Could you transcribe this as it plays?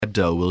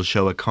Hebdo will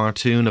show a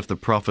cartoon of the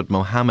Prophet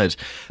Muhammad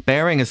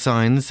bearing a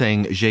sign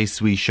saying Je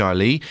suis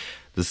Charlie,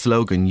 the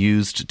slogan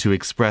used to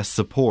express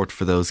support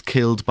for those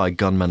killed by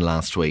gunmen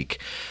last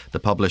week. The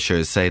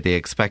publishers say they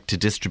expect to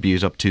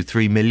distribute up to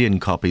 3 million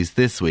copies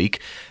this week.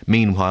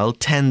 Meanwhile,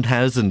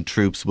 10,000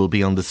 troops will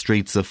be on the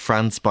streets of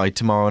France by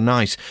tomorrow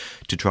night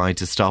to try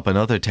to stop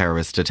another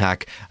terrorist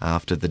attack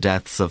after the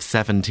deaths of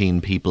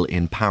 17 people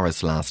in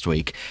Paris last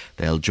week.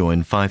 They'll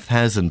join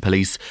 5,000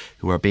 police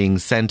who are being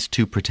sent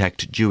to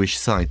protect Jewish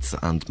sites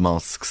and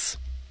mosques.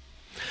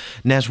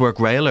 Network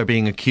Rail are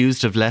being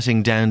accused of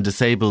letting down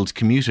disabled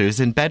commuters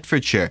in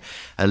Bedfordshire.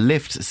 A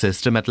lift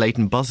system at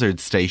Leighton Buzzard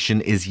station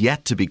is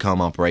yet to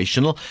become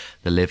operational.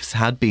 The lifts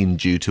had been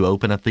due to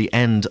open at the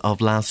end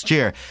of last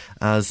year,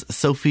 as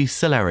Sophie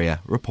Celeria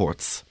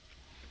reports.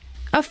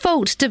 A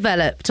fault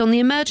developed on the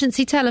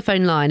emergency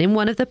telephone line in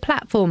one of the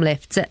platform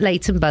lifts at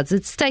Leighton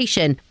Buzzard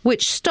station,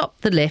 which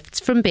stopped the lifts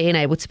from being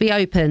able to be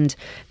opened,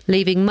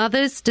 leaving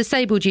mothers,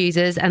 disabled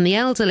users and the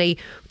elderly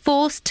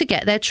forced to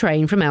get their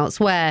train from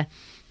elsewhere.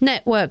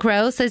 Network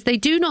Rail says they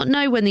do not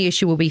know when the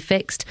issue will be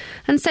fixed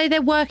and say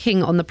they're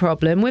working on the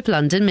problem with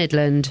London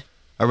Midland.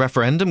 A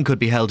referendum could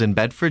be held in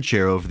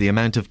Bedfordshire over the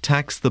amount of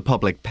tax the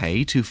public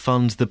pay to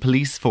fund the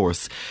police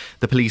force.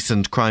 The Police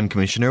and Crime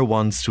Commissioner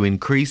wants to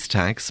increase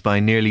tax by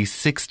nearly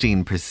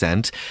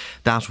 16%.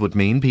 That would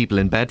mean people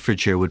in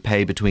Bedfordshire would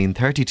pay between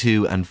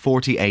 32 and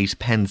 48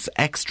 pence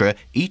extra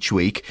each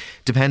week,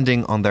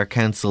 depending on their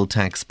council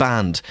tax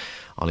band.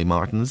 Ollie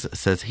Martins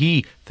says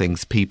he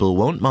thinks people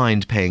won't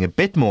mind paying a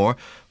bit more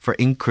for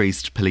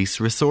increased police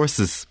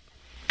resources.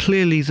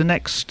 Clearly, the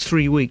next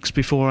 3 weeks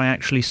before I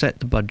actually set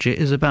the budget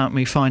is about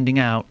me finding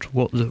out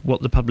what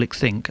the public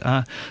think.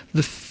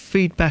 The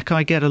feedback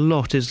I get a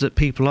lot is that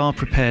people are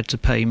prepared to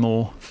pay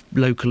more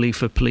locally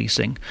for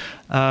policing.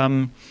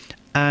 And,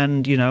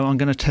 you know, I'm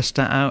going to test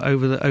that out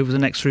over the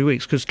next 3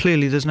 weeks, because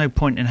clearly there's no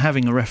point in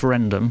having a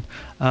referendum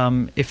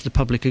if the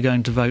public are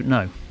going to vote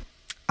no.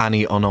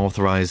 Any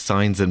unauthorised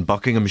signs in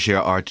Buckinghamshire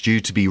are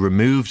due to be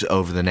removed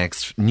over the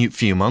next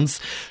few months.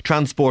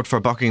 Transport for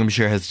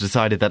Buckinghamshire has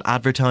decided that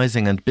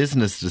advertising and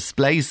business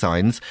display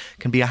signs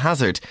can be a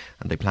hazard,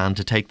 and they plan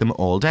to take them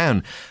all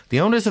down. The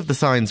owners of the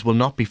signs will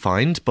not be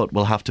fined, but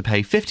will have to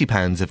pay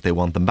 £50 if they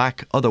want them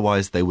back,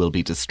 otherwise they will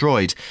be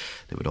destroyed.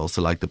 They would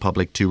also like the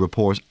public to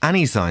report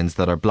any signs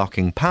that are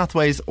blocking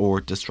pathways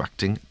or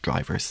distracting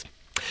drivers.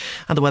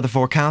 And the weather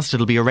forecast,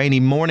 it'll be a rainy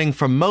morning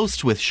for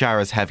most, with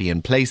showers heavy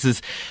in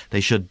places.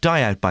 They should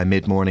die out by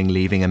mid-morning,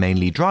 leaving a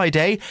mainly dry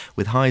day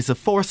with highs of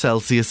 4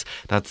 Celsius.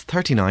 That's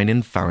 39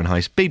 in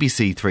Fahrenheit.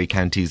 BBC Three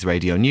Counties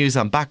Radio News.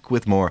 I'm back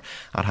with more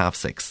at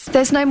 6:30.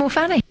 There's no more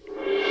Fanny.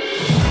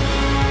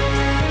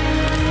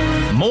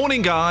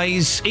 Morning,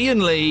 guys.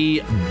 Iain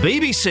Lee,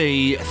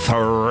 BBC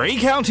Three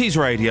Counties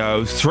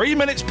Radio. 3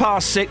 minutes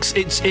past 6.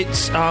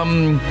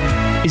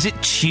 Is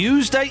it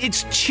Tuesday?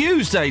 It's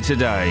Tuesday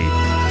today.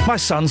 My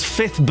son's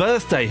 5th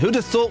birthday. Who'd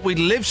have thought we'd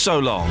live so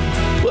long?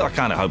 Well, I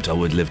kind of hoped I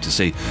would live to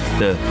see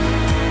the...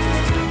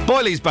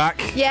 Boylie's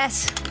back.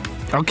 Yes.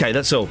 OK,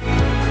 that's all.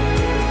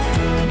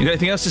 You got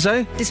anything else to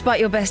say? Despite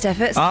your best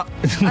efforts. I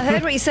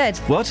heard what you said.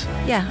 What?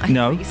 Yeah, I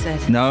heard what you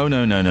said. No.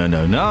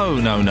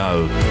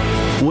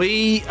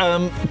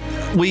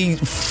 We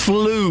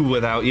flew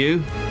without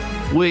you.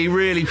 We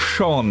really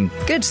shone.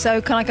 Good,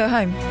 so can I go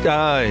home?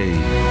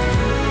 Aye.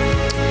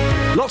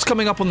 Lots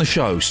coming up on the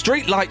show.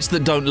 Street lights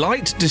that don't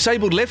light,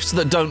 disabled lifts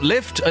that don't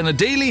lift, and a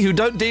dealie who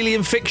don't dealie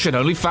in fiction,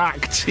 only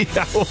fact.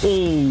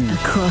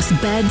 Across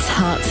beds,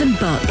 hearts and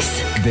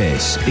bucks.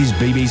 This is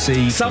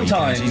BBC Three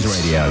Counties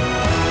Radio.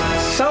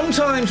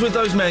 Sometimes with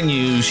those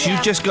menus, you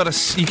just got to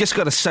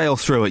sail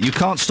through it. You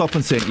can't stop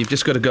and think. You've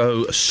just got to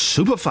go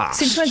super fast.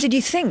 Since when did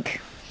you think?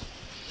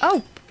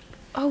 Oh,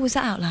 was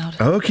that out loud?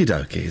 Okie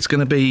dokie. It's going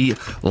to be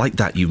like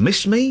that. You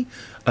missed me.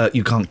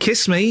 You can't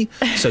kiss me,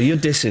 so you're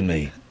dissing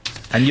me.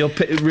 And you're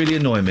really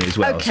annoying me as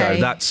well. Okay.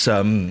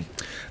 So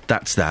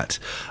that's that.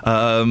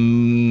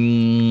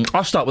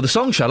 I'll start with a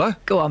song, shall I?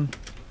 Go on.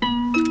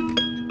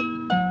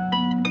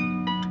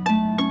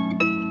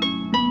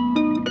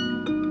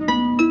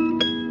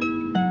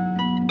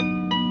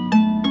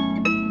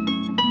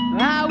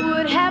 I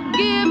would have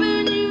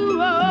given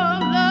you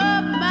all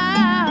of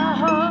my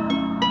heart,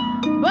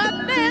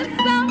 but there's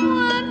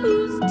someone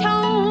who's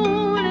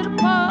torn it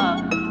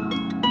apart,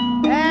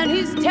 and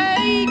he's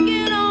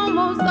taken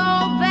almost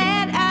all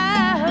that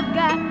I've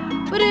got.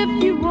 But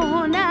if you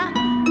wanna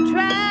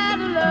try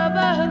to love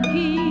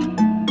again,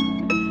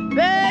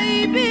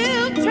 baby,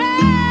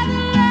 try to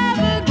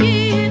love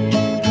again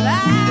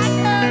like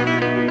her.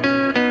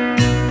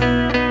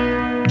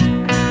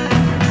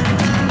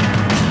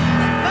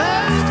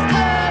 First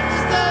cut's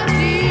the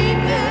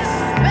deepest,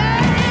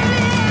 baby,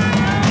 I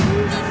know.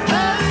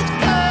 First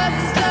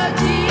cut's the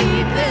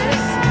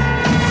deepest.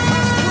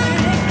 'Cause when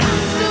it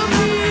comes to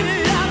me,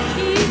 I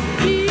keep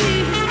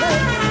peace.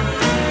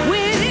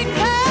 When it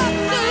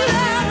comes to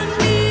loving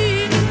me,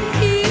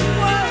 keep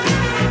work.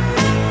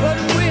 But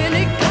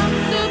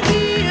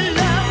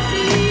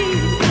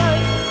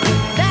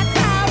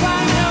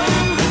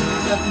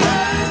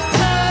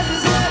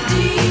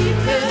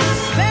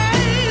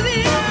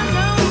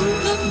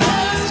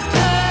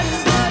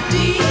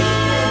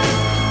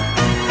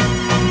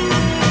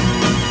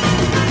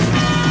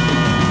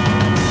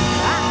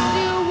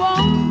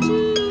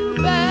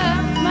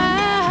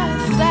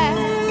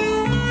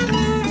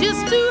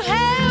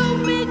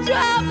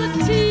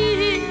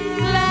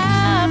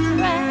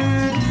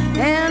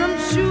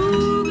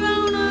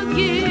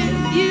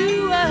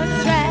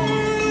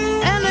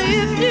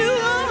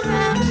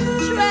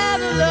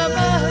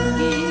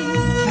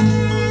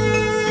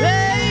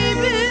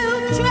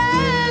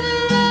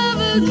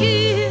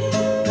again,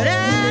 but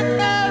I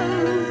know.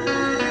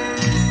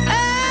 Oh,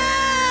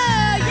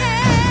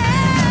 yeah.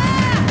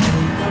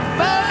 The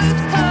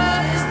first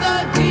cut is the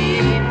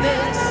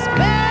deepest,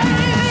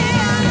 baby,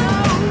 I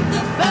know.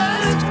 The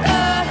first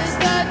cut is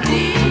the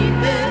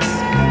deepest.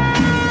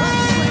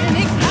 When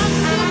it comes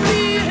to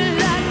feeling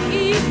like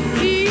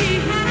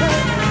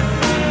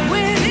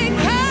when it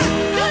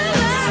comes to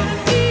love,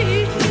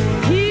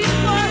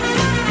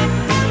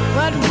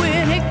 but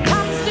when it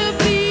comes to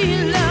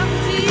being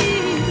loved,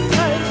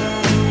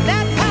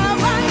 that's how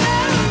I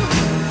know.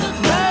 The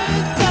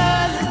first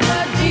cut is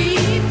the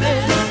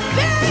deepest,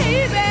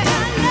 baby, I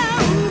know.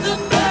 The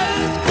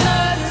first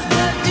cut is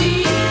the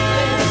deepest.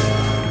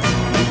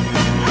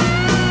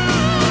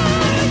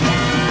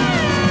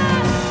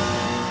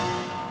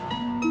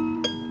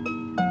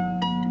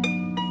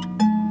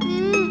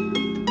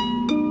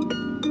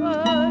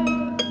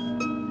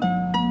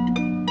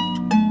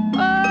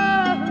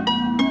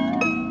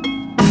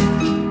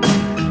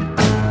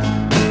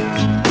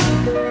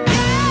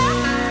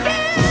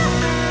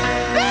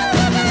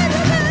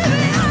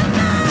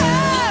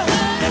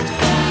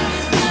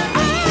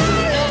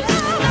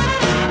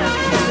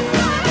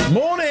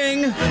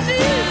 Morning!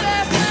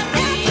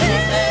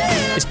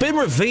 It's been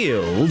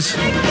revealed.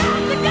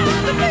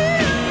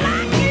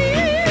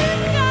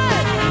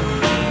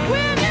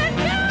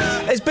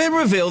 It's been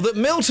revealed that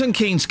Milton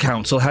Keynes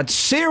Council had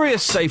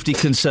serious safety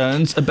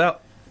concerns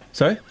about...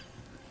 Sorry?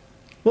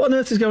 What on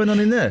earth is going on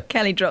in there?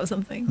 Kelly dropped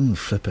something. Oh,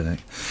 flipping it.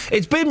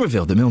 It's been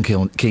revealed that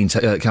Milton Keynes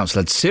Council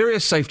had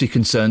serious safety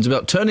concerns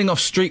about turning off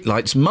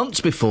streetlights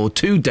months before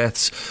 2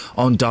 deaths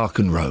on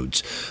darkened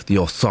roads. The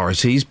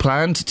authorities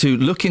planned to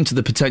look into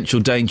the potential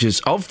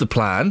dangers of the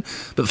plan,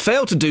 but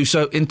failed to do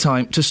so in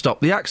time to stop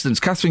the accidents.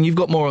 Catherine, you've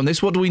got more on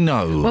this. What do we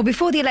know? Well,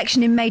 before the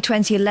election in May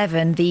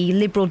 2011, the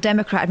Liberal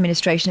Democrat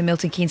administration of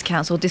Milton Keynes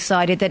Council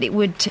decided that it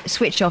would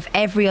switch off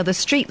every other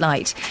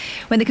streetlight.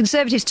 When the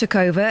Conservatives took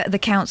over, the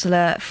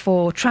councillor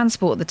for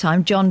Transport at the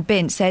time, John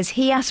Bint, says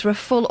he asked for a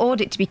full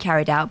audit to be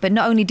carried out, but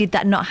not only did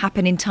that not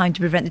happen in time to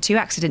prevent the 2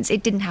 accidents,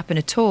 it didn't happen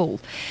at all.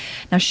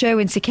 Now,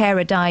 Sherwin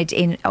Sakara died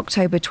in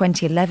October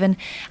 2011,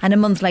 and a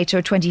month later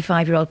a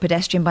 25-year-old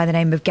pedestrian by the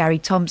name of Gary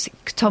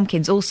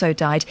Tompkins also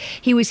died.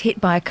 He was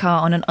hit by a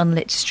car on an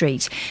unlit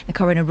street. The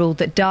coroner ruled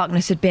that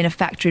darkness had been a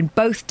factor in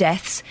both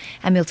deaths,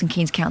 and Milton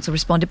Keynes Council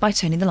responded by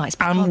turning the lights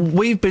back on.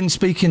 We've been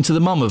speaking to the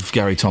mum of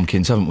Gary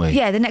Tompkins, haven't we?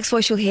 Yeah, the next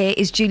voice you'll hear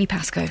is Julie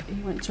Pascoe.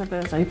 He went to a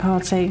birthday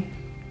party.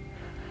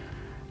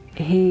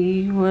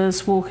 He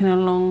was walking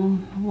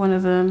along one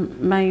of the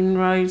main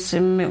roads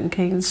in Milton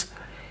Keynes.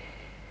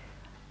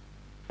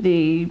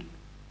 The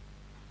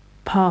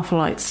path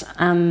lights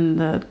and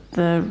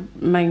the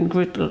main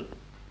grid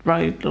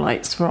road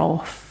lights were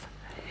off.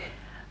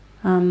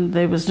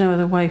 There was no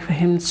other way for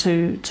him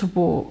to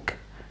walk.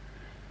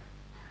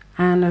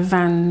 And a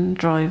van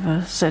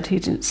driver said he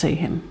didn't see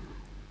him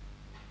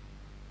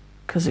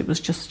because it was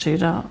just too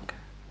dark.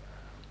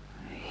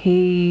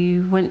 He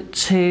went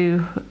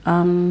to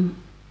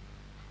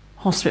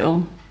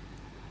hospital,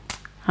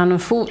 and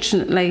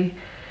unfortunately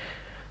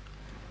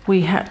we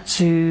had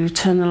to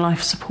turn the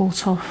life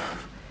support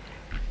off.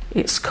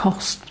 It's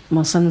cost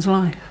my son's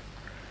life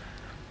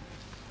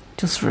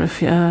just for a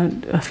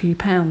few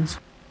pounds.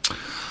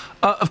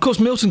 Of course,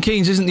 Milton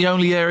Keynes isn't the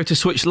only area to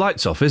switch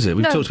lights off, is it?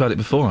 We've talked about it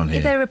before on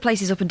here. There are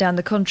places up and down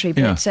the country,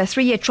 but a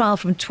 3-year trial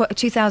from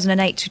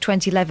 2008 to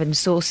 2011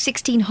 saw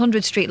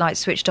 1,600 streetlights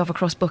switched off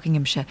across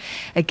Buckinghamshire.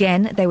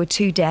 Again, there were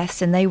 2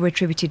 deaths, and they were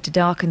attributed to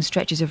darkened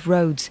stretches of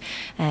roads.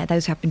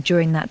 Those happened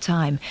during that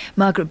time.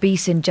 Margaret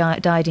Beeson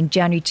died in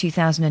January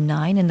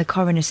 2009, and the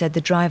coroner said the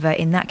driver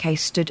in that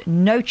case stood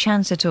no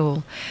chance at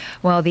all.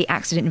 While the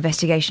accident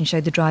investigation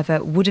showed the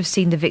driver would have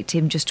seen the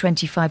victim just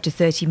 25 to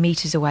 30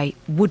 metres away,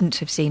 wouldn't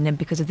have seen them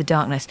because of the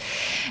darkness.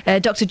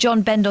 Dr.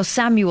 John Bendor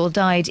Samuel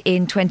died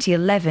in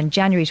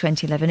January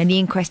 2011, and the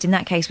inquest in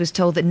that case was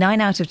told that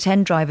 9 out of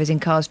 10 drivers in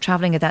cars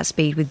travelling at that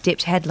speed with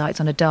dipped headlights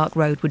on a dark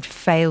road would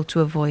fail to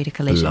avoid a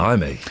collision.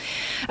 Blimey.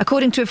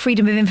 According to a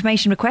Freedom of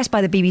Information request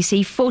by the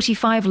BBC,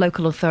 45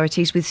 local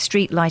authorities with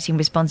street lighting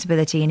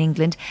responsibility in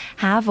England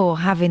have or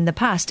have in the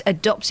past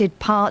adopted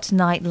part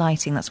night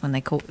lighting. That's when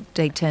they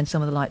turn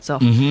some of the lights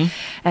off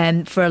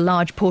for a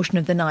large portion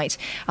of the night.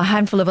 A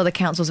handful of other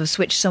councils have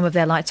switched some of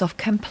their lights off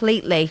completely.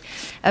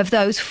 Of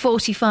those,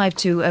 45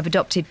 to have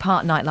adopted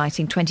part night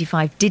lighting,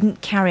 25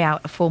 didn't carry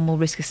out a formal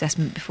risk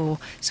assessment before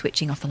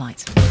switching off the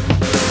lights.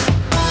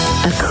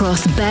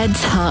 Across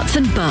beds, hearts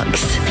and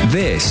bucks.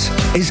 This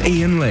is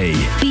Iain Lee.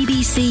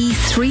 BBC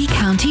Three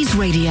Counties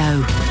Radio.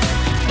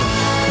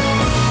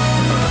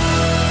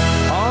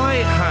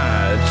 I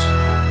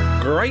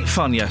had great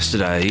fun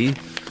yesterday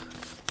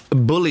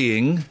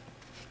bullying,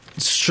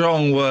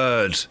 strong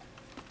word,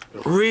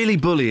 really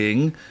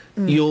bullying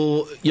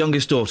your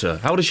youngest daughter.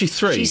 How old is she?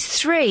 3? She's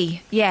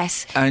 3,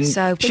 yes. And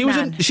so she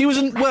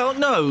wasn't. Well,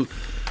 no.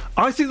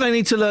 I think they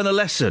need to learn a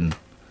lesson.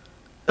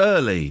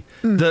 early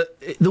that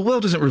the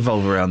world doesn't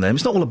revolve around them.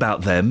 It's not all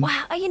about them. Well,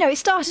 it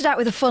started out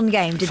with a fun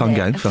game, didn't Fun it?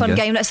 game, A fun fun game.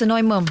 game. Let's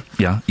annoy Mum.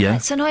 Yeah.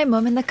 Let's annoy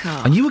Mum in the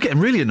car. And you were getting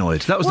really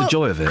annoyed. That was the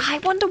joy of it. I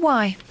wonder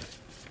why.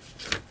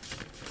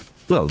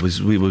 Well,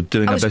 we were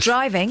doing I our was best.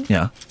 driving.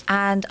 Yeah.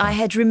 And I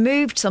had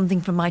removed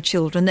something from my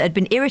children that had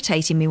been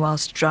irritating me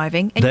whilst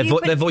driving. And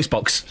Their voice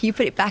box. You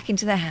put it back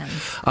into their hands.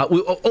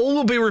 All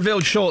will be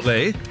revealed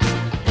shortly.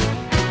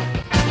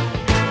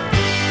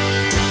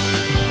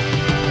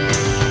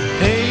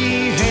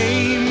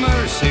 Hey,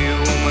 mercy,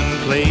 woman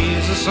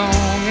plays a song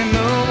and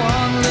no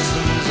one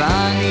listens.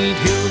 I need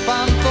help,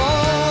 I'm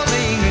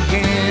falling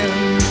again.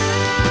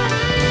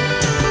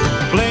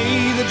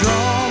 Play the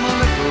drum a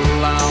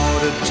little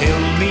louder,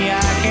 tell me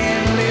I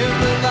can live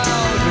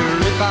without her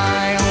if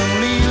I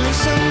only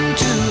listen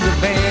to the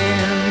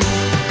band.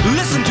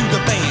 Listen to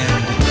the band.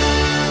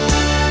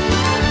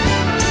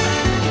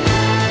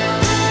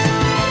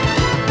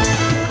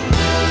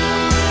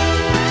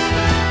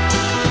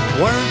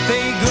 Weren't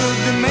they good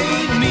that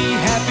made me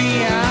happy?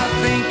 I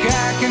think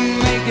I can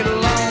make it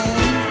alone.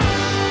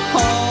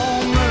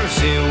 Oh,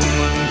 mercy,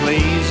 woman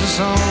plays a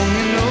song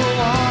and no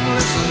one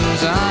listens.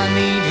 I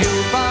need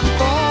help, I'm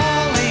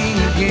falling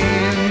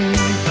again.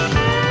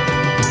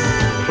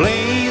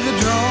 Play the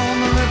drum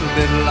a little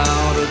bit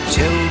louder,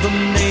 tell them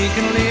they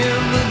can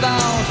live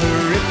without her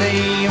if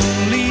they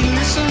only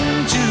listen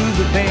to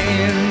the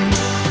band.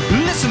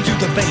 Listen to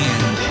the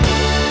band.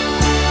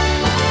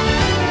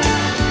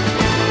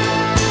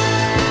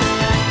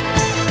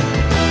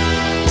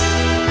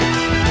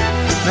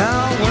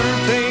 Now,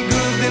 weren't they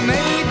good? They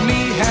made me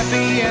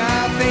happy.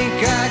 I think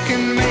I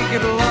can make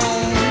it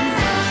alone.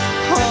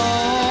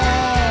 Oh,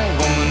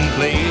 woman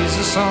plays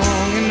a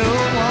song and no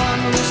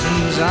one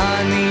listens.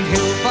 I need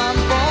help, I'm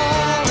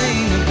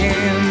falling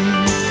again.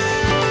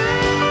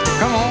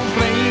 Come on,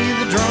 play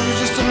the drums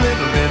just a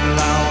little bit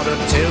louder.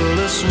 Tell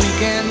us we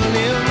can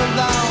live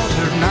without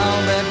her now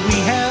that we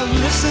have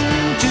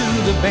listened to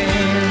the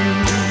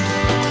band.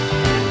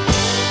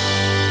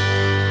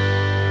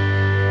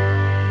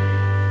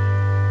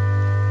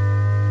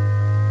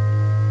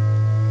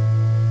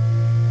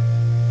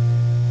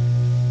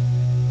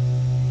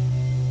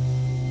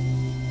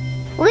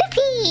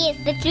 Whoopee!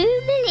 It's the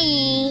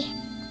Jubilee!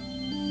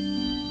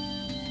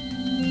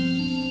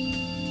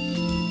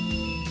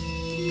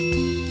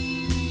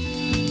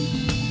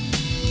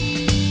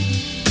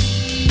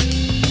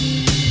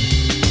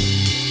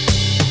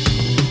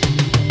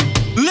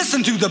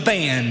 Listen to the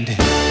band.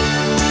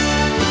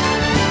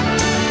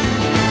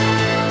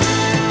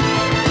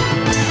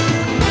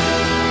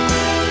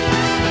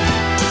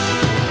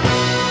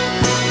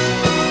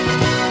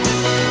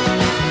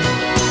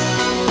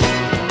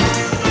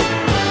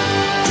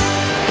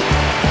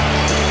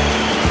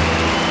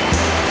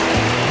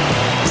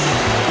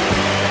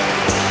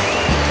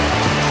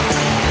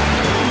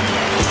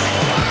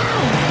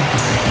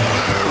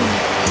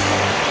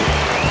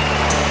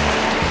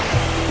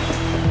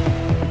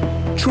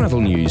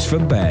 Travel news for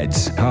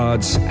beds,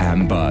 cards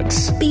and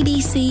bugs.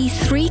 BBC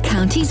Three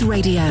Counties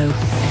Radio.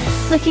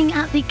 Looking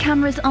at the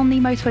cameras on the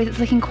motorways, it's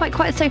looking quite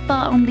quiet so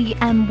far on the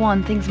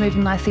M1. Things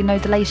moving nicely, no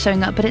delays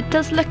showing up, but it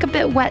does look a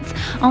bit wet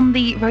on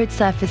the road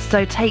surface,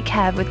 so take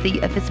care with the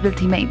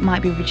visibility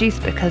might be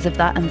reduced because of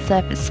that and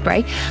surface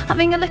spray.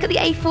 Having a look at the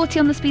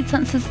A40 on the speed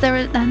sensors, there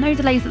are no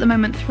delays at the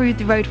moment through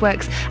the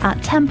roadworks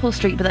at Temple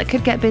Street, but that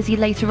could get busy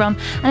later on.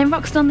 And in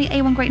Roxton on the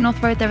A1 Great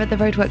North Road, there are the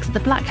roadworks at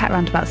the Black Cat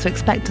roundabout, so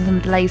expect some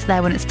delays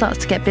there when it starts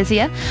to get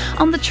busier.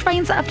 On the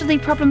trains, after the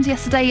problems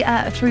yesterday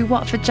through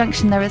Watford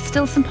Junction, there is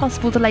still some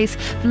possible delays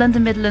for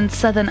London Midland,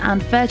 Southern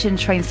and Virgin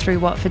trains through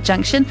Watford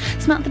Junction.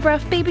 Samantha Brough,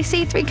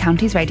 BBC Three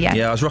Counties Radio.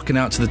 Yeah, I was rocking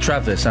out to the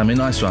Travis. I mean,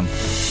 nice one.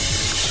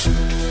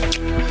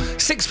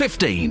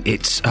 6:15.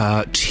 It's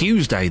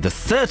Tuesday, the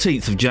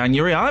 13th of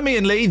January. I'm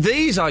Iain Lee.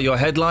 These are your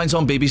headlines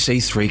on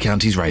BBC Three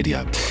Counties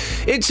Radio.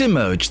 It's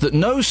emerged that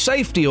no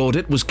safety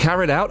audit was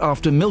carried out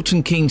after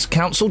Milton Keynes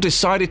Council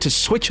decided to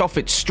switch off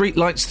its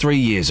streetlights 3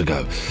 years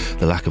ago.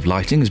 The lack of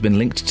lighting has been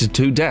linked to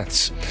 2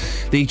 deaths.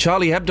 The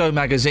Charlie Hebdo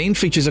magazine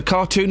features a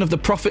cartoon of the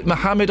Prophet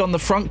Muhammad on the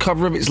front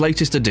cover of its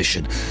latest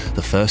edition,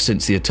 the first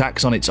since the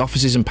attacks on its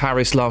offices in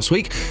Paris last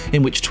week,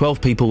 in which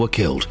 12 people were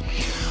killed.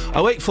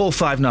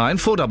 08459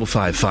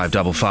 455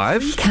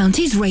 555.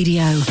 Counties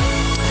Radio.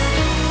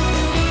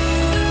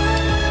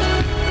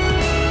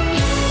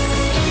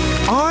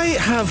 I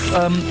have,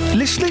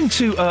 listening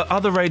to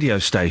other radio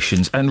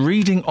stations and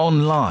reading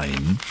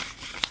online,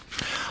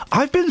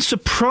 I've been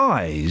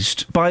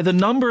surprised by the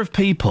number of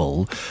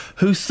people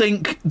who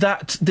think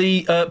that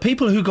the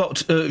people who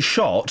got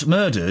shot,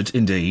 murdered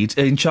indeed,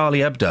 in Charlie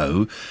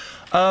Hebdo,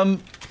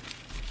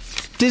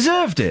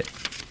 deserved it.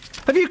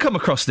 Have you come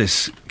across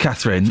this,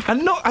 Catherine?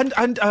 And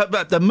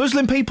the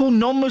Muslim people,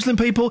 non-Muslim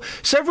people,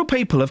 several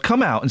people have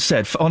come out and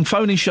said on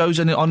phone-in shows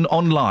and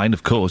online,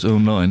 of course,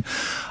 online,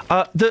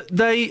 that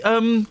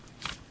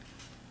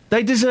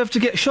they deserve to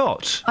get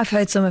shot. I've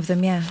heard some of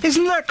them, yeah.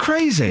 Isn't that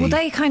crazy? Well,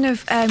 they kind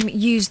of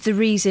used the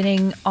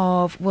reasoning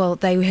of, well,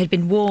 they had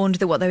been warned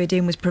that what they were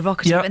doing was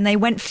provocative, Yep. and they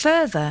went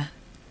further.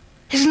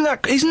 Isn't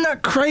that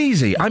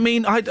crazy? I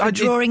mean,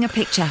 drawing a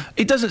picture.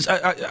 It doesn't.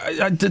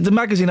 The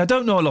magazine. I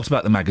don't know a lot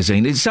about the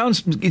magazine. It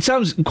sounds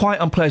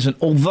quite unpleasant.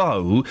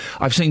 Although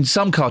I've seen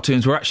some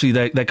cartoons where actually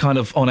they're kind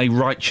of on a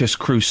righteous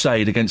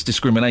crusade against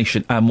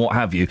discrimination and what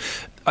have you.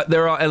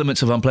 There are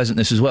elements of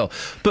unpleasantness as well.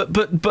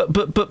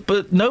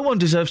 But no one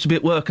deserves to be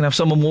at work and have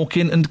someone walk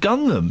in and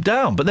gun them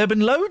down. But there have been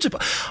loads of...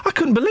 I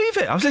couldn't believe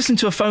it. I was listening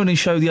to a phone-in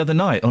show the other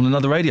night on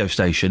another radio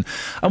station,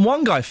 and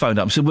one guy phoned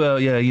up and said, well,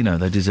 yeah, you know,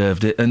 they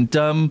deserved it. And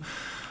then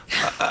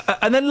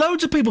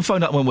loads of people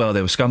phoned up and went, well,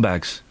 they were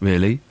scumbags,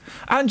 really.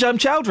 And Jam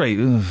Chowdhury.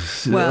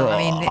 Well,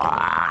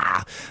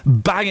 I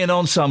mean... banging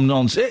on some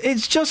nonsense.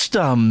 It's just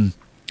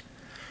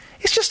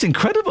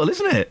incredible,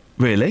 isn't it,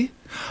 really?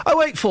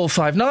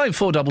 08459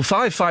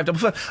 455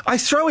 555. I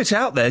throw it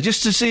out there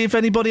just to see if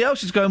anybody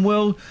else is going,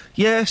 well,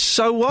 yes,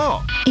 so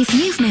what? If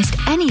you've missed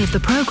any of the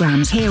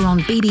programmes here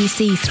on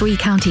BBC Three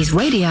Counties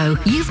Radio,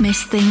 you've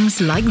missed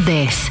things like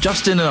this.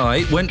 Justin and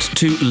I went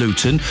to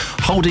Luton,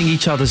 holding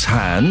each other's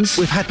hands.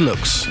 We've had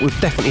looks. We've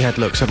definitely had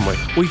looks, haven't we?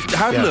 We've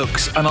had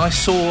looks, and I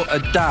saw a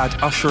dad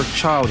usher a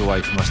child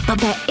away from us. But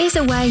there is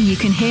a way you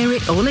can hear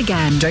it all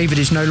again. David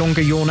is no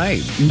longer your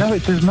name. No,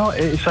 it does not.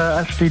 It's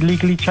actually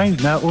legally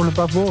changed now, all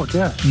above board,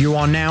 yeah. You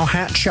are now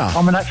Hatcher.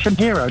 I'm an action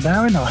hero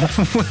now, aren't I?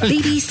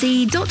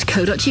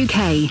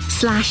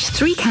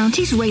 bbc.co.uk/Three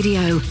Counties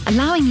Radio,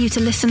 allowing you to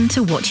listen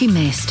to what you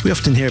missed. We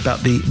often hear about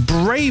the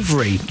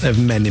bravery of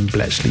men in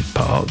Bletchley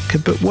Park,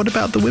 but what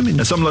about the women?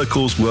 Now, some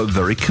locals were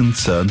very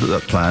concerned that their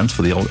plans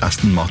for the old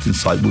Aston Martin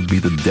site would be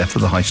the death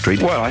of the High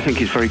Street. Well, I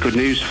think it's very good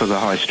news for the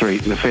High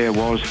Street, and the fear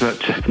was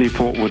that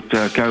Newport would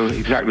go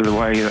exactly the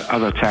way that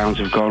other towns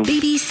have gone.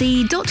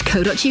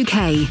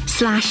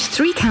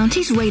 bbc.co.uk/Three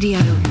Counties Radio.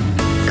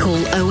 Call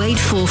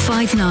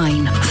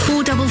 08459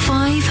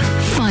 455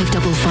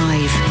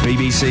 555.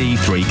 BBC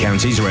Three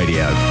Counties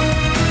Radio.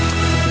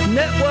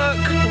 Network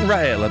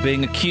Rail are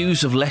being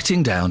accused of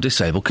letting down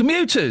disabled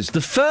commuters. The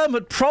firm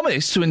had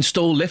promised to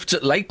install lifts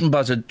at Leighton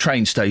Buzzard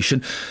train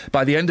station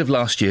by the end of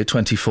last year,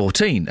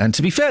 2014. And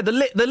to be fair,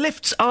 the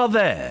lifts are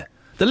there.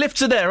 The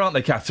lifts are there, aren't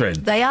they,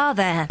 Catherine? They are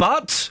there.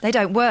 But... they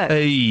don't work.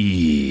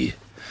 And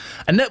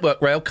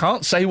Network Rail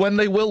can't say when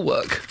they will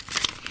work.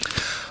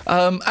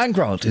 Anne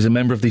Grant is a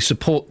member of the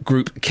support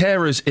group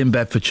Carers in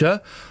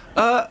Bedfordshire.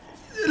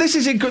 This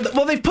is good.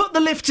 Well, they've put the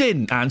lift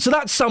in, Anne, so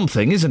that's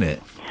something, isn't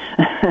it?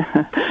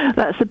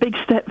 That's a big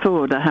step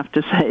forward, I have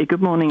to say.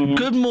 Good morning, Ian.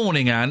 Good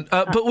morning, Anne.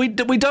 But we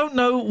don't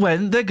know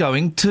when they're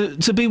going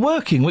to be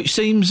working, which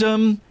seems,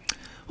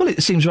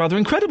 it seems rather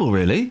incredible,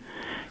 really.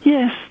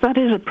 Yes, that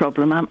is a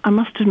problem. I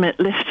must admit,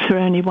 lifts are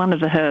only one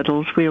of the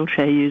hurdles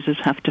wheelchair users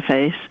have to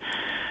face.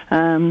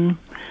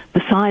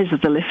 The size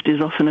of the lift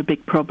is often a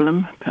big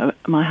problem.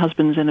 My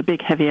husband's in a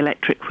big, heavy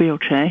electric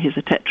wheelchair. He's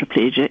a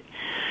tetraplegic,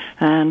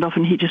 and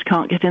often he just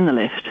can't get in the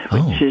lift,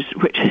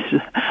 which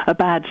is a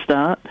bad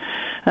start.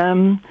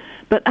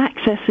 But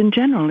access in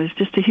general is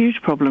just a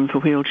huge problem for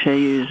wheelchair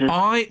users.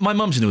 My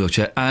mum's in a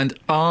wheelchair, and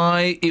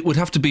it would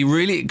have to be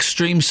really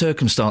extreme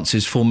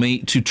circumstances for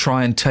me to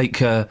try and take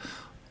her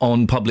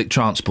on public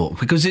transport,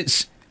 because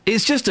it's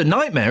just a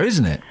nightmare,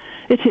 isn't it?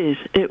 It is.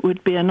 It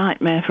would be a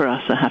nightmare for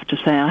us, I have to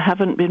say. I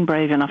haven't been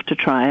brave enough to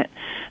try it,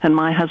 and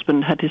my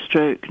husband had his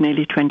stroke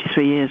nearly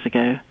 23 years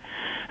ago,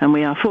 and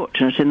we are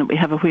fortunate in that we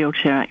have a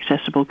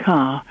wheelchair-accessible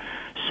car,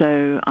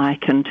 so I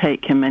can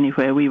take him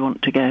anywhere we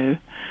want to go,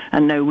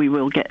 and know we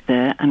will get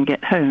there and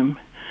get home.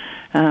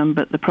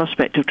 But the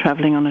prospect of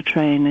travelling on a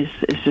train is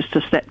just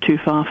a step too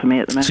far for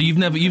me at the moment. So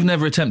you've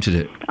never attempted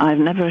it? I've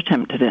never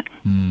attempted it.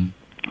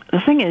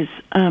 The thing is,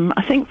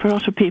 I think for a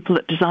lot of people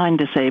that design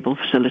disabled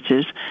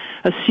facilities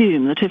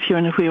assume that if you're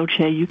in a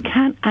wheelchair, you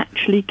can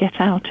actually get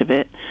out of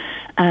it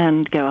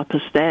and go up a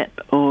step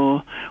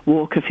or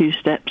walk a few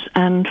steps,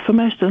 and for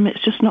most of them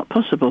it's just not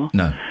possible.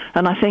 No.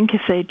 And I think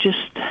if they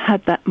just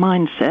had that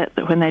mindset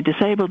that when they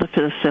disabled the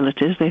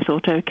facilities, they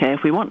thought, OK,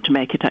 if we want to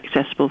make it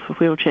accessible for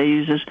wheelchair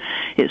users,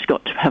 it's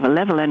got to have a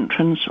level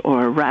entrance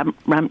or a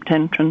ramped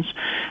entrance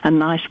and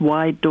nice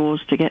wide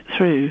doors to get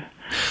through.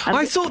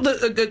 I thought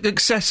that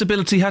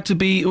accessibility had to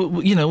be,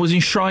 was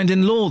enshrined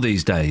in law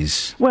these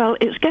days. Well,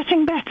 it's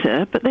getting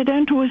better, but they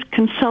don't always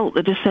consult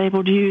the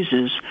disabled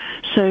users.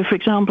 So, for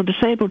example,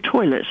 disabled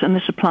toilets, and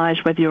this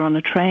applies whether you're on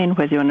a train,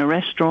 whether you're in a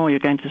restaurant, or you're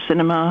going to the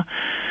cinema,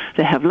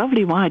 they have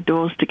lovely wide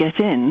doors to get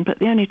in, but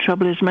the only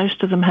trouble is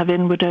most of them have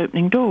inward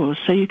opening doors,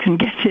 so you can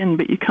get in,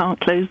 but you can't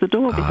close the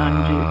door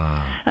behind you.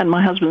 And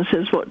my husband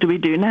says, what do we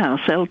do now,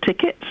 sell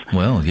tickets?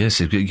 Well,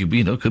 yes, it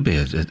could be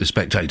a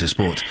spectator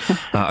sport,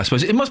 I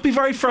suppose. It must be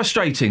very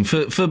frustrating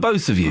for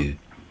both of you.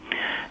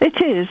 It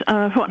is.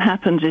 What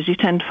happens is you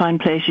tend to find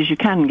places you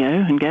can go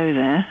and go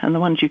there, and the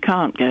ones you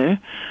can't go,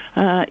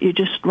 you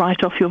just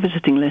write off your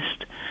visiting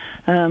list.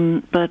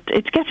 But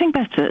it's getting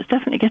better. It's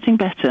definitely getting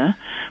better.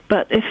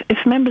 But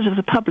if members of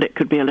the public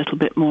could be a little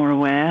bit more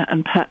aware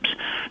and perhaps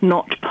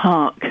not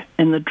park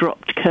in the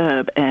dropped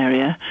curb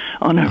area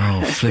on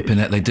a flipping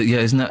it! They do.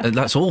 Yeah,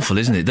 that's awful,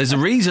 isn't it? There's a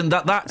reason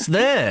that's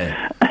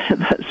there.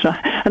 That's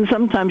right. And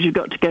sometimes you've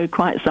got to go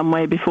quite some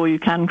way before you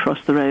can cross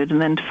the road,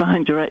 and then to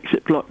find your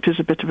exit blocked is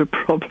a bit of a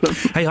problem.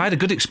 Hey, I had a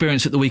good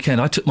experience at the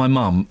weekend. I took my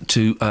mum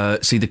to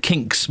see the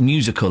Kinks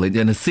musical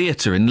in a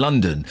theatre in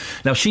London.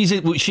 Now,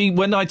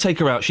 when I take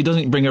her out, she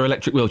doesn't bring her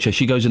electric wheelchair.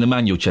 She goes in a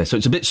manual chair, so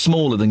it's a bit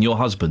smaller than your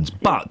husband's.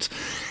 But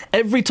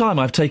every time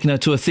I've taken her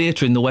to a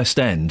theatre in the West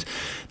End,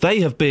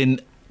 they've been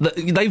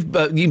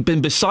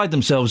beside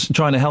themselves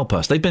trying to help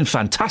us. They've been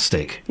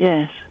fantastic.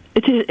 Yes.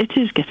 It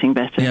is getting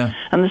better. Yeah.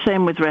 And the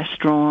same with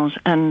restaurants,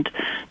 and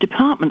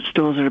department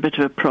stores are a bit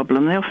of a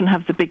problem. They often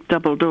have the big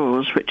double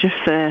doors, which if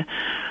they're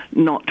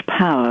not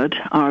powered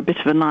are a bit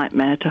of a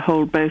nightmare to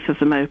hold both of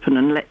them open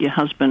and let your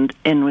husband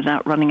in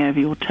without running over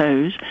your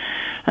toes.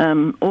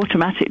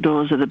 Automatic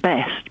doors are the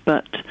best,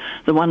 but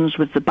the ones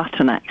with the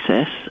button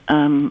access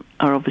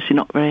are obviously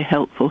not very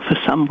helpful for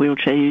some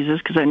wheelchair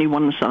users because only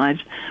one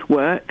side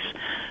works.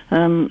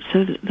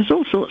 So there's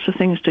all sorts of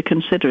things to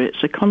consider.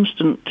 It's a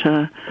constant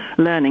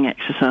learning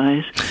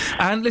exercise.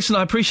 And listen,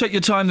 I appreciate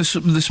your time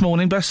this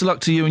morning. Best of luck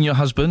to you and your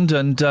husband.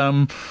 And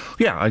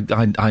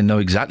I know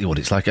exactly what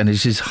it's like, and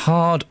it is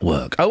hard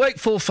work.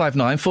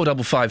 08459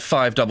 455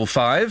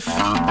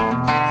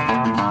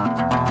 555.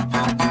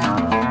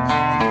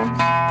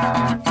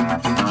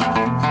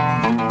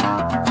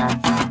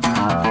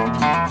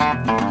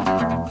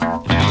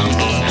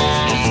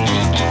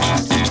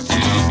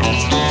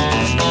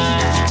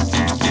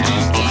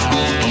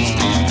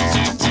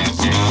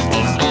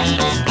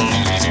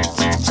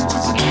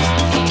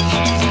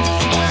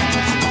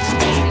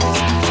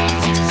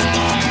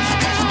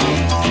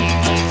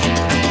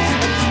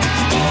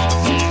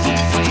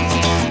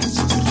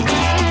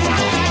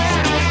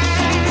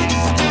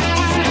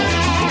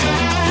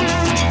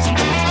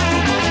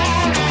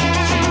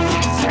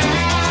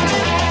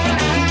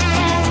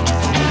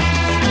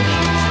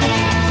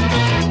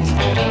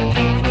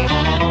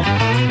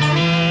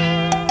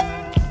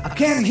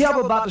 Can't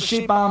help about the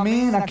shape I'm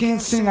in. I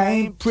can't sing, I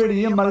ain't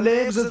pretty, and my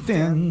legs are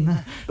thin.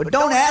 But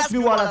don't ask me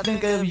what I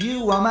think of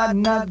you. I might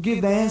not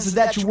give the answers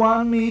that you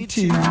want me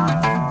to.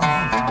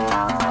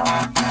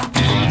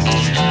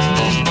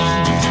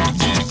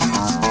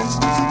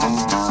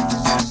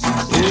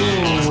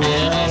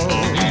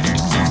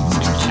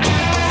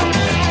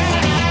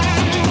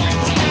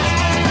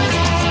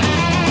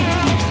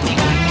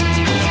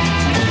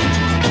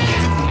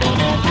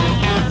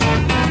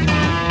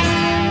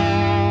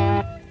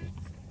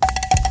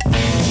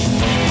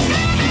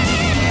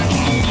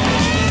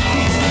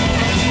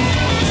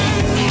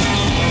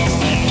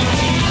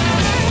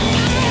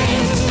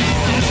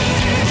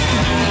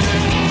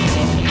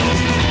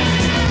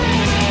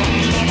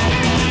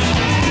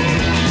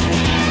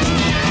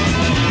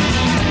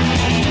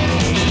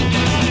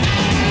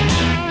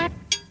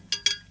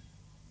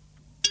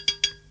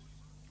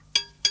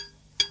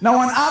 Now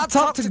when I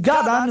talked to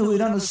God, I knew he'd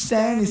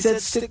understand. He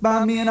said, stick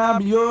by me and I'll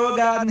be your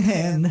guiding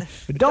hand.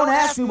 But don't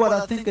ask me what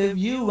I think of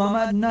you. I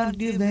might not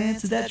give the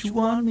answer that you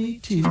want me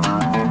to.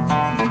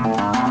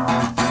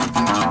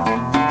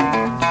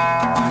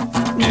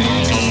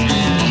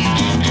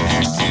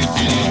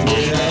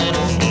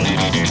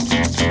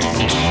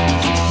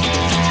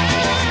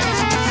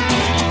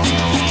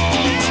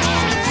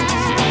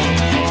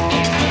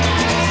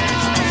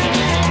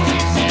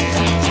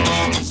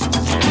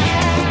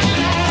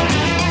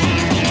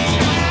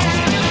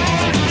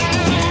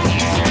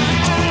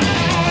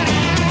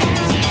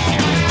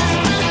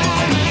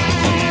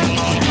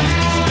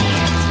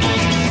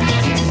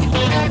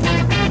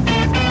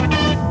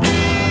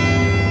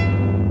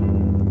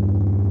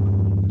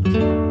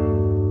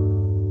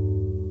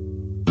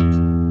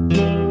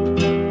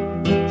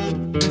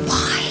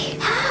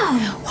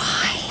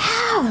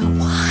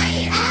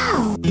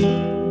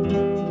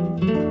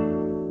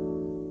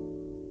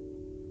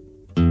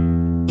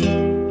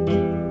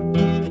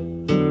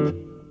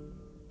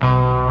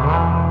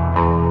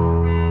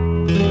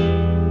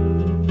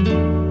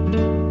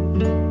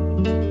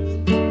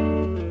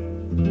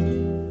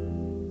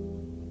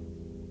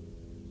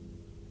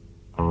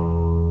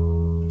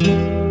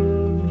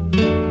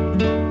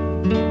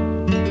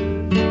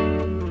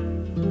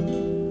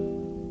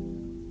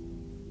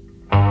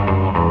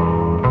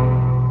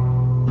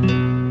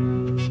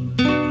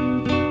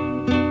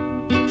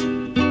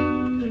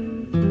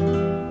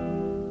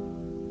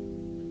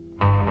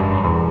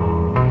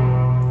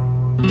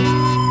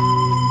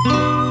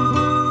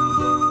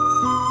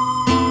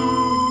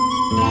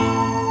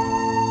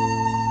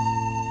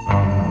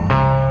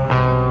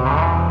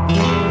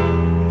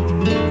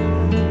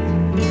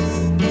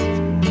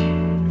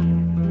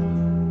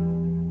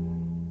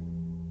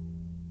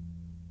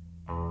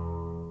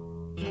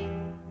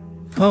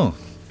 Oh,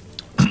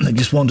 they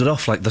just wandered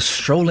off like the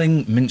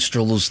strolling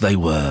minstrels they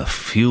were,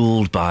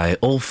 fuelled by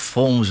all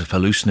forms of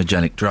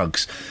hallucinogenic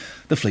drugs.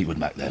 The Fleetwood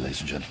Mac there, ladies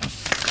and gentlemen.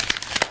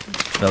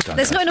 Well done.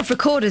 There's not enough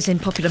recorders in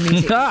popular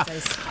music these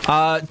days.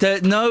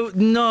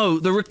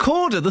 The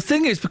recorder. The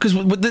thing is, because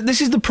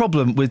this is the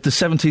problem with the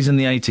 70s and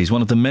the 80s.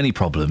 One of the many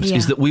problems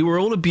is that we were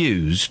all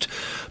abused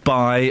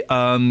by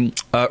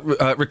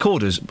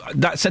recorders.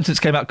 That sentence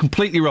came out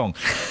completely wrong.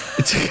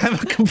 It came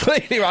out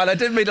completely right. I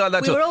didn't mean it like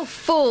that. We were all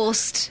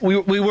forced. We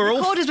were all.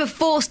 Recorders were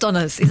forced on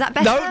us. Is that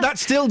better? No, that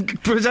still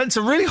presents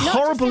a really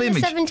horrible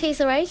image. Not just in the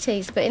 70s or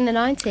 80s, but in the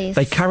 90s.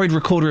 They carried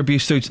recorder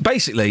abuse through.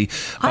 Basically,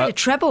 I had a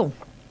treble.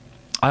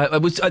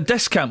 A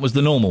desk camp was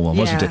the normal one,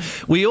 wasn't it?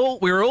 We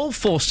were all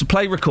forced to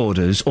play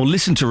recorders or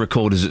listen to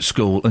recorders at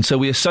school, and so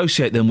we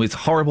associate them with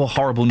horrible,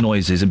 horrible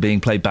noises and being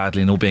played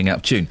badly and all being out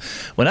of tune.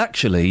 When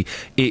actually,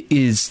 they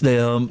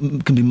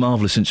can be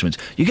marvellous instruments.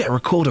 You get a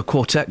recorder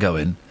quartet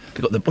going.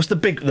 They've got what's the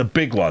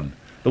big one?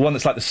 The one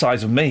that's like the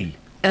size of me.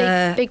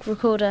 Big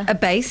recorder. A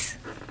bass.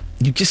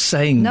 You're just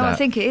saying that. No, I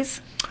think it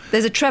is.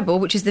 There's a treble,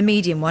 which is the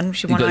medium one,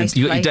 which is one I used to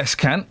You play. got your desk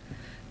cant.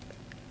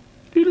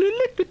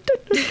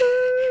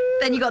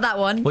 Then you got that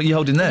one. What are you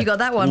holding there? You got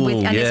that one,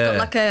 it's got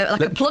like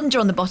a plunger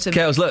on the bottom.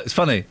 Kels, look, it's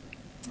funny.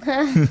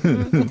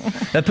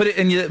 Now put it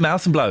in your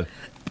mouth and blow.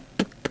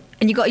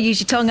 And you've got to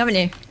use your tongue, haven't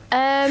you?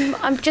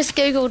 I've just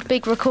googled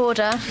big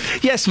recorder.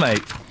 Yes,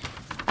 mate.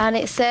 And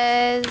it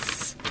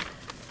says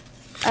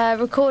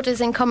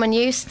recorders in common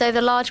use, though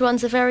the large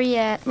ones are very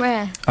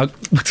rare.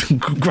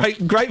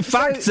 Great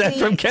facts there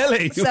from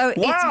Kelly. So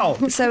wow.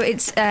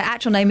 Its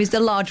actual name is the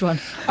large one.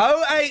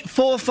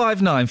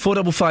 08459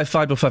 455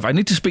 555. I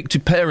need to speak to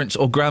parents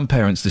or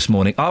grandparents this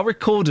morning. Are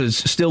recorders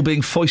still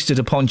being foisted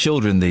upon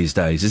children these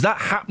days? Is that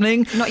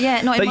happening? Not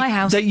yet, not in my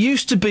house. They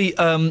used to be,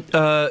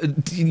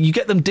 you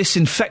get them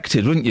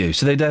disinfected, wouldn't you?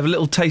 So they'd have a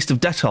little taste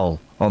of Dettol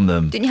on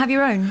them. Didn't you have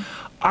your own?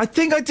 I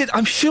think I did.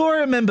 I'm sure I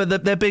remember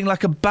that there being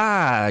like a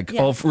bag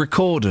of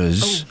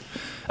recorders. Oh.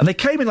 And they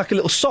came in like a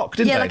little sock,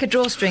 didn't they? Yeah, like a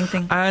drawstring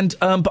thing. And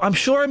but I'm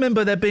sure I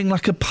remember there being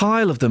like a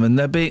pile of them, and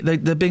there being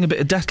a bit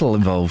of Dettol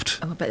involved.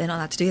 Oh, I bet they're not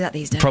allowed to do that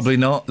these days. Probably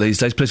not these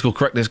days. Political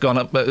correctness gone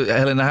up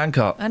hell in a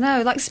handcart. I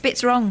know, like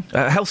spit's wrong.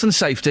 Health and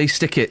safety,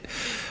 stick it.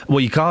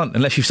 Well, you can't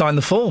unless you've signed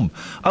the form.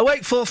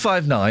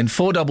 08459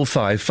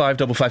 455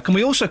 555. Can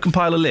we also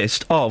compile a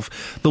list of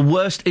the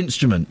worst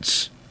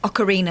instruments?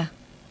 Ocarina.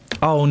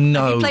 Oh,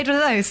 no. Have you played one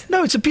of those?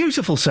 No, it's a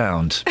beautiful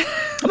sound.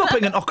 I'm not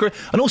playing an ocarina.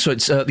 And also,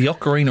 it's the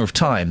Ocarina of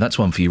Time. That's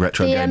one for you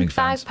retro gaming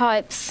fans.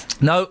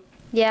 Bagpipes. No.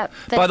 Yep.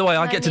 By the way,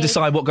 I get to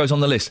decide what goes on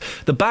the list.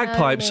 The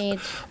bagpipes...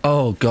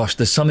 Oh, gosh,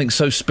 there's something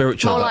so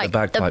spiritual about the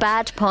bagpipes. The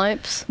bad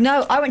pipes.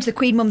 No, I went to the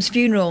Queen Mum's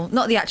funeral.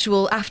 Not the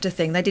actual after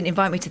thing. They didn't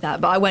invite me to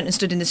that. But I went and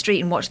stood in the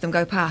street and watched them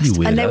go past. You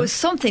weirdo. And there was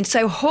something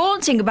so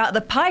haunting about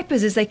the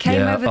pipers as they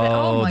came over there.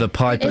 Oh, the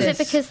pipers. Is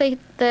it because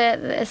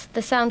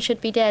the sound should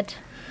be dead?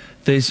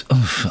 There's...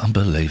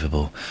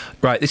 unbelievable.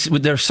 Right,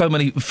 there are so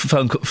many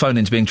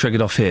phone-ins being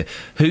triggered off here.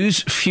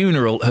 Whose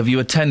funeral have you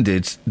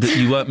attended that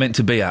you weren't meant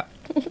to be at?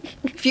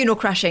 Funeral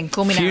crashing,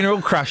 call me now.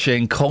 Funeral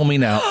crashing, call me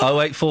now.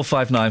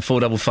 08459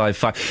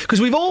 4555. Because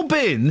we've all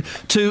been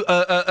to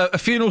a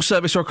funeral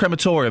service or a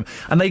crematorium,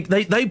 and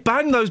they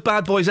bang those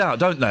bad boys out,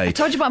 don't they? I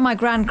told you about my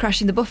gran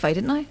crashing the buffet,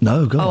 didn't I?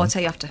 No, go on. I'll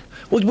tell you after.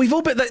 Well, we've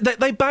all been...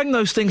 They bang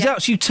those things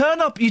out. So you turn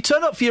up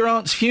for your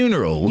aunt's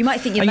funeral. You might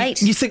think you're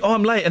late. You think,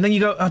 I'm late, and then you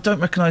go, I don't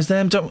recognise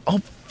them.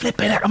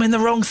 Flip it, I'm in the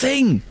wrong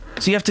thing.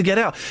 So you have to get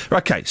out.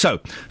 Okay,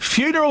 so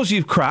funerals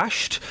you've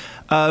crashed...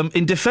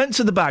 in defence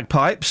of the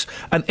bagpipes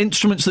and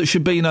instruments that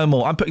should be no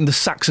more. I'm putting the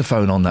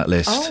saxophone on that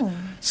list. Oh.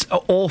 It's an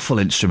awful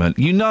instrument.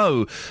 You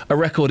know a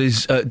record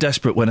is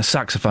desperate when a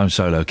saxophone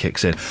solo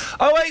kicks in.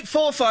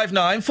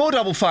 08459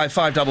 455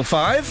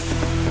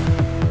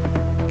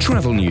 555.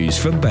 Travel news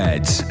for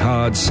beds,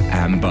 cards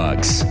and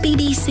bugs.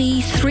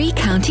 BBC Three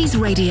Counties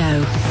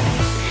Radio.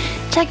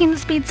 Checking the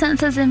speed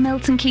sensors in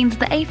Milton Keynes,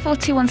 the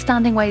A421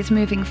 standing way is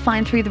moving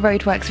fine through the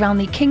roadworks around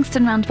the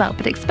Kingston roundabout,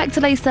 but expect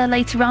delays there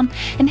later on.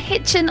 In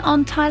Hitchin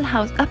on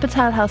Upper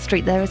Tilehouse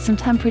Street, there is some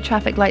temporary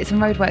traffic lights and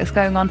roadworks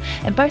going on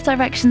in both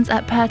directions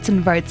at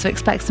Purton Road, so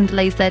expect some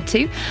delays there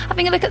too.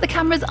 Having a look at the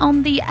cameras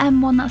on the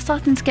M1, that's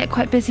starting to get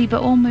quite busy,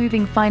 but all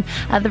moving fine.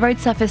 The road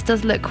surface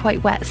does look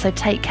quite wet, so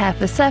take care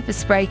for surface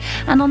spray.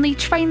 And on the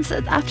trains,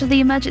 after the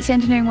emergency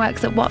engineering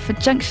works at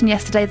Watford Junction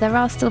yesterday, there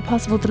are still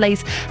possible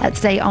delays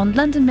today on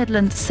London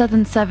Midland,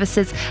 Southern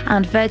Services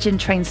and Virgin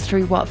trains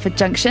through Watford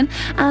Junction.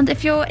 And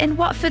if you're in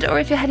Watford or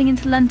if you're heading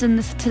into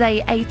London today,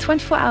 a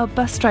 24-hour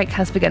bus strike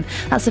has begun.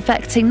 That's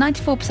affecting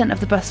 94% of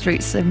the bus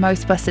routes, so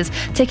most buses.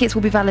 Tickets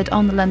will be valid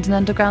on the London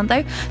Underground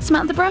though.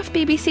 Samantha Bruff,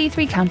 BBC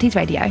Three Counties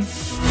Radio.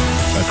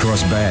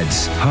 Across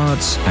beds,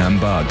 hearts and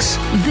bugs.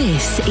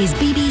 This is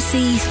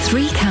BBC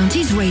Three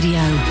Counties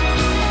Radio.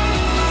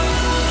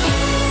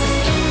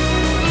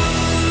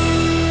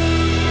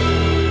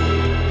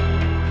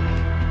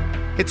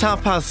 It's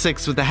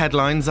 6:30 with the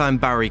headlines. I'm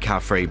Barry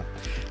Caffrey.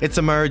 It's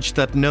emerged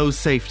that no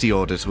safety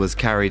audit was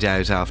carried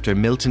out after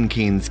Milton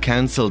Keynes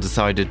Council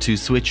decided to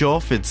switch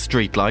off its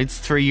streetlights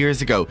 3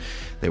 years ago.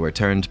 They were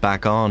turned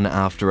back on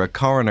after a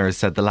coroner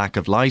said the lack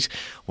of light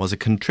was a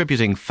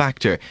contributing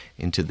factor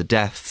into the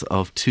deaths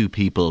of 2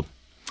 people.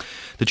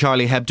 The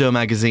Charlie Hebdo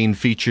magazine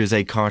features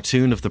a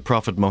cartoon of the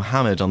Prophet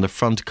Muhammad on the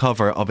front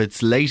cover of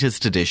its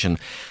latest edition,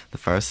 the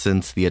first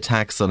since the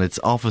attacks on its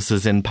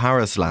offices in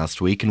Paris last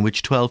week, in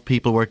which 12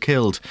 people were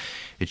killed.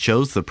 It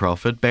shows the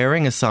Prophet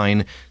bearing a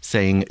sign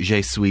saying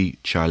Je suis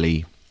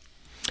Charlie.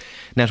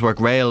 Network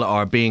Rail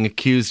are being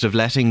accused of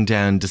letting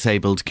down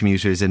disabled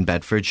commuters in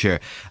Bedfordshire.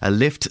 A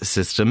lift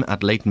system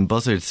at Leighton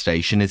Buzzard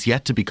station is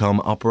yet to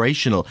become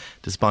operational,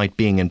 despite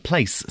being in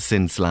place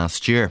since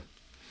last year.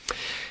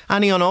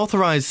 Any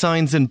unauthorised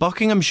signs in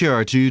Buckinghamshire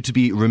are due to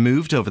be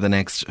removed over the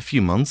next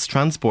few months.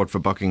 Transport for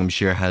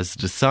Buckinghamshire has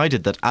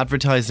decided that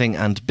advertising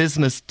and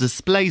business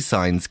display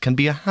signs can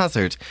be a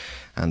hazard,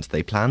 and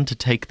they plan to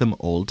take them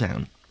all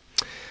down.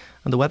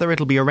 And the weather,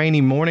 it'll be a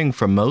rainy morning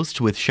for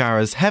most, with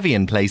showers heavy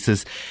in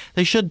places.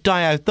 They should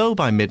die out though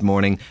by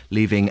mid-morning,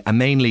 leaving a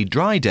mainly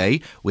dry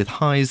day with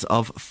highs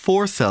of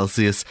 4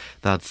 Celsius.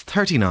 That's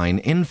 39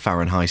 in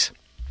Fahrenheit.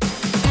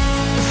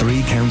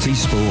 Three Counties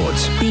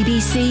Sports.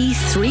 BBC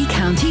Three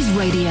Counties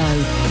Radio.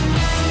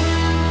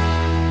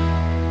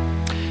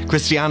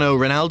 Cristiano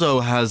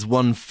Ronaldo has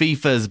won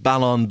FIFA's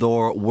Ballon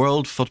d'Or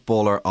World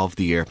Footballer of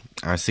the Year.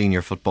 Our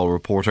senior football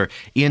reporter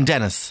Iain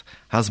Dennis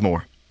has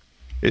more.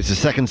 It's the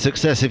second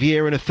successive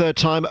year and a third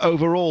time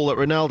overall that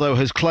Ronaldo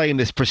has claimed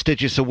this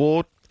prestigious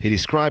award. He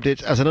described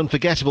it as an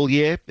unforgettable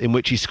year in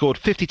which he scored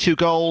 52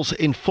 goals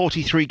in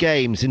 43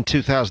 games in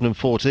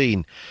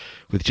 2014.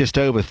 With just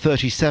over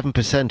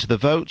 37% of the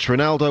votes,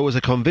 Ronaldo was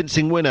a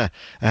convincing winner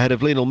ahead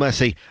of Lionel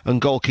Messi and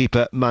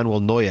goalkeeper Manuel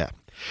Neuer.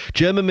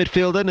 German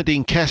midfielder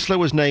Nadine Kessler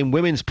was named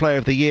Women's Player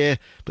of the Year,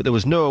 but there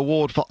was no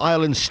award for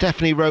Ireland's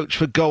Stephanie Roach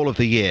for Goal of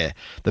the Year.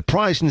 The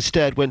prize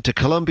instead went to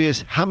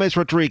Colombia's James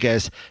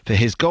Rodriguez for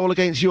his goal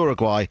against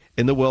Uruguay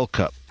in the World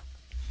Cup.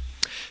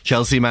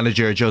 Chelsea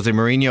manager Jose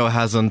Mourinho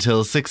has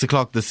until 6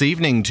 o'clock this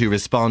evening to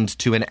respond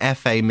to an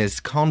FA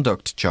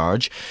misconduct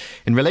charge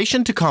in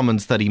relation to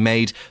comments that he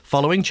made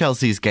following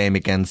Chelsea's game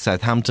against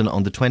Southampton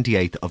on the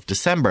 28th of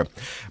December.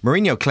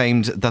 Mourinho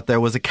claimed that there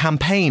was a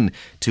campaign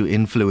to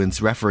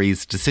influence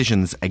referees'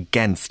 decisions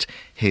against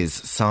his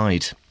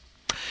side.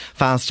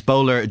 Fast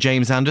bowler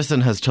James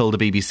Anderson has told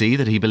the BBC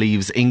that he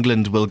believes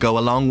England will go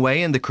a long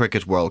way in the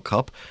Cricket World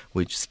Cup,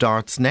 which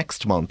starts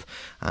next month.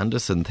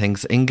 Anderson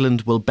thinks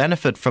England will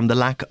benefit from the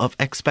lack of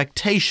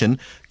expectation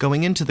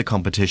going into the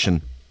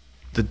competition.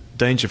 The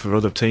danger for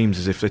other teams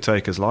is if they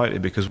take us lightly,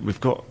 because we've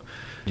got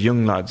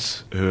young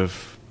lads who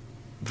have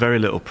very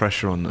little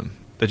pressure on them.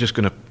 They're just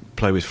going to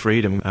play with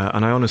freedom,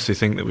 and I honestly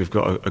think that we've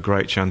got a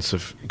great chance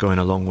of going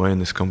a long way in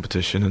this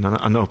competition, and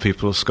I know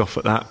people will scoff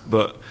at that,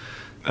 but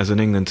as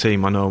an England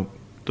team, I know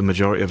the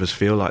majority of us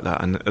feel like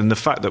that, and the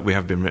fact that we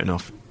have been written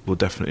off will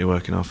definitely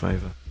work in our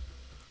favour.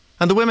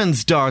 And the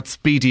women's darts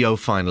BDO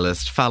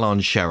finalist Fallon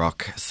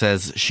Sherrock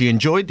says she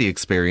enjoyed the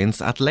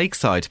experience at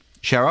Lakeside.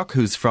 Sherrock,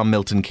 who's from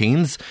Milton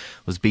Keynes,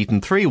 was beaten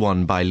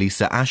 3-1 by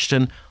Lisa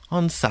Ashton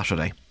on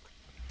Saturday.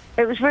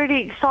 It was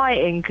really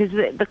exciting because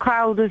the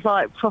crowd was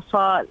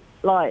proper,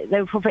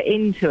 they were proper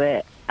into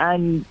it,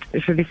 and it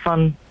was really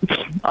fun.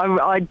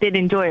 I did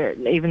enjoy it,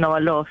 even though I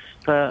lost,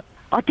 but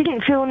I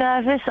didn't feel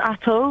nervous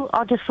at all.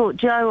 I just thought,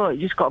 do you know what,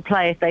 you just got to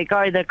play. If they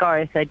go, they go.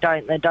 If they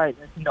don't, they don't.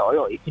 There's not a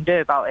lot you can do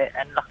about it.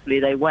 And luckily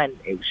they went.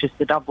 It was just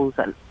the doubles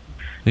that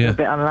were a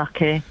bit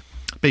unlucky.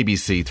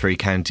 BBC Three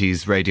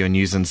Counties Radio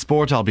News and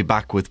Sport. I'll be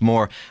back with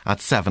more at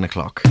 7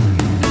 o'clock.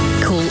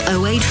 Call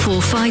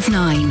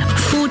 08459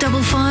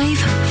 455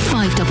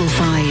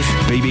 555.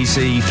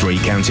 BBC Three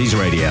Counties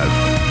Radio.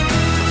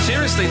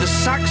 Seriously, the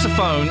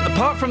saxophone,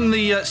 apart from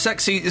the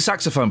sexy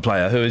saxophone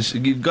player who is,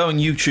 you go and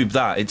YouTube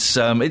that, it's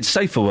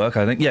safe for work,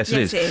 I think. Yes, it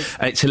is.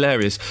 It's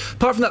hilarious.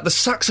 Apart from that, the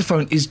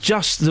saxophone is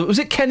just, was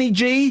it Kenny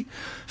G?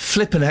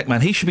 Flippin' heck,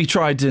 man. He should be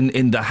tried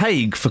in The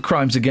Hague for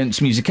crimes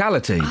against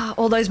musicality.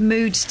 All those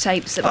mood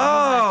tapes.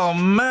 Oh,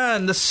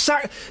 man. This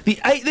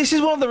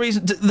is one of the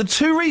reasons, the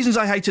two reasons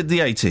I hated the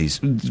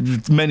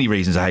 80s. Many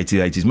reasons I hated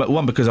the 80s.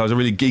 One, because I was a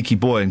really geeky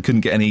boy and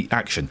couldn't get any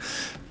action.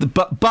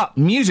 But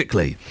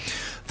musically,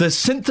 the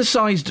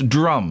synthesised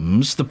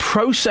drums, the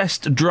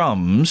processed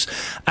drums,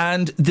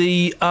 and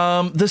the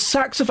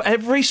saxophone.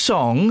 Every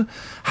song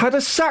had a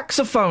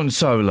saxophone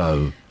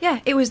solo. Yeah,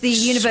 it was the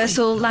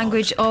universal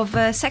language of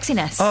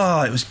sexiness.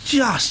 Oh, it was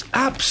just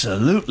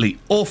absolutely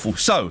awful.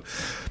 So,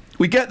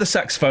 we get the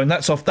saxophone,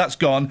 that's off, that's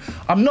gone.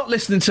 I'm not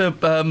listening to,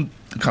 I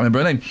can't remember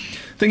her name,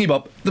 Thingy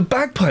Bob. The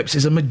bagpipes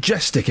is a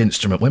majestic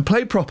instrument when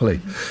played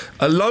properly.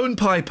 A lone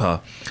piper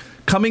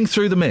coming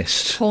through the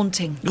mist.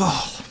 Haunting.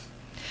 Oh.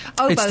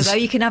 Oboe, though,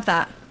 you can have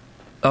that.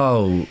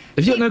 Oh,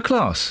 have you got no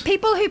class?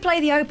 People who play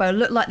the oboe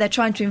look like they're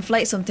trying to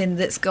inflate something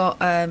that's got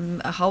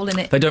a hole in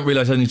it. They don't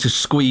realise they need to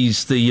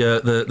squeeze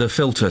the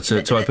filter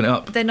to open it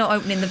up. They're not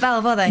opening the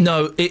valve, are they?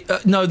 No,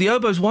 the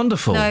oboe's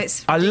wonderful. No,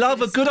 it's ridiculous. I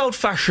love a good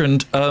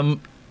old-fashioned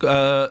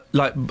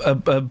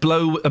a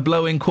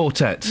blowing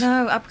quartet?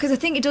 No, because I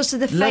think it does to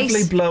the face.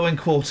 Lovely blowing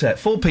quartet.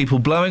 4 people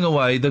blowing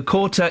away. The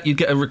quartet, you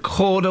get a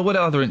recorder. What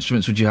other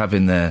instruments would you have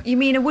in there? You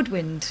mean a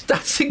woodwind?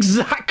 That's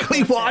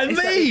exactly what I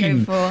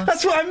mean.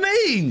 That's what I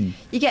mean.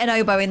 You get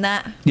an oboe in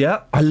that.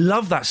 Yeah, I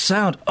love that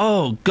sound.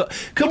 Oh, God.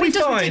 Can we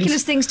does find...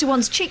 ridiculous things to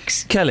one's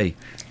cheeks. Kelly.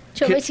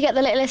 Do you want me to get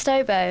the littlest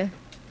oboe?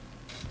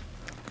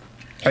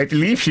 I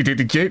believe she did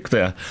a joke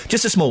there.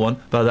 Just a small one,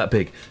 about that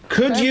big.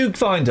 Could you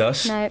find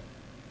us... No.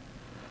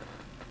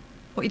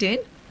 What are you doing?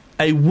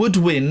 A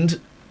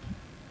woodwind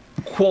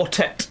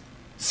quartet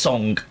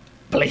song,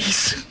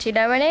 please. Do you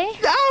know any?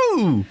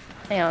 No!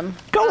 Hang on.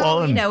 Go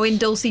on. You know, in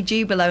Dulce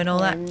Jubilo and all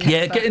that.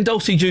 Yeah, get in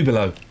Dulce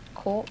Jubilo.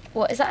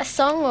 What, is that a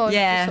song or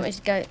Yeah. do you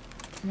just want me to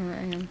go... Right,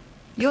 hang on.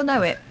 You'll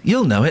know it.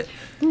 You'll know it.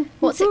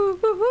 What's it?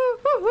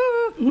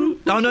 Oh,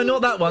 no,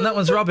 not that one. That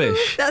one's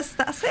rubbish. That's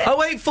it.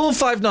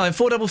 08459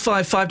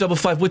 455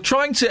 555. We're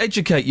trying to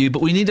educate you,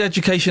 but we need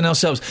education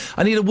ourselves.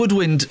 I need a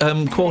woodwind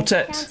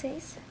quartet.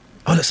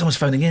 Oh, look, someone's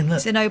phoning in. Look.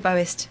 It's an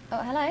oboist. Oh,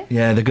 hello.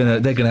 Yeah, they're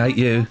gonna hate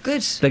you.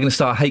 Good. They're gonna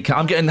start hate.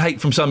 I'm getting hate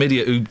from some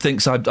idiot who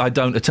thinks I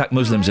don't attack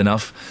Muslims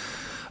enough.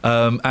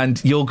 And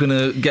you're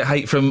gonna get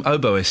hate from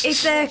oboists.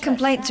 If their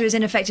complaints are as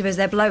ineffective as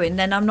they're blowing,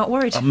 then I'm not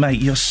worried. Oh,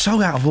 mate, you're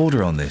so out of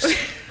order on this.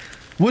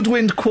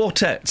 Woodwind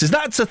quartets.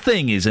 That's a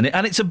thing, isn't it?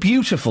 And it's a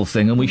beautiful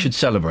thing, and we should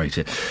celebrate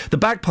it. The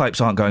bagpipes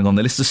aren't going on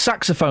the list. The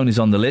saxophone is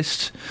on the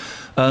list.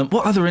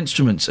 What other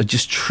instruments are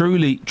just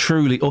truly...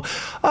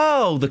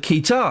 Oh, the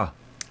guitar.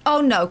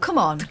 Oh, no, come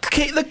on.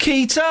 The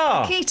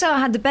guitar. The guitar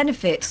had the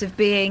benefits of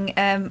being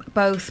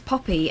both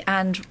poppy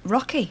and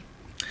rocky.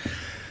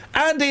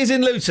 Andy's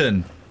in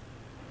Luton.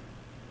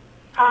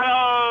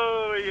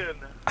 Hello, Ian.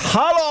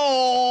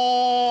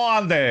 Hello,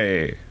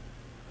 Andy.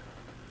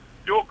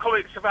 Your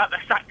comments about the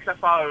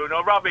saxophone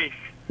are rubbish.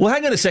 Well,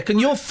 hang on a second.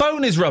 Your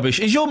phone is rubbish.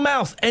 Is your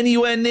mouth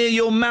anywhere near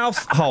your mouth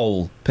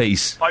hole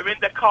piece? I'm in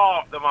the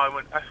car at the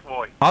moment. That's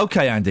why.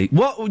 Okay, Andy.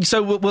 What?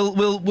 So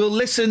we'll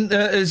listen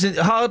as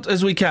hard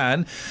as we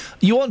can.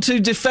 You want to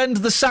defend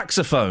the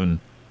saxophone?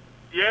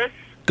 Yes.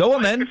 Go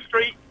on then. Baker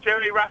Street,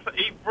 Jerry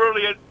Rafferty,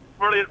 brilliant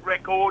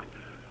record,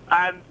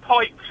 and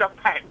pipes are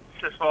pets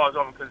as far as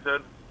I'm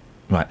concerned.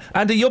 Right,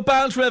 Andy, you're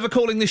banned from ever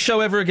calling this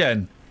show ever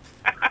again.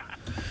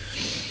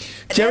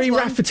 Jerry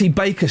Rafferty,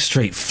 Baker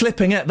Street,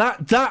 flipping it.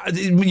 That,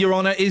 Your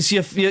Honour, is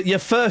your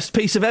first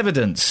piece of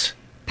evidence.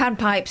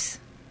 Panpipes.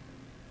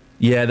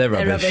 Yeah, they're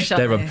rubbish.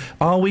 They're rubbish, aren't they?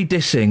 Are we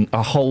dissing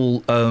a whole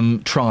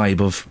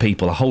tribe of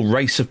people, a whole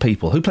race of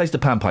people? Who plays the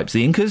panpipes?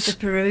 The Incas? The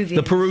Peruvians.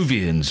 The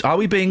Peruvians. Are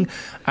we being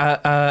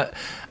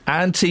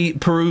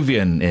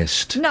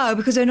anti-Peruvianist? No,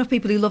 because there are enough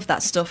people who love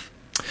that stuff.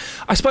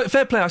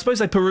 Fair play. I suppose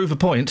they prove a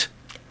point.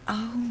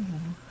 Oh.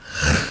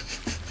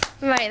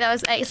 Mate, that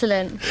was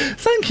excellent.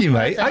 Thank you,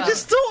 mate. I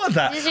just thought of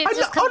that.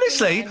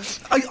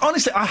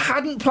 Honestly, I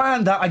hadn't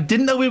planned that. I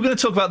didn't know we were going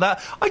to talk about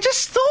that. I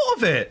just thought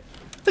of it.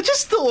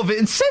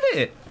 And said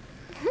it.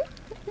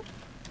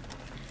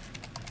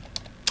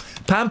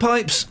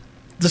 Panpipes,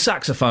 the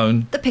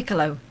saxophone. The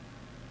piccolo.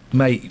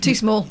 Mate. Too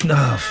small.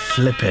 Oh,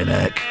 flippin'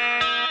 heck.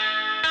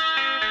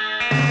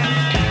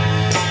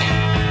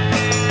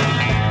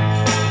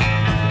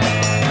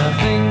 I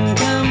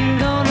think I'm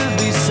gonna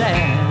be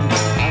sad.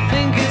 I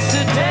think it's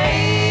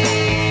today.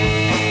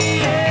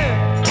 Yeah.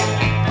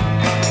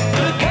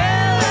 The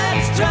girl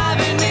that's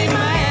driving me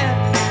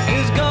mad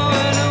is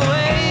going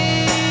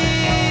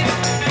away.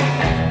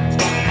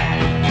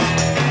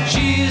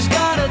 She's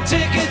got a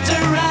ticket to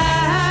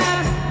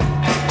ride.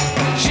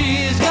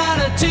 She's got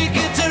a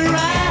ticket to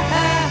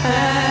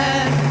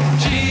ride.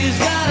 She's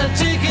got a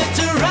ticket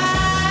to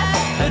ride,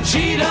 and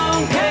she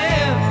don't care.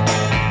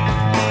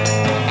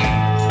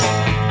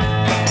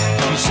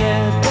 She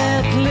said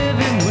that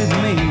living with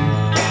me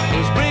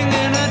was bringing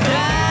her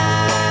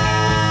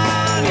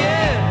down,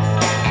 yeah.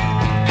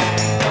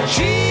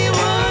 She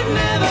would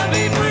never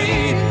be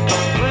free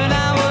when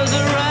I was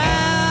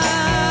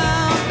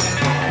around.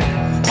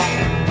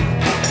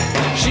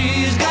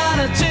 She's got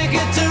a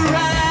ticket to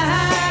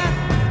ride.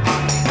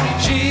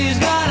 She's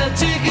got a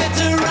ticket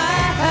to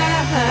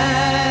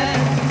ride.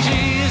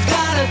 She's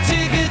got a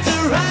ticket to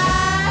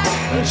ride,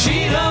 but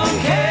she don't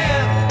care.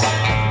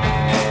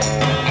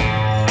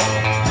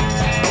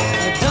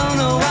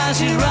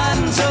 She's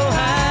riding so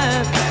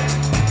high.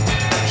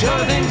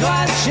 Sure think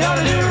twice, sure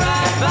to do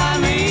right by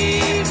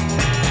me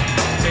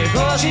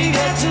before she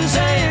gets to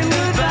saying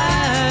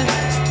goodbye.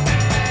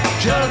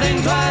 Sure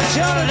think twice,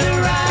 sure to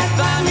do right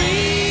by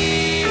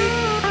me.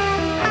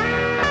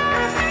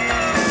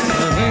 I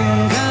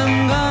think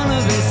I'm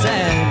gonna be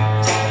sad.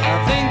 I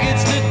think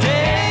it's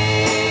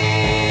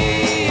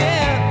today,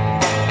 yeah.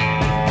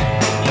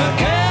 The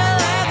girl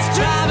that's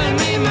driving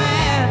me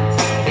mad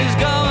is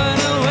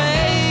going away.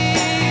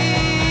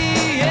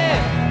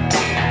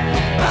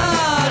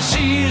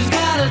 She's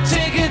got a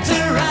ticket to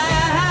ride.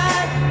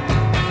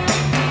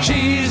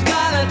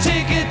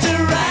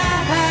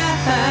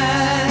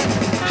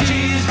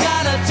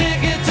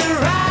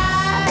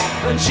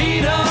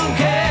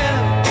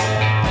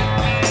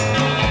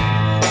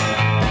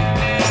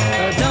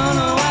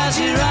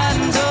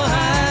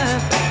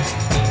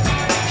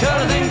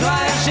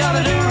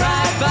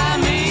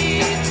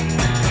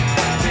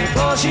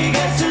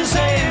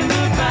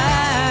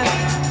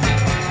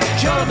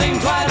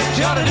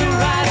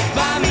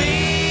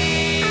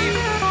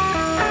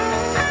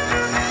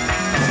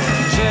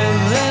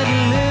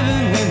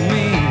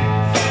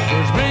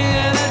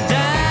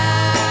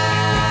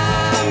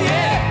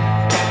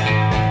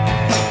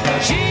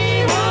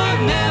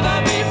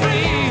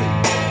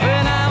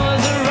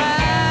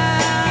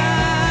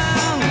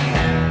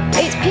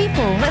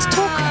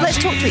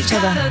 talk to each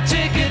other.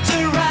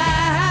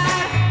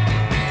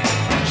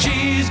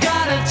 She's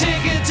got a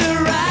ticket to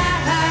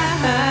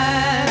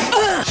ride.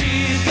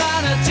 She's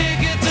got a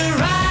ticket to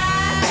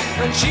ride,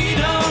 and she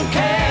don't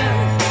care.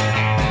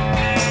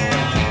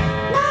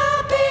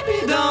 My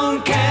baby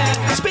don't care.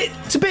 It's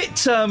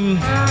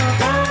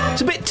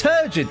a bit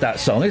turgid, that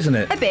song, isn't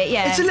it? A bit,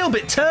 yeah. It's a little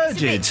bit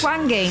turgid. It's a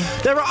bit twangy.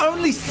 There are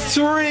only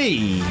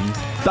 3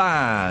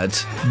 bad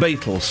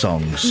Beatles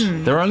songs.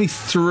 There are only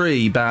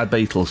 3 bad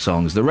Beatles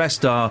songs. The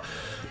rest are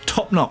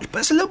top-notch. But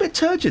it's a little bit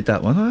turgid,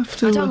 that one. I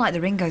don't like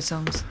the Ringo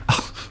songs.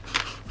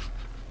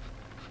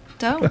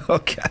 Don't? Oh,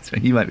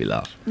 Catherine, you make me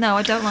laugh. No,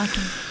 I don't like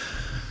them.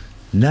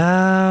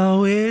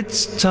 Now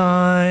it's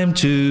time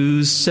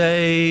to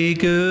say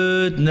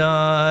good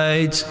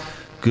night.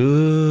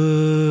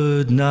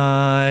 Good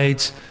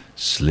night.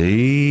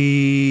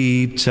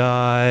 Sleep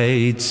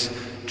tight.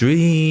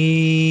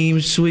 Dream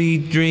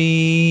sweet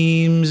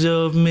dreams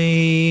of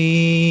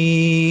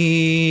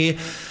me.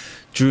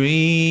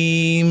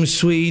 Dream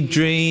sweet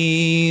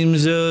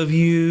dreams of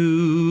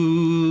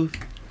you.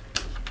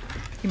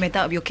 You made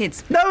that up your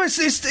kids? No, it's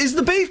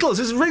the Beatles.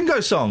 It's a Ringo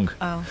song.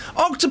 Oh.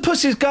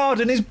 Octopus's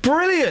Garden is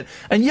brilliant.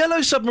 And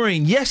Yellow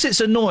Submarine, yes, it's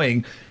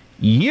annoying.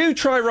 You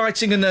try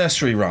writing a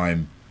nursery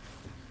rhyme.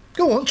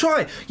 Go on,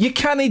 try. You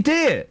canny do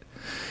it.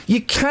 You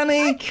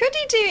canny... Could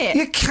he do it?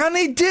 You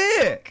canny do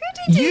it. Could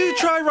he do it? You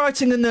try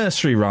writing a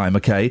nursery rhyme,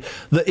 OK,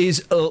 that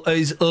is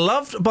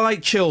loved by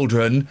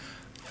children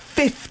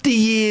 50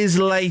 years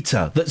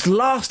later, that's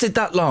lasted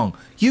that long.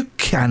 You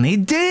canny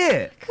do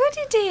it. Could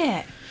he do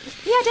it?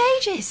 He had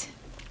ages.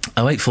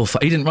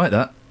 0845... He didn't write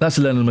that. That's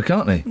Lennon and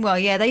McCartney. Well,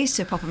 yeah, they used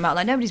to pop them out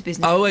like nobody's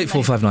business.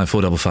 08459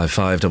 455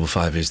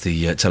 555 is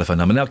the telephone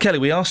number. Now, Kelly,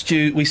 we asked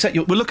you...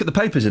 We'll look at the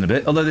papers in a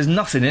bit, although there's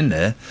nothing in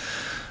there.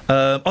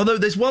 Although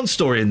there's one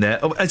story in there.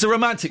 It's a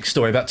romantic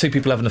story about 2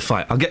 people having a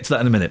fight. I'll get to that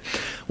in a minute.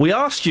 We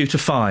asked you to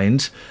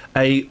find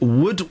a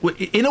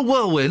woodwind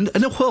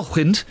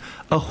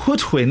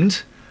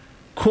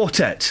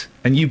quartet,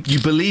 and you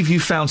believe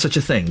you found such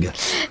a thing.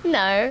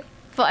 No,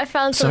 but I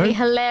found something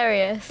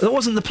hilarious. That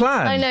wasn't the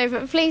plan. I know,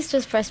 but please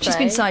just press play. She's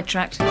been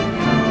sidetracked.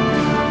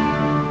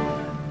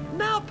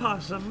 Now,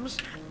 Possums,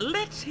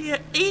 let's hear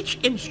each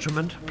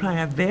instrument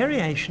play a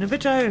variation of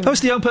its own. Oh,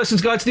 it's the Young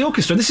Person's Guide to the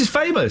Orchestra. This is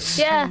famous.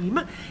 Yeah,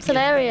 it's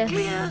hilarious. The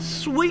clear,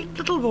 sweet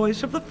little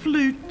voice of the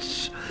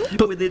flutes,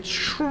 with its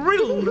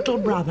shrill little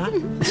brother.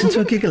 Listen to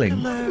her giggling.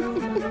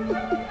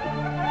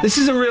 Hello. This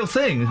is a real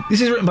thing.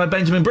 This is written by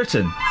Benjamin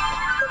Britten.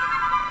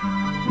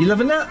 You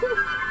loving that?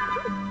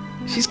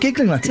 She's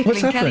giggling like it.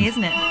 What's happening? Kelly,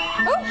 isn't it? Oh.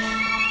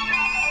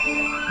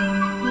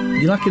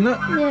 You liking that?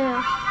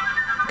 Yeah.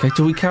 Okay,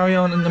 do we carry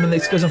on? I mean,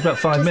 this goes on for about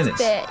 5 minutes.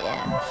 A bit,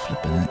 yeah.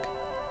 Flipping heck.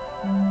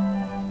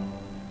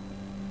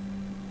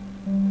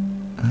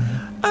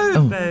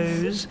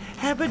 Oboes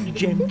have a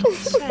gentle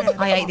sound.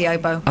 I hate the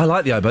oboe. I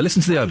like the oboe.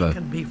 Listen to the oboe. They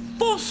can be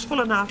forceful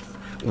enough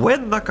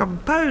when the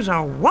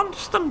composer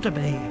wants them to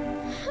be.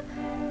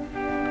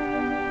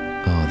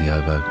 Oh, the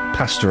oboe.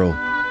 Pastoral.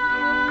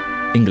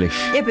 English.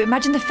 Yeah, but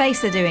imagine the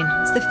face they're doing.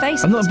 It's the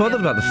face. I'm not bothered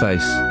about the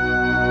face.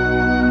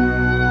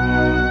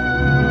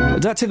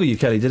 Did that tickle you,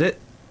 Kelly, did it?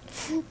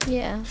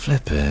 Yeah.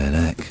 Flippin'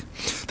 heck.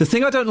 The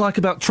thing I don't like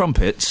about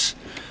trumpets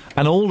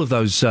and all of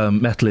those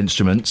metal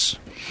instruments,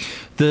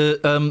 the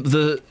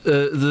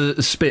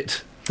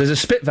spit. There's a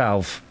spit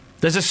valve.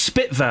 There's a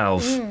spit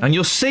valve, and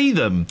you'll see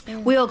them.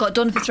 We all got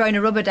done for throwing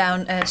a rubber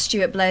down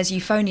Stuart Blair's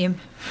euphonium.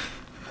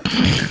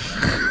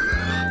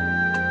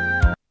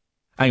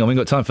 Hang on, we ain't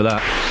got time for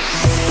that.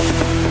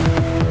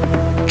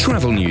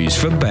 Travel news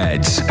for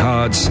beds,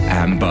 cards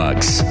and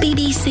bugs.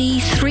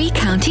 BBC Three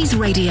Counties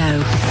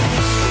Radio.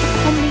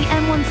 On the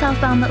M1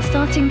 southbound, that's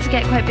starting to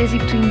get quite busy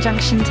between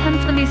junction 10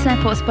 for the Luton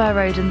Airport Spur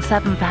Road and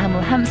 7 for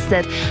Hemel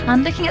Hempstead.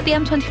 And looking at the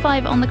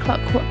M25 on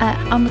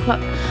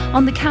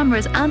the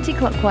cameras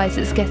anti-clockwise,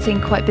 it's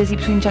getting quite busy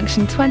between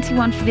junction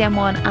 21 for the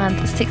M1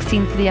 and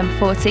 16 for the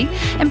M40.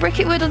 In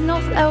Bricketwood on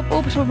North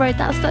Orbital Road,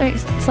 that's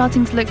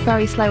starting to look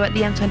very slow at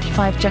the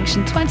M25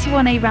 junction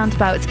 21A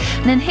roundabout.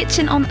 And in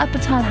Hitchin on Upper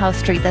Townhouse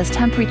Street, there's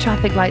temporary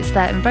traffic lights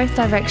there in both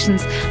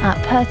directions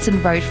at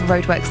Purton Road for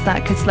roadworks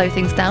that could slow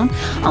things down.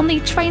 On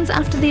the trains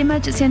after the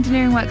emergency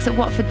engineering works at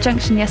Watford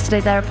Junction yesterday,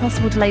 there are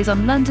possible delays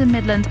on London,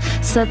 Midland,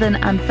 Southern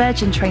and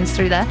Virgin trains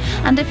through there.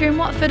 And if you're in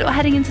Watford or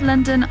heading into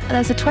London,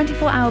 there's a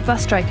 24-hour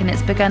bus strike and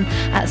it's begun.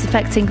 It's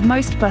affecting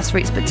most bus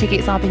routes, but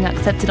tickets are being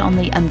accepted on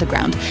the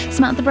Underground.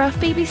 Samantha Bruff,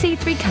 BBC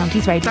Three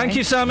Counties Radio. Thank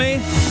you,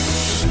 Sammy.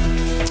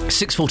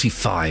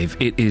 6:45.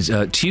 It is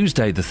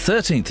Tuesday, the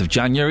 13th of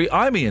January.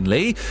 I'm Iain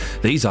Lee.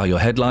 These are your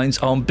headlines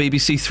on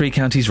BBC Three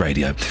Counties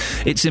Radio.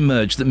 It's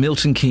emerged that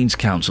Milton Keynes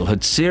Council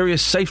had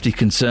serious safety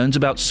concerns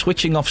about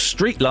switching off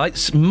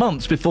streetlights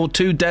months before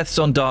 2 deaths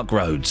on dark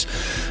roads.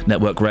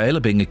 Network Rail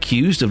are being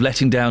accused of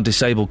letting down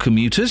disabled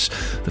commuters.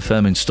 The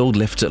firm installed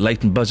lifts at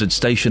Leighton Buzzard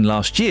Station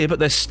last year, but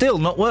they're still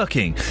not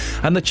working.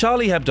 And the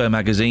Charlie Hebdo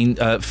magazine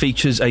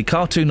features a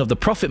cartoon of the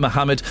Prophet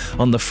Muhammad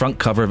on the front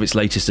cover of its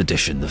latest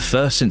edition, the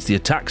first since the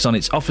attacks attacks on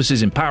its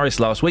offices in Paris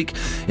last week,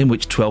 in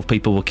which 12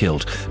 people were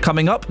killed.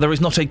 Coming up, there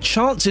is not a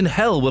chance in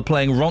hell we're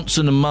playing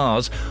Ronson and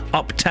Mars,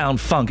 Uptown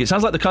Funk. It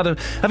sounds like the kind of...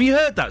 Have you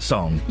heard that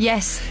song?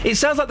 Yes. It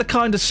sounds like the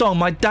kind of song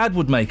my dad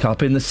would make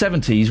up in the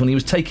 70s when he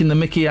was taking the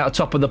mickey out of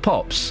Top of the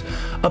Pops.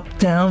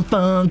 Uptown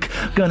Funk,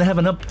 gonna have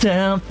an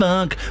Uptown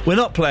Funk. We're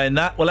not playing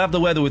that. We'll have the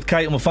weather with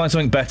Kate and we'll find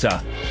something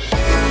better.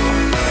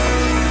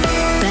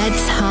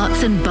 Beds,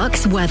 Herts and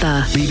Bucks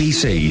weather.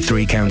 BBC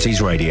Three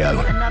Counties Radio.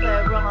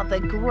 Another rather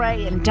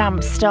grey and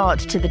damp start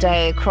to the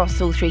day across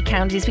all three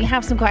counties. We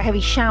have some quite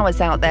heavy showers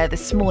out there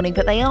this morning,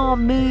 but they are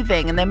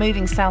moving, and they're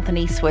moving south and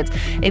eastwards.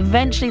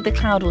 Eventually the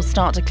cloud will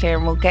start to clear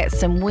and we'll get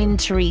some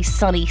wintry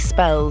sunny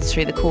spells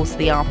through the course of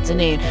the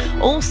afternoon.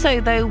 Also,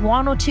 though,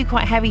 one or two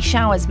quite heavy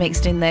showers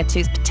mixed in there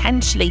too,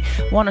 potentially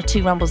one or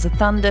two rumbles of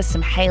thunder,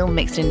 some hail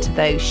mixed into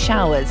those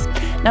showers.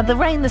 Now, the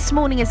rain this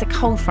morning is a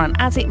cold front.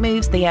 As it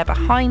moves, the air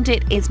behind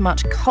it is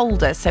much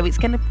colder, so it's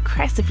going to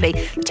progressively,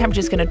 the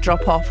temperature's going to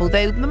drop off,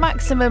 although the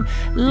maximum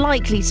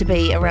likely to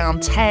be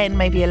around 10,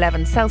 maybe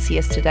 11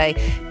 Celsius today.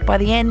 By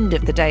the end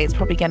of the day, it's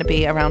probably going to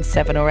be around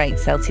 7 or 8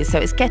 Celsius, so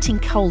it's getting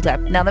colder.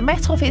 Now, the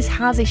Met Office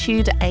has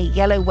issued a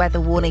yellow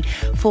weather warning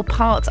for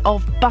parts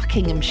of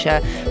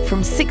Buckinghamshire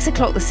from 6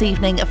 o'clock this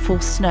evening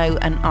for snow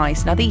and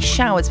ice. Now, these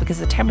showers, because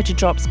the temperature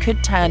drops,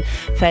 could turn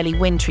fairly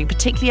wintry,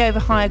 particularly over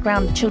higher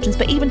ground, the Chilterns,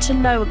 but even to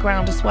lower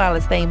ground as well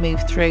as they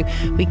move through.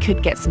 We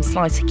could get some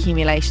slight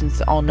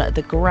accumulations on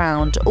the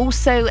ground.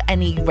 Also,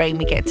 any rain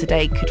we get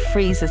today could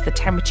freeze as the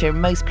temperature in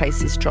most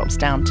places drops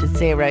down to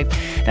 0.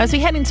 Now, as we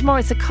head in tomorrow,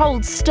 it's a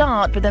cold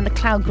start, but then the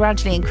cloud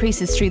gradually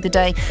increases through the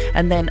day,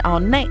 and then our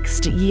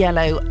next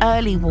yellow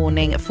early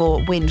warning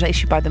for wind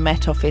issued by the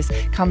Met Office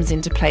comes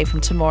into play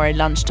from tomorrow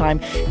lunchtime.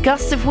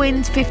 Gusts of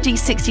wind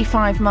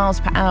 50-65 miles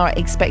per hour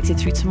expected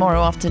through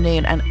tomorrow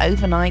afternoon and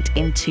overnight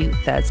into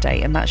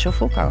Thursday, and that's your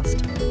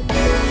forecast.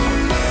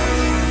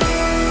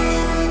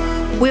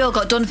 We all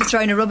got done for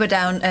throwing a rubber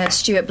down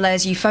Stuart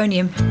Blair's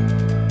euphonium.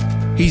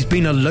 He's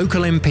been a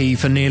local MP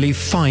for nearly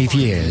 5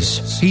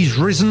 years. He's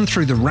risen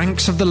through the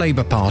ranks of the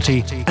Labour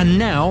Party, and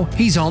now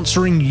he's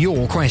answering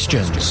your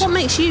questions. What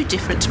makes you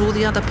different to all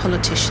the other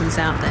politicians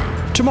out there?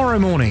 Tomorrow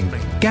morning,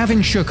 Gavin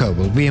Shooker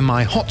will be in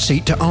my hot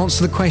seat to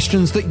answer the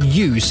questions that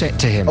you set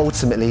to him.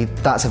 Ultimately,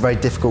 that's a very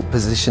difficult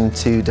position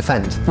to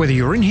defend. Whether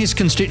you're in his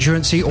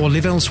constituency or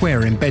live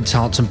elsewhere in Beds,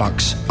 Herts and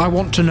Bucks, I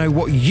want to know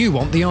what you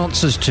want the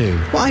answers to.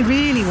 What I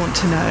really want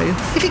to know,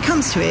 if it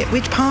comes to it,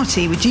 which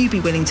party would you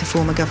be willing to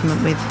form a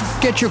government with?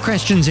 Get your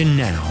questions in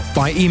now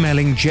by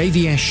emailing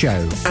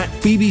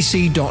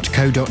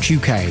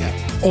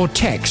jvsshow@bbc.co.uk or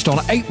text on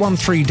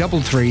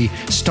 81333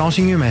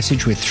 starting your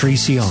message with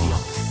 3CR.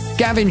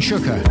 Gavin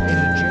Shooker in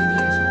the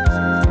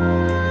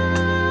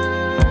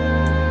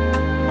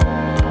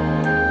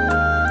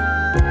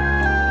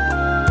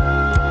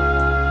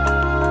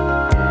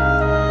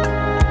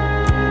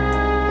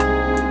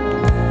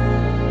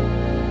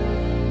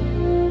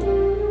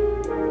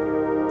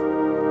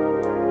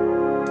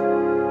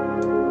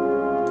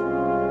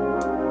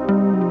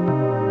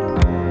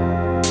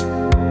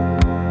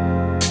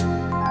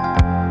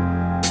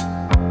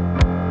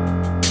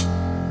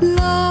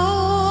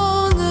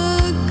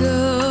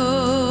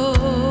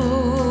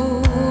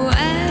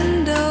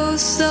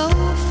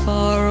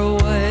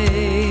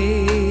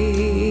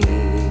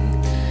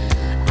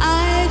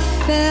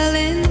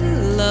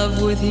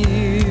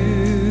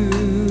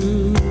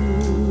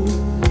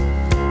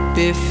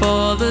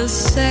before the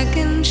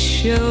second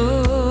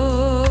show.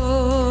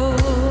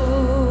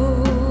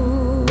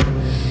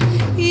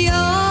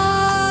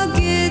 Your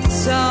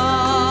guitar,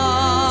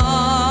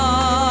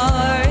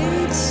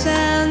 it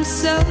sounds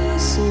so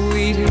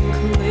sweet and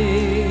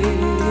clear,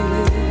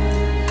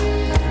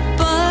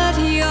 but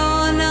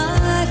you're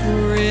not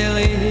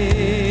really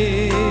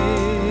here.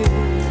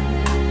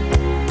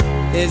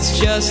 It's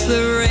just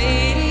the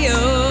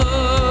radio.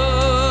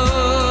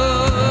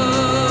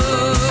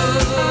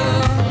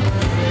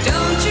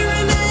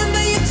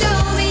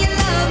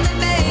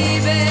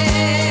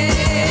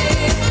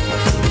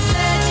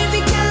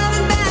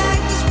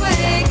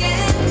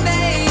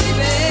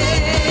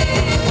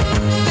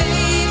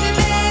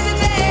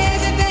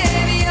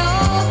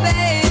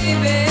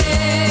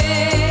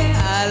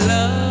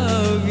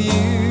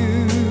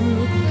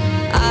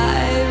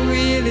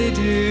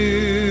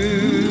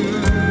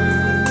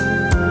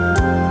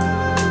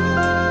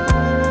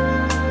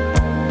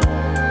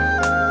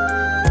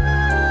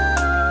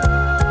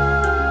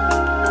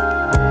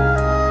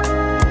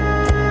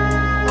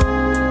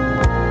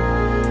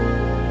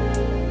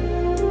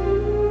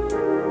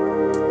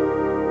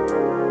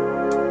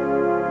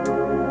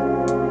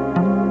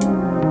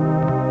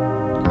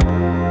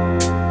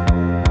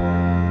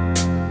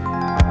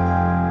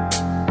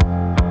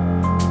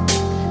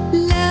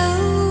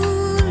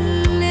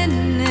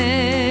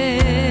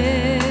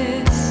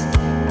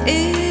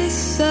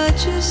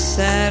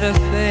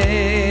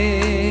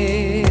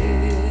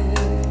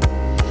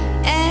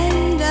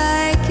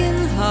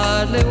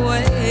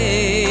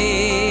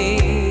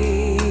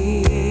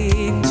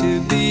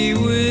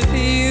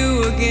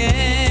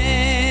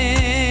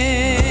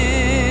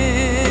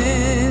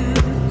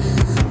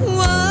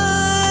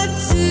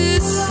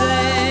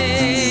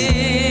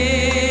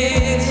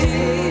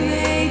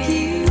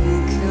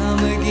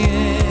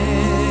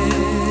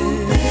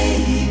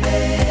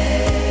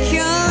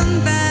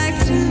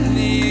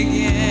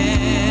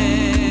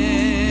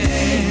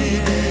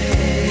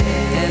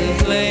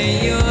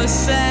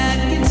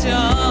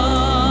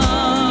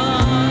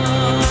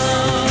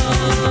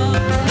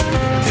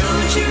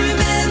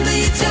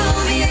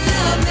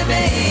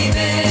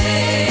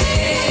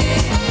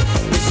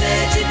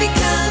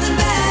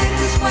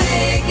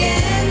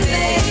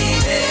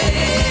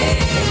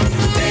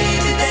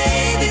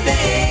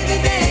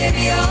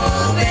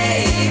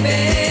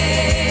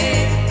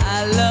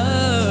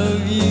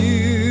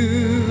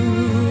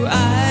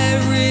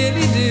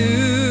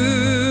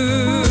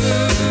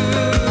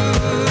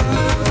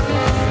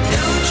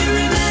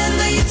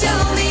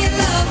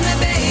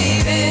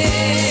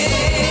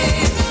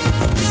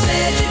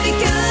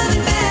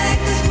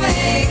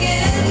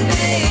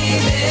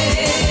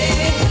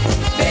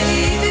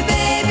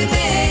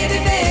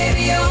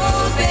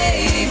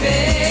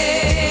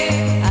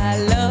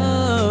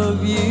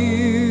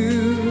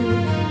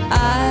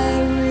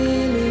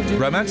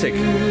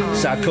 romantic.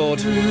 Sad chord.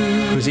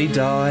 Because he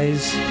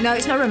dies. No,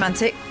 it's not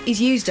romantic.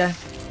 He's used her.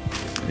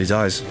 He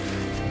dies.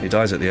 He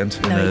dies at the end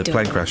in a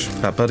plane crash.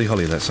 That Buddy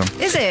Holly, that song.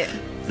 Is it?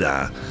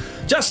 Nah.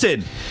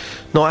 Justin!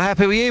 Not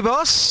happy with you,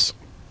 boss.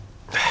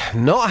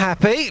 Not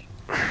happy.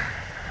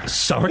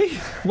 Sorry?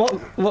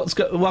 What's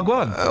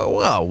Wagwan?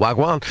 Well,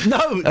 Wagwan.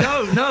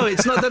 No,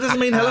 it's not. That doesn't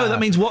mean hello. That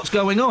means what's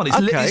going on. It's,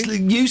 it's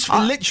useful,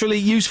 literally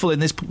useful in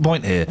this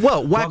point here.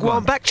 Well,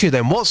 Wagwan, back to you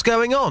then. What's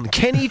going on?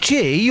 Kenny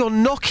G? You're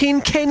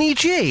knocking Kenny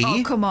G?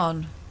 Oh, come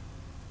on.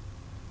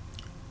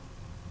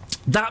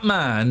 That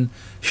man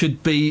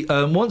should be,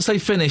 once they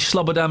finish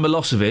Slobodan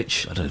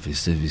Milosevic, I don't know if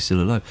he's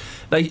still alive,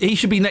 he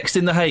should be next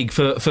in The Hague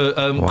for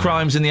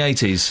crimes in the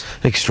 80s.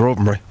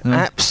 Extraordinary.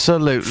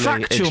 Absolutely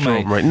factual,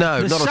 extraordinary. Mate.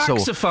 No, not at all.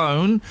 The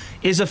saxophone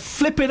is a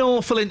flipping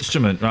awful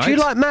instrument, right? Do you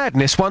like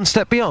Madness, One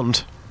Step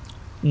Beyond?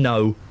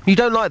 No. You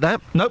don't like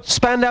that? Nope.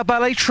 Spandau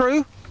Ballet,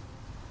 True?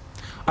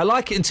 I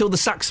like it until the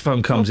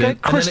saxophone comes in.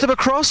 Christopher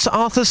Cross,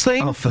 Arthur's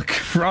Theme. Oh, for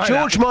crying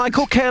George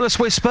Michael, Careless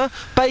Whisper,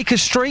 Baker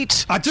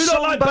Street. I do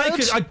not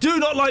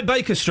like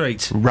Baker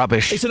Street.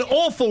 Rubbish. It's an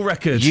awful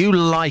record. You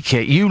like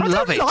it. You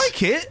love it. I don't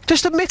like it.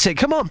 Just admit it.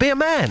 Come on, be a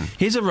man.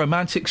 Here's a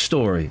romantic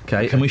story,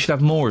 okay? And we should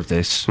have more of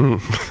this.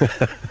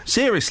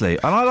 Seriously.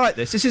 And I like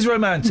this. This is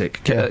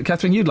romantic.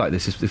 Catherine, you'd like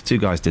this if two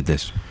guys did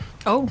this.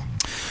 Oh.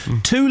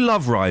 Two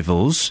love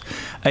rivals,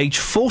 aged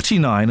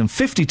 49 and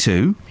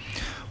 52...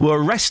 were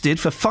arrested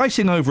for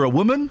fighting over a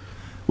woman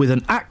with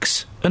an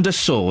axe and a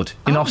sword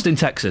in Austin,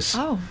 Texas.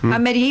 Oh, how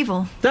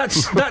medieval.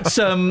 That's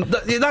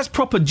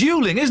proper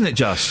duelling, isn't it,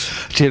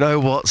 Just? Do you know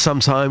what?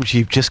 Sometimes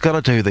you've just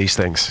got to do these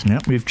things. Yeah,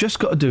 we've just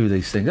got to do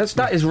these things.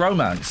 That is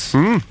romance.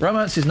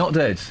 Romance is not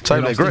dead.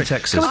 Totally agree.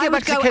 Texas. Can we get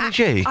back to Kenny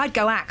G? I'd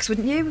go axe,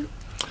 wouldn't you?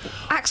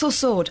 Axe or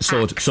sword?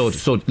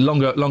 Sword.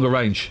 Longer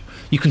range.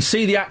 You can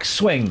see the axe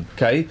swing,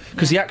 okay?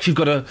 Because the axe, you've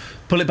got to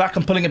pull it back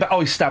and pulling it back. Oh,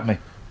 he stabbed me.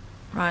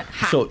 Right,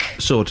 hack.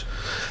 Sword.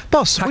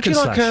 Boss, hack would you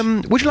like a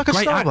Great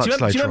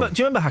Starbucks later do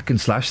you remember hack and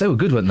slash? They were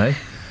good, weren't they?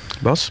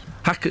 Boss?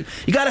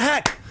 You gotta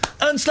hack,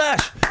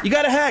 unslash. You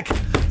gotta hack,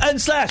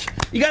 unslash.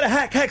 You gotta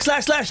hack,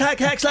 slash,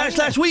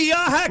 hack. We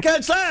are hack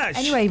and slash.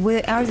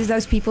 Anyway, are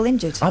those people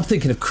injured? I'm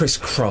thinking of Chris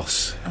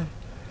Cross. Oh.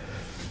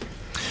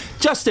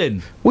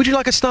 Justin. Would you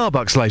like a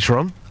Starbucks later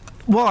on?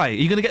 Why? Are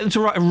you going to get them to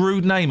write a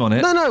rude name on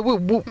it?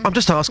 No, I'm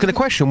just asking a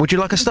question. Would you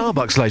like a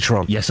Starbucks later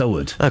on? Yes, I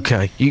would.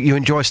 OK. You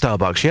enjoy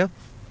Starbucks, yeah?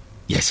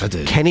 Yes, I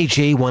do. Kenny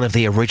G, one of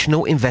the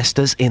original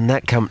investors in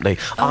that company.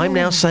 Oh. I'm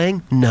now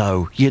saying,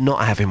 no, you're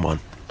not having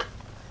one.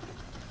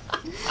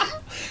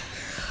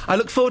 I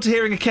look forward to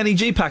hearing a Kenny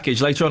G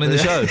package later on in the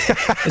show. Is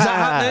that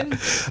happening?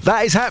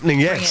 That is happening,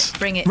 yes.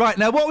 Bring it. Right,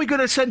 now what are we going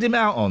to send him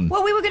out on?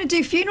 Well, we were going to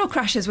do funeral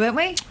crashes, weren't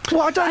we?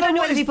 Well, I don't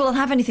know whether people will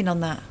have anything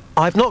on that.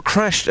 I've not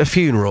crashed a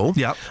funeral,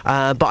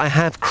 but I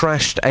have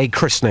crashed a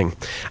christening,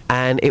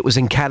 and it was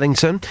in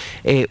Caddington.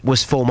 It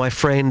was for my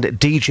friend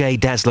DJ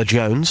Dazzler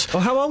Jones. Oh,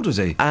 how old was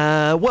he?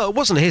 Well, it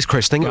wasn't his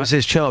christening, it was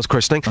his child's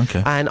christening,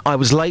 and I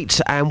was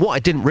late, and what I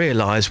didn't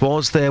realise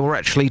was there were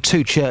actually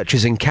two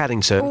churches in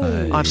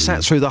Caddington. I've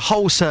sat through the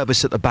whole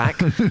service at the back,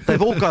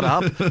 they've all got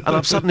up, and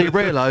I've suddenly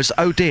realised,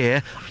 oh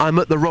dear, I'm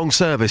at the wrong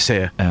service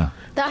here. Yeah.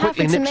 That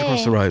Quickly happened to nipped me.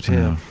 across the road,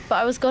 yeah. But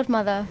I was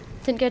godmother.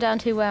 Didn't go down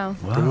too well.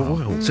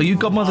 Wow. So you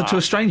godmother to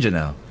a stranger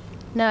now?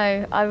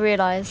 No, I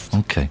realised.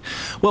 OK.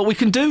 Well, we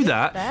can do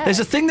that. There's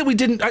a thing that we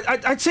didn't...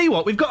 I tell you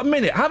what, we've got a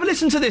minute. Have a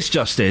listen to this,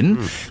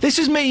 Justin. This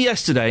is me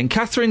yesterday in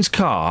Catherine's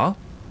car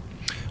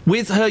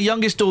with her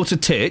youngest daughter,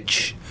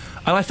 Titch,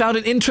 and I found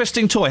an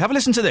interesting toy. Have a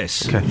listen to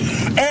this. Yeah,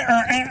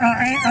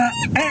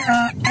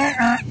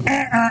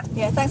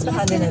 thanks for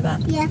handing it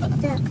back.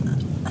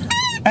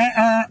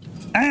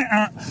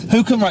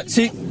 Who can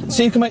see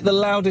who can make the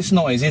loudest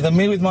noise? Either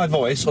me with my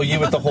voice or you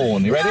with the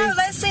horn. You ready? No,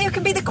 let's see who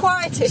can be the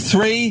quietest.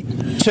 3,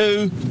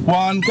 2,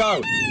 1, go.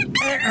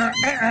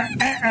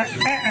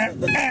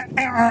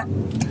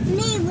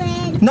 Me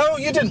win. No,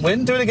 you didn't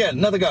win. Do it again.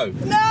 Another go.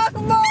 No,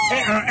 come on.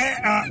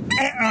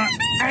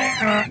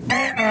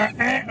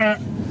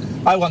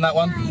 I won that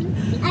one.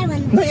 I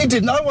won. No, you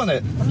didn't. I won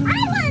it. I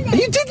won it.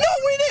 You did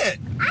not win it.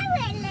 I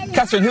won it.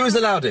 Catherine, who was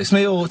the loudest?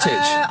 Me or Titch?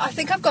 I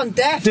think I've gone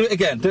deaf. Do it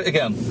again. Do it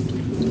again.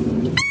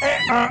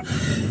 No.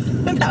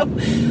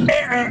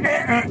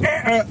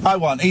 I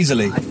won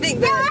easily. I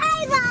think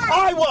that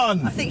I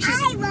won. I think she's.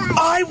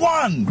 I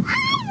won.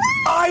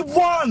 I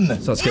won.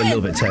 So let's get a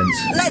little bit tense.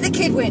 Let the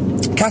kid win.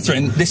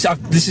 Catherine, this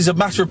is a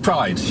matter of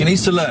pride. She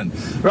needs to learn.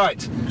 Right,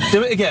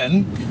 do it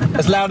again,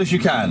 as loud as you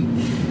can.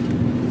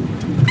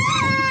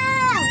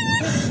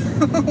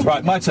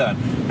 Right, my turn.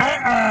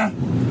 I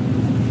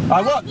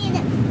won.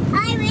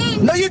 I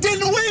win. No, you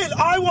didn't win.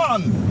 I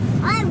won.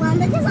 I won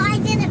because I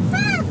did it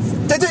first.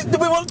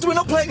 We're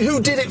not playing who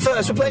did it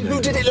first. We're playing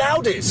who did it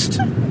loudest.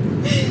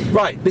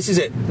 Right, this is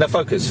it. Now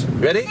focus.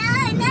 Ready? No,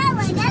 I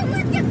don't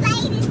want to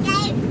play this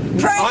game.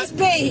 Praise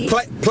be.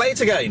 Play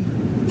it again.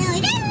 No, I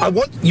don't.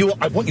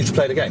 I want you to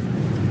play it again.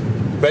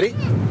 Ready?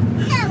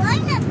 No,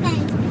 I'm not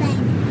playing.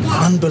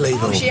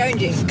 Unbelievable. Oh, she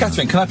owned you.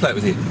 Catherine, can I play it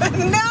with you?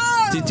 No.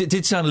 It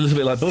did sound a little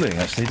bit like bullying,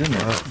 actually, didn't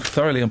it?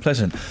 Thoroughly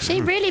unpleasant.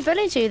 She really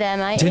bullied you there,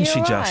 mate. Didn't Are she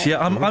you all just? right?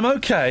 Yeah, I'm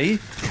okay,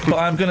 but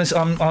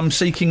I'm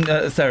seeking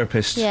a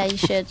therapist. Yeah, you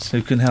should.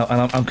 Who can help,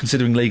 and I'm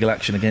considering legal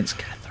action against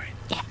Catherine.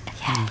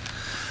 Yeah.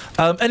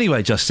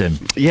 Anyway, Justin.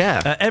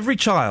 Yeah. Every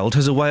child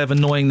has a way of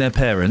annoying their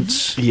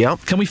parents.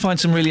 Yep. Can we find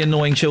some really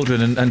annoying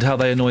children and how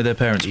they annoy their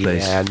parents,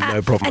 please? Yeah,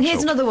 no problem. And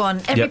here's another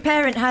one. Every Yep.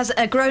 parent has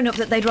a grown-up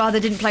that they'd rather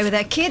didn't play with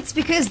their kids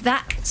because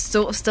that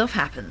sort of stuff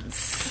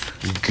happens.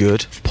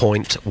 Good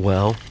point,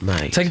 well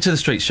made. Take it to the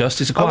streets,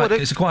 Just. It's a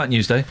quiet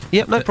news day.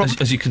 Yep, no problem.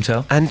 As you can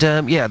tell. And,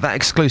 that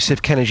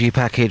exclusive Kenergy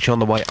package on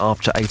the way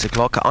after 8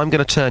 o'clock. I'm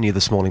going to turn you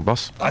this morning,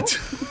 boss.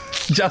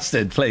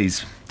 Justin,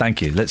 please. Thank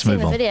you. Let's Seen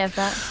move the on. video of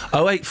that.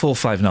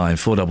 08459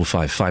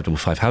 455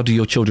 555. How do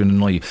your children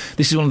annoy you?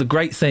 This is one of the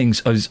great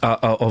things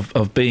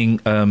of being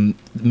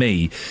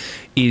me.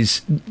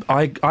 Is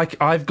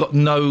I've got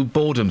no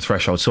boredom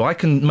threshold, so I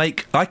can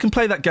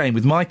play that game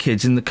with my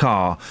kids in the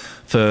car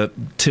for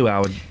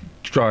 2-hour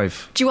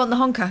drive. Do you want the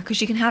honker?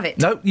 Because you can have it.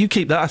 No, you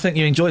keep that. I think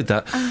you enjoyed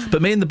that.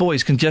 But me and the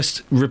boys can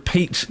just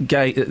repeat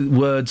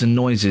words and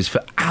noises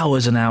for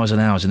hours and hours and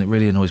hours, and it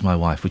really annoys my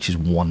wife, which is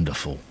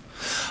wonderful.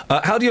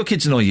 How do your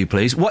kids annoy you,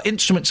 please? What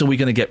instruments are we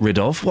going to get rid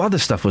of? What other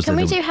stuff was Can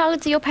there? we do how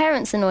do your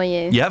parents annoy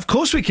you? Yeah, of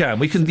course we can.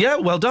 We can. Yeah,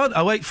 well done.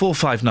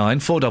 08459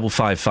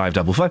 455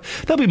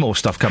 555. There'll be more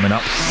stuff coming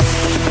up.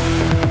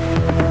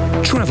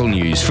 Travel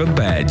news for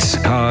beds,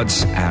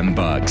 cards and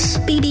bugs.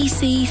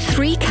 BBC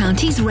Three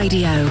Counties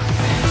Radio.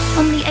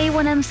 On the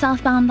A1M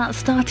southbound, that's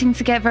starting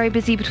to get very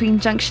busy between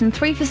junction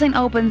 3 for St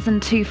Albans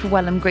and 2 for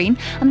Welham Green.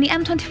 And the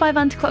M25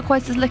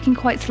 anti-clockwise is looking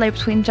quite slow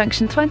between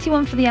junction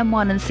 21 for the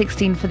M1 and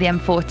 16 for the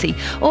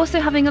M40.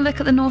 Also having a look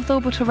at the North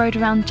Orbital Road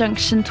around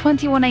junction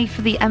 21A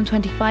for the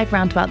M25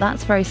 roundabout.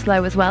 That's very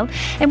slow as well.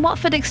 In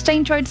Watford,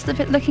 Exchange Road's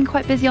looking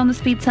quite busy on the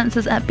speed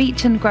sensors at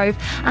Beach and Grove.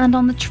 And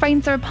on the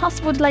trains, there are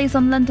possible delays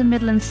on London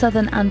Midland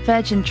Southern and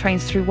Virgin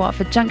trains through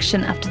Watford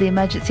Junction after the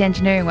emergency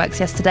engineering works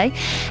yesterday.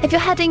 If you're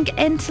heading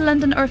into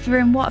London or if you're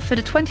in Watford,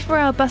 a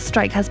 24-hour bus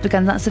strike has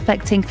begun. That's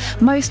affecting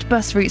most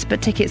bus routes,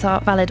 but tickets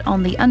are valid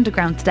on the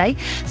Underground today.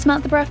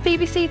 Samantha Bruff,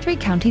 BBC Three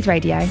Counties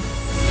Radio.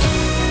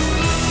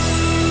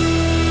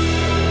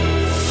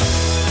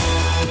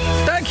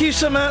 Thank you,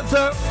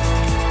 Samantha.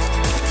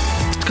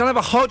 It's kind of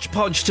a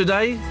hodgepodge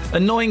today.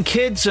 Annoying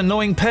kids,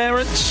 annoying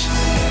parents.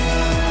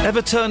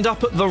 Ever turned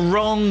up at the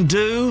wrong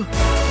do?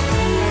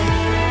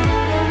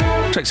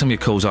 Take some of your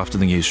calls after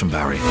the news from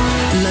Barry.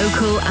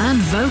 Local and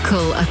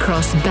vocal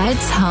across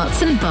beds,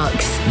 hearts and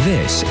bucks.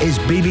 This is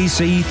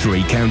BBC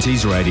Three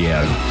Counties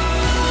Radio.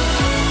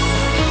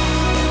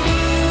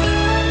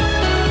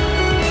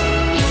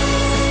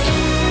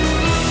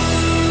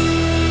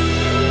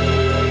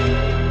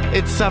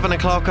 It's 7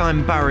 o'clock,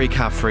 I'm Barry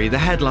Caffrey. The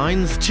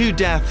headlines: 2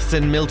 deaths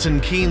in Milton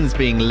Keynes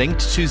being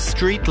linked to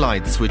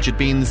streetlights which had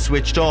been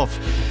switched off.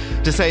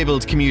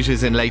 Disabled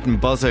commuters in Leighton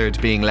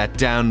Buzzard being let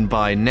down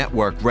by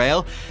Network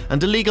Rail,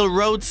 and illegal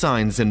road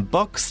signs in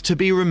Bucks to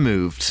be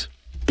removed.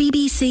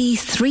 BBC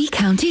Three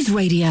Counties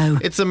Radio.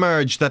 It's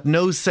emerged that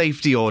no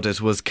safety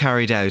audit was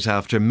carried out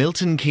after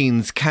Milton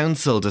Keynes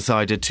Council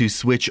decided to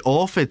switch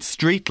off its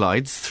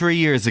streetlights 3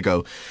 years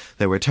ago.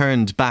 They were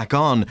turned back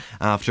on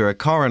after a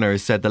coroner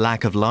said the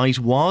lack of light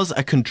was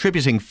a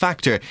contributing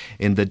factor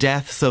in the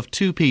deaths of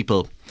 2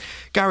 people.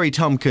 Gary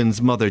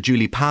Tompkins' mother,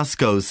 Julie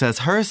Pascoe, says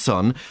her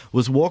son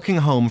was walking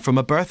home from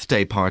a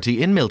birthday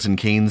party in Milton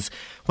Keynes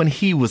when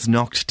he was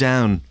knocked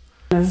down.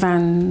 The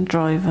van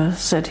driver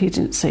said he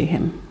didn't see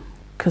him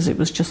because it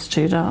was just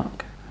too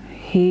dark.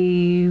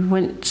 He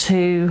went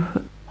to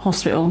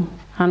hospital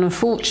and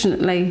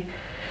unfortunately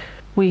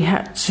we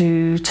had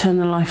to turn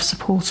the life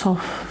support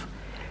off.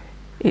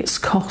 It's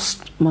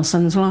cost my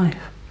son's life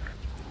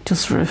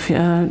just for a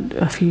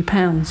few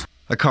pounds.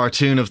 A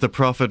cartoon of the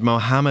Prophet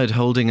Mohammed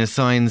holding a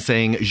sign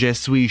saying Je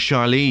suis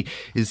Charlie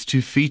is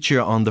to feature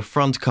on the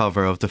front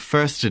cover of the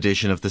first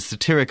edition of the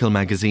satirical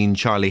magazine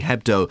Charlie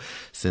Hebdo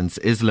since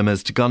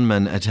Islamist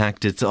gunmen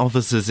attacked its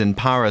offices in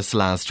Paris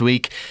last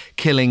week,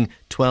 killing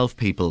 12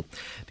 people.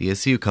 The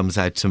issue comes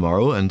out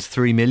tomorrow and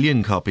 3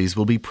 million copies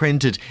will be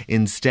printed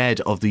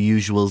instead of the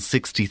usual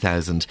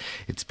 60,000.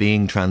 It's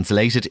being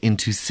translated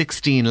into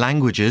 16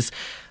 languages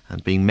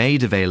and being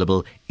made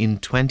available in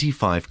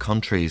 25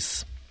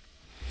 countries.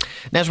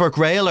 Network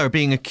Rail are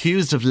being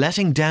accused of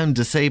letting down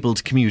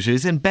disabled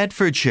commuters in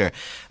Bedfordshire.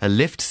 A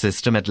lift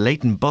system at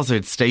Leighton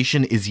Buzzard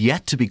station is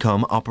yet to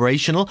become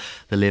operational.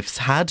 The lifts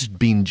had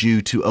been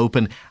due to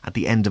open at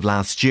the end of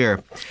last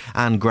year.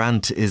 Anne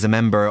Grant is a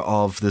member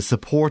of the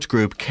support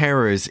group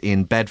Carers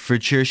in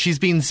Bedfordshire. She's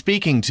been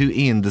speaking to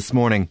Iain this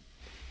morning.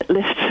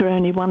 Lifts are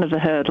only one of the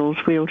hurdles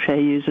wheelchair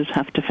users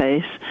have to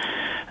face.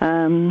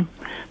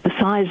 The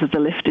size of the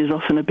lift is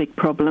often a big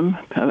problem.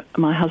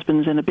 My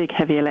husband's in a big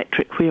heavy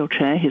electric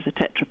wheelchair. He's a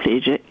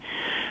tetraplegic,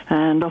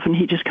 and often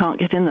he just can't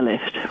get in the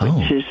lift,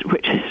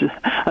 which is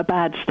a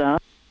bad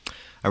start.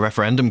 A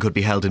referendum could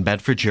be held in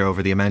Bedfordshire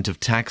over the amount of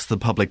tax the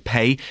public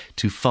pay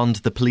to fund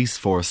the police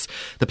force.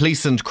 The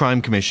Police and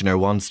Crime Commissioner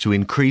wants to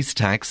increase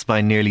tax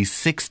by nearly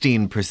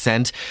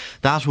 16%.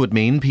 That would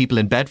mean people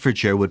in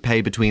Bedfordshire would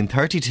pay between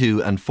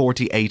 32 and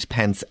 48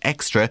 pence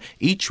extra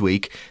each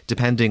week,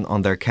 depending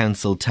on their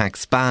council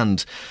tax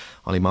band.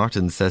 Ollie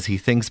Martin says he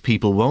thinks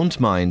people won't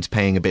mind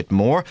paying a bit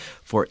more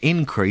for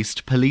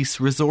increased police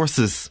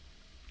resources.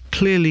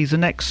 Clearly, the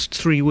next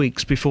 3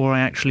 weeks before I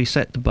actually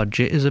set the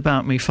budget is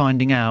about me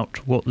finding out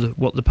what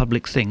the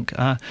public think.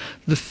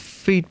 The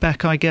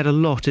feedback I get a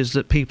lot is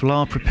that people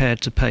are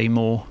prepared to pay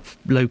more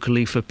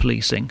locally for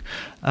policing.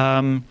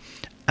 And,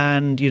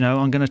 I'm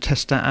going to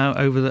test that out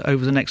over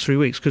the next 3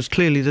 weeks, because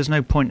clearly there's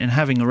no point in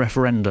having a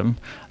referendum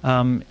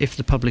if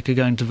the public are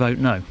going to vote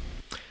no.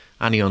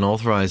 Any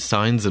unauthorised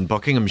signs in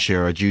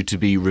Buckinghamshire are due to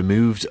be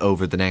removed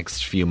over the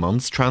next few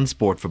months.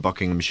 Transport for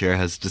Buckinghamshire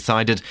has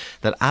decided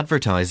that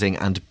advertising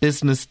and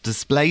business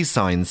display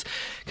signs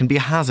can be a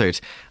hazard,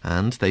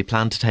 and they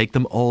plan to take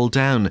them all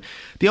down.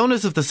 The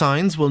owners of the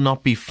signs will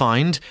not be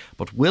fined,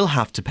 but will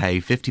have to pay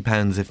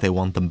 £50 if they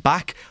want them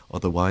back,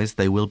 otherwise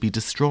they will be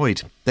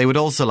destroyed. They would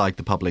also like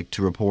the public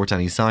to report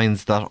any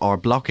signs that are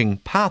blocking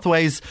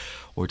pathways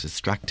or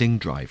distracting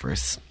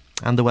drivers.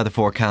 And the weather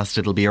forecast,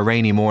 it'll be a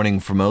rainy morning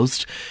for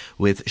most,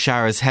 with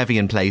showers heavy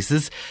in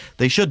places.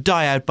 They should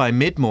die out by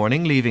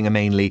mid-morning, leaving a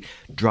mainly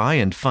dry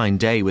and fine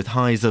day with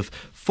highs of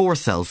 4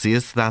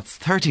 Celsius, that's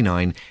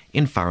 39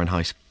 in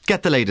Fahrenheit.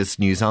 Get the latest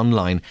news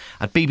online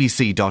at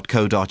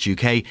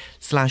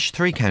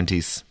bbc.co.uk/3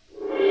 counties.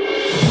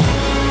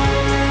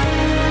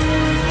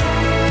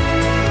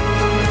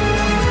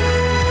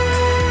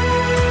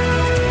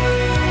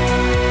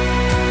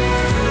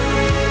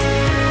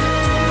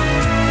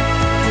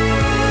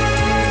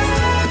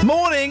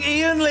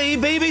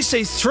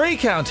 BBC 3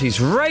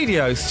 Counties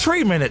Radio,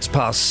 3 minutes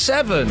past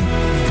 7.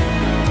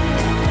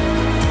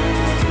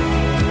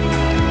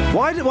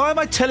 Why am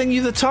I telling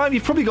you the time?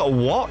 You've probably got a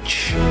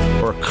watch,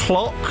 or a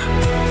clock,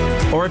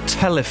 or a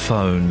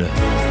telephone.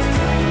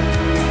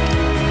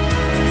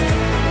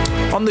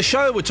 On the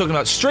show, we're talking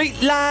about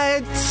street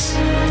lights,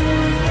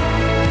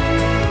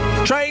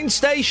 train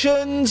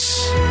stations,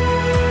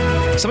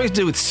 something to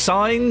do with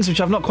signs,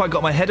 which I've not quite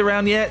got my head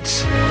around yet.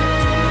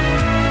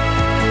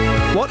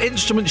 What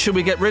instrument should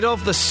we get rid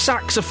of? The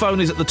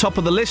saxophone is at the top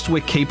of the list.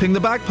 We're keeping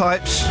the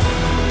bagpipes.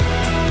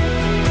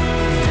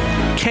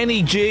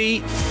 Kenny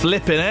G,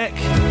 flipping heck.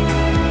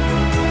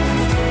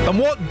 And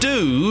what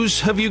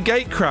do's have you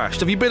gate crashed?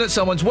 Have you been at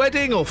someone's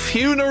wedding or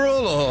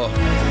funeral or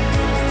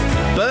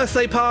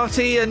birthday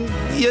party and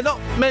you're not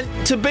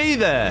meant to be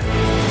there?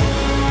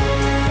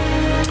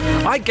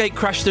 I gate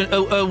crashed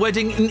a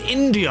wedding in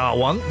India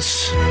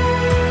once.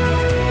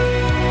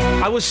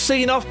 I was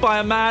seen off by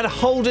a man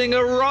holding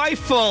a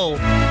rifle.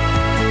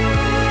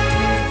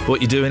 What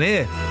you doing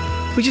here?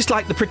 We just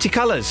like the pretty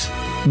colours.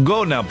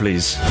 Go now,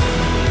 please.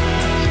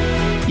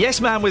 Yes,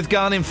 man with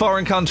gun in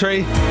foreign country.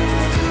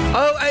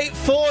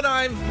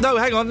 0849... No,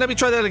 hang on, let me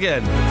try that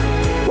again.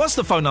 What's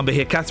the phone number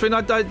here, Catherine?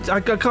 I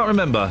can't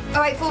remember.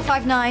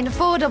 08459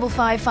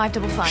 455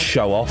 555.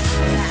 Show off.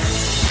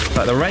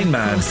 Like the Rain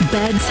Man.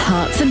 Beds,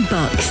 hearts and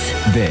bucks.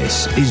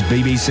 This is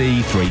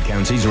BBC 3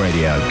 Counties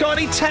Radio. Got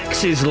any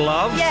texts,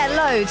 love? Yeah,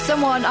 loads.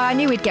 Someone, I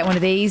knew we'd get one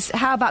of these.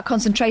 How about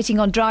concentrating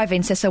on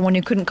driving, says someone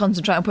who couldn't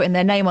concentrate on putting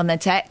their name on their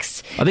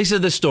text. These are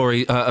the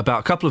story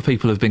about a couple of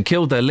people who have been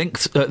killed.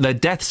 Their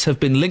deaths have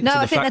been linked to the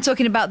No, I think they're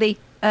talking about the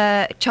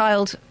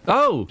child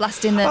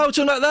blasting the... Oh,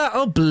 talking about that?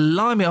 Oh,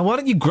 blimey. Why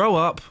don't you grow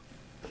up?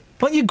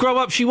 Why don't you grow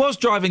up? She was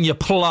driving your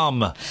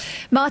plum.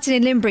 Martin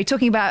in Limbury,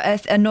 talking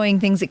about annoying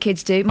things that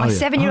kids do. My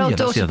 7-year-old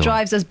daughter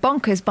drives us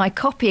bonkers by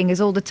copying us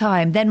all the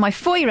time. Then my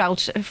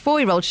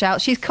 4-year-old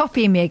shouts, she's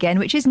copying me again,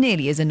 which is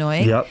nearly as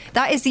annoying. Yep.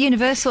 That is the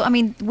universal... I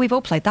mean, we've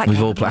all played that game.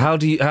 We've all played. How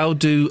do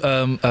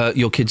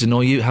your kids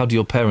annoy you? How do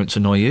your parents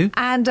annoy you?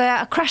 And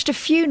I crashed a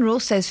funeral,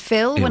 says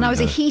Phil, when I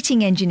was a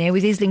heating engineer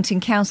with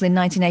Islington Council in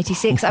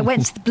 1986. I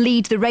went to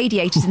bleed the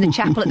radiators in the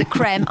chapel at the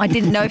Creme. I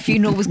didn't know a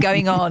funeral was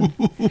going on.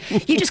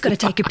 You just got to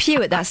take a pew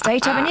at that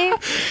stage, haven't you?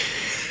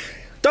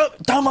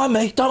 Don't mind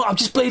me. I'm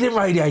just bleeding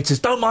radiators.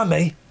 Don't mind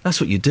me.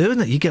 That's what you do,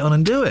 isn't it? You get on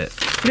and do it.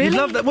 Really? You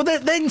love that. Well,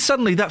 then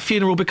suddenly that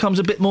funeral becomes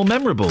a bit more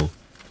memorable.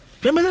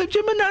 Remember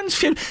Nan's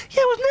funeral?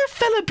 Yeah, wasn't there a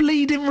fella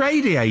bleeding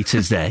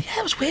radiators there? Yeah,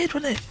 it was weird,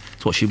 wasn't it?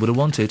 It's what she would have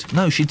wanted.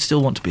 No, she'd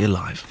still want to be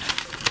alive.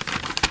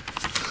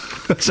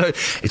 So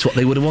it's what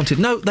they would have wanted.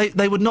 No,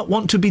 they would not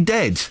want to be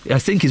dead, I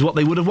think is what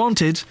they would have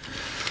wanted.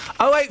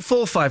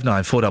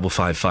 08459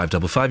 455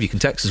 555. You can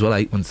text as well,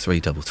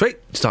 81333.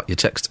 Start your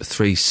text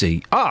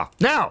 3CR.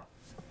 Now,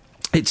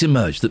 it's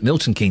emerged that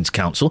Milton Keynes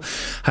Council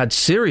had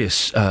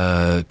serious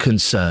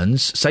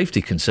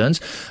safety concerns,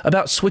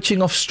 about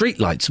switching off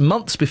streetlights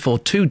months before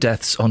 2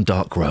 deaths on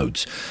dark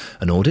roads.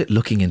 An audit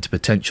looking into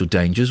potential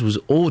dangers was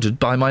ordered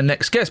by my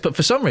next guest, but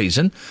for some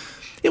reason,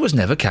 it was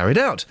never carried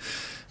out.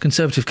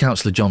 Conservative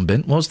councillor John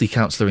Bint was the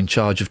councillor in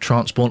charge of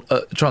transport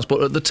at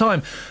the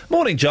time.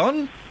 Morning,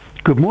 John.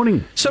 Good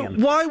morning. So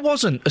why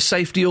wasn't a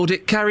safety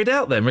audit carried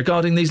out then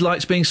regarding these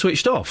lights being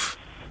switched off?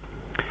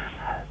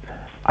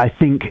 I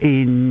think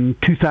in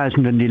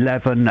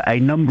 2011 a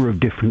number of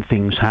different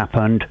things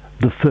happened.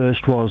 The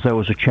first was there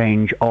was a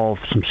change of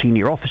some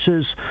senior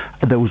officers.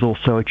 There was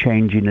also a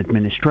change in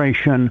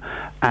administration,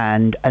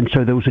 and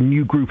so there was a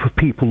new group of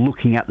people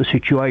looking at the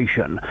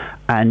situation.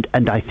 And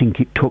I think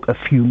it took a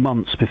few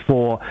months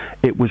before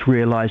it was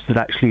realised that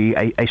actually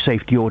a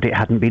safety audit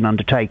hadn't been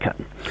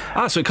undertaken.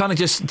 So it kind of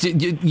just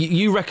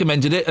you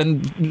recommended it,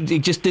 and it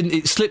just didn't.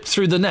 It slipped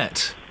through the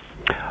net.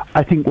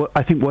 I think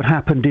what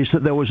happened is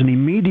that there was an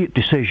immediate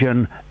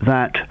decision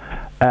that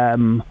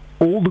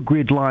all the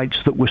grid lights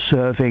that were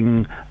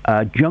serving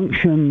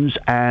junctions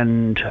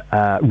and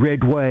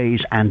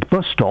redways and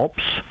bus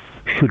stops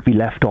should be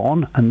left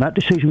on, and that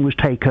decision was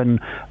taken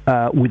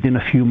within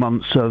a few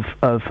months of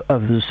as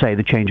I say,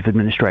 the change of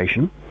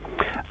administration.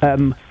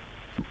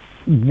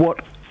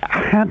 What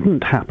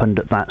hadn't happened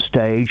at that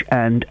stage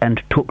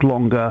and took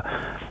longer,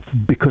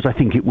 because I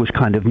think it was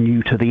kind of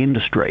new to the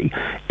industry,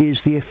 is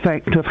the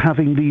effect of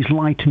having these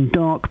light and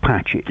dark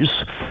patches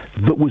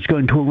that was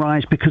going to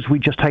arise because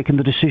we'd just taken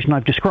the decision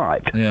I've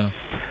described. Yeah.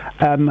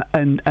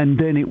 And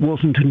then it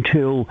wasn't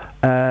until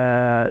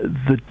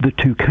the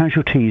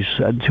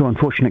two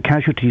unfortunate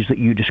casualties that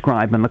you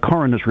describe and the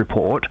coroner's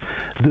report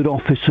that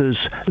officers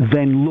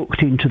then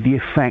looked into the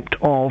effect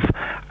of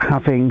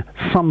having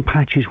some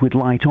patches with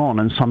light on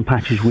and some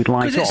patches with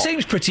light off. Because it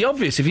seems pretty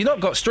obvious. If you've not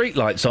got street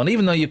lights on,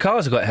 even though your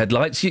cars have got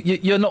headlights,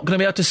 you're not going to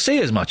be able to see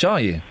as much, are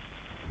you?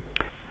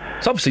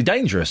 It's obviously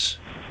dangerous.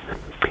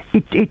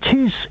 It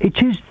is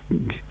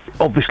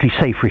obviously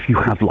safer if you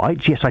have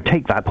lights. Yes, I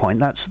take that point.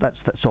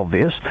 That's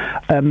obvious.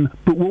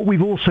 But what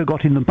we've also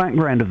got in the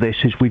background of this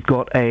is we've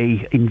got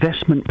a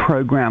investment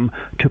program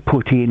to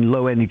put in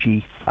low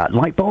energy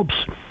light bulbs,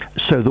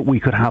 so that we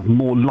could have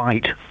more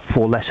light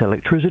for less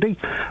electricity.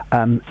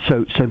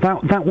 So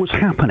that was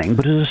happening.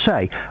 But as I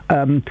say,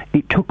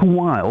 it took a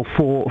while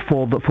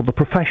for the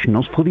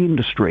professionals, for the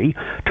industry,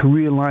 to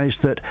realise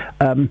that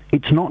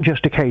it's not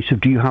just a case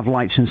of do you have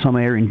lights in some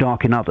area and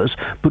dark in others,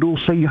 but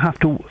also you have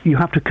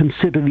to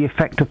consider the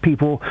effect of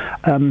people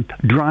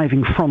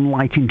driving from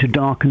light into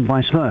dark and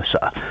vice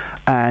versa.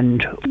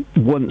 And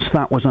once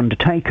that was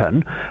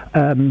undertaken,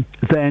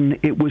 then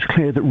it was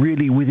clear that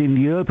really within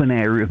the urban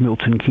area of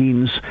Milton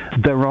Keynes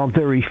there are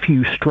very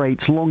few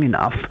straights long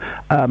enough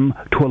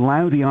to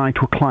allow the eye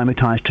to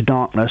acclimatise to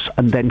darkness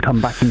and then come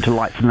back into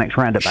light for the next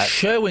roundabout.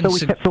 So we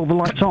kept all the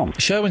lights on.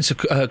 Sherwin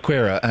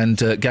Sequeira and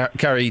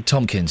Gary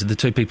Tompkins, the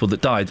two people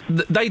that died,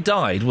 they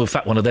died, well, in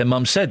fact, one of their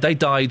mums said they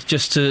died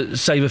just to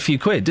save a few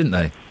quid, didn't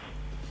they?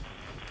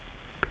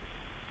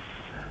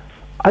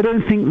 I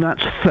don't think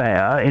that's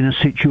fair in a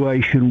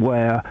situation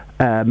where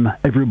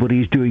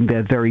everybody's doing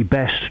their very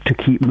best to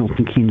keep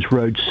Milton Keynes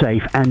roads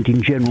safe, and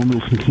in general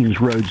Milton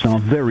Keynes roads are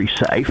very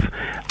safe.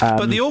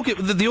 But the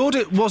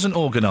audit wasn't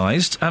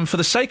organised, and for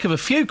the sake of a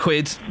few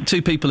quid,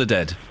 two people are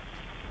dead.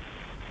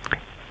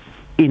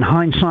 In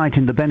hindsight,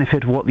 in the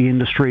benefit of what the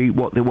industry,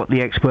 what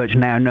the experts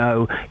now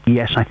know,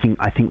 yes, I think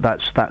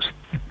that's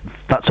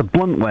a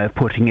blunt way of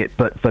putting it,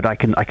 but I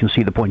can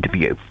see the point of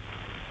view.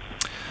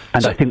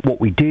 And I think what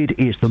we did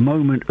is the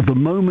moment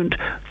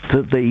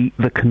that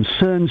the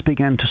concerns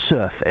began to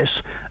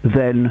surface,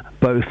 then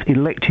both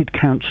elected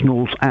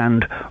councillors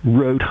and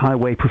road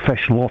highway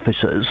professional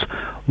officers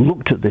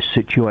looked at this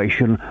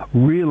situation,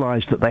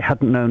 realised that they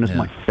hadn't known as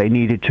much as they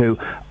needed to,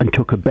 and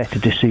took a better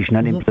decision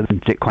and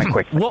implemented it quite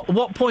quickly.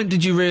 What point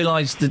did you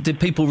realise that? Did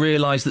people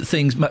realise that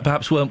things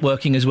perhaps weren't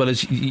working as well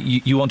as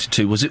you wanted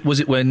to? Was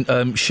it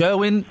when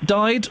Sherwin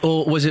died,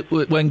 or was it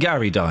when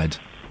Gary died?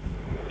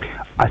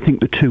 I think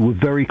the two were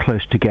very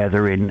close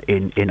together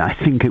in I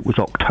think it was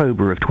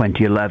October of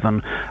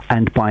 2011,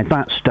 and by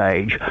that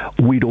stage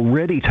we'd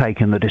already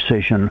taken the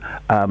decision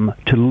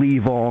to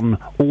leave on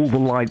all the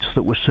lights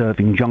that were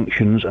serving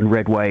junctions and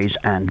redways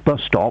and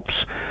bus stops,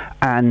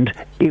 and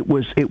it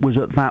was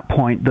at that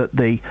point that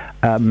the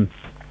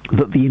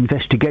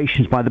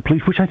investigations by the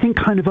police, which I think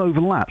kind of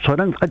overlap, so I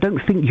don't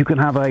think you can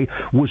have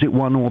was it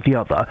one or the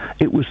other.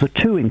 It was the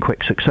two in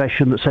quick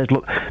succession that says,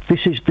 look,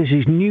 this is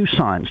new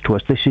science to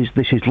us. This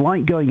is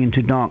light going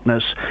into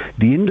darkness.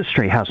 The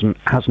industry hasn't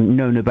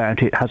known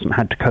about it, hasn't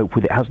had to cope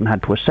with it, hasn't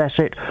had to assess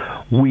it.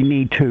 We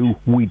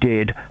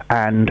did,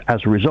 and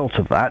as a result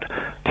of that,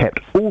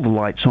 kept all the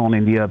lights on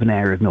in the urban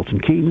area of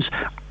Milton Keynes.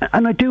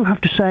 And I do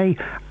have to say,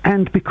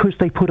 and because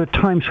they put a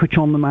time switch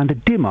on them and a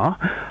dimmer,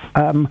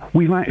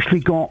 we've actually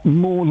got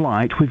more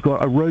light. We've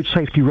got a road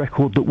safety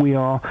record that we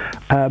are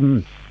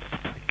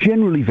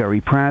generally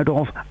very proud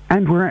of,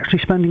 and we're actually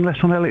spending less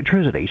on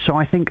electricity. So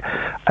I think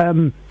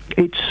there's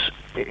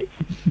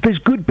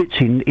good bits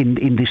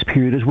in this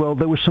period as well.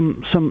 There were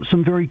some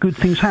very good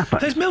things happen.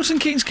 Has Milton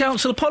Keynes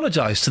Council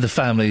apologised to the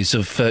families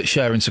of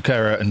Sherwin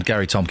Sequeira and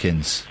Gary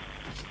Tompkins?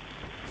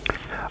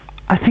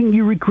 I think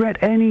you regret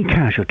any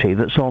casualty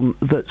that's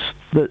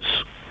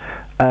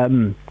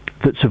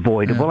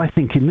avoidable. Yeah. I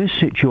think in this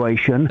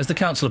situation, has the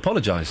council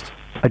apologised?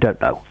 I don't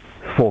know.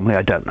 Formally,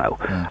 I don't know.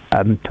 Yeah.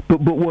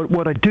 But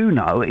what I do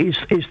know is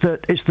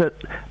that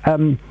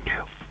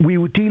we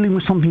were dealing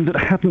with something that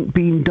hadn't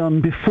been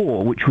done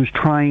before, which was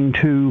trying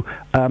to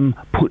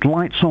put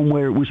lights on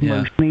where it was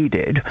most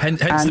needed.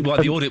 Hence why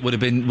the audit would have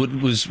been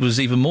was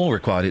even more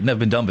required. It'd never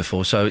been done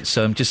before, so it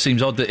just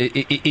seems odd that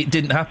it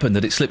didn't happen,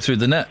 that it slipped through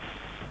the net.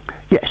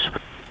 Yes.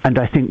 And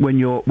I think when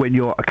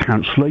you're a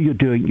councillor, you're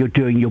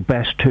doing your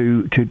best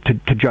to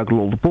juggle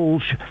all the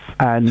balls.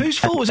 And whose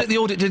fault was it the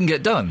audit didn't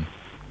get done?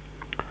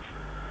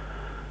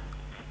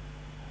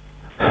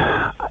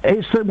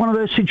 It's one of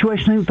those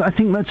situations. I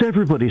think that's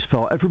everybody's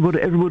fault.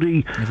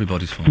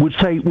 Everybody's fault. Would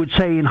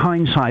say in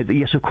hindsight that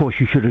yes, of course,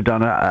 you should have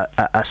done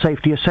a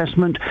safety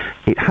assessment.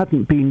 It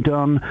hadn't been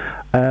done,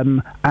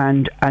 and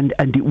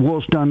it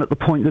was done at the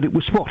point that it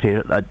was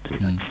spotted.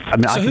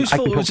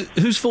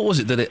 Whose fault was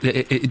it that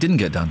it didn't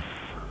get done?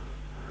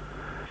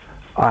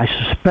 I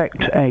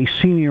suspect a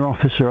senior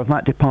officer of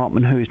that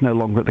department who is no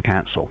longer at the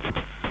council.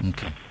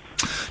 Okay.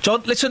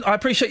 John, listen, I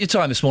appreciate your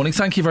time this morning.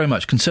 Thank you very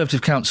much.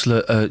 Conservative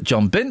Councillor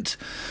John Bint,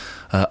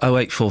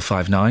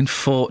 08459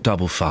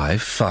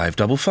 455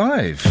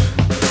 555.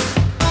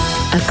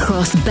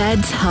 Across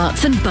beds,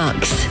 hearts and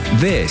bucks.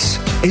 This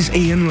is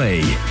Iain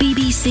Lee.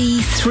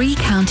 BBC Three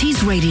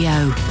Counties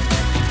Radio.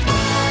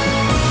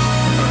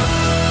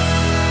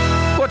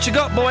 What you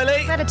got, Boyley?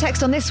 I've had a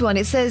text on this one.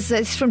 It says,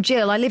 it's from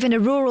Jill. I live in a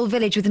rural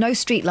village with no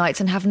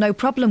streetlights and have no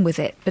problem with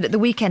it. But at the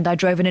weekend I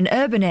drove in an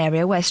urban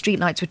area where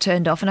streetlights were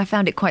turned off and I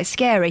found it quite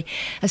scary.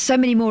 There's so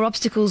many more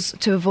obstacles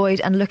to avoid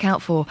and look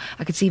out for.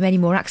 I could see many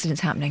more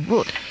accidents happening.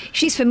 Well,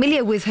 she's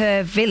familiar with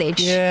her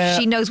village. Yeah.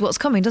 She knows what's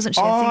coming, doesn't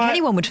she? I think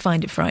anyone would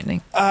find it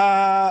frightening.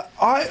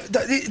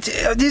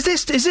 Is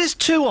this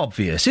too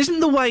obvious? Isn't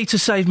the way to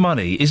save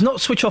money is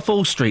not switch off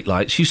all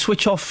streetlights, you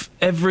switch off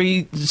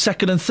every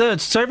second and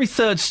third. So every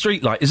third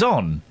streetlight is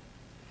on.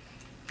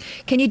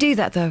 Can you do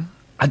that, though?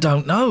 I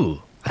don't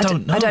know. I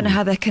don't know. I don't know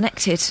how they're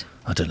connected.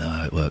 I don't know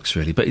how it works,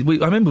 really. But I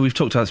remember we've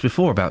talked about this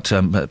before, about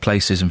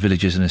places and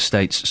villages and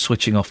estates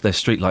switching off their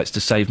streetlights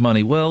to save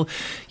money. Well,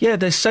 yeah,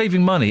 they're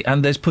saving money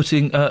and there's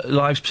putting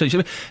lives...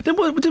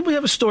 Didn't we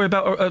have a story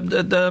about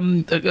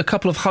a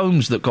couple of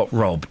homes that got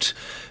robbed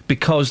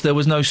because there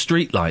was no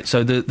streetlight?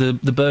 So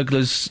the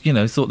burglars,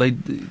 thought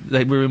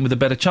they were in with a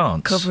better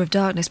chance. Cover of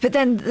darkness. But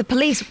then the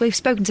police, we've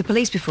spoken to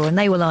police before, and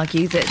they will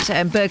argue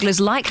that burglars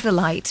like the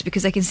light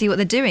because they can see what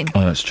they're doing.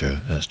 Oh, that's true.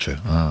 That's true.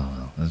 Oh,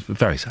 well, that's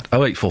very sad.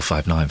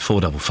 08459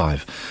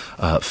 455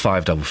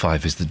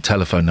 555 is the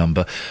telephone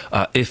number.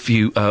 If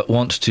you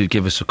want to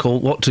give us a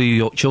call, what do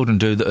your children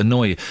do that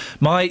annoy you?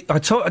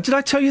 Did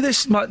I tell you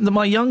this?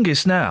 My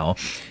youngest now,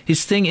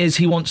 his thing is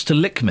he wants to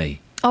lick me.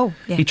 Oh,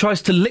 yeah. He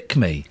tries to lick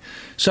me.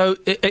 So,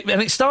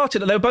 it started,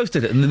 they both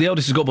did it, and the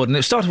eldest has got bored, and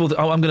it started with,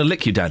 I'm going to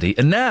lick you, Daddy.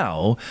 And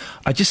now,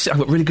 I've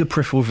got really good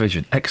peripheral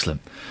vision. Excellent.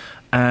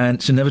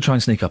 And so never try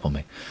and sneak up on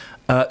me.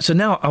 So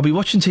now, I'll be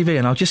watching TV,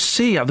 and I'll just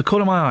see out of the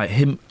corner of my eye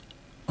him...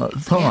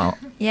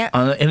 Yeah.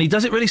 And he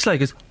does it really slow. He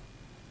goes...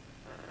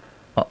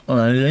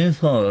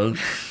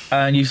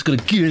 and you've just got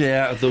to get it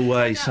out of the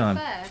way, son.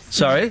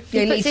 Sorry?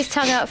 He puts his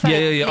tongue out first.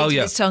 Yeah. Oh,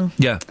 yeah. His tongue.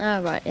 Yeah.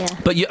 Oh, right, yeah.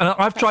 But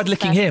I've tried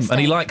licking him,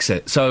 and he likes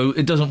it, so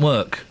it doesn't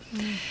work.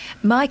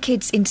 My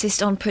kids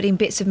insist on putting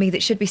bits of me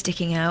that should be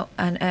sticking out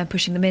and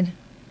pushing them in.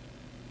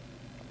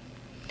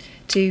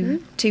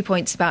 2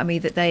 points about me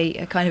that they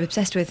are kind of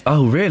obsessed with.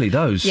 Oh, really?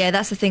 Those? Yeah,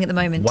 that's the thing at the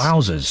moment.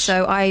 Wowzers.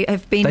 So I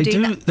have been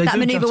doing that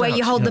manoeuvre where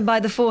you hold them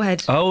by the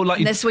forehead. Oh, like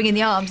and they're swinging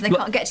the arms and they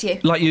can't get to you.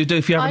 Like you do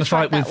if you're having a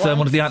fight with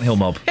one of the anthill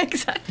mob.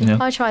 Exactly. Yeah.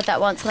 I tried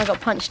that once and I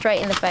got punched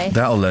straight in the face.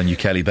 That'll learn you,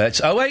 Kelly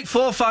Betts.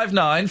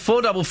 08459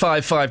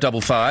 455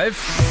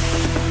 555.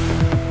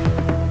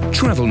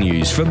 Travel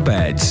news for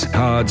beds,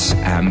 cards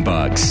and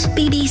bugs.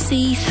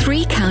 BBC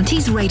Three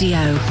Counties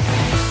Radio.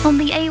 On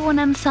the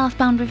A1M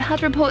southbound, we've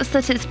had reports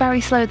that it's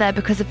very slow there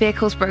because of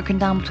vehicles broken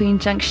down between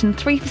junction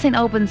 3 for St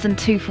Albans and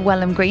 2 for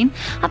Welham Green.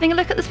 Having a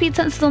look at the speed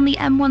sensors on the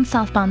M1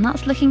 southbound,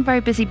 that's looking very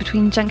busy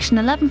between junction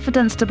 11 for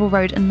Dunstable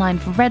Road and 9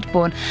 for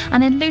Redbourne.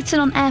 And in Luton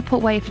on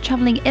Airport Way, for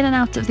travelling in and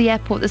out of the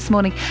airport this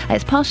morning,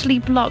 it's partially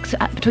blocked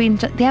between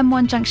the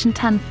M1 junction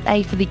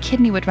 10A for the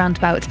Kidneywood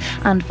roundabout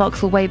and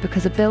Vauxhall Way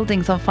because a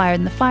building's on fire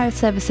and the fire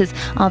services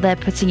are there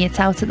putting it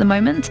out at the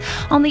moment.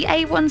 On the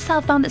A1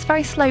 southbound, it's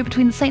very slow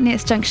between the St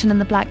Neots junction and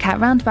the Black Cat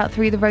roundabout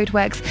through the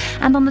roadworks.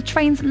 And on the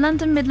trains,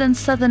 London Midland,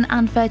 Southern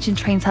and Virgin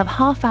trains have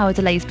half-hour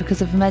delays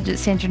because of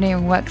emergency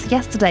engineering works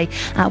yesterday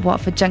at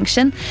Watford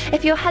Junction.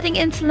 If you're heading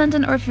into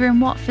London or if you're in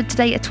Watford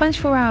today, a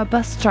 24-hour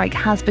bus strike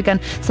has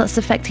begun, so that's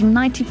affecting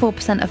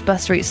 94% of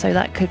bus routes, so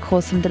that could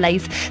cause some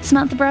delays.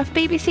 Samantha Bruff,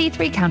 BBC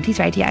Three Counties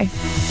Radio.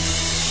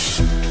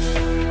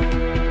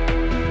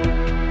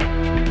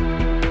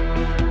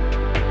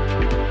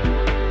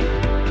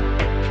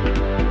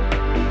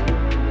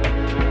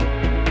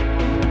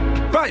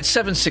 It's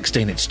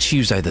 7:16. It's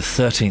Tuesday, the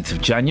 13th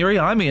of January.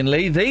 I'm Iain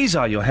Lee. These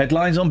are your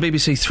headlines on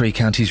BBC Three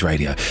Counties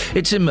Radio.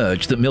 It's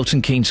emerged that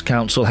Milton Keynes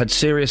Council had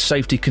serious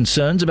safety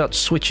concerns about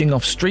switching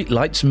off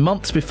streetlights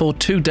months before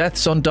 2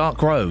 deaths on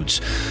dark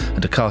roads.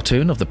 And a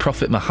cartoon of the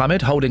Prophet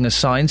Muhammad holding a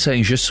sign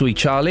saying "Je suis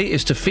Charlie"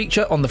 is to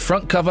feature on the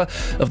front cover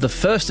of the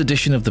first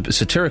edition of the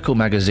satirical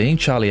magazine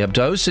Charlie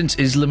Hebdo since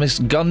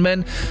Islamist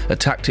gunmen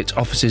attacked its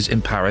offices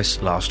in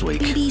Paris last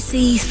week.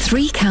 BBC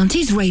Three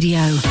Counties Radio.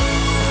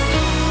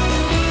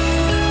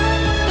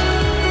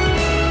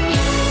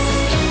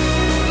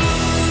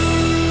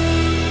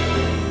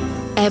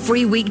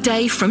 Every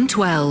weekday from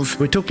 12.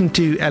 We're talking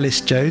to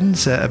Alice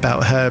Jones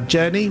about her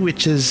journey,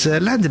 which has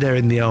landed her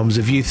in the arms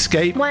of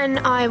Youthscape. When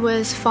I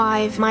was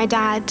 5, my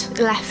dad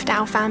left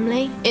our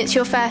family. It's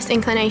your first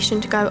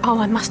inclination to go, oh,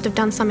 I must have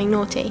done something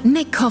naughty.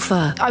 Nick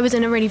Coffer. I was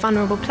in a really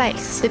vulnerable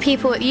place. The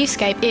people at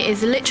Youthscape, it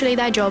is literally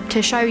their job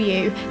to show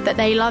you that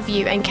they love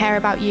you and care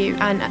about you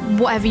and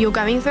whatever you're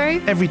going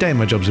through. Every day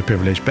my job's a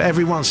privilege, but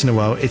every once in a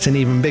while it's an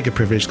even bigger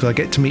privilege because I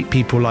get to meet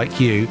people like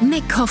you.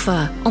 Nick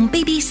Coffer on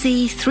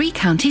BBC Three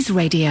Counties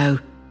Radio.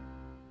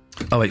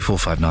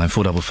 08459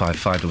 455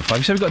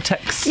 555. So we've got a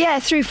text. Yeah,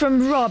 through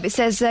from Rob. It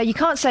says, you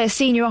can't say a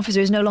senior officer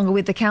is no longer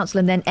with the council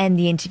and then end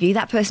the interview.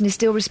 That person is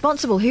still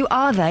responsible. Who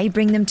are they?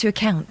 Bring them to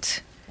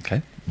account.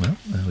 OK, well,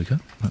 there we go.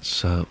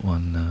 That's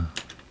one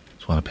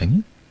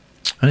opinion.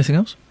 Anything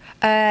else?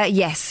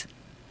 Yes.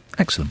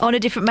 Excellent. On a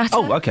different matter?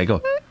 Oh, OK, go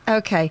on.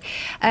 OK.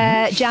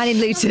 Jan in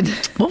Luton.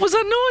 What was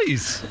that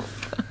noise?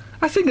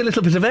 I think a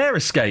little bit of air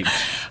escaped.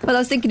 Well, I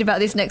was thinking about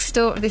this next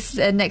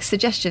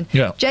suggestion.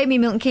 Yeah. Jamie,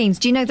 Milton Keynes,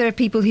 do you know there are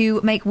people who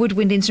make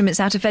woodwind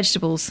instruments out of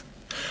vegetables?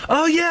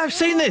 Oh, yeah, I've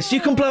seen this.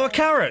 You can blow a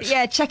carrot.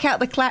 Yeah, check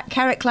out the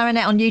carrot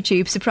clarinet on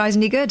YouTube.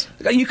 Surprisingly good.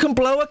 You can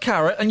blow a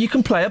carrot and you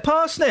can play a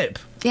parsnip.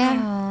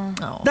 Yeah.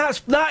 Oh.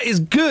 That is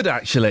good,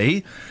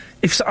 actually.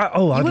 You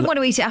wouldn't want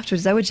to eat it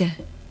afterwards, though, would you?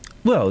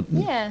 Well,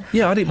 yeah,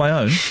 I'd eat my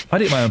own.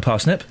 I'd eat my own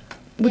parsnip.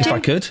 Would you? I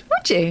could.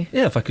 Would you?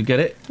 Yeah, if I could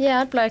get it.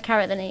 Yeah, I'd blow a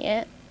carrot then eat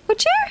it.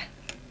 Would you?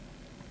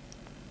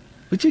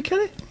 Would you get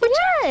it?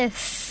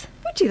 Yes.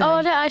 Would you, though? Oh,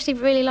 I don't actually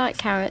really like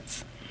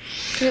carrots.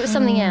 If it was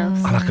something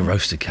else. I like a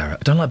roasted carrot.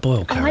 I don't like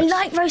boiled carrots. I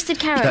like roasted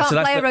carrots. You can't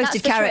play a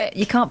roasted carrot.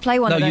 You can't play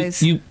one of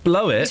those. You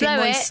blow it.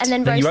 Blow it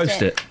and then you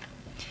roast it.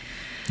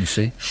 You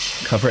see?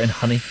 Cover it in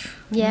honey.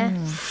 Yeah.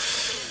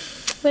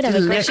 Whatever.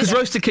 Yeah, because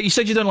roasted... You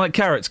said you don't like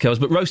carrots, Kels,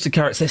 but roasted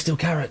carrots, they're still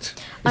carrot.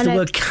 It's the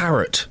word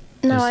carrot.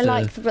 No, I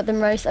like them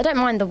roast. I don't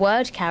mind the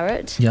word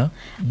carrot. Yeah.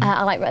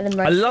 I like them roasted.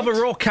 I love a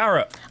raw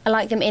carrot. I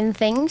like them in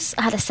things.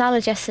 I had a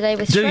salad yesterday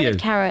with shredded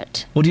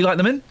carrot. What do you like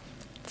them in?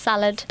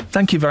 Salad.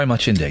 Thank you very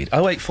much indeed.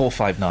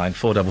 08459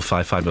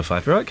 455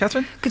 555. You all right,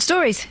 Catherine? Good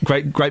stories.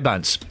 Great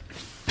bands.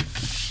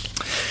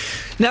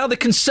 Now, the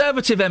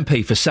Conservative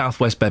MP for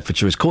South West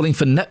Bedfordshire is calling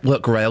for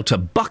Network Rail to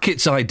buck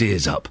its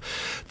ideas up.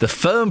 The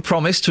firm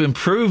promised to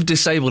improve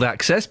disabled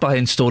access by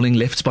installing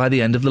lifts by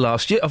the end of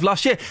last year,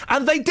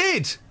 and they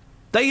did.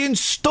 They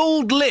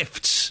installed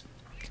lifts.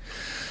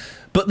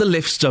 But the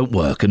lifts don't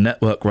work, and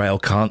Network Rail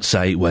can't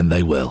say when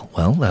they will.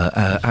 Well,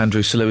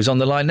 Andrew Sellew is on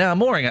the line now.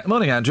 Morning,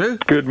 Andrew.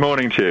 Good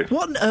morning to you.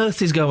 What on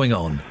earth is going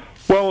on?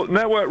 Well,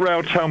 Network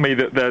Rail tell me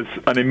that there's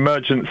an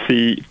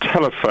emergency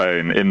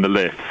telephone in the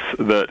lifts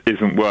that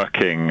isn't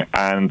working,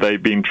 and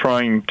they've been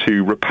trying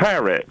to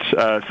repair it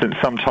since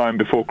sometime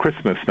before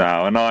Christmas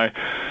now, and I,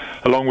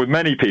 along with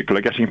many people,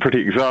 are getting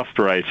pretty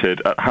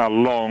exasperated at how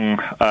long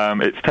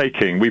it's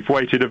taking. We've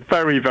waited a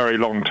very, very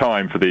long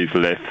time for these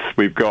lifts.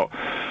 We've got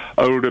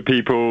older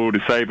people,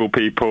 disabled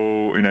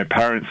people,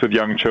 parents with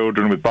young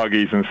children with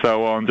buggies and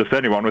so on, just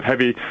anyone with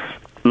heavy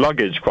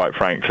luggage, quite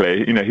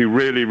frankly, who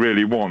really,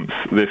 really wants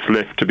this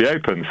lift to be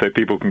open so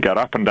people can get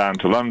up and down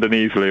to London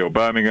easily, or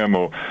Birmingham,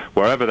 or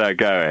wherever they're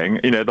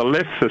going. The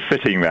lifts are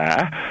sitting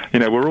there.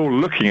 We're all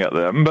looking at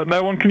them, but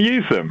no one can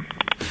use them.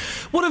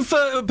 What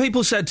have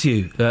people said to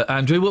you,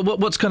 Andrew?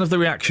 What's kind of the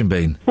reaction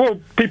been?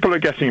 Well, people are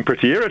getting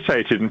pretty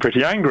irritated and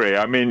pretty angry.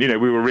 I mean,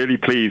 we were really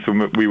pleased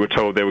when we were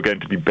told they were going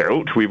to be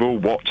built. We've all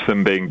watched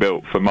them being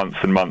built for months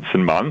and months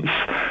and months.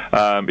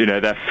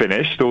 They're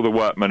finished. All the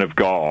workmen have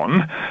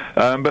gone.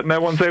 But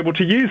no one's able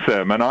to use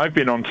them. And I've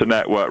been onto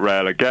Network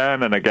Rail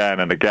again and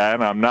again and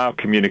again. I'm now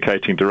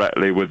communicating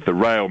directly with the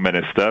Rail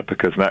Minister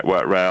because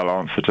Network Rail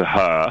answer to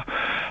her.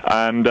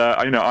 And,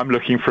 I'm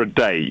looking for a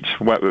date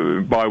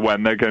by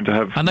when they're going to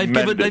have... And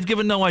they've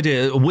given no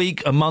idea. A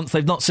week, a month,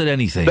 they've not said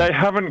anything. They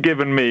haven't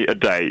given me a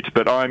date,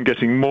 but I'm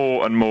getting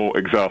more and more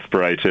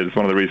exasperated. It's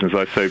one of the reasons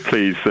I'm so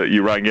pleased that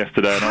you rang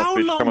yesterday and asked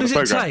me to come on the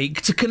programme. How long does it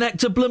take to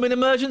connect a blooming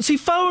emergency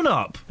phone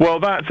up? Well,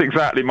 that's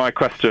exactly my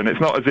question. It's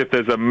not as if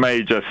there's a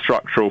major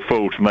structural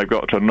fault and they've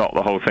got to knock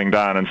the whole thing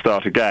down and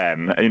start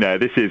again.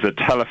 This is a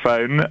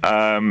telephone.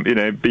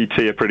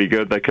 BT are pretty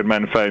good. They can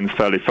mend phones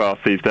fairly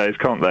fast these days,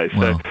 can't they?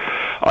 So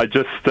I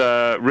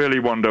just really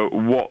wonder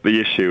what the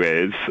issue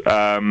is.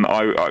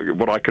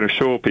 What I can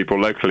assure people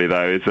locally,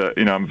 though, is that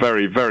I'm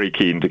very, very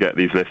keen to get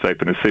these lifts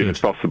open as soon as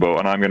possible,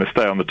 and I'm going to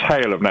stay on the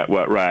tail of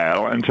Network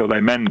Rail until they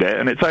mend it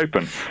and it's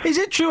open. Is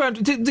it true,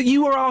 Andrew, that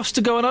you were asked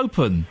to go and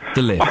open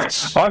the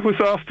lifts? I was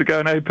asked to go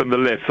and open the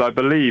lifts, I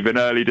believe, in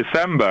early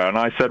December, and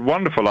I said,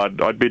 wonderful,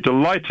 I'd be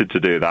delighted to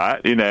do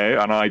that, and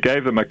I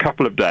gave them a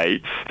couple of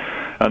dates,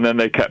 and then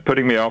they kept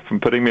putting me off,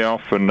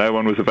 and no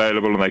one was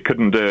available, and they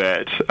couldn't do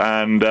it,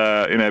 and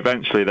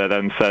eventually they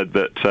then said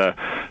that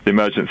the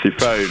emergency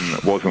phone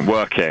wasn't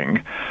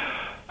working.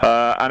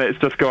 And it's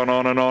just gone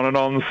on and on and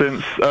on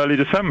since early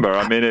December.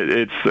 I mean,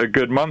 it's a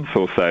good month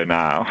or so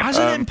now. As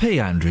an MP,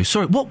 Andrew,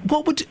 sorry,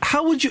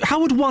 how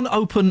would one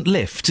open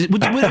lift?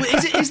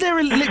 Is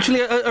there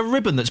literally a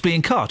ribbon that's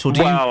being cut, or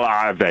do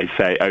they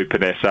say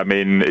open it. I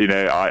mean,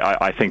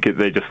 I think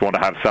they just want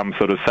to have some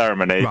sort of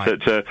ceremony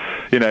to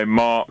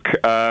mark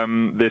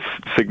this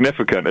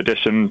significant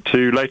addition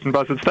to Leighton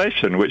Buzzard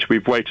Station, which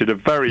we've waited a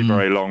very,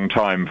 very long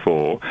time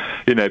for.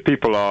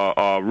 People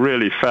are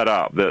really fed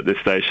up that this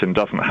station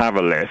doesn't have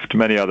a lift.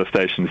 Many other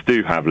stations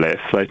do have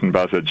lifts. Leighton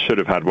Buzzard should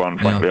have had one,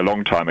 frankly, a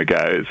long time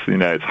ago.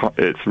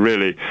 It's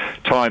really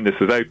time this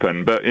was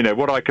open. But,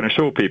 what I can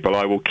assure people,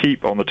 I will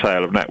keep on the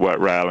tail of Network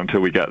Rail until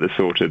we get this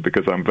sorted,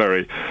 because I'm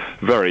very,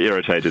 very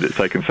irritated it's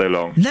taken so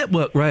long.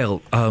 Network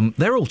Rail,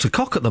 they're all to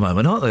cock at the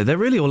moment, aren't they? They're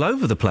really all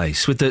over the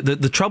place with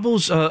the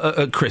troubles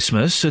at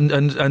Christmas,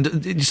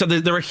 and so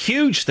there are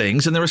huge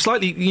things, and there are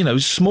slightly,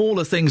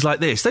 smaller things like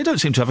this. They don't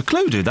seem to have a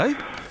clue, do they?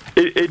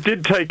 It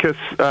did take us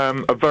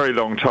a very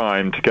long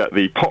time to get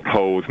the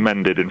potholes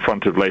mended in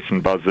front of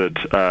Leighton Buzzard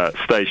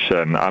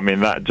Station. I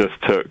mean, that just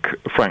took,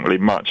 frankly,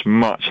 much,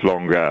 much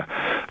longer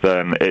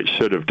than it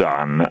should have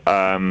done.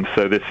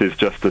 So this is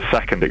just the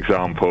second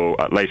example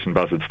at Leighton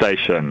Buzzard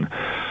Station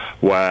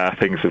where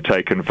things have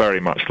taken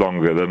very much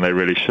longer than they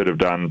really should have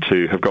done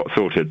to have got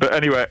sorted. But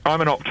anyway, I'm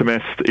an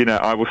optimist.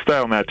 I will stay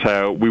on their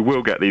tail. We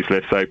will get these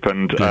lifts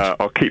opened.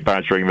 I'll keep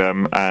badgering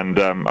them, and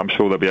I'm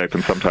sure they'll be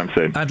open sometime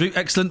soon. Andrew,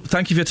 excellent.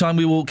 Thank you for your time.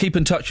 We will keep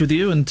in touch with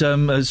you, and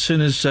as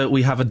soon as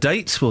we have a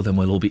date, well, then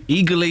we'll all be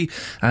eagerly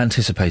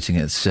anticipating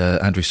it. It's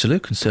Andrew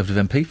Selous, Conservative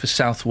MP for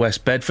South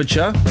West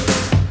Bedfordshire.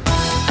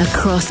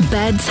 Across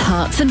beds,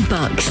 hearts and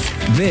bucks.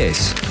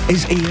 This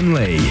is Iain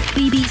Lee.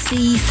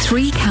 BBC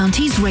Three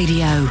Counties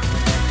Radio.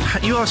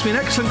 You asked me an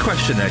excellent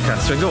question there,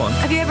 Catherine. Go on.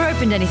 Have you ever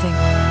opened anything?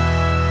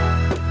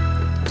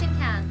 Tin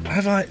can.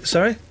 Have I?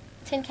 Sorry?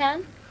 Tin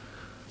can?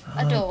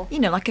 A door?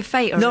 Like a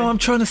fate or No, I'm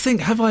trying to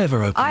think. Have I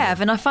ever opened I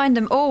have, and I find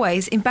them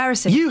always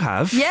embarrassing. You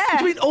have? Yeah. What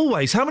do you mean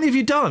always? How many have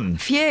you done?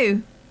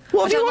 Few.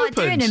 What have you I don't like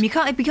opened? doing them. You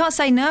can't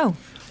say no.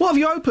 What have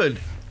you opened?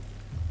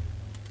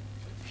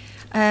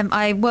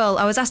 I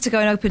was asked to go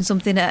and open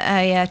something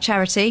at a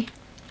charity,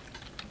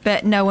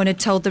 but no one had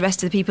told the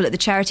rest of the people at the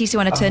charity, so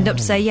when I turned up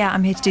to say, yeah,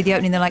 I'm here to do the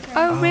opening, they're like,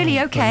 oh really,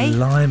 okay.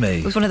 Blimey.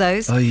 It was one of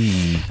those.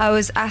 Aye. I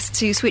was asked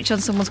to switch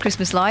on someone's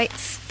Christmas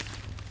lights.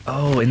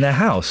 Oh, in their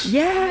house?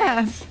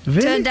 Yeah.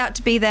 Really? Turned out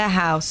to be their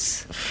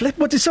house. Flip,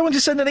 what, did someone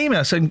just send an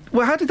email saying,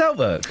 well, how did that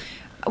work?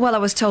 Well, I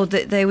was told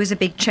that there was a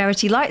big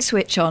charity light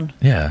switch on.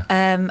 Yeah.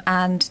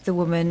 And the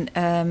woman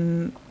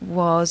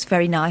was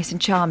very nice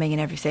and charming and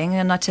everything,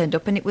 and I turned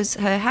up and it was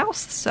her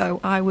house, so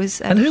I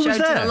was and who shown was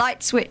there? to the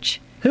light switch.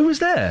 Who was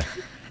there?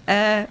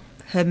 Her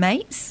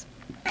mates.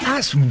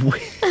 That's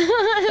weird.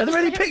 Are there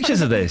any pictures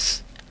of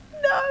this?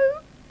 No.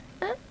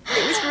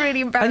 It was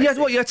really embarrassing.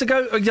 And you had to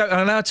go,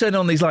 and now turn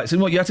on these lights,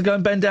 and what, you had to go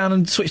and bend down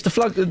and switch the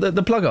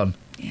plug on?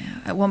 Yeah,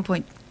 at one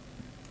point,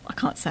 I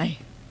can't say.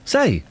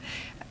 Say?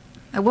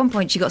 At one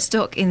point, she got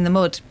stuck in the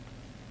mud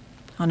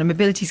on a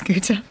mobility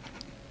scooter. I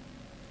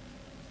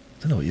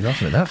don't know what you're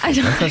laughing at that for.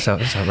 That's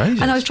outrageous.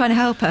 And I was trying to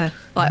help her.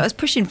 I was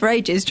pushing for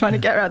ages, trying to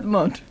get her out of the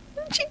mud.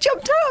 She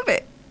jumped out of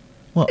it.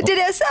 What? Did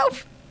it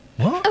herself.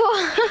 What?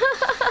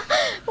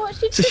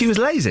 So she was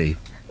lazy?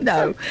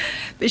 No,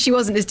 but she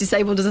wasn't as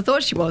disabled as I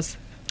thought she was.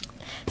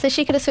 So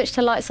she could have switched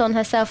her lights on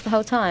herself the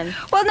whole time?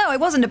 Well, no, it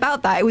wasn't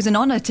about that. It was an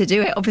honour to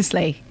do it,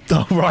 obviously.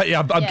 Oh, right,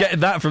 yeah, I'm getting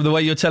that from the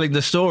way you're telling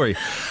the story.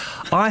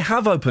 I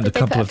have opened a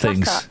couple of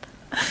things.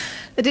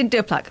 They didn't do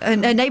a plaque. Her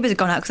neighbours had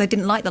gone out because they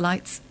didn't like the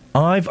lights.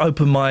 I've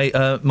opened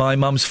my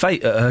mum's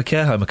fate at her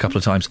care home a couple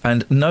of times,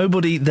 and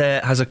nobody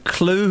there has a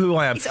clue who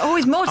I am. It's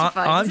always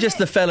mortifying. I'm just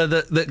the fella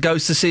that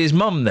goes to see his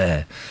mum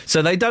there,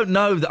 so they don't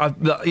know that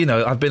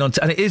I've been on.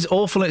 And it is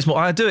awful. And it's more.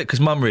 I do it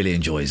because mum really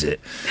enjoys it,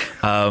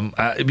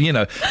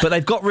 But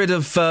they've got rid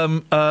of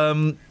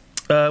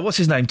what's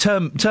his name?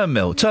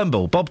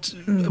 Turnbull. Bob.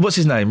 What's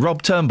his name?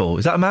 Rob Turnbull.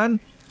 Is that a man?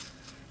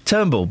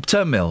 Turnbull,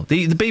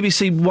 the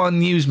BBC One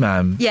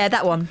newsman. Yeah,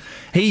 that one.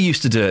 He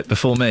used to do it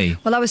before me.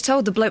 Well, I was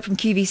told the bloke from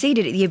QVC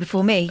did it the year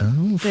before me.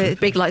 Oh, the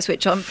big light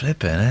switch on.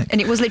 Flipping heck. And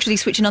it was literally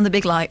switching on the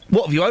big light.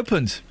 What have you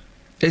opened?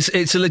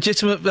 It's a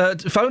legitimate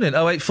phone in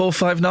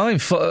 08459.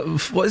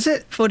 What is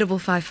it?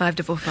 455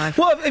 555.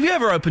 What have you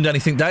ever opened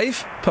anything,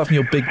 Dave? Apart from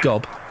your big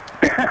gob.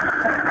 It's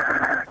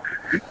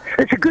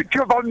a good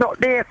job I'm not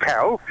there,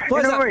 pal.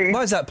 Why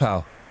is that,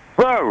 pal?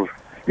 Well,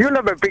 You'll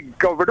have a big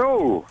gob and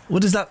all.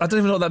 What does that... I don't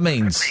even know what that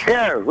means.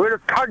 Yeah, with a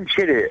punch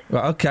in it.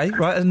 Right, OK,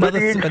 right, With another...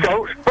 the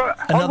insults, but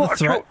another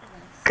threat.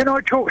 Can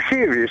I talk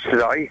serious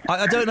today?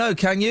 I don't know,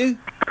 can you?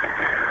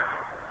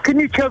 Can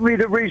you tell me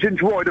the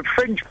reasons why the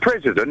French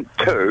president,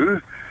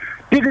 too,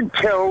 didn't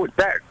tell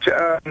that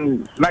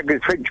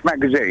French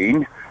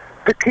magazine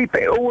to keep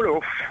it all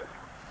off,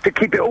 to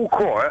keep it all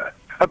quiet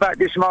about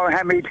this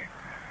Mohammed...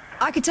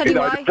 I can tell you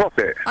why.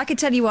 Prophet. I can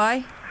tell you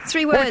why.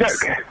 3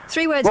 words.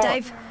 3 words, What?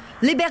 Dave.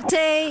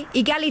 Liberté,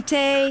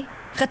 égalité,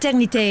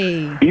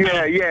 fraternité.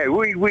 Yeah,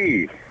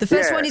 oui. The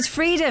first one is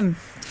freedom.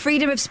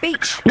 Freedom of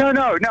speech.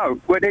 No.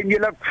 Well, then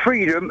you'll have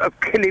freedom of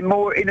killing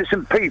more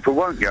innocent people,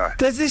 won't you?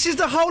 This is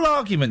the whole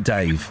argument,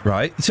 Dave,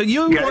 right? So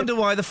you wonder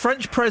why the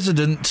French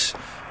president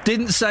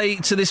didn't say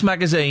to this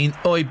magazine,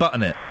 oi,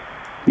 button it.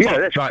 Yeah,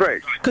 that's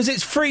correct. Because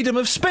it's freedom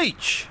of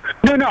speech.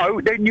 No,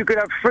 then you could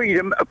have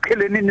freedom of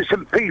killing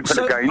innocent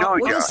people again,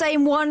 aren't you? You're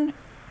saying one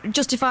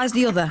justifies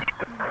the other.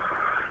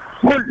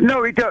 Well,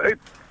 no, it don't.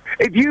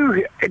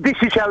 This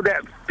is how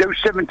those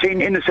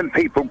 17 innocent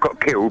people got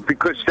killed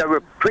because they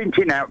were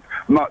printing out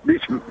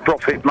this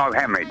Prophet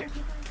Mohammed.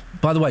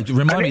 By the way,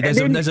 remind me,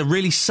 there's a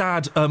really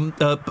sad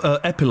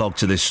epilogue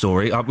to this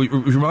story.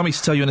 Remind me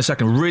to tell you in a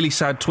second. Really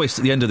sad twist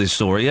at the end of this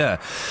story. Yeah.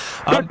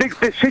 But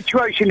the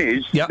situation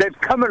is,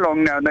 they've come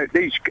along now.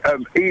 These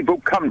evil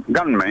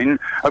gunmen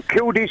have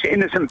killed these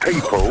innocent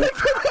people.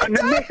 And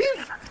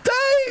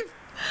Dave.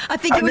 I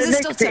think it was a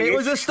stutter. It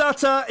was a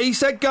stutter. He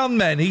said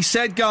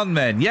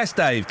gunmen. Yes,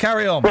 Dave.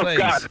 Carry on, please.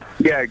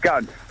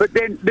 Gun. But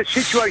then the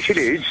situation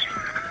is,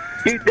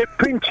 they're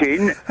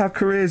printing... Our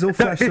careers all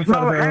flashed in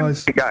front of our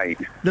eyes. Again.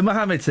 The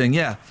Mohammed thing,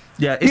 yeah.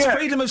 It's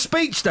freedom of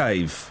speech,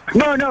 Dave.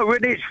 No,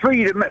 it's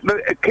freedom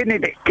of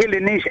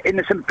killing these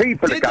innocent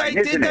people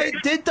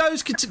Did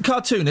those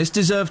cartoonists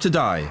deserve to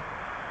die?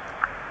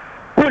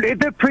 Well, if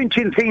they're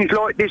printing things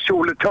like this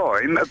all the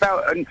time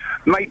about and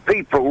make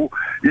people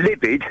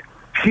livid,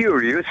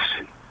 furious,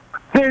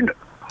 then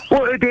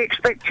what are they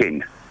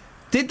expecting?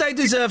 Did they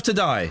deserve to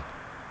die?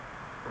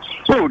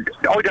 Well,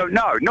 I don't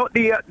know. Not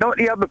the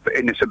other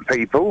innocent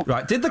people.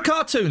 Right. Did the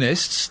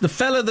cartoonists, the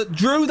fella that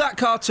drew that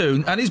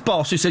cartoon and his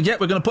boss who said,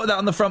 we're going to put that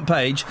on the front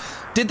page,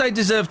 did they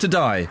deserve to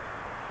die?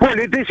 Well,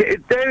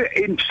 if they're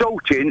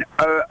insulting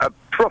a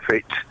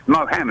prophet,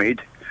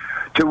 Mohammed,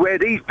 to where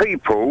these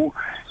people...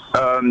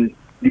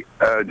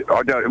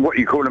 I don't know what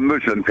you call them,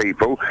 Muslim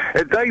people.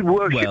 If they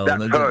worship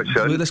that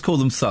person, let's call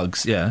them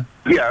thugs. Yeah.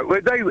 Yeah.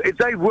 Well, if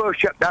they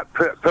worship that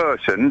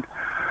person,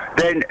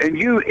 then and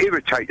you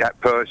irritate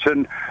that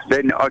person,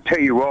 then I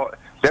tell you what,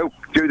 they'll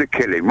do the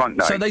killing, won't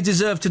they? So they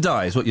deserve to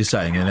die, is what you're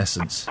saying, in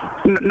essence.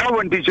 No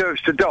one deserves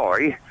to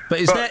die. But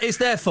it's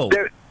their fault.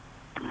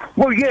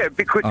 Well, yeah,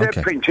 because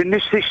they're printing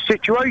this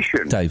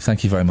situation. Dave,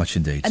 thank you very much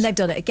indeed. And they've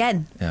done it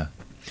again. Yeah.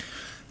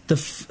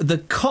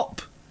 The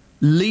cop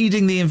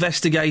leading the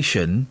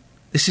investigation,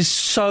 this is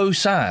so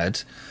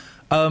sad,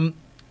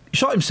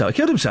 shot himself,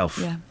 killed himself.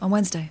 Yeah, on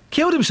Wednesday.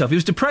 Killed himself. He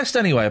was depressed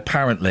anyway,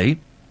 apparently.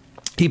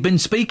 He'd been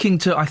speaking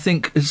to, I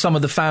think, some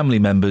of the family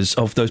members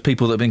of those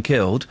people that have been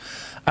killed,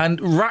 and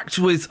racked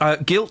with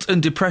guilt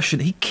and depression,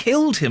 he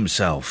killed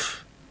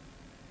himself.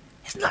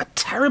 Isn't that a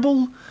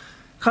terrible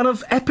kind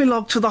of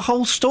epilogue to the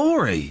whole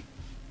story?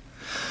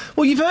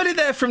 Well, you've heard it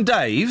there from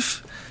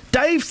Dave.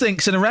 Dave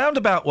thinks in a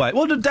roundabout way...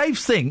 Well, Dave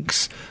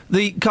thinks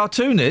the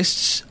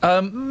cartoonists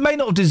may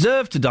not have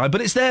deserved to die, but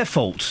it's their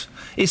fault.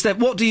 It's their...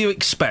 What do you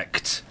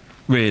expect,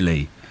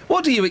 really?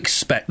 What do you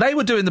expect? They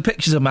were doing the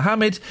pictures of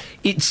Mohammed.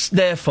 It's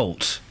their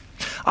fault.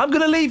 I'm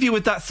going to leave you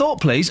with that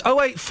thought, please.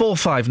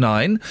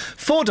 08459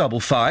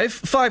 455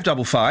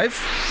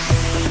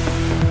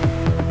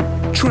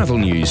 555. Travel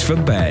news for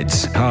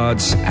beds,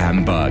 cards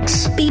and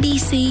bugs.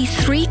 BBC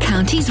Three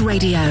Counties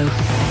Radio.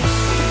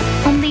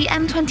 On the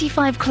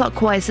M25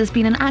 clockwise, there's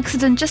been an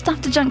accident just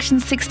after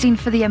junction 16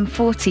 for the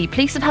M40.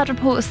 Police have had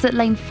reports that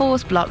lane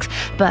 4's blocked,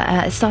 but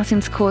it's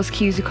starting to cause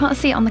queues. We can't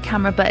see it on the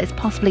camera, but it's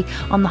possibly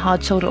on the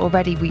hard shoulder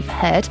already, we've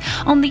heard.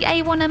 On the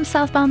A1M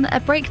southbound, a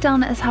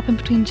breakdown has happened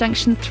between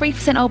junction 3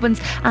 for St Albans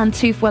and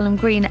 2 for Welham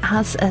Green. It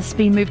has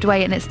been moved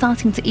away and it's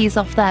starting to ease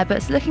off there.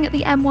 But looking at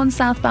the M1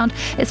 southbound,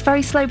 it's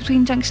very slow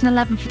between junction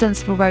 11 for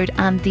Dunstable Road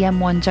and the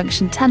M1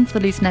 junction 10 for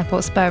the Luton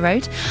Airport Spur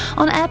Road.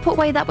 On Airport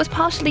Way, that was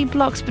partially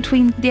blocked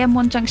between the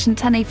M1 junction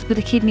 10A for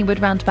the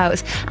Kidneywood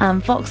roundabout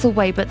and Vauxhall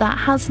Way, but that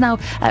has now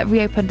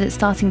reopened. It's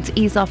starting to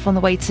ease off on the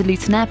way to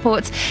Luton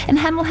Airport. In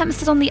Hemel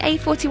Hempstead on the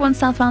A41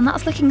 southbound,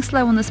 that's looking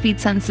slow on the speed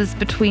sensors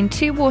between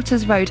Two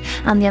Waters Road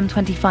and the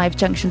M25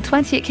 junction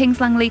 20 at Kings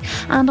Langley.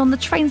 And on the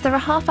trains, there are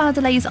half-hour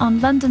delays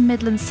on London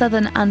Midland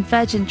Southern and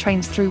Virgin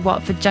trains through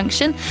Watford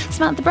Junction.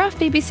 Samantha Bruff,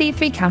 BBC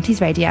Three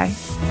Counties Radio.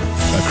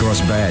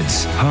 Across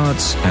beds,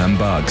 hearts and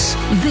bugs.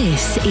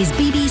 This is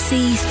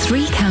BBC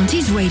Three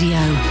Counties Radio.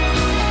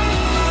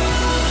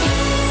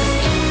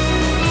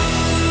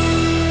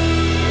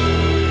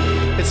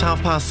 It's It's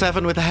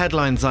 7:30 with the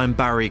headlines. I'm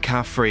Barry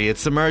Caffrey.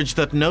 It's emerged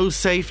that no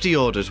safety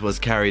audit was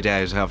carried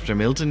out after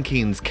Milton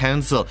Keynes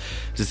Council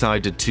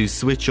decided to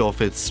switch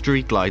off its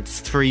streetlights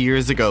 3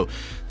 years ago.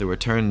 They were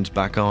turned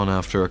back on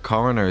after a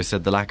coroner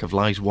said the lack of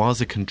light was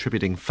a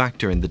contributing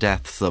factor in the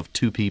deaths of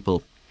 2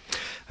 people.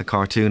 A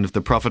cartoon of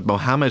the Prophet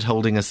Muhammad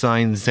holding a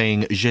sign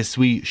saying Je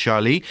suis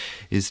Charlie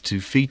is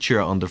to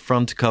feature on the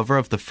front cover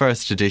of the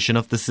first edition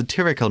of the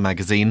satirical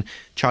magazine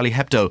Charlie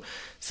Hebdo.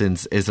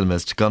 Since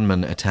Islamist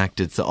gunmen attacked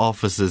its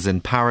offices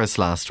in Paris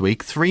last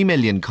week, 3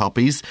 million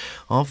copies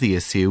of the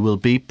issue will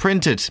be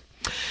printed.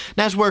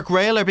 Network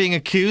Rail are being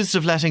accused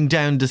of letting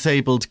down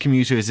disabled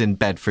commuters in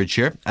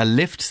Bedfordshire. A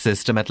lift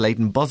system at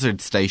Leighton Buzzard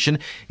station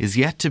is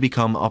yet to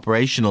become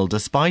operational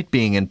despite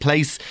being in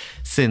place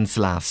since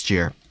last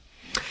year.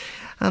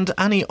 And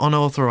any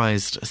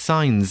unauthorised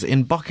signs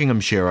in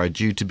Buckinghamshire are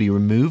due to be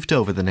removed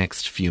over the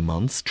next few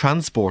months.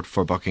 Transport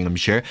for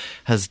Buckinghamshire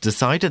has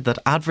decided that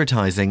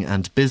advertising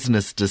and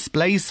business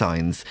display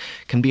signs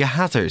can be a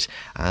hazard,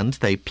 and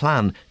they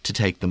plan to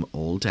take them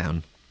all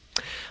down.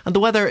 And the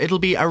weather, it'll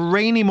be a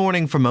rainy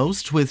morning for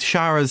most, with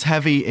showers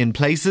heavy in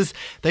places.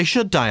 They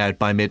should die out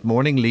by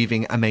mid-morning,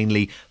 leaving a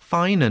mainly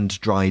fine and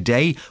dry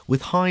day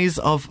with highs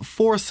of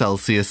 4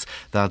 Celsius.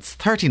 That's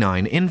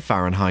 39 in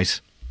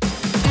Fahrenheit.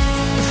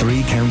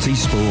 3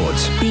 Counties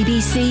Sports.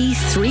 BBC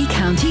 3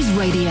 Counties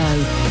Radio.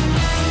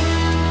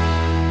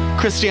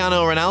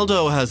 Cristiano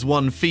Ronaldo has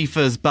won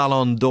FIFA's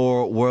Ballon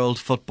d'Or World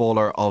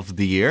Footballer of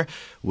the Year.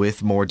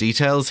 With more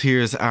details,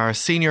 here's our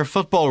senior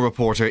football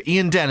reporter,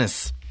 Iain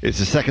Dennis. It's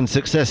the second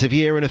successive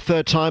year and a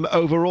third time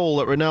overall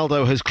that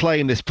Ronaldo has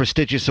claimed this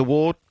prestigious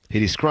award. He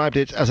described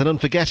it as an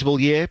unforgettable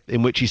year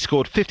in which he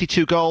scored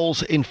 52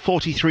 goals in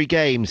 43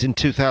 games in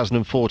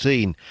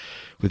 2014.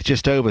 With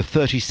just over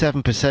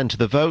 37% of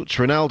the votes,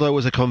 Ronaldo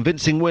was a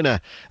convincing winner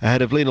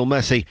ahead of Lionel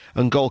Messi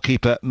and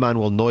goalkeeper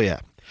Manuel Neuer.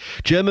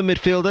 German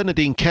midfielder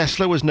Nadine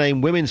Kessler was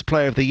named Women's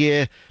Player of the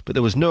Year, but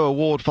there was no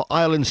award for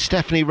Ireland's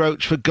Stephanie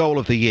Roach for Goal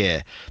of the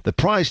Year. The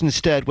prize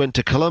instead went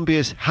to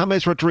Colombia's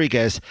James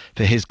Rodriguez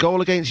for his goal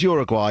against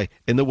Uruguay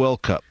in the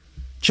World Cup.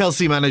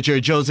 Chelsea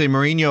manager Jose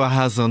Mourinho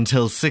has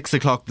until 6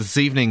 o'clock this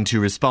evening to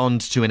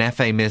respond to an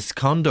FA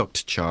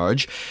misconduct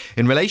charge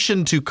in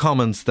relation to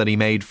comments that he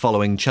made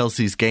following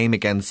Chelsea's game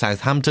against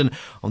Southampton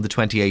on the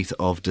 28th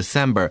of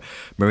December.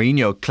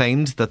 Mourinho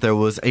claimed that there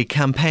was a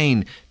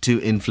campaign to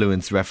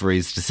influence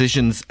referees'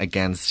 decisions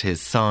against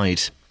his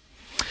side.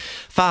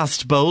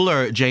 Fast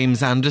bowler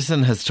James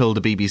Anderson has told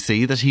the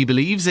BBC that he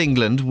believes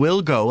England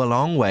will go a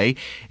long way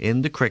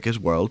in the Cricket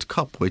World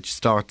Cup, which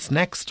starts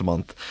next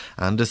month.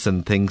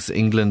 Anderson thinks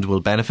England will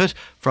benefit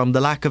from the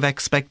lack of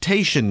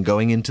expectation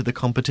going into the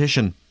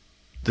competition.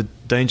 The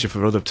danger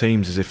for other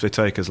teams is if they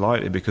take us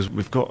lightly, because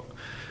we've got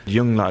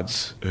young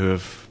lads who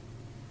have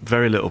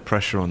very little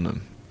pressure on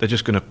them. They're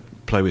just going to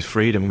play with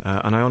freedom,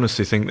 and I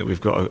honestly think that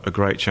we've got a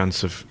great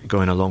chance of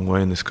going a long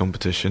way in this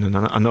competition, and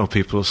I know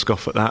people will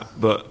scoff at that,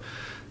 but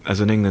as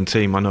an England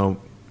team, I know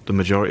the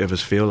majority of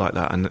us feel like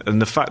that,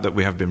 and the fact that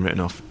we have been written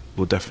off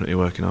will definitely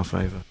work in our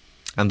favour.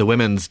 And the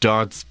women's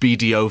darts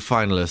BDO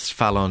finalist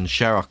Fallon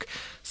Sherrock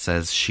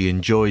says she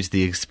enjoyed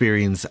the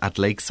experience at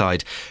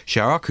Lakeside.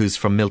 Sherrock, who's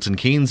from Milton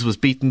Keynes, was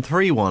beaten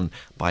 3-1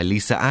 by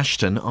Lisa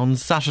Ashton on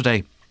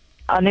Saturday.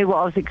 I knew what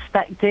I was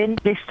expecting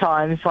this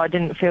time, so I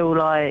didn't feel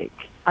like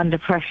under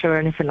pressure or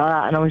anything like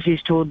that, and I was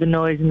used to all the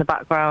noise in the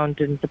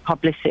background and the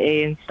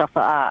publicity and stuff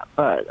like that,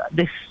 but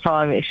this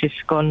time it's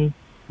just gone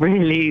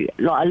really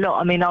like a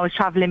lot. I mean, I was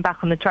travelling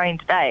back on the train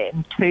today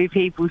and 2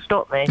 people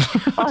stopped me.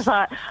 I was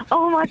like,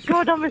 oh my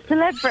God, I'm a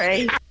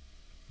celebrity.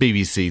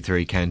 BBC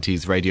 3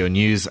 Counties Radio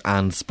News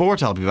and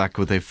Sport. I'll be back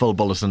with a full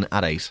bulletin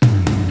at 8.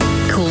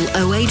 Call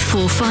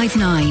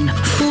 08459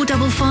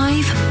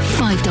 455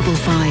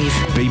 555.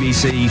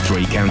 BBC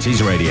 3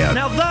 Counties Radio.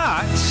 Now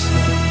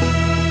that...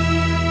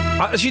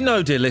 As you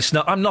know, dear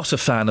listener, I'm not a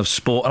fan of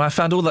sport, and I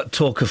found all that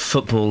talk of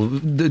football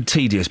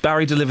tedious.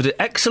 Barry delivered it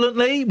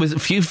excellently, with a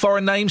few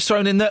foreign names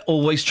thrown in there,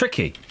 always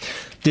tricky.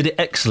 Did it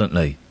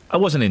excellently. I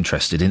wasn't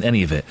interested in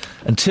any of it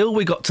until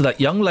we got to that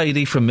young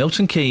lady from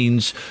Milton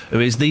Keynes who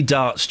is the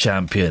darts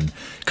champion,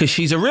 because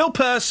she's a real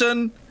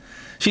person.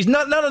 She's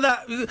none of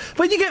that.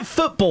 When you get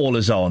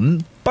footballers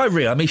on, by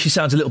real, I mean she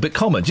sounds a little bit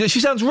common. She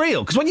sounds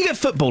real, because when you get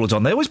footballers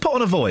on, they always put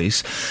on a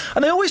voice,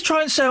 and they always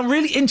try and sound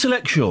really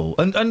intellectual.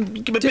 And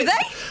do they?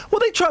 Well,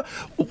 they try.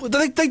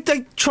 They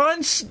try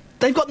and.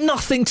 They've got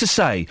nothing to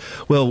say.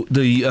 Well,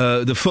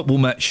 the football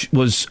match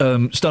was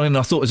stunning.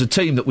 I thought as a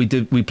team that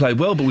we played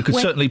well, but we could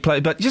certainly play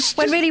better.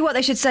 When really what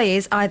they should say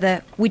is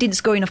either we didn't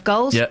score enough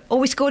goals, or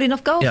we scored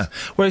enough goals. Yeah.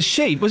 Whereas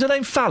was her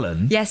name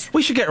Fallon? Yes.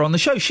 We should get her on the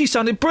show. She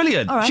sounded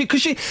brilliant. All right.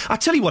 Because I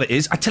tell you what it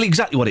is. I tell you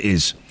exactly what it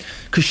is.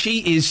 Because she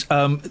is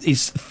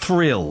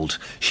thrilled.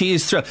 She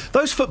is thrilled.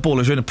 Those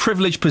footballers are in a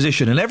privileged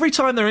position, and every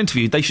time they're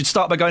interviewed, they should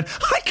start by going,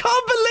 "I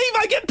can't believe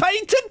I get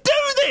paid to do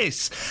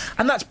this,"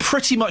 and that's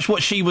pretty much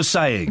what she was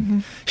saying. Mm-hmm.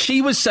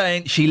 She was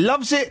saying she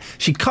loves it,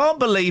 she can't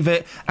believe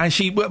it, and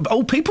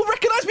people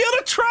recognise me on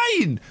a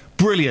train.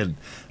 Brilliant.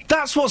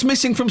 That's what's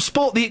missing from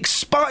sport, the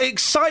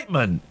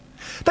excitement.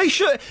 They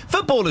should.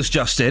 Footballers,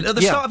 Justin, at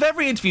the start of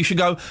every interview should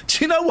go,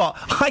 do you know what?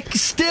 I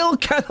still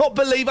cannot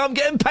believe I'm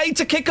getting paid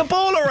to kick a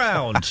ball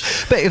around.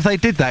 But if they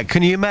did that,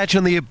 can you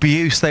imagine the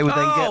abuse they would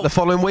then get the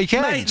following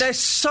weekend? Mate, they're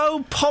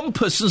so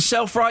pompous and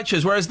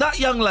self-righteous, whereas that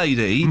young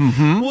lady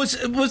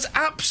was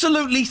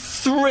absolutely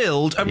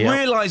thrilled and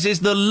realises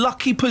the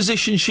lucky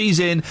position she's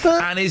in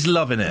and is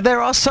loving it.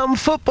 There are some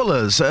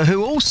footballers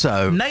who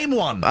also... Name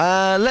one.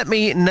 Let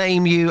me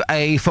name you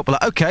a footballer.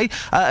 OK,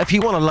 if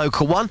you want a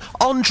local one,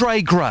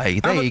 Andre Gray.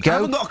 There you go. I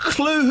haven't got a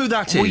clue who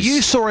that is. Well,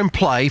 you saw him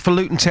play for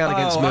Luton Town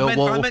against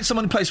Millwall. I meant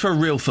someone who plays for a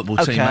real football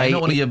team, mate,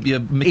 not one of your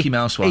Mickey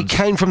Mouse ones. He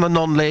came from the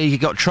non-league, he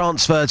got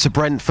transferred to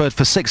Brentford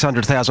for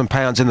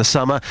 £600,000 in the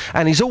summer,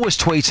 and he's always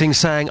tweeting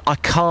saying, I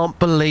can't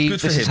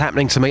believe this is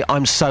happening to me,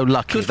 I'm so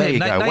lucky. There you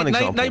go, one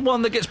example. Name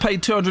one that gets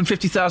paid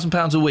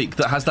 £250,000 a week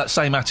that has that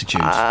same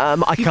attitude.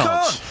 I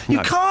can't. You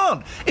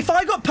can't. If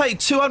I got paid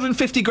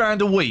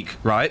 $250,000 a week,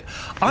 right,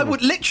 I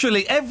would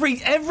literally,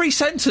 every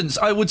sentence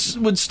I would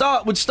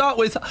start with,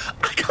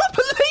 I can't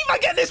believe I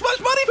get this much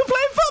money for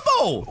playing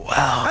football.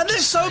 Wow. And they're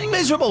so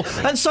miserable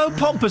and so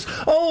pompous.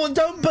 Oh,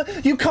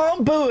 and you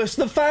can't boo us.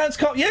 The fans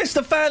can't. Yes,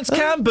 the fans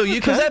can boo you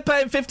because they're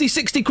paying 50,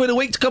 60 quid a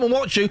week to come and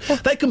watch you.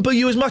 They can boo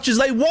you as much as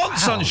they want,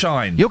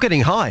 Sunshine. You're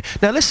getting high.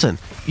 Now, listen,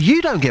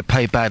 you don't get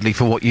paid badly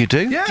for what you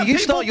do. Yeah, do you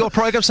start your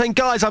programme saying,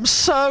 guys, I'm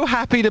so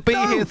happy to be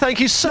here. Thank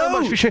you so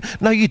much for sharing.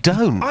 No, you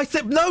don't.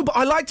 But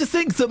I like to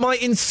think that my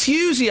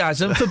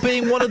enthusiasm for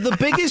being one of the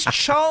biggest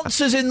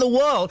chancers in the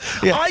world,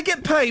 I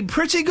get paid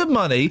pretty good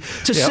money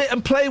to sit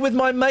and play with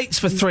my mates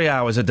for 3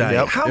 hours a day.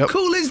 How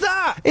cool is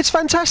that? It's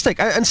fantastic.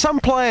 And some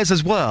players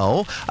as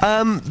well,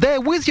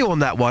 they're with you on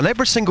that one.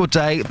 Every single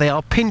day they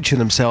are pinching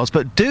themselves,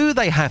 but do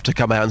they have to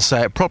come out and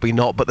say it? Probably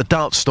not, but the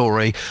darts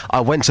story,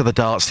 I went to the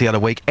darts the other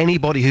week.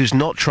 Anybody who's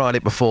not tried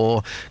it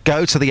before,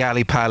 go to the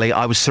Alley Pally.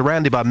 I was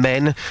surrounded by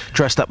men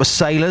dressed up as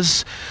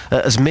sailors,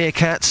 as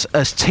meerkats,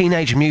 as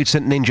Teenage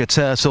Mutant Ninja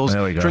Turtles,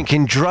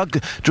 drinking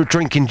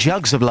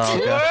jugs of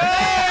lager.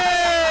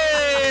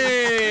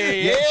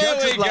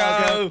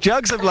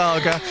 Jugs of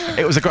lager.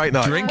 It was a great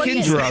night.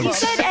 Drinking drugs. You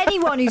said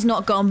anyone who's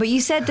not gone, but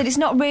you said that it's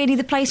not really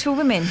the place for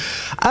women.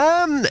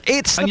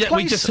 It's and the yet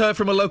place... we just heard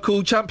from a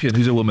local champion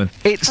who's a woman.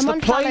 It's the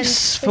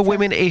place for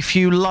women if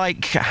you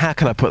like, how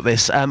can I put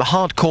this,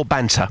 hardcore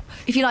banter.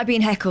 If you like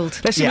being heckled.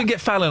 Let's see if we can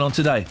get Fallon on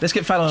today. Let's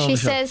get Fallon on the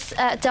show. She says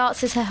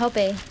darts is her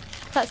hobby.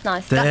 That's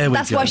nice.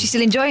 That's why she's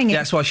still enjoying it. Yeah,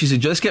 that's why she's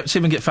enjoying it. Let's see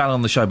if we can get Fallon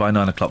on the show by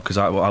 9 o'clock because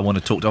I want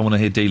to talk. I want to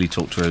hear Dealey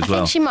talk to her as well.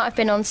 I think she might have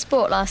been on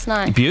Sport last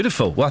night.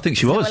 Beautiful. Well, I think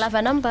she was. We'll have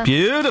her number.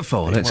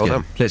 Beautiful.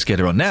 Let's get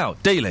her on now.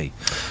 Dealey,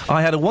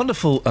 I had a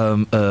wonderful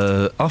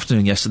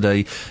afternoon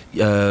yesterday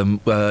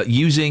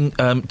using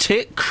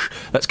Tick,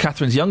 that's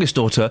Catherine's youngest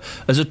daughter,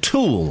 as a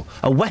tool,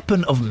 a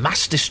weapon of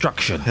mass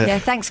destruction. Yeah,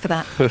 thanks for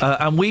that.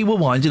 And we were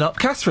winding up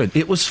Catherine.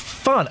 It was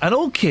fun, and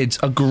all kids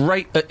are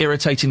great at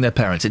irritating their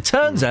parents. It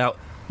turns out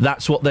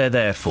that's what they're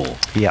there for.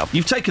 Yeah.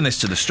 You've taken this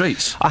to the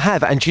streets. I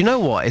have, and do you know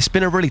what? It's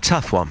been a really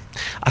tough one.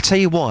 I'll tell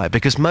you why,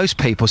 because most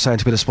people saying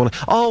to me this morning,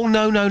 oh,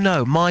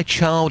 no, my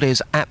child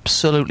is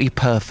absolutely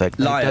perfect.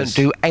 Liars.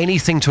 They don't do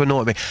anything to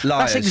annoy me.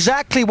 Liars. That's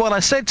exactly what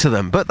I said to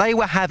them, but they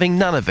were having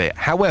none of it.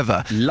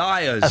 However...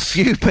 Liars. A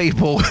few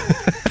people...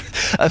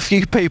 A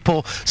few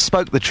people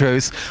spoke the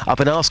truth. I've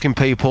been asking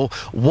people,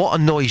 what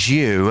annoys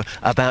you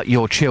about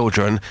your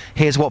children?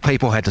 Here's what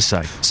people had to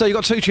say. So you've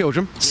got two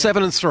children,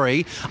 7 and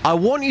 3. I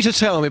want you to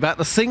tell me about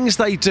the things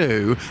they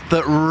do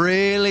that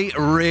really,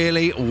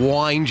 really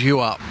wind you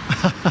up.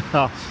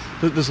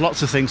 There's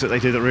lots of things that they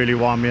do that really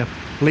wind me up.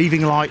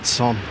 Leaving lights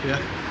on.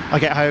 Yeah. I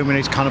get home and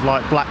it's kind of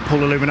like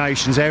Blackpool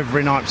illuminations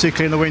every night,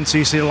 particularly in the winter.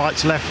 You see the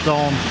lights left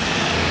on,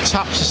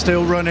 taps are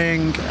still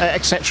running,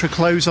 etc.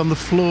 Clothes on the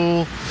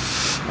floor,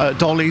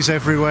 dollies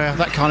everywhere,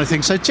 that kind of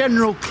thing. So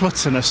general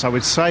clutterness, I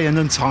would say, and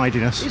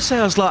untidiness. It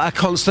sounds like a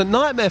constant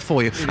nightmare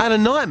for you, and a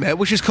nightmare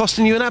which is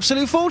costing you an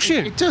absolute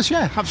fortune. It does,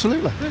 yeah,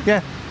 absolutely.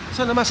 Yeah.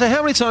 So no matter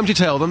how many times you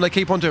tell them, they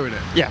keep on doing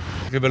it. Yeah.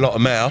 Give a lot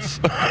of mouth.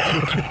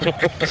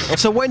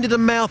 So when did the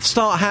mouth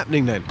start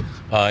happening then?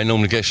 It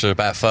normally gets to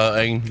about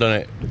 13,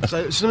 doesn't it?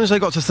 So as soon as they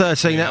got to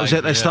 13, that was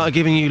it. They started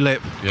giving you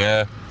lip.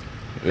 Yeah.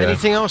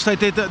 Anything else they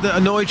did that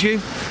annoyed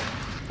you?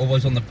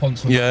 Always on the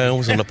ponce. Yeah,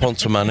 always on the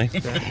ponce of money.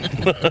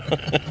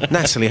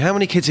 Natalie, how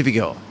many kids have you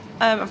got?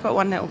 I've got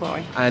one little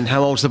boy. And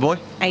how old's the boy?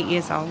 8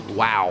 years old.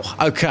 Wow.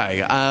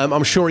 Okay.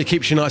 I'm sure he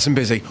keeps you nice and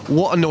busy.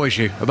 What annoys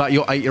you about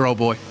your 8-year-old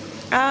boy?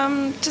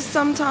 Just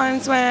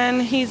sometimes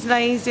when he's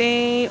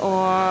lazy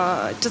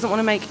or doesn't want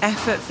to make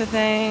effort for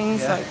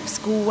things like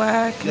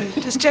schoolwork and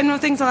just general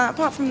things like that.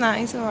 Apart from that,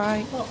 he's all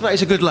right. No,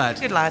 he's a good lad.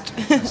 Good lad.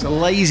 It's a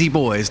lazy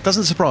boy. It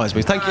doesn't surprise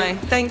me. Thank you.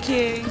 Thank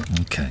you.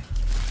 Okay.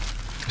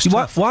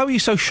 Why were you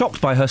so shocked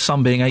by her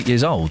son being 8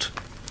 years old?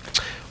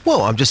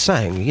 Well, I'm just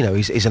saying,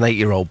 he's an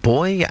 8-year-old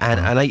boy,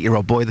 and an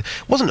 8-year-old boy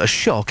wasn't a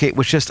shock. It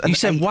was just. You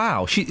said,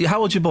 "Wow."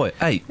 How old's your boy?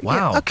 8.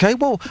 Wow. Yeah, okay.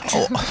 Well,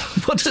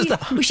 what does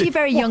that mean? Was she a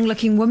very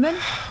young-looking woman?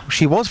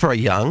 She was very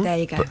young. There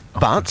you go.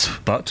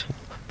 But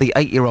the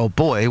 8-year-old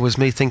boy was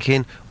me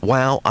thinking,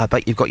 "Wow, I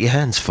bet you've got your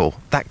hands full."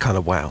 That kind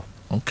of wow.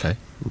 Okay.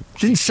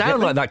 Didn't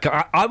sound like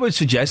that. I would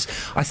suggest,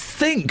 I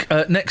think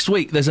next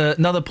week there's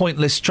another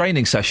pointless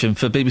training session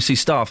for BBC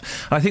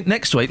staff. I think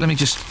next week, let me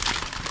just...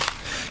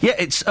 Yeah,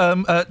 it's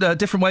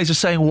different ways of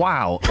saying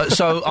wow.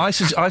 So I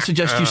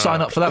suggest you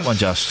sign up for that one,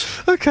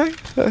 Just. OK.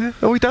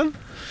 Are we done?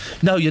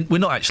 No, we're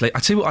not actually. I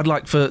tell you what I'd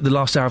like for the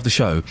last hour of the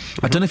show.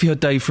 I don't know if you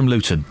heard Dave from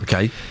Luton,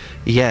 OK?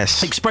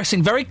 Yes.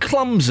 Expressing very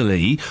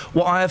clumsily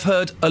what I have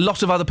heard a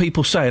lot of other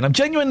people say, and I'm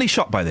genuinely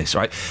shocked by this,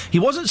 right? He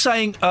wasn't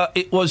saying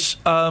he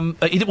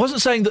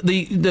wasn't saying that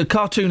the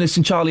cartoonists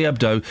in Charlie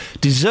Hebdo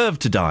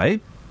deserved to die.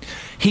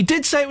 He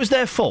did say it was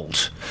their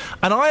fault,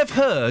 and I have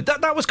heard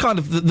that was kind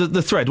of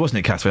the thread, wasn't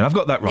it, Catherine? I've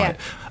got that right.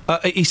 Yeah.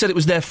 He said it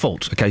was their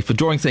fault, OK, for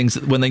drawing things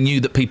when they knew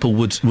that people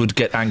would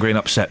get angry and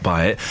upset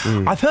by it.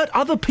 I've heard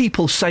other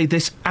people say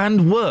this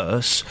and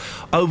worse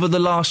over the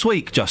last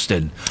week,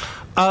 Justin.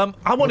 I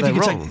wonder if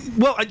you could say...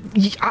 Well,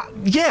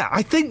 yeah,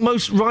 I think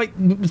most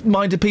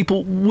right-minded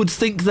people would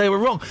think they were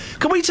wrong.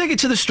 Can we take it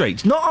to the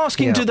streets? Not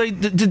asking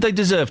did they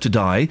deserve to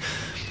die.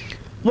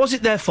 Was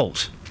it their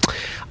fault?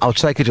 I'll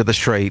take it to the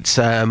streets.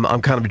 I'm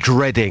kind of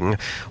dreading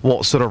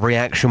what sort of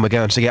reaction we're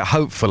going to get.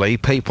 Hopefully,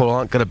 people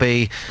aren't going to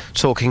be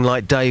talking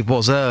like Dave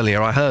was earlier.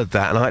 I heard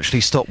that, and I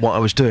actually stopped what I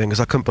was doing because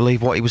I couldn't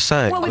believe what he was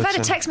saying. Well, we've had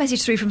a text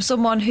message through from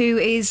someone who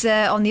is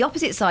on the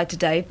opposite side to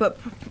Dave, but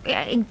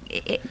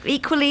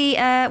equally,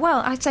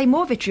 I'd say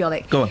more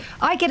vitriolic. Go on.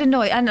 I get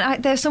annoyed,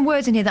 and there's some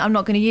words in here that I'm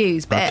not going to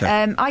use, but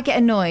I get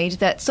annoyed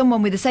that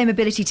someone with the same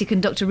ability to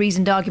conduct a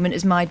reasoned argument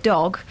as my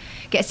dog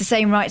gets the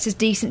same rights as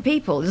decent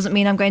people. It doesn't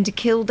mean I'm going to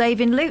kill Dave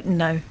in Luton,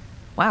 no.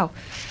 Wow.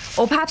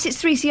 Or perhaps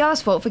it's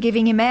 3CR's fault for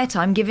giving him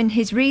airtime, given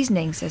his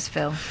reasoning, says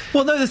Phil.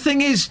 Well, no, the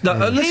thing is...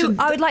 listen,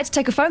 I would like to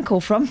take a phone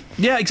call from.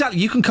 Yeah, exactly.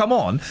 You can come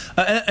on,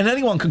 and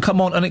anyone can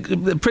come on,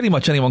 and pretty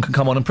much anyone can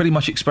come on and pretty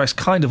much express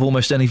kind of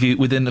almost any view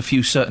within a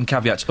few certain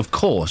caveats, of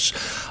course.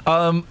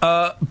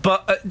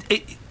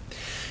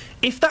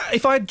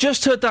 If I had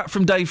just heard that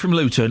from Dave from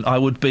Luton, I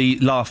would be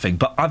laughing.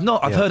 But I've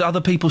not. I've heard other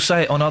people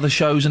say it on other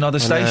shows and other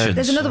stations.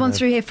 There's another one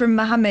through here from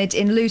Mohammed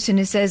in Luton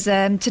who says,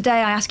 today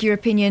I ask your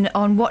opinion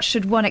on what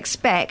should one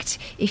expect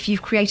if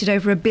you've created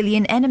over 1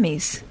 billion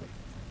enemies.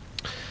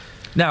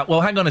 Now,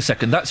 well, hang on a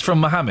second. That's from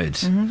Mohammed.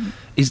 Mm-hmm.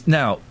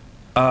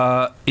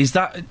 Is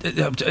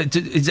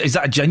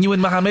that a genuine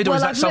Mohammed, or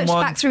is that I've someone...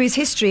 looked back through his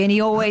history, and he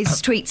always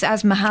tweets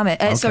as Mohammed.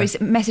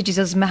 Messages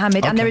as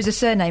Mohammed, and there is a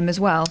surname as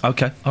well.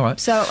 Okay, all right.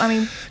 So, I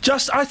mean...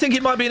 I think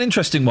it might be an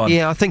interesting one.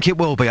 Yeah, I think it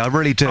will be. I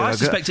really do. I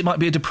suspect it might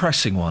be a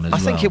depressing one as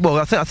well. I think it will.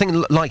 I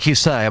think, like you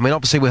say, I mean,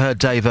 obviously we heard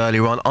Dave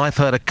earlier on. I've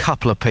heard a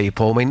couple of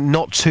people, I mean,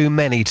 not too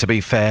many to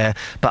be fair,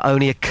 but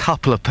only a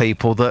couple of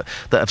people that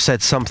have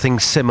said something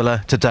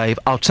similar to Dave.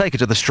 I'll take it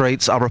to the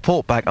streets. I'll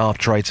report back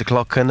after 8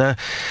 o'clock and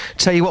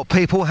tell you what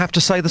people have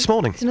to say this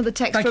morning. There's another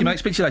text Thank you, mate.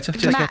 Speak to you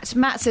later.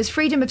 Matt says,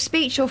 freedom of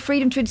speech or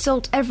freedom to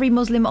insult every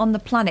Muslim on the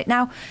planet.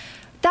 Now,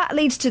 that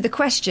leads to the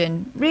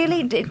question,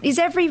 really, is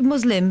every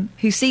Muslim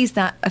who sees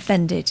that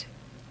offended?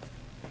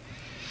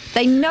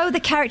 They know the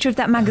character of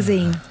that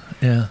magazine.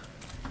 Yeah.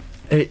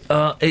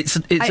 It's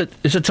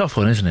a tough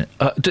one, isn't it?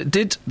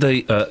 Did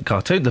the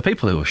cartoon, the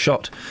people who were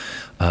shot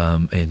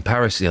in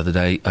Paris the other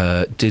day,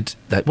 did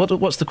they...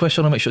 What's the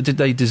question? I want to make sure. Did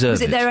they deserve it?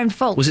 Was it their own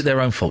fault? Was it their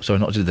own fault? Sorry,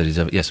 not did they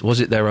deserve it. Yes, was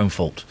it their own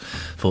fault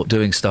for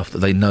doing stuff that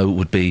they know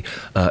would be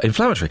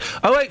inflammatory?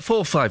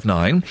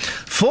 08459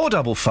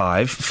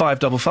 455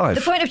 555.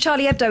 The point of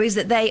Charlie Hebdo is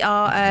that they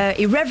are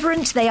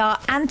irreverent, they are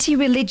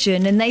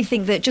anti-religion, and they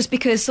think that just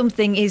because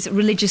something is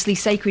religiously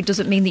sacred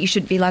doesn't mean that you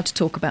shouldn't be allowed to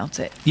talk about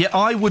it. Yeah,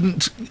 I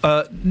wouldn't...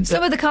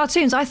 some of the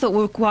cartoons I thought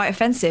were quite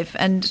offensive,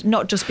 and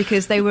not just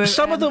because they were...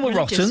 Some of them were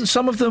religious. rotten,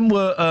 some of them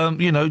were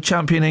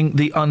championing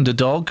the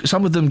underdog.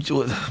 Some of them,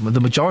 the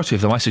majority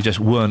of them, I suggest,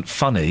 weren't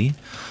funny.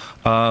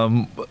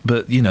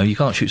 But, you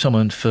can't shoot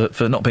someone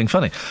for not being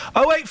funny.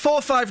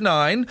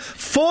 08459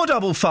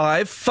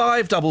 455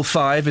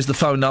 555 is the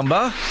phone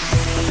number.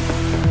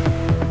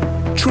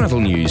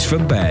 Travel news for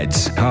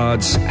beds,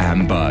 cards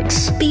and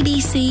bugs.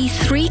 BBC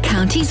Three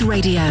Counties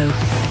Radio.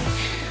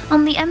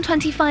 On the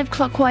M25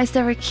 clockwise,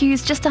 there are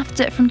queues just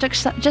after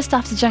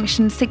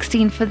junction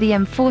 16 for the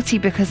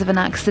M40 because of an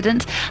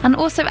accident, and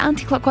also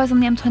anti-clockwise on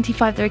the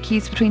M25 there are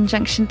queues between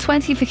junction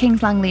 20 for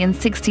Kings Langley and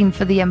 16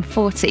 for the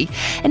M40.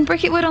 In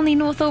Bricketwood on the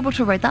North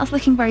Orbital Road, that's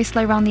looking very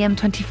slow around the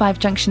M25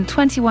 junction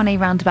 21A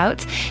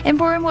roundabout. In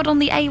Borehamwood on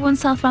the A1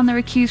 southbound there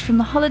are queues from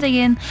the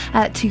Holiday Inn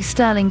to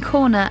Stirling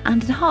Corner,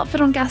 and in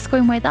Hertford on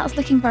Gascoigne Way that's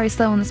looking very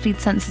slow on the speed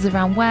sensors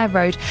around Ware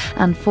Road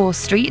and 4th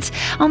Street.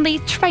 On the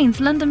trains,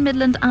 London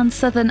Midland and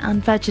Southern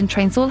and Virgin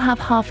trains all have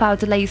half-hour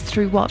delays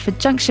through Watford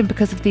Junction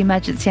because of the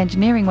emergency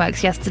engineering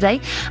works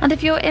yesterday. And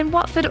if you're in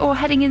Watford or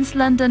heading into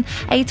London,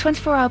 a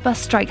 24-hour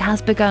bus strike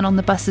has begun on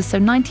the buses, so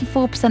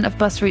 94% of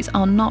bus routes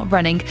are not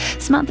running.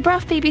 Samantha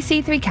Braff,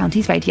 BBC Three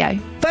Counties Radio.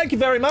 Thank you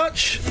very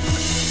much.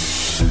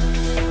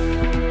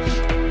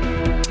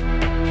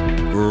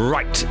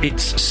 Right,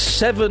 it's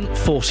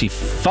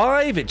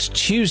 7:45. It's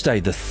Tuesday,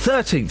 the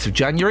 13th of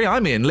January.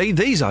 I'm Iain Lee.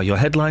 These are your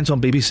headlines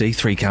on BBC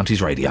Three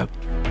Counties Radio.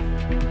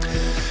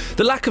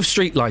 The lack of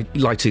street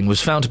lighting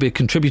was found to be a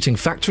contributing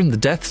factor in the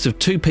deaths of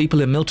 2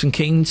 people in Milton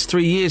Keynes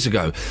 3 years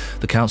ago.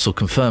 The council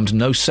confirmed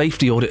no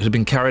safety audit had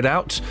been carried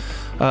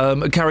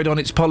on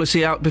its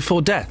policy out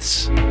before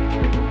deaths.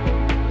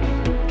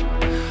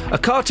 A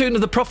cartoon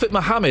of the Prophet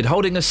Muhammad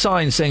holding a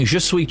sign saying Je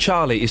suis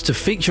Charlie is to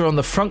feature on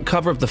the front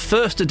cover of the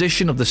first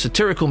edition of the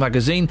satirical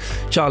magazine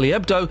Charlie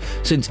Hebdo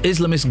since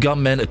Islamist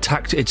gunmen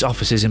attacked its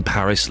offices in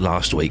Paris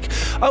last week.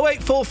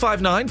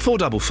 08459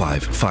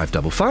 455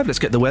 555. Let's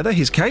get the weather.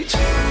 Here's Kate.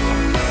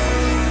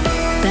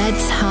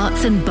 Beds,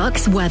 Herts and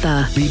Bucks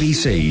weather.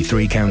 BBC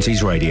Three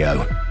Counties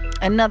Radio.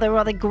 Another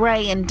rather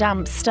grey and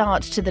damp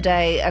start to the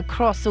day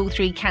across all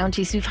 3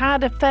 counties. We've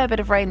had a fair bit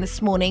of rain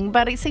this morning,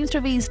 but it seems to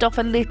have eased off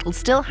a little.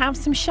 Still have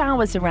some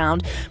showers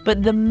around,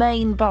 but the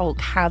main bulk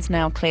has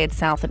now cleared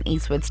south and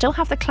eastward. Still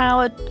have the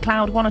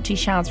cloud 1 or 2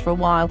 showers for a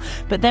while,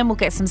 but then we'll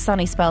get some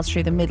sunny spells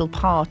through the middle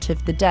part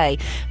of the day.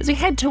 As we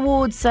head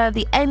towards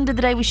the end of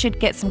the day, we should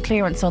get some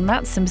clearance on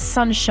that, some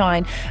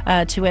sunshine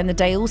to end the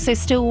day. Also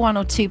still 1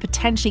 or 2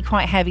 potentially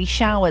quite heavy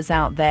showers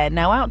out there.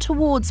 Now out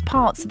towards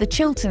parts of the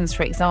Chilterns,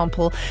 for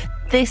example,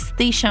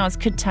 these showers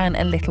could turn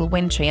a little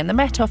wintry, and the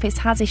Met Office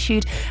has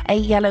issued a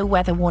yellow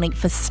weather warning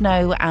for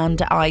snow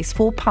and ice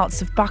for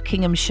parts of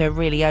Buckinghamshire,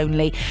 really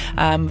only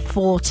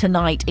for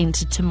tonight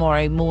into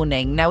tomorrow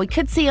morning. Now, we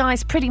could see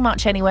ice pretty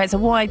much anywhere. It's a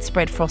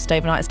widespread frost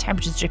overnight as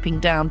temperatures dripping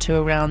down to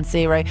around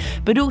 0,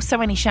 but also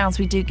any showers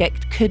we do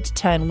get could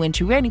turn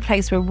wintry. The only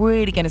place we're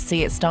really going to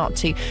see it start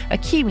to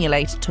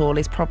accumulate at all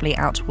is probably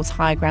out towards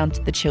higher ground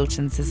to the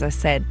Chilterns, as I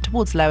said.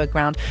 Towards lower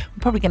ground,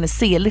 we're probably going to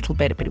see a little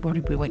bit, but it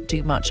probably won't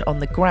do much on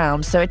the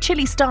ground. So a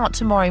chilly start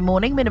tomorrow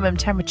morning, minimum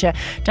temperature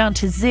down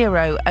to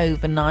 0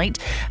 overnight.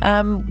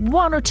 1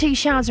 or 2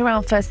 showers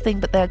around first thing,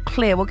 but they're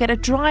clear. We'll get a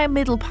drier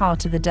middle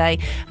part of the day,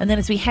 and then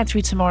as we head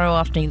through tomorrow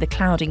afternoon, the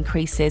cloud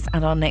increases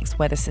and our next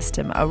weather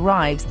system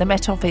arrives. The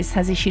Met Office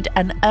has issued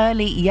an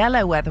early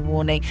yellow weather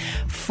warning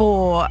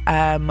for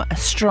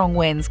strong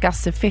winds,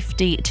 gusts of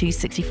 50 to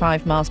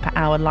 65 miles per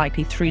hour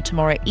likely through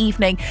tomorrow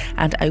evening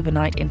and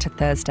overnight into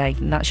Thursday.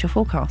 And that's your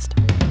forecast.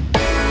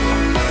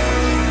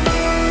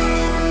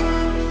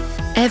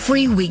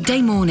 Every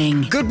weekday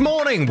morning. Good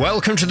morning.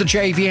 Welcome to the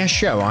JVS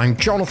show. I'm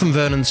Jonathan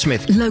Vernon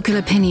Smith. Local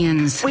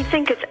opinions. We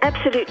think it's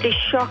absolutely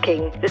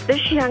shocking that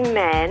this young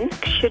man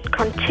should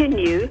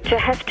continue to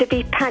have to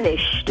be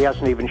punished. He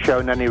hasn't even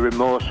shown any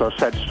remorse or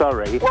said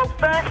sorry. Well,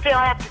 firstly,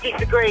 I have to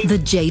disagree. The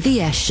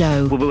JVS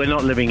show. Well, we're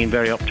not living in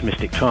very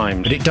optimistic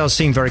times. But it does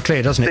seem very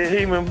clear, doesn't it? They're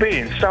human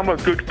beings. Some are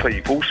good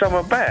people, some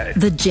are bad.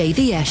 The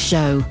JVS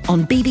show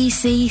on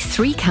BBC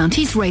Three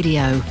Counties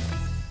Radio.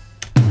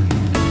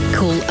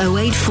 Call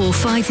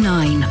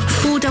 08459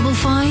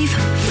 455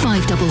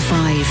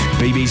 555.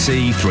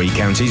 BBC Three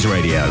Counties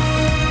Radio.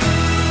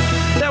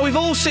 Now, we've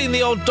all seen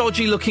the odd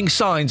dodgy-looking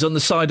signs on the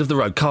side of the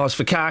road. Cars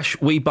for cash,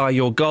 We Buy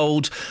Your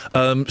Gold,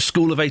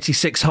 School of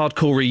 86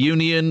 Hardcore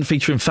Reunion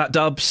featuring Fat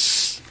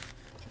Dubs.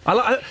 Who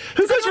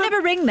goes around,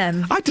 ever ring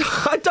them? I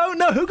don't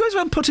know. Who goes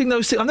around putting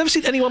those things? I've never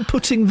seen anyone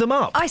putting them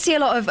up. I see a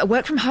lot of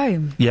work from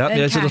home. Yeah,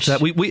 there's a lot of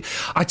that.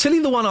 I tell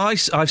you the one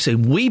I've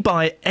seen. We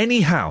buy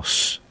any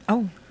house.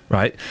 Oh.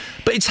 Right,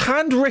 but it's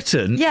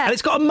handwritten, and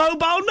it's got a mobile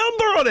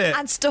number on it,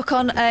 and stuck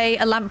on a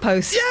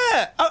lamppost.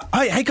 Yeah.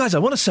 Hey guys, I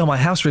want to sell my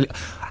house. Really.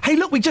 Hey,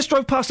 look, we just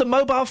drove past a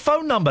mobile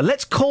phone number.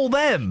 Let's call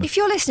them. If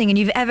you're listening and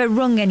you've ever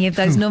rung any of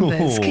those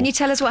numbers, can you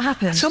tell us what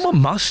happened? Someone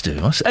must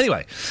do.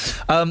 Anyway,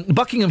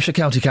 Buckinghamshire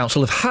County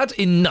Council have had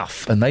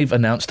enough, and they've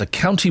announced a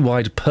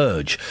county-wide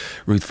purge.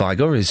 Ruth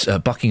Viger is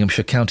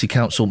Buckinghamshire County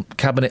Council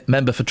Cabinet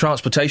Member for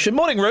Transportation.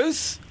 Morning,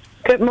 Ruth.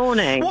 Good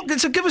morning.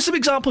 So give us some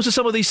examples of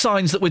some of these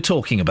signs that we're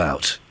talking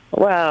about.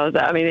 Well,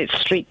 I mean, it's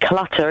street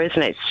clutter,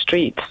 isn't it?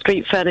 Street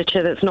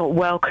furniture that's not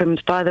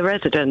welcomed by the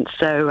residents.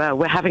 So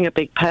we're having a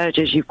big purge,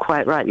 as you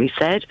quite rightly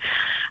said,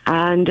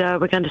 and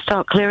we're going to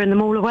start clearing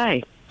them all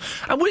away.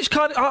 And which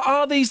kind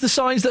are these the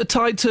signs that are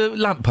tied to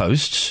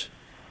lampposts?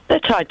 They're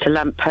tied to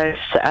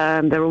lampposts.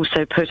 They're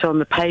also put on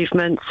the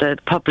pavements. The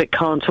public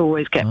can't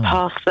always get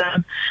past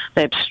them.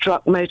 They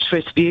obstruct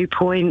motorist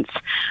viewpoints.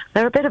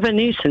 They're a bit of a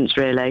nuisance,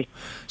 really.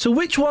 So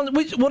what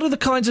are the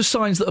kinds of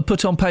signs that are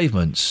put on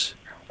pavements?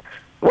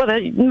 Well,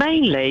 they're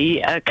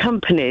mainly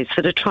companies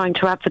that are trying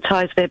to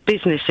advertise their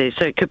businesses.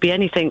 So it could be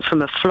anything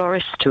from a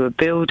florist to a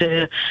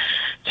builder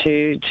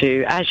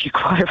to as you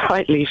quite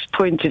rightly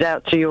pointed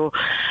out to your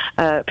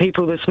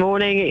people this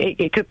morning,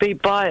 it could be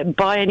buy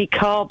any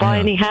car, buy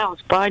any house,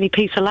 buy any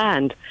piece of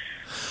land.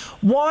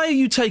 Why are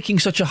you taking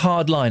such a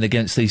hard line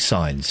against these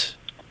signs?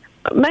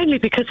 Mainly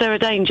because they're a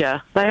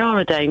danger. They are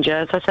a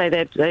danger. As I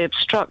say, they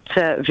obstruct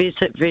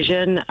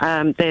vision.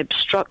 They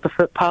obstruct the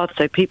footpath,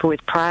 so people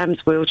with prams,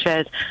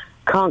 wheelchairs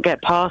can't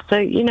get past. So,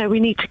 we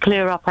need to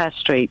clear up our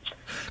streets.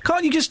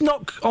 Can't you just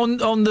knock on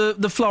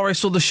the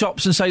florists or the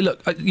shops and say,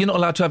 look, you're not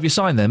allowed to have your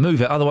sign there,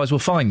 move it, otherwise we'll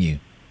fine you?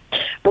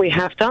 We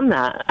have done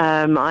that.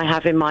 I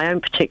have in my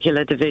own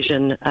particular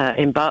division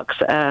in Bucks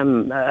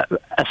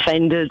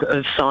offenders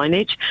of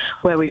signage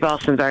where we've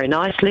asked them very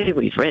nicely,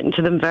 we've written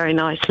to them very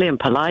nicely and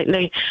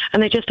politely,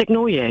 and they just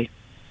ignore you.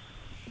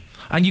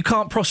 And you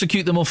can't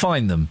prosecute them or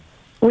fine them?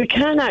 We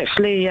can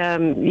actually,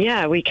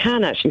 we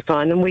can actually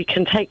find them. We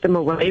can take them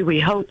away.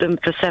 We hold them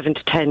for 7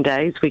 to 10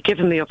 days. We give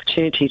them the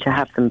opportunity to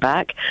have them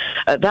back.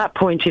 At that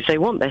point, if they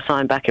want their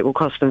sign back, it will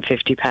cost them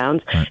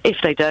 £50. Right. If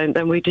they don't,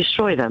 then we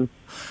destroy them.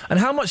 And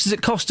how much does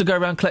it cost to go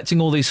around collecting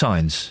all these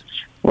signs?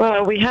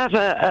 Well, we have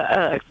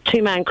a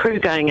two-man crew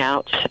going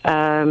out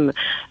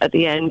at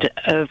the end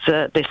of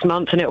this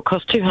month, and it will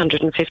cost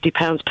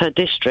 £250 per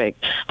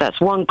district. That's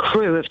one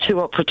crew of 2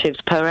 operatives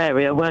per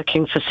area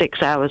working for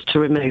 6 hours to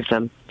remove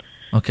them.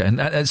 Okay,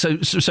 and so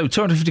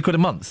 £250 a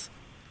month?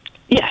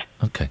 Yeah.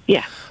 Okay.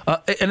 Yeah.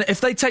 And if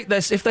they pay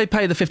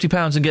the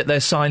 £50 and get their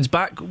signs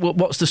back,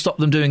 what's to stop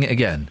them doing it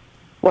again?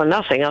 Well,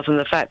 nothing other than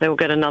the fact they will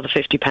get another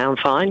 £50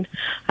 fine,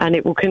 and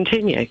it will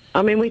continue.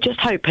 I mean, we just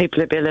hope people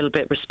will be a little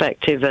bit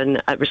respectful,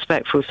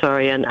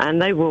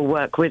 and they will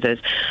work with us.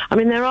 I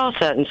mean, there are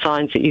certain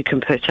signs that you can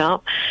put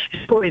up.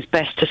 It's always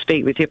best to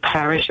speak with your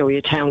parish or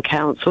your town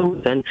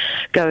council and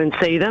go and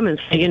see them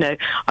and say,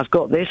 I've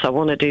got this, I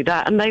want to do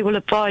that, and they will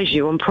advise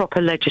you on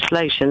proper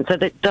legislation so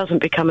that it doesn't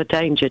become a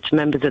danger to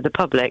members of the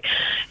public.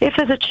 If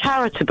there's a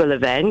charitable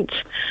event,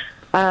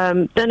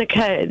 then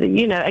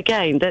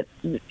again, that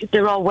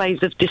there are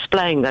ways of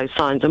displaying those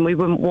signs, and we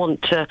wouldn't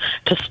want to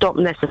stop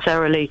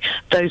necessarily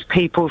those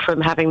people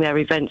from having their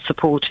events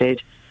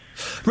supported.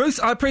 Ruth,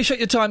 I appreciate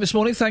your time this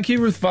morning. Thank you,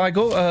 Ruth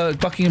Weigel,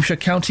 Buckinghamshire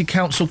County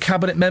Council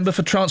Cabinet Member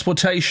for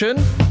Transportation.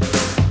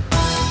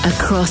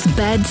 Across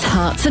beds,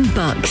 hearts and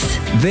bucks.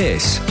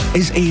 This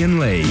is Iain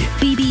Lee.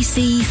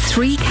 BBC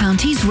Three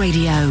Counties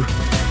Radio.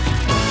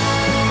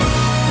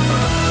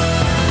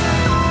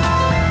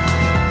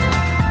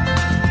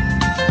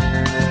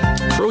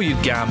 For all you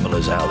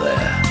gamblers out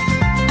there.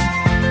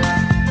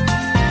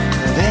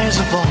 There's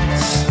a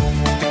voice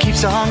that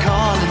keeps on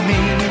calling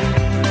me.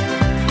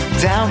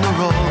 Down the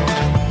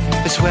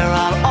road is where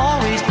I'll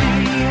always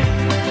be.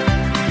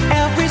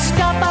 Every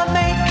stop I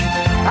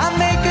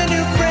make a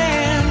new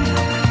friend.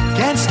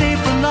 Can't stay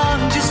for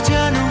long, just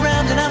turn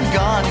around and I'm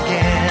gone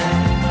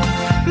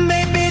again.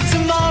 Maybe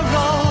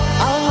tomorrow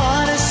I'll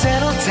wanna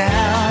settle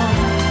down.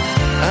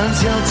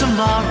 Until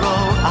tomorrow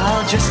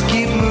I'll just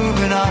keep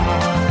moving on.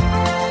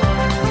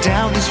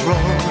 Down this road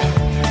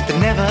that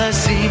never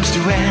seems to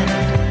end.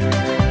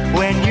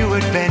 When your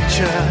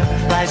adventure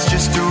lies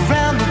just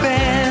around the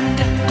bend.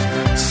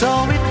 So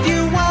if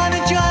you wanna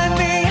join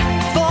me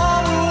for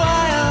a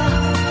while,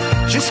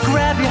 just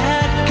grab your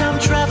hat, come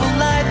travel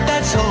light,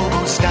 that's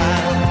hobo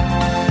style.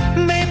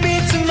 Maybe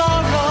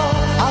tomorrow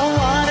I'll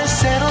wanna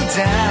settle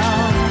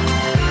down.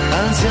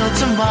 Until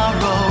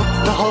tomorrow,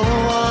 the whole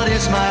world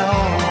is my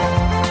home.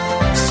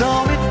 So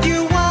if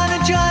you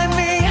wanna join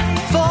me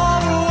for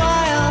a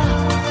while,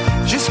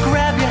 just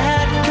grab your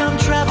hat, come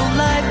travel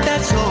light,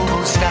 that's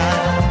hobo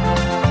style.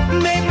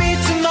 Maybe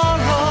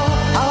tomorrow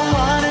I'll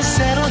wanna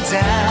settle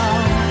down.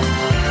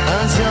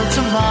 Until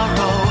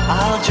tomorrow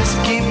I'll just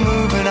keep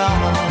moving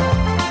on.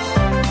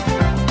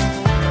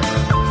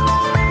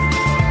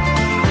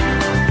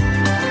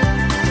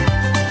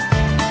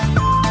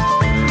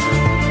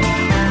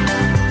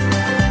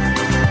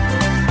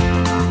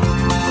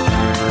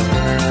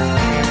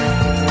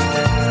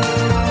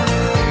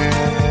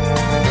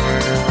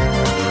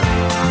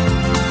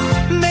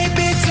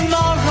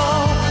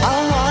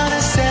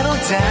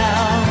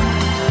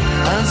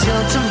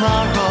 Until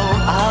tomorrow,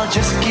 I'll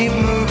just keep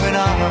moving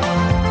on.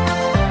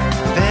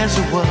 There's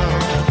a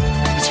world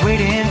that's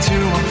waiting to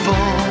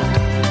unfold.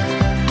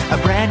 A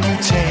brand new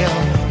tale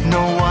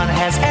no one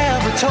has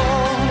ever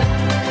told.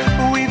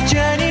 We've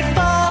journeyed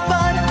far,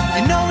 but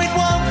you know it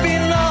won't be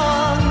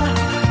long.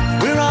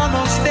 We're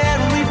almost there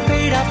and we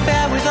paid our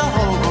fare with a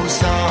hobo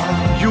song.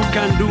 You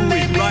can do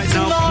Maybe it right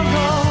tomorrow,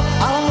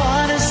 now, I'll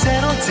wanna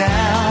settle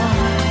down.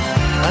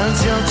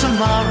 Until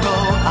tomorrow,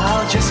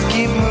 I'll just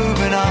keep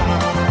moving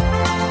on.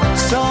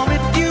 So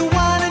if you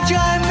wanna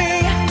join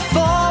me for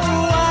a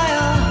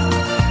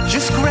while,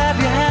 just grab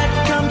your hat,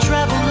 come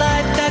travel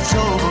light, that's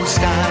hobo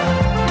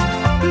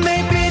style.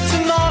 Maybe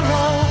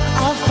tomorrow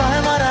I'll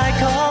find what I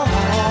call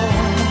home.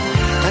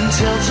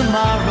 Until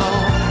tomorrow,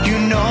 you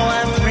know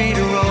I'm free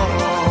to roll.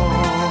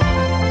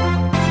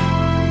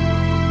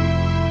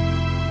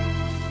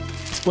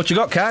 What you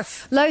got,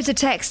 Kath? Loads of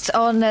texts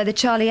on the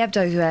Charlie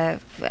Hebdo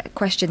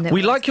question.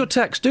 We like your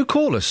text. Do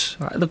call us.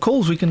 The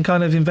calls, we can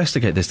kind of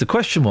investigate this. The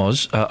question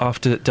was,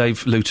 after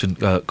Dave Luton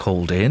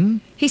called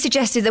in... He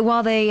suggested that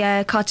while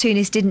the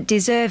cartoonists didn't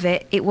deserve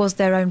it, it was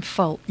their own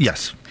fault.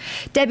 Yes.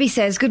 Debbie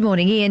says, good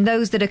morning, Iain.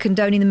 Those that are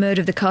condoning the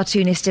murder of the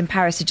cartoonist in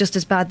Paris are just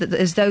as bad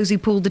as those who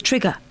pulled the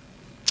trigger.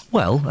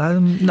 Well, no,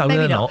 Maybe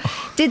they're not.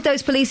 Did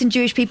those police and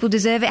Jewish people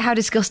deserve it? How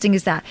disgusting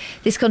is that?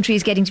 This country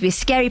is getting to be a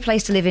scary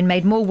place to live in,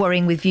 made more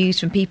worrying with views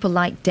from people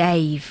like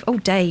Dave. Oh,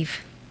 Dave.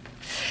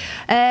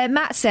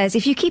 Matt says,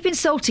 if you keep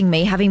insulting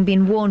me, having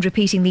been warned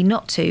repeatedly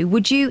not to,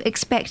 would you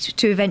expect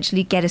to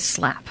eventually get a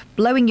slap?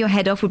 Blowing your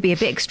head off would be a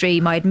bit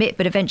extreme, I admit,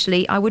 but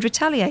eventually I would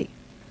retaliate.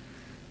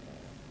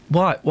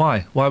 Why?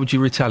 Why would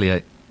you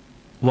retaliate?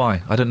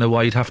 Why? I don't know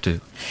why you'd have to.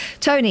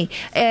 Tony,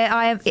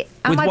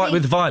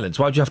 With violence?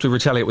 Why would you have to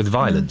retaliate with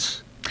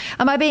violence?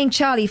 Am I being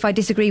Charlie if I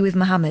disagree with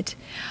Mohammed?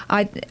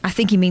 I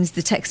think he means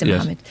the texter, Yes.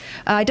 Mohammed.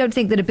 I don't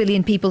think that 1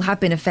 billion people have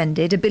been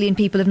offended. 1 billion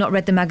people have not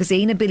read the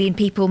magazine. 1 billion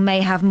people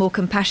may have more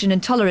compassion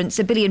and tolerance.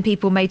 1 billion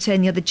people may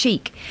turn the other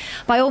cheek.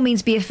 By all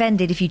means, be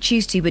offended if you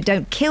choose to, but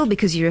don't kill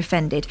because you're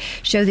offended.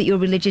 Show that your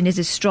religion is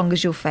as strong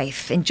as your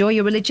faith. Enjoy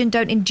your religion,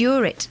 don't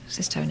endure it,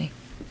 says Tony.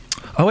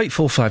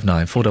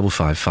 08459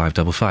 455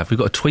 555. We've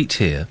got a tweet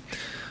here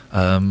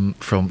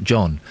from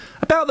John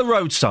about the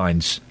road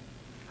signs.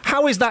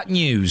 How is that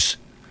news?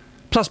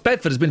 Plus,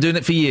 Bedford has been doing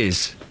it for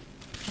years.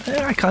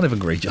 I kind of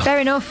agree, John. Fair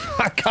enough.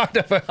 I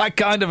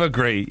kind of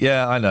agree.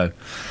 Yeah, I know.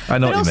 I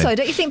know But what also, you mean.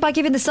 don't you think by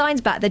giving the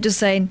signs back, they're just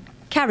saying,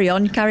 carry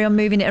on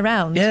moving it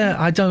around? Yeah,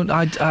 I don't.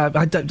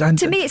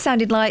 To me, it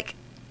sounded like,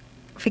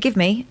 forgive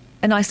me,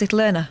 a nice little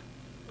earner.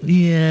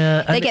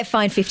 Yeah. They get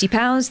fined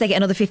 £50, they get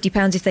another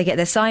 £50 if they get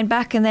their sign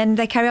back, and then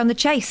they carry on the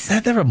chase.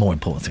 There are more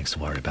important things to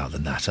worry about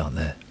than that, aren't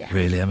there? Yeah.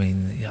 Really, I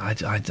mean, yeah,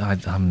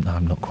 I'm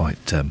not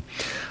quite. I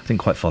didn't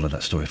quite follow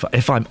that story.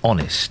 If I'm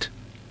honest,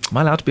 am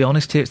I allowed to be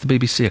honest here? It's the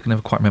BBC. I can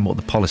never quite remember what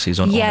the policy is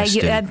on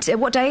honesty.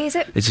 What day is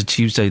it? It's a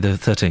Tuesday, the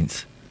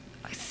 13th.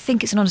 I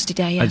think it's an honesty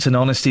day. Yeah. It's an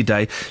honesty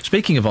day.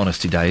 Speaking of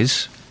honesty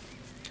days,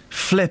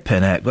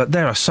 flipping heck, but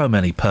there are so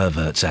many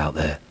perverts out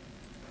there.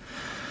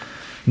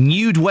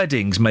 Nude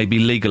weddings may be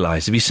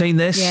legalised. Have you seen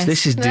this? Yes.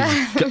 This is...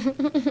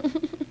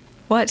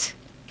 What?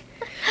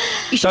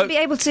 You shouldn't be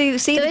able to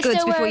see the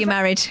goods before you're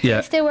married. Yeah.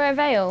 They still wear a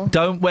veil.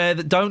 Don't wear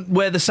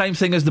the same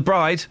thing as the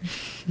bride.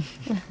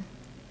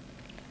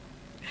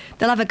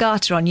 They'll have a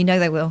garter on, you know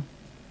they will.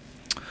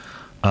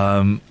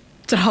 To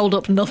hold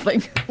up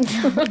nothing.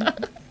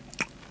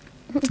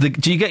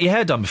 Do you get your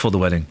hair done before the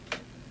wedding?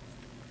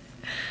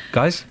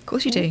 Guys? Of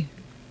course you do.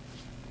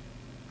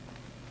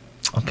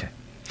 Okay.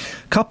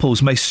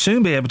 Couples may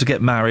soon be able to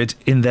get married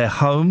in their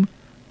home,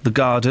 the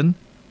garden,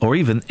 or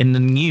even in the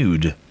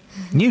nude.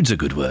 Nude's a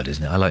good word,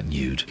 isn't it? I like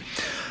nude.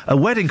 A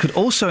wedding could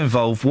also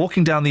involve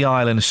walking down the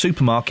aisle in a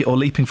supermarket or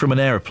leaping from an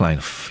aeroplane.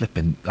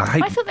 Flipping...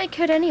 I thought they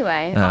could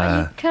anyway.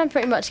 You can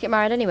pretty much get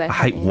married anywhere. I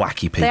hate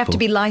wacky people. They have to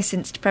be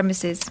licensed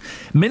premises.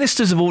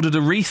 Ministers have ordered a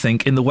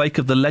rethink in the wake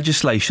of the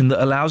legislation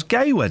that allows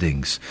gay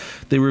weddings.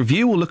 The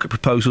review will look at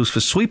proposals for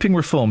sweeping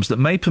reforms that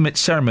may permit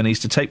ceremonies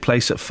to take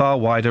place at far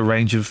wider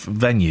range of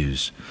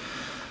venues.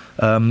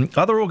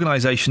 Other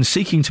organisations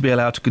seeking to be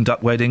allowed to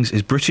conduct weddings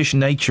is British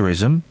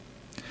Naturism.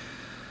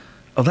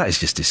 Oh, that is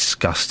just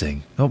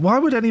disgusting. Why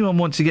would anyone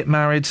want to get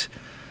married...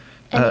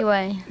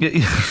 Anyway.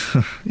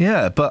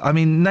 Yeah, but, I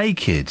mean,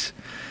 naked.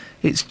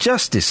 It's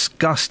just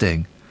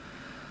disgusting.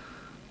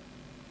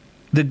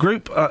 The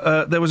group...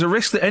 there was a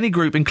risk that any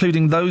group,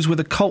 including those with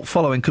a cult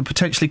following, could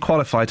potentially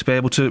qualify to be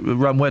able to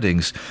run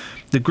weddings.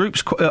 The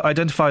groups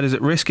identified as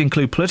at risk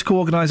include political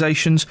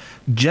organisations,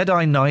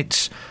 Jedi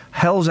Knights,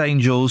 Hell's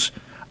Angels...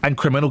 and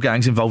criminal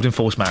gangs involved in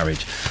forced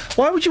marriage.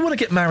 Why would you want to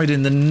get married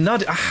in the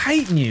nud? I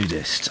hate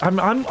nudists.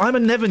 I'm a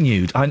never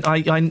nude.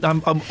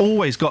 I'm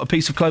always got a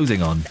piece of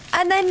clothing on.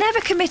 And they're never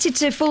committed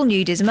to full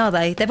nudism, are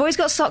they? They've always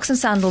got socks and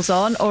sandals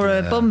on, or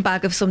a bum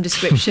bag of some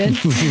description,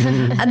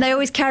 and they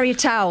always carry a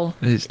towel.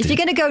 If you're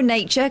going to go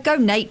nature, go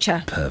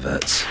nature.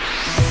 Perverts.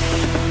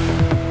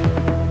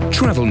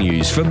 Travel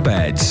news for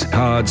beds,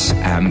 cards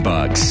and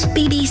bugs.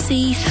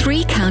 BBC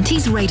Three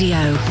Counties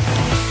Radio.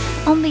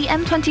 On the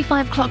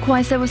M25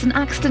 clockwise, there was an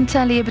accident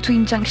earlier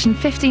between junction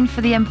 15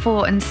 for the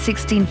M4 and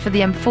 16 for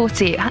the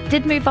M40. It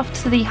did move off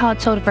to the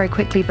hard shoulder very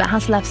quickly, but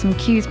has left some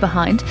queues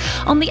behind.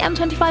 On the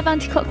M25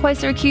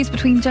 anti-clockwise, there are queues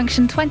between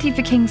junction 20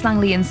 for Kings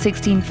Langley and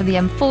 16 for the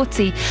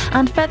M40.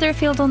 And further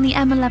afield on the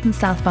M11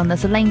 southbound,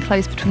 there's a lane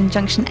closed between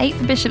junction 8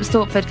 for Bishop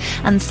Stortford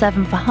and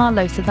 7 for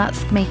Harlow, so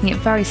that's making it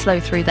very slow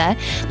through there.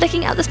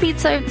 Looking at the speed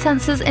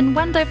sensors in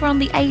Wendover on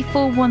the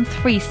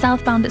A413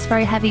 southbound, it's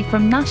very heavy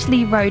from Nash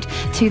Lee Road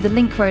to the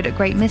Link Road at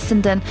Great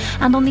Missenden,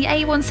 and on the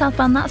A1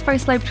 southbound that's very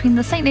slow between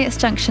the St Neots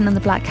Junction and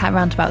the Black Cat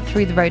roundabout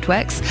through the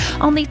roadworks.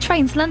 On the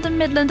trains, London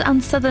Midland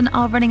and Southern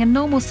are running a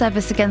normal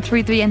service again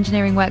through the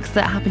engineering works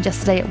that happened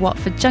yesterday at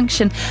Watford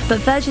Junction, but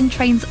Virgin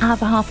trains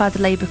have a half-hour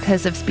delay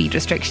because of speed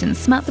restrictions.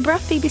 Samantha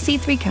Bruff, BBC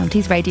Three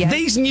Counties Radio.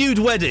 These nude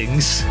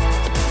weddings.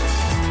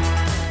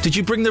 Did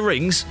you bring the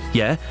rings?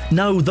 Yeah.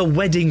 No, the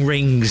wedding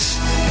rings.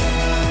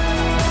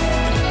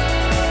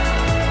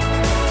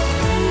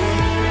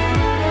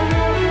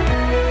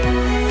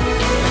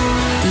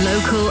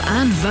 Local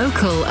and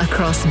vocal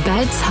across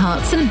beds,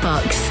 hearts and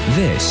bucks.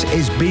 This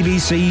is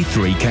BBC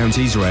Three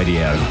Counties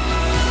Radio.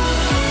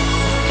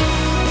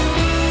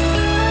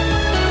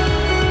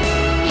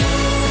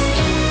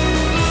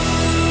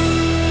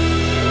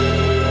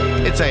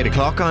 It's 8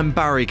 o'clock. I'm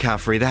Barry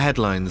Caffrey. The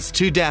headlines.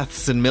 2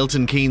 deaths in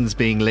Milton Keynes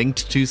being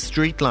linked to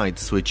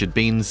streetlights which had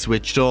been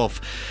switched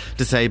off.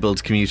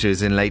 Disabled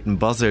commuters in Leighton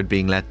Buzzard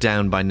being let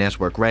down by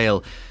Network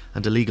Rail.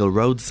 And illegal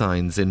road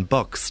signs in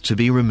Bucks to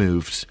be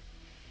removed.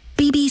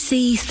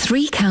 BBC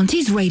Three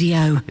Counties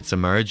Radio. It's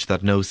emerged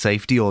that no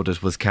safety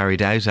audit was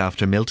carried out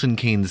after Milton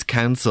Keynes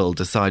Council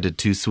decided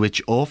to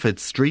switch off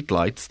its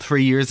streetlights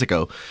 3 years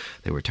ago.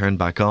 They were turned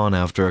back on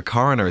after a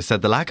coroner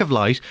said the lack of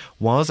light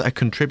was a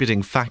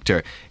contributing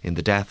factor in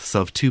the deaths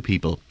of 2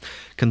 people.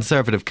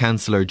 Conservative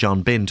councillor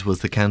John Bint was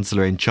the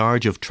councillor in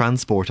charge of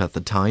transport at the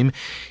time.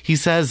 He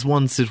says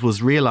once it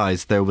was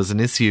realised there was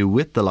an issue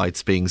with the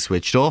lights being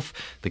switched off,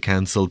 the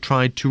council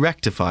tried to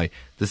rectify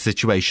the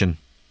situation.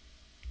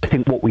 I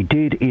think what we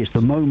did is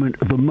the moment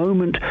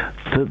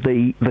that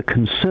the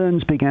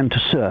concerns began to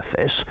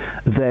surface,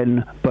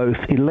 then both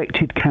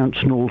elected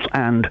councillors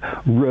and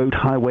road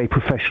highway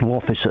professional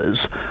officers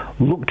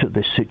looked at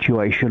this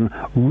situation,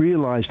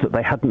 realised that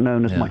they hadn't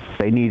known as much as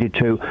they needed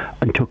to,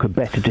 and took a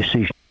better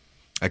decision.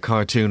 A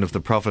cartoon of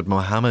the Prophet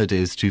Muhammad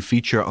is to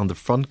feature on the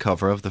front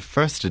cover of the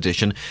first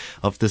edition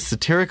of the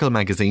satirical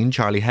magazine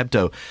Charlie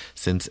Hebdo,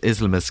 since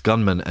Islamist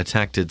gunmen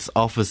attacked its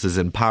offices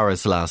in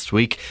Paris last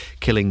week,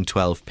 killing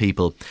 12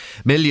 people.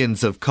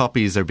 Millions of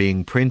copies are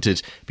being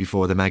printed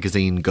before the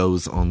magazine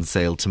goes on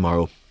sale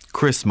tomorrow.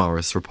 Chris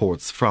Morris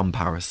reports from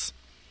Paris.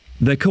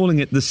 They're calling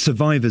it the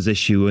survivors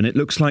issue, and it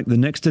looks like the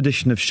next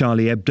edition of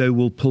Charlie Hebdo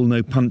will pull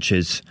no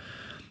punches.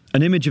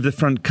 An image of the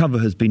front cover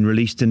has been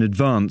released in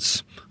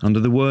advance.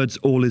 Under the words,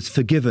 "All is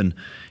forgiven,"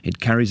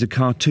 it carries a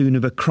cartoon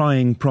of a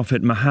crying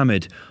Prophet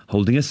Muhammad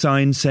holding a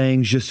sign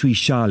saying, "Je suis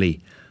Charlie,"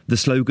 the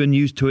slogan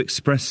used to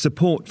express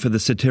support for the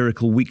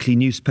satirical weekly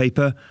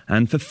newspaper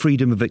and for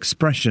freedom of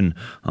expression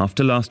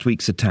after last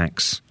week's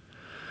attacks.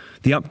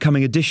 The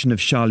upcoming edition of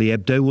Charlie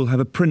Hebdo will have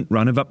a print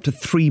run of up to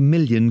 3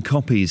 million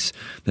copies.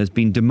 There's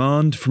been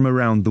demand from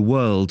around the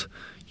world.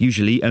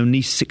 Usually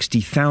only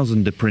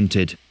 60,000 are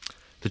printed.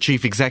 The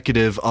chief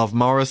executive of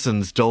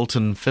Morrison's,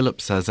 Dalton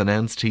Phillips, has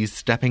announced he's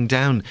stepping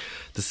down.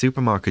 The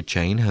supermarket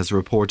chain has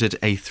reported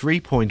a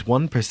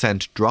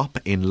 3.1% drop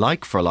in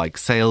like-for-like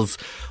sales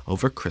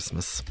over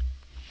Christmas.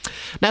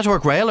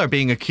 Network Rail are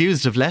being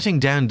accused of letting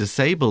down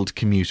disabled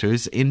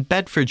commuters in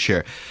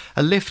Bedfordshire.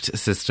 A lift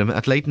system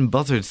at Leighton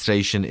Buzzard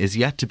Station is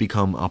yet to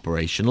become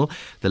operational.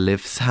 The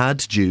lifts had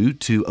due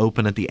to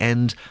open at the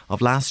end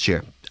of last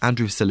year.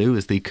 Andrew Sellew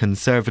is the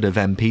Conservative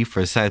MP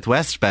for South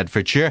West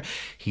Bedfordshire.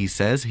 He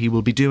says he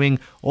will be doing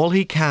all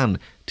he can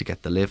to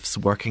get the lifts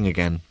working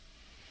again.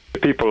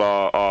 People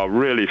are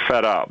really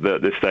fed up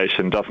that this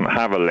station doesn't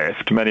have a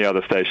lift. Many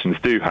other stations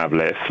do have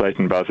lifts.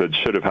 Leighton Buzzard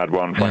should have had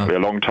one, frankly, a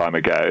long time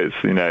ago.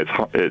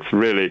 It's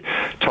really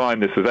time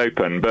this was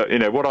open. But,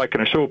 what I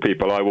can assure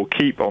people, I will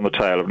keep on the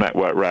tail of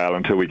Network Rail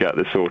until we get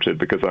this sorted,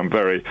 because I'm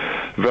very,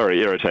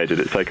 very irritated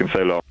it's taken so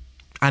long.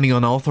 Any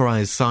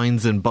unauthorised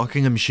signs in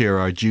Buckinghamshire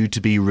are due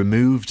to be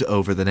removed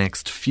over the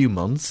next few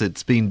months.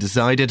 It's been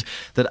decided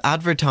that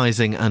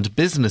advertising and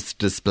business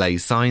display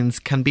signs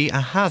can be a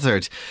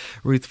hazard.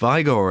 Ruth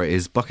Vigor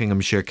is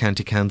Buckinghamshire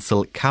County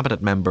Council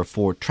Cabinet Member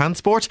for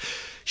Transport.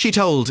 She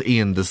told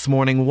Iain this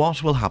morning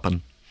what will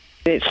happen.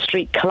 It's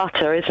street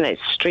clutter, isn't it?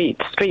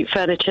 Street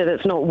furniture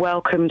that's not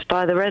welcomed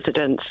by the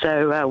residents.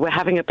 So we're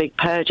having a big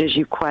purge, as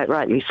you quite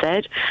rightly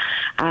said,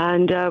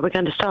 and we're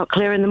going to start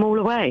clearing them all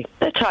away.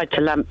 They're tied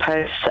to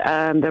lampposts.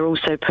 They're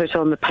also put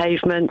on the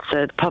pavement,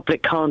 so the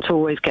public can't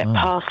always get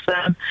past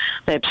them.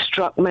 They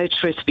obstruct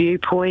motorist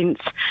viewpoints.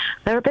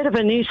 They're a bit of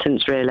a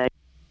nuisance, really.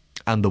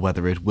 And the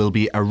weather, it will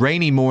be a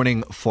rainy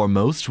morning for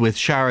most, with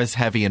showers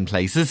heavy in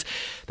places.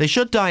 They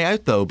should die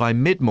out though by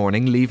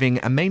mid-morning, leaving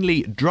a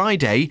mainly dry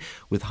day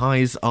with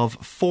highs of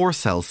 4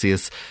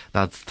 Celsius.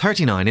 That's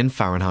 39 in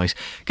Fahrenheit.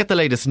 Get the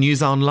latest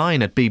news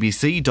online at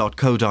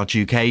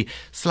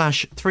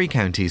bbc.co.uk/3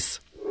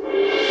 counties.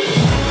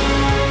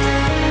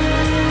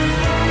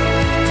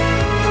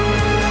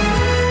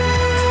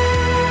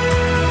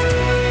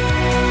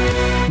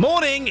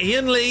 Morning,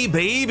 Iain Lee,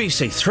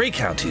 BBC Three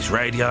Counties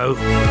Radio.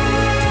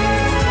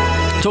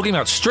 Talking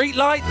about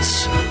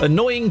streetlights,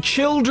 annoying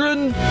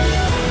children,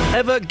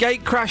 ever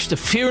gate crashed a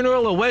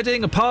funeral, a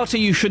wedding, a party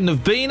you shouldn't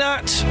have been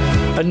at,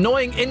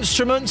 annoying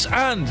instruments,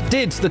 and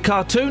did the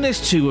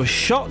cartoonists who were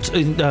shot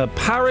in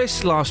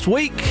Paris last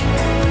week,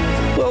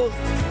 well,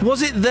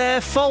 was it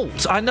their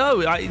fault? I know,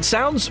 it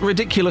sounds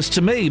ridiculous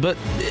to me, but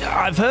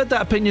I've heard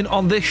that opinion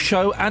on this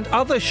show and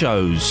other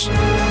shows.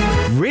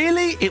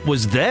 Really? It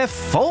was their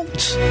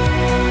fault?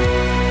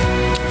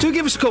 Do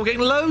give us a call.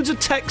 Getting loads of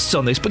texts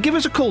on this, but give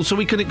us a call so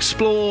we can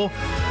explore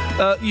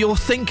your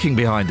thinking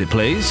behind it,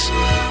 please.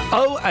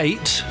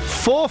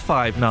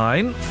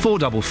 08459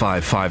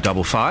 455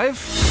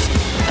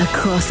 555.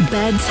 Across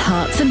beds,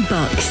 hearts and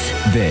bucks.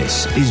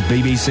 This is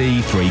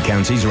BBC Three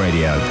Counties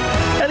Radio.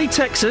 Any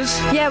texters?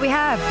 Yeah, we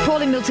have.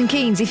 Paul in Milton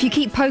Keynes. If you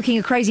keep poking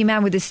a crazy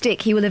man with a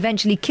stick, he will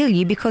eventually kill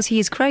you because he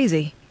is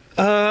crazy.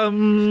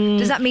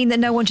 Does that mean that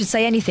no one should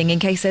say anything in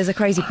case there's a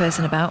crazy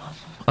person about?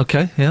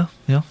 Okay, yeah.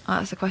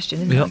 That's the question,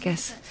 isn't it, I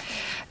guess?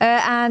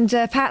 And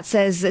Pat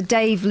says that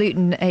Dave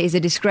Luton is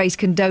a disgrace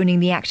condoning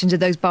the actions of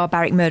those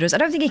barbaric murderers. I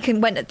don't think he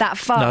went that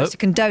far as to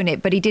condone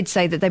it, but he did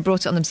say that they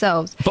brought it on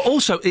themselves. But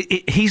also,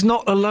 he's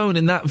not alone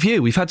in that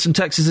view. We've had some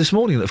texts this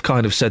morning that have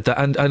kind of said that,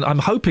 and I'm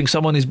hoping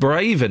someone is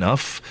brave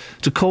enough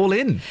to call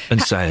in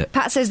and say it.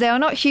 Pat says they are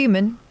not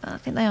human, I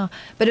think they are,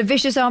 but a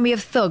vicious army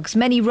of thugs,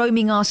 many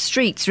roaming our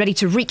streets, ready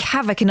to wreak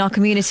havoc in our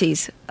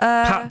communities.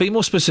 Pat, be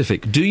more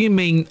specific. Do you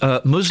mean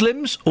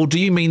Muslims, or do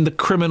you mean the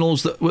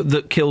criminals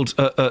that killed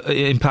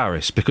in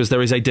Paris? Because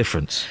there is a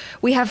difference.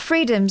 We have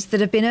freedoms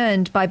that have been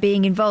earned by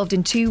being involved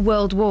in 2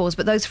 world wars,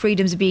 but those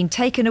freedoms are being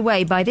taken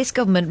away by this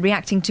government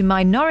reacting to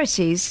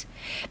minorities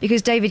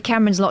because David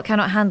Cameron's lot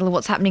cannot handle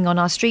what's happening on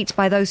our streets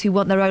by those who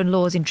want their own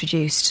laws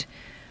introduced.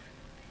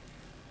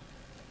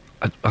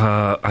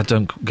 I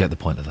don't get the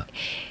point of that.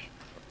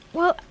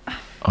 Well,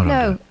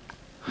 no.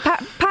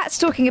 Pat's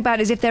talking about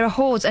as if there are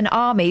hordes, an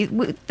army.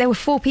 There were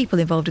 4 people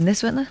involved in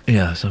this, weren't there?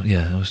 Yeah,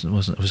 it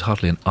was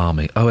hardly an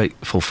army.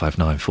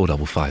 08459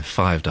 455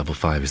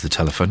 555 is the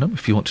telephone number.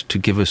 If you want to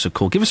give us a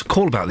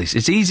call about this.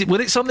 It's easy.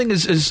 When it's something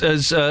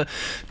as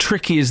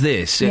tricky as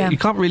this, you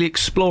can't really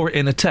explore it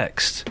in a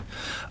text.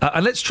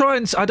 And let's try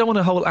and... I don't want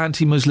a whole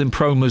anti-Muslim,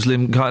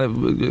 pro-Muslim kind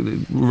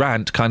of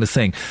rant kind of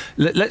thing.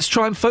 Let's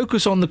try and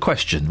focus on the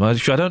question,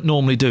 which I don't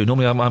normally do.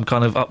 Normally I'm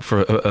kind of up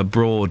for a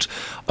broad,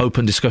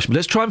 open discussion. But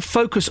let's try and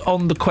focus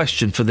on the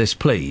question for this,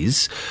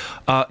 please.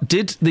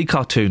 Did the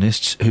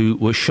cartoonists who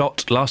were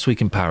shot last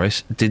week in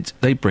Paris, did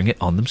they bring it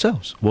on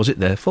themselves? Was it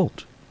their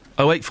fault?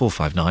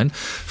 08459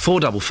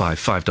 455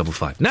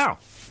 555. Now...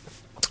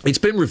 it's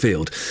been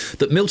revealed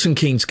that Milton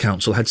Keynes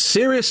Council had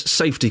serious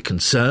safety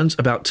concerns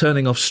about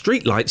turning off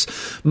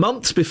streetlights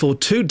months before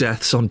 2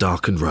 deaths on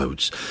darkened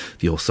roads.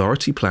 The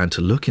authority planned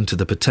to look into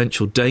the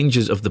potential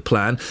dangers of the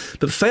plan,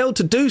 but failed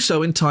to do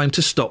so in time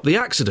to stop the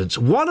accidents,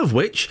 one of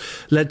which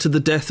led to the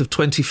death of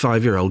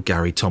 25-year-old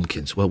Gary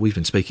Tompkins. Well, we've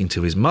been speaking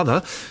to his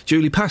mother,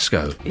 Julie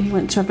Pascoe. He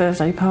went to a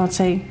birthday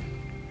party.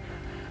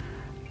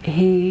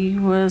 He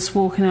was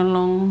walking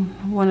along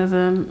one of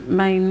the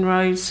main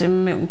roads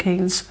in Milton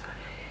Keynes.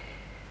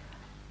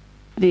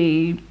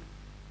 The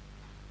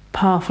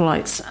path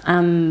lights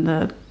and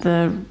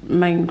the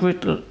main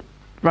grid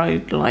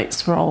road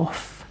lights were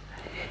off.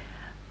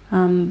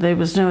 There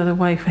was no other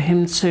way for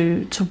him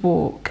to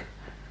walk.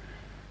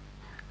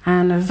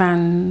 And a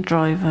van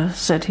driver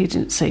said he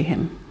didn't see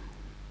him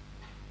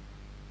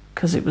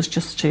because it was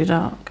just too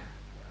dark.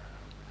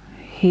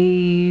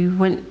 He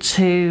went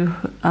to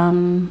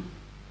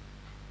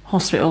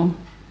hospital,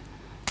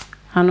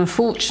 and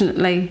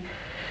unfortunately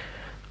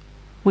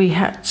we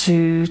had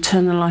to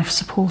turn the life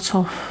support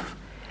off.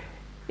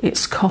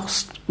 It's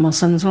cost my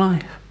son's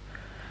life,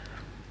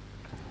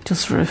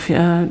 just for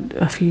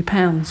a few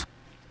pounds.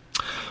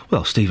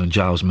 Well, Stephen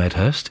Giles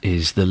Medhurst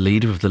is the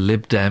leader of the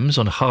Lib Dems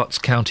on Herts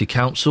County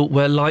Council,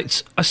 where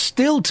lights are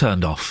still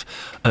turned off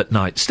at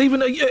night.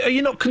 Stephen, are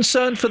you not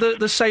concerned for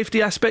the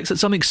safety aspects that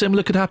something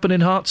similar could happen in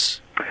Herts?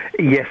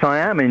 Yes, I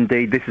am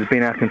indeed. This has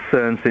been our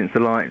concern since the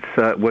lights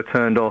were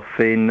turned off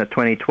in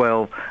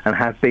 2012 and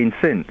have been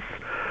since.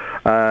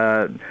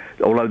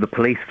 Although the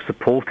police have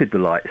supported the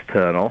lights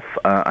turn off,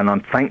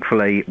 and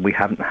thankfully we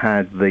haven't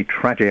had the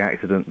tragic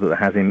accident that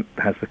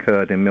has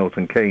occurred in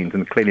Milton Keynes,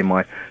 and clearly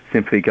my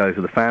sympathy goes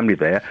to the family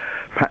there.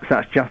 Perhaps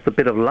that's just a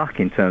bit of luck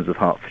in terms of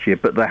Hertfordshire,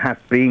 but there have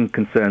been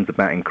concerns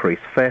about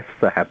increased thefts,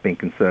 there have been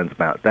concerns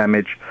about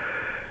damage.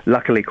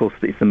 Luckily, of course,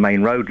 it's the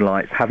main road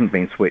lights haven't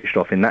been switched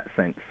off in that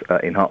sense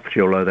in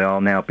Hertfordshire, although they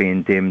are now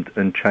being dimmed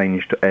and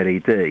changed to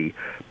LED.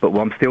 But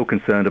I'm still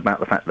concerned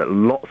about the fact that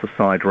lots of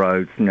side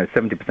roads,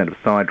 70% of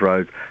side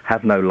roads,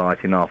 have no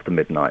lighting after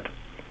midnight.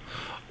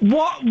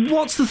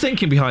 What's the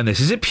thinking behind this?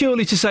 Is it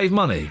purely to save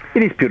money?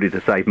 It is purely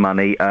to save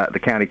money. The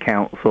county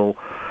council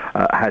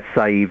has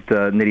saved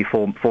nearly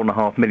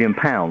 £4.5 million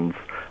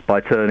by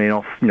turning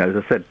off, as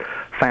I said,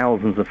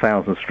 thousands and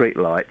thousands of street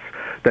lights.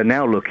 They're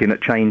now looking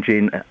at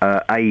changing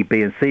A,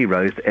 B and C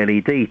roads to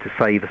LED to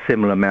save a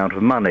similar amount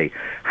of money.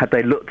 Had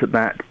they looked at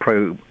that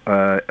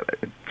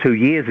 2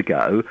 years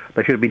ago,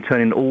 they should have been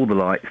turning all the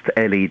lights to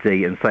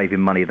LED and saving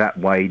money that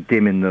way,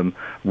 dimming them,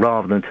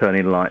 rather than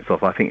turning the lights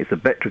off. I think it's a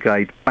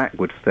retrograde,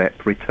 backward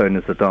step,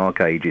 returning to the dark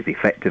ages,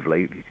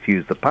 effectively, if you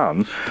use the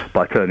pun,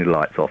 by turning the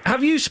lights off.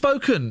 Have you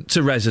spoken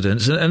to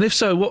residents, and if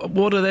so,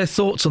 what are their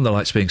thoughts on the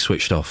lights being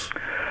switched off?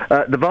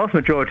 The vast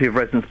majority of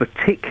residents,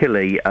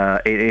 particularly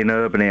in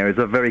urban areas,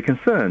 are very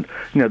concerned.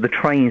 The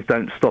trains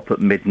don't stop at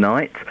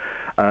midnight.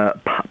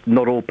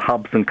 Not all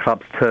pubs and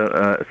clubs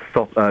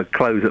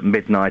close at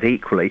midnight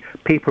equally.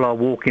 People are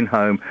walking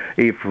home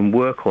either from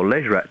work or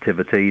leisure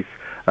activities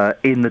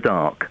in the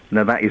dark.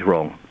 Now, that is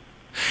wrong.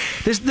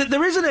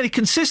 There isn't any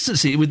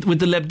consistency with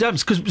the Lib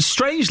Dems, because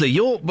strangely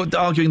you're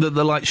arguing that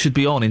the lights should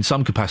be on in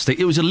some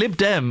capacity. It was a Lib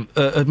Dem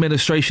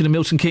administration in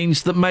Milton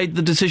Keynes that made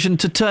the decision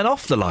to turn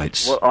off the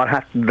lights.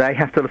 Well, they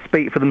have to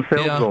speak for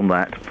themselves on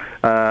that.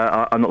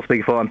 I'm not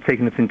speaking for. I'm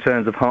speaking in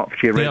terms of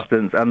Hertfordshire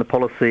residents and the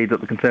policy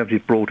that the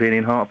Conservatives brought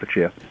in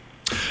Hertfordshire.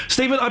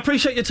 Stephen, I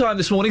appreciate your time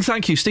this morning.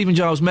 Thank you. Stephen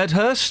Giles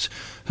Medhurst,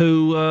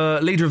 who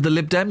leader of the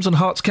Lib Dems on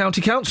Herts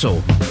County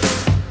Council.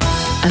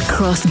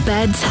 Across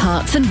beds,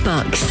 hearts and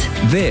bucks.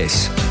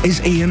 This is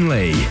Iain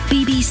Lee.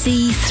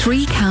 BBC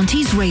Three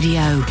Counties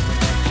Radio.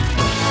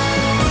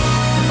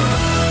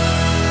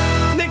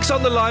 Nick's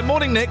on the line.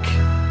 Morning, Nick.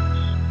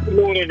 Good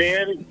morning,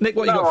 Ian. Nick,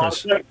 what you got for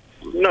us?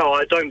 No,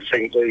 I don't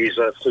think these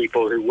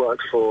people who work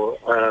for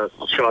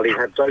Charlie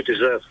Hebdo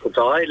deserve to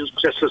die,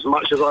 just as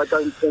much as I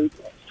don't think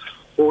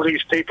all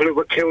these people who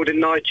were killed in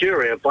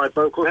Nigeria by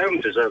Boko Haram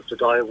deserve to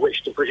die, of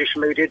which the British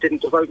media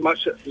didn't devote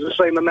the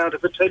same amount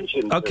of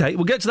attention. OK,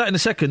 we'll get to that in a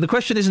second. The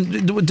question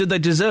isn't, did they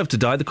deserve to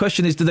die? The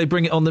question is, did they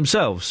bring it on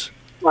themselves?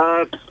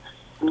 No,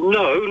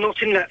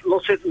 not in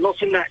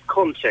that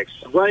context.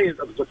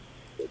 The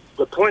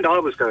point I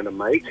was going to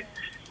make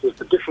was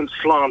the different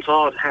slant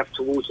I'd have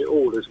towards it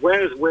all is,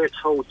 whereas we're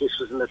told this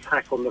was an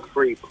attack on the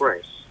free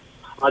press,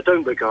 I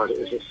don't regard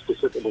it as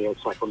specifically an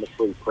attack on the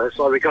free press.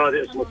 I regard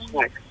it as an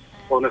attack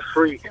on a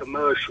free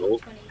commercial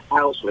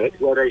outlet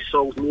where they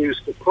sold news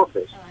for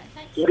profit.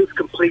 It is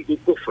completely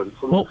different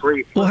from the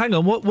free press. Well, hang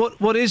on.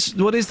 What is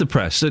the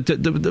press?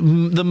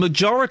 The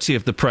majority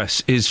of the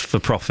press is for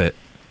profit.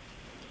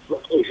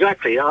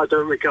 Exactly. I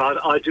do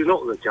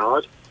not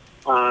regard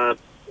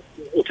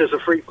it as a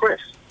free press.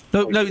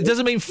 No, it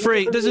doesn't mean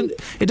free.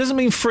 It doesn't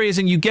mean free as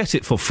in you get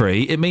it for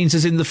free. It means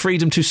as in the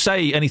freedom to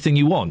say anything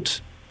you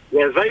want.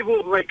 Yeah, they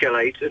will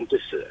regulate and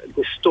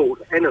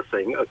distort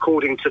anything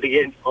according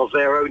to of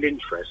their own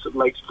interests that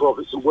makes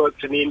profits and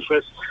works in the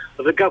interests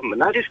of the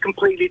government. That is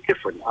completely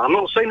different. I'm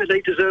not saying that they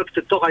deserve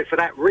to die for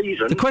that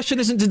reason. The question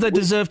isn't did they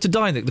deserve to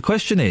die, Nick. The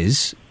question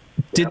is,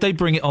 did they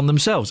bring it on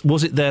themselves?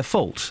 Was it their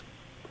fault?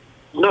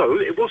 No,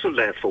 it wasn't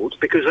their fault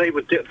because they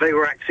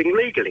were acting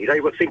legally. They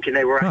were thinking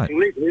they were acting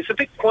legally. It's a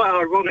bit quite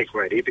ironic,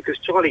 really, because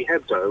Charlie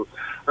Hebdo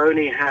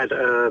only had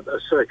a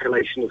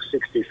circulation of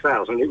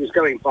 60,000. It was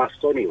going bust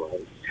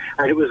anyway,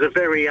 and it was a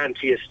very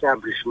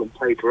anti-establishment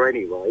paper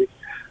anyway,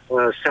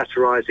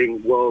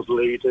 satirising world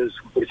leaders,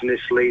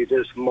 business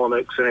leaders,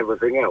 monarchs, and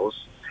everything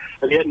else.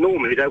 And yet,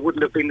 normally there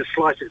wouldn't have been the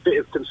slightest bit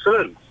of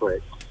concern for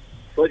it.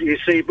 But you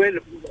see, when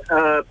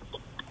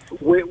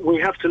we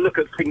have to look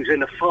at things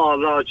in a far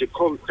larger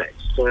context.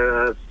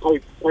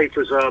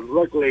 Papers are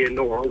regularly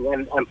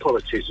annoying and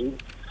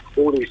politicians.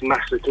 All these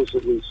massacres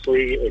that we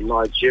see in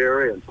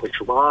Nigeria and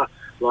Peshawar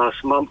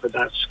last month at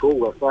that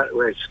school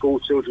where school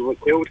children were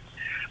killed.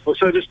 Well,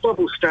 so there's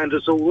double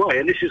standards all the way,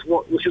 and this is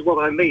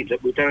what I mean,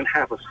 that we don't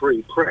have a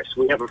free press.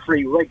 We have a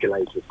free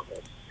regulated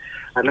press,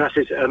 and that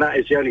is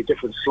the only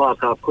different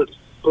slant I put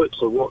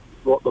to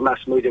what the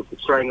mass media are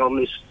portraying on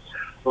this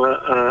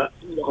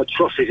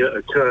atrocity that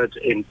occurred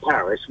in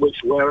Paris,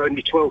 where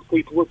only 12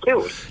 people were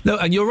killed. No,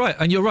 and you're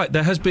right.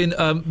 There has been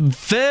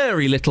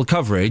very little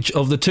coverage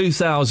of the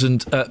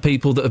 2,000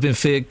 people that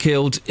have been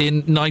killed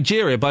in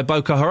Nigeria by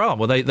Boko Haram,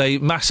 where they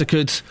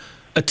massacred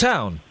a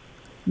town.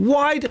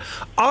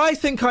 I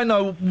think I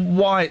know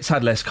why it's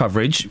had less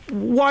coverage.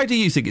 Why do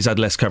you think it's had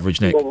less coverage,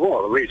 Nick?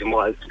 Well, the reason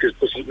why is because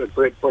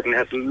Britain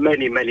has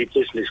many, many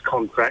business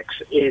contracts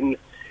in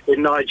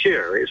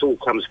Nigeria. It all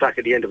comes back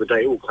at the end of the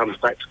day. It all comes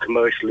back to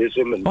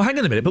commercialism. And hang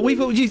on a minute. But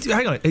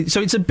hang on.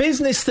 So it's a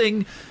business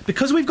thing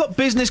because we've got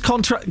business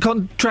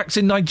contracts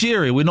in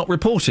Nigeria. We're not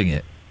reporting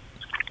it.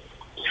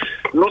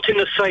 Not in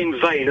the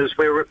same vein as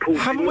we're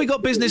reporting. Haven't we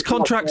got business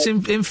contracts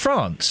in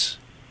France?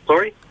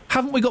 Sorry?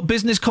 Haven't we got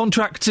business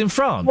contracts in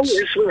France? Oh,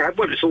 yes, we have.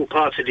 Well, it's all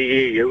part of the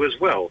EU as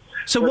well.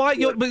 So why?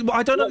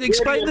 I don't know.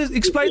 Explain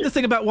the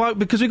thing about why.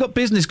 Because we've got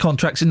business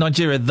contracts in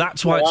Nigeria.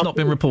 That's why it's not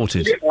been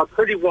reported. I'll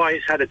tell you why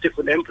it's had a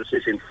different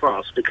emphasis in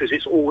France. Because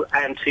it's all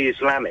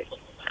anti-Islamic.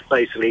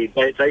 Basically,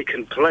 they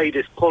can play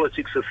this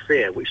politics of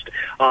fear, which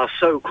our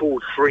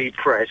so-called free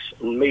press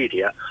and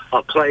media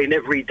are playing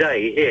every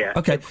day here.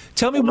 Okay,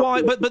 tell me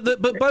why. But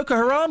Boko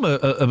Haram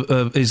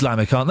are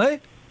Islamic, aren't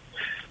they?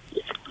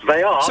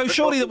 They are. So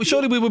surely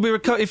we will be.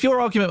 If your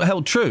argument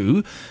held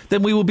true,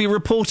 then we will be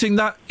reporting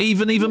that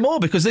even more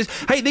because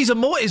these are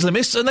more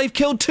Islamists and they've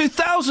killed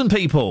 2,000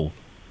 people.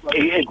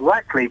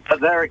 Exactly,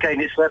 but there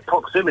again, it's their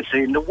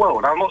proximity in the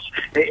world.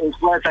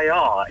 It's where they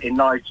are in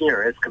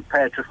Nigeria as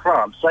compared to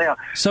France. They are.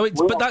 So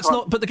that's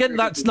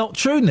not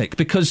true, Nick,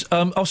 because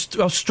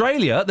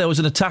Australia, there was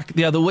an attack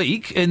the other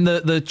week in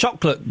the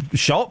chocolate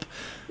shop,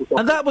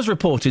 and that was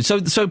reported.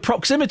 So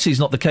proximity is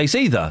not the case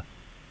either.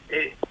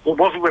 It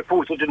wasn't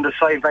reported in the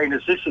same vein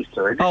as this is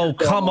doing. Oh,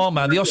 come on,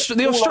 man. The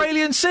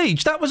Australian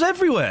siege, that was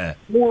everywhere.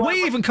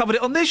 We even covered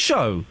it on this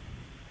show.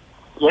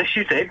 Yes,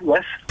 you did,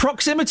 yes.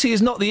 Proximity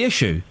is not the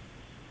issue.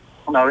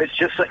 No, it's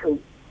just that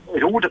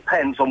it all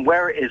depends on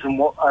where it is and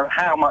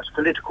how much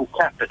political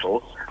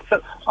capital.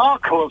 So our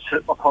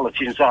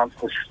politicians aren't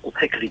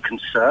particularly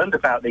concerned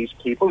about these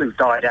people who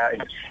died out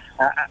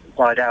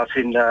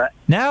in...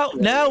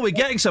 Now we're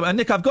getting somewhere. And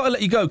Nick, I've got to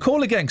let you go.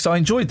 Call again, because I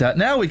enjoyed that.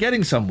 Now we're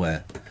getting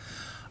somewhere.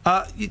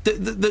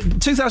 The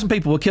 2,000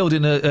 people were killed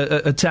in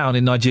a town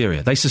in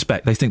Nigeria. They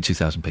think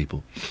 2,000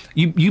 people.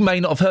 You may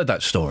not have heard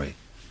that story.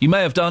 You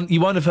may have done.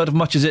 You won't have heard of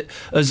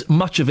as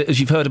much of it as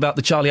you've heard about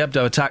the Charlie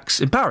Hebdo attacks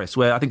in Paris,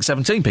 where I think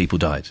 17 people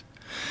died.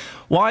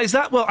 Why is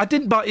that? Well, I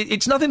didn't buy...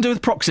 It's nothing to do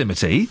with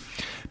proximity,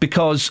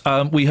 because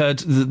we heard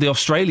the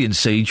Australian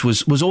siege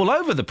was all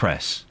over the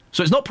press.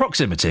 So it's not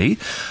proximity.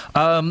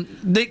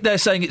 Nick, they're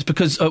saying it's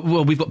because,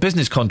 we've got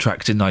business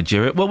contracts in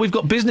Nigeria. Well, we've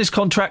got business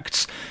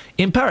contracts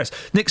in Paris.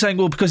 Nick's saying,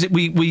 well, because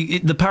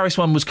the Paris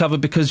one was covered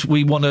because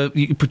we want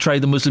to portray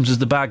the Muslims as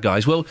the bad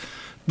guys. Well,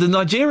 the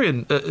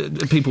Nigerian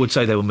people would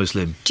say they were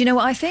Muslim. Do you know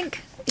what I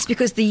think? It's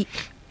because the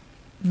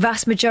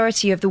vast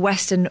majority of the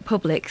Western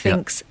public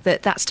thinks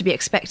that that's to be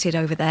expected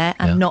over there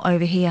and not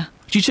over here.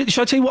 Should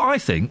I tell you what I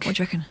think? What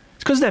do you reckon?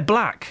 It's because they're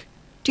black.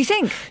 Do you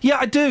think? Yeah,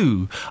 I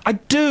do. I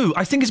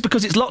think it's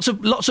because it's lots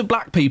of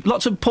black people,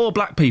 lots of poor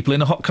black people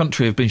in a hot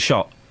country have been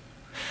shot,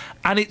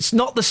 and it's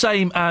not the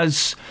same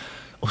as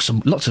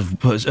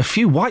a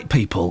few white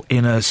people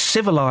in a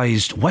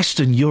civilised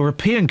Western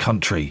European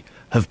country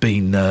have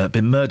been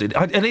murdered.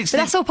 But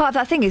that's all part of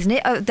that thing, isn't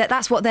it?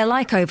 That's what they're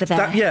like over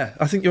there. Yeah,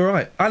 I think you're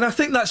right, and I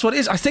think that's what it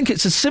is. I think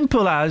it's as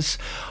simple as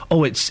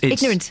it's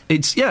ignorant.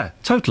 Yeah,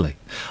 totally.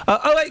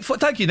 084.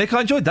 Thank you, Nick.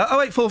 I enjoyed that.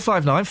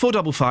 08459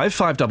 455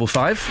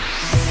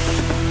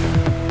 555.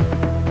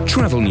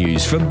 Travel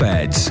news for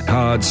beds,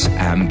 cards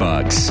and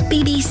bugs.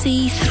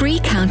 BBC Three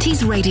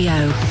Counties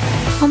Radio.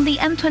 On the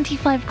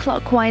M25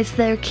 clockwise,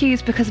 they're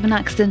accused because of an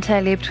accident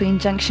earlier between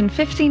junction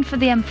 15 for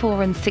the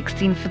M4 and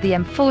 16 for the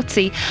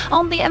M40.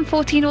 On the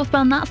M40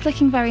 northbound, that's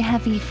looking very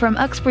heavy from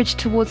Uxbridge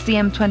towards the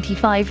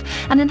M25.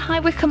 And in High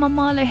Wycombe on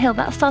Marlow Hill,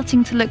 that's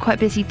starting to look quite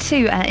busy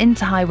too,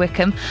 into High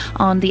Wycombe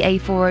on the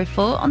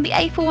A404. On the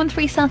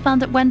A413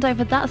 southbound at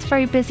Wendover, that's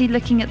very busy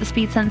looking at the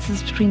speed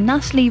sensors between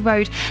Nashley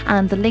Road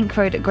and the Link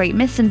Road at Great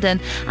Missenden.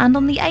 And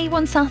on the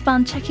A1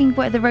 southbound, checking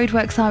where the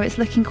roadworks are, it's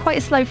looking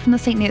quite slow from the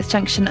St Neots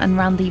Junction and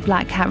round the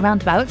Black Cat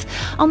roundabout.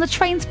 On the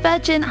trains,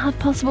 Virgin have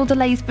possible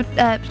delays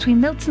between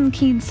Milton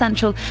Keynes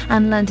Central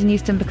and London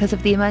Euston because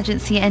of the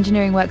emergency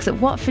engineering works at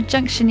Watford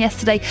Junction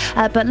yesterday,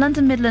 but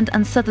London Midland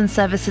and Southern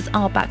services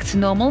are back to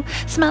normal.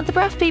 Samantha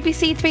Braff,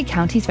 BBC Three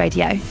Counties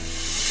Radio.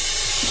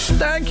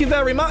 Thank you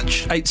very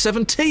much.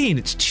 8:17.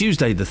 It's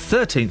Tuesday, the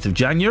 13th of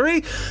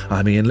January.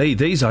 I'm Iain Lee.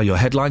 These are your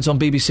headlines on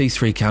BBC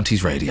Three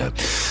Counties Radio.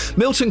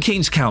 Milton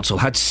Keynes Council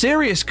had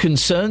serious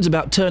concerns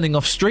about turning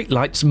off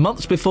streetlights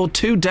months before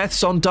 2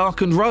 deaths on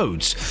darkened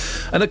roads.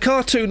 And a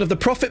cartoon of the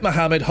Prophet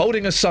Muhammad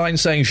holding a sign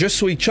saying "Je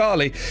suis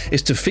Charlie"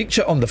 is to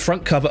feature on the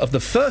front cover of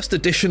the first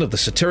edition of the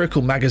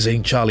satirical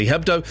magazine Charlie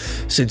Hebdo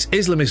since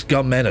Islamist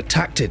gunmen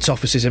attacked its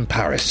offices in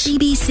Paris.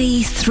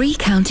 BBC Three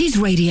Counties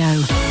Radio.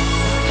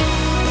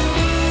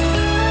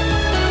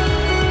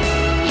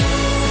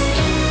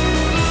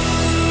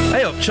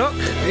 Hey up, Chuck.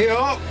 Hey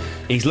up.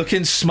 He's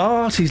looking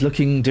smart, he's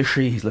looking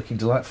dishy, he's looking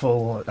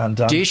delightful and...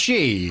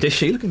 dishy?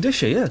 Dishy, looking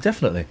dishy, yeah,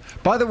 definitely.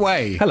 By the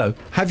way... Hello.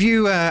 Have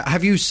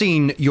you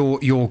seen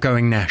You're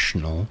Going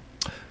National?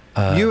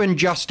 You and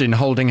Justin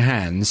holding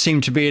hands seem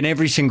to be in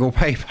every single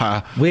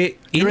paper.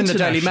 You're in the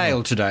Daily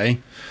Mail today.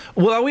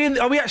 Well, are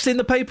we actually in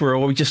the paper, or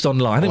are we just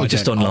online? I think we're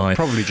just online.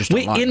 Probably just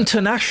online. We're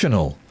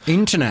international.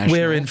 International.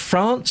 We're in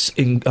France.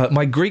 In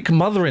my Greek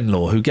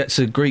mother-in-law, who gets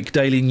a Greek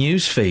daily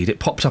news feed, it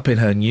pops up in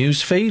her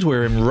news feed.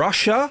 We're in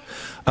Russia,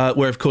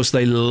 where, of course,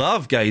 they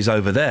love gays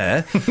over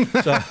there.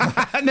 So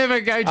never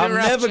go to I'm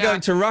Russia. never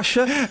going to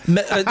Russia.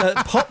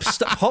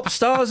 Pop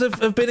stars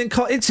have been in...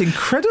 It's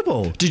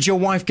incredible. Did your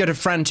wife get a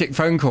frantic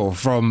phone call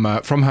from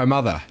her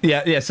mother?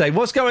 Yeah, say,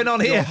 what's going on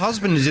here? Your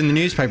husband is in the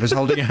newspapers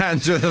holding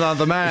hands with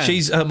another man.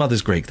 Her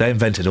mother's Greek. They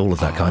invented all of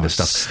that kind of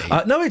stuff.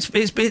 No,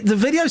 the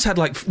video's had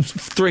like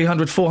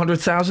 300,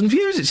 400,000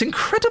 views. It's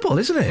incredible,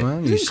 isn't it?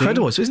 Well, it's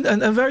incredible.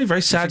 And very,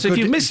 very sad. So if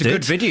you've missed it...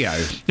 It's a good video.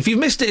 If you've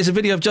missed it, it's a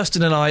video of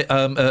Justin and I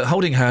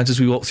holding hands as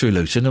we walk through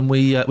Luton, and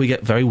we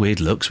get very weird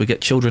looks. We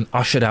get children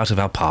ushered out of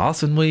our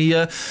path, and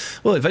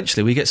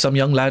eventually we get some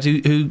young lad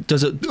who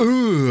does it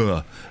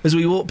as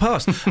we walk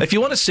past. If you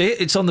want to see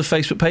it, it's on the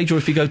Facebook page, or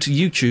if you go to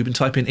YouTube and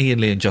type in Iain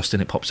Lee and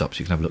Justin, it pops up, so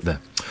you can have a look there.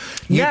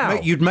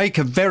 You'd make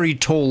a very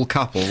tall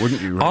couple,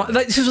 wouldn't you?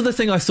 Really? This is the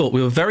thing I thought.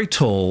 We were very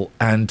tall,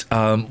 and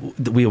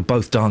we were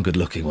both darn good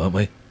looking, weren't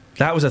we?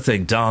 That was a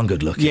thing, darn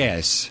good looking.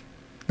 Yes.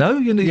 No?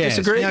 You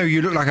disagree? No,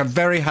 you look like a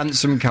very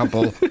handsome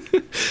couple.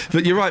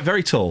 But you're right,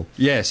 very tall.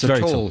 Yes,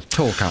 very tall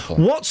couple.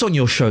 What's on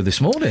your show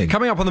this morning?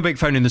 Coming up on the big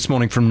phone in this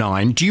morning from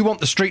 9, do you want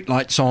the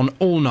streetlights on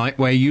all night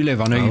where you live?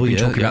 I know you've been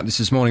talking about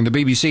this morning. The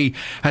BBC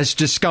has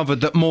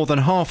discovered that more than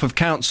half of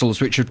councils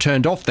which have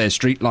turned off their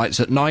streetlights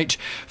at night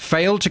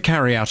failed to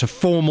carry out a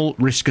formal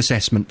risk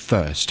assessment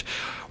first.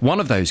 One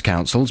of those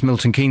councils,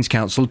 Milton Keynes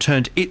Council,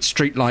 turned its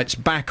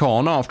streetlights back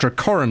on after a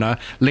coroner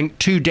linked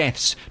 2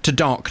 deaths to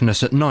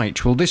darkness at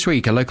night. Well, this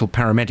week, a local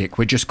paramedic,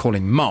 we're just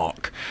calling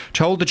Mark,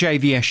 told the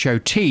JVS show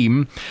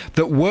team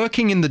that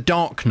working in the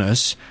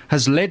darkness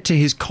has led to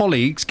his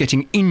colleagues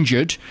getting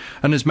injured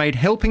and has made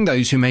helping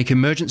those who make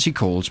emergency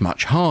calls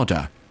much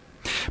harder.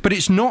 But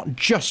it's not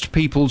just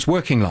people's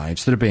working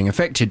lives that are being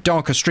affected.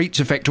 Darker streets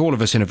affect all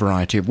of us in a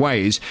variety of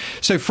ways.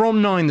 So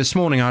from 9 this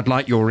morning, I'd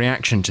like your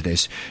reaction to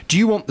this. Do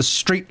you want the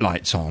street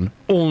lights on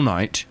all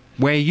night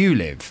where you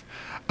live?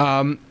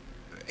 In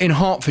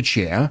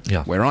Hertfordshire,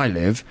 where I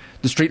live,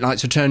 the street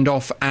lights are turned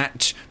off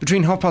at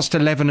between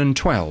 11:30 and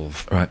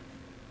 12. Right.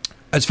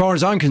 as far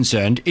as I'm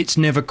concerned, it's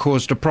never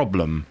caused a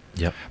problem.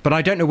 Yep. But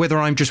I don't know whether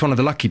I'm just one of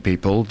the lucky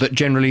people that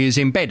generally is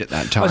in bed at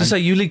that time. As I say,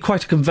 you lead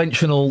quite a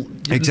conventional,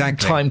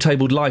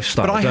 timetabled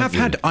lifestyle.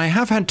 But I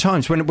have had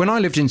times when I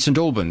lived in St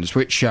Albans,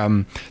 which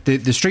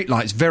the street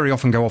lights very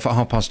often go off at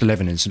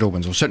 11:30 in St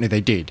Albans, or certainly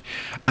they did.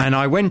 And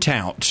I went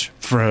out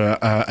for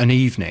an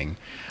evening,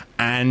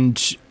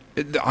 and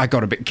I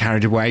got a bit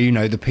carried away.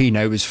 The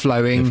Pinot was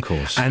flowing, of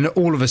course, and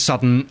all of a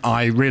sudden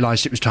I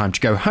realised it was time to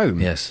go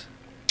home. Yes.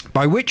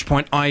 By which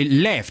point I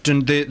left,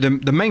 and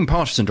the main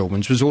part of St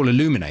Albans was all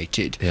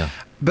illuminated. Yeah.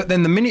 But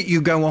then the minute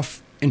you go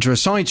off into a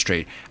side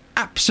street,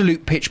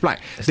 absolute pitch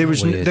black. There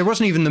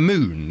wasn't even the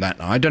moon that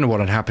night. I don't know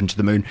what had happened to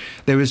the moon.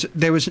 There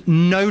was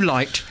no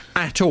light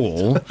at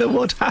all.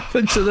 What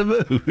happened to the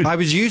moon? I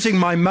was using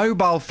my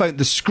mobile phone,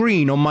 the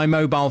screen on my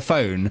mobile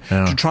phone,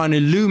 to try and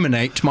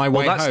illuminate my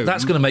way home.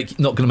 That's not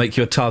going to make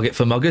you a target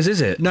for muggers,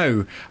 is it?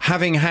 No,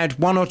 having had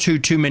one or two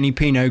too many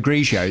Pinot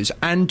Grigios,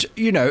 and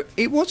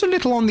it was a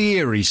little on the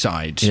eerie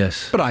side.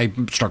 Yes, but I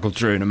struggled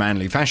through in a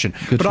manly fashion.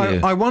 Good but for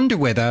you. I wonder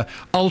whether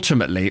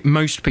ultimately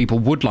most people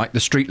would like the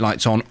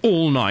streetlights on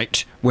all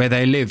night where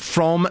they live.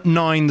 From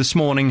 9 this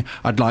morning,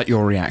 I'd like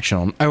your reaction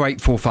on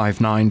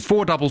 08459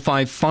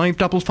 455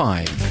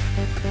 555.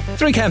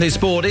 Three Counties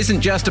Sport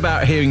isn't just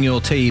about hearing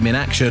your team in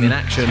action.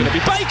 It'll be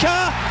Baker,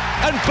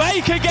 and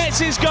Baker gets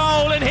his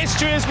goal, and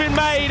history has been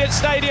made at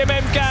Stadium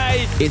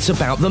MK. It's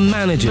about the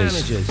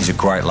managers. He's a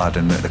great lad,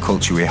 and the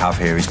culture we have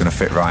here is going to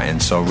fit right in,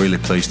 so really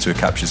pleased to have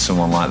captured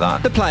someone like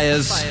that. The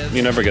players.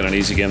 You never get an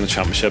easy game in the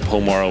Championship,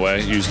 home or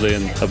away, usually,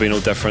 and it'll be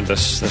no different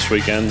this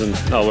weekend, and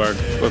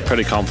we're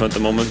pretty confident at the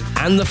moment.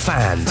 And the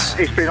fans.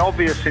 It's been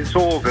obvious since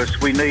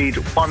August we need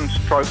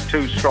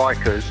 2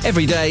 strikers.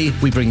 Every day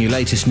we bring you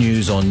latest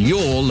news on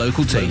your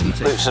local team.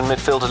 Luton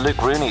midfielder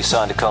Luke Rooney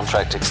signed a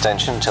contract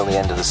extension until the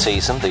end of the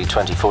season. The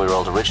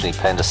 24-year-old originally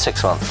penned a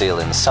 6-month deal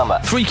in the summer.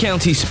 Three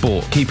Counties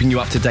Sport, keeping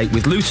you up to date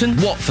with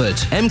Luton, Watford,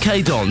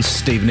 MK Dons,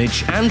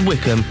 Stevenage and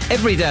Wickham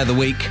every day of the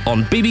week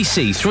on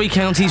BBC Three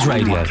Counties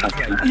Radio.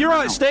 You're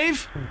right,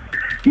 Steve?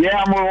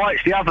 Yeah, I'm all right.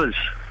 It's the others.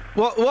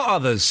 What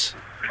others?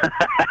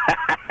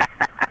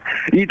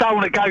 You don't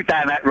want to go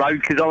down that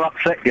road because I'll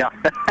upset you.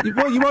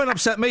 Well, you won't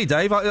upset me,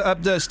 Dave.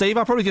 Steve,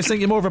 I probably just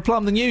think you're more of a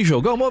plum than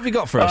usual. Go on, what have you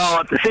got for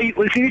us? See,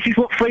 this is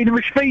what freedom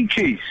of speech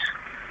is.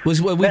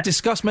 We've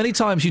discussed many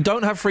times you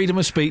don't have freedom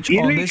of speech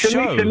on this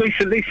show.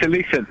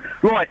 Listen.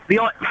 Right,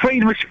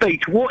 freedom of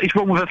speech, what is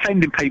wrong with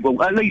offending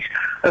people? At least,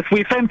 if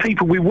we offend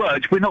people with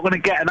words, we're not going to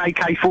get an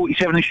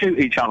AK-47 and shoot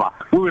each other.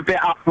 We're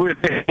a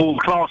bit more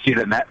classy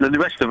than the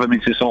rest of them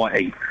in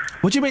society.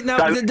 What do you mean?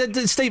 Now,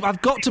 Steve,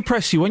 I've got to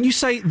press you. When you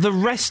say the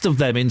rest of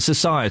them in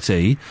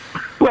society...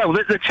 Well,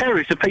 the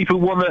terrorists are people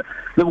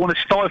that want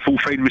to stifle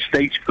freedom of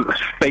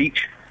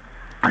speech.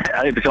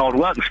 It was hard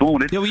work this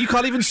morning. Yeah, well, you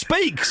can't even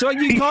speak, so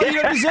you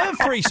don't deserve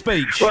free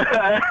speech.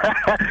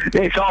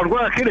 It's hard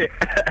work, isn't it?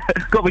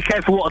 Got to be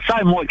careful what I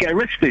say, might get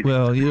arrested.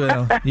 Well,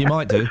 you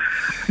might do.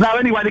 No,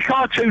 anyway, the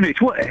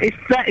cartoonists,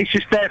 that is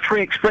just their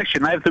free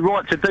expression. They have the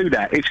right to do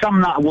that. If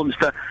some nut wants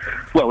to,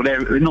 well,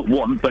 they're not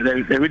want, but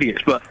they're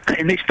idiots. But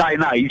in this day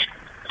and age,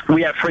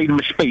 we have freedom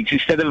of speech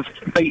instead of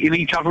beating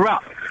each other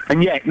up.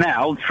 And yet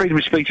now, freedom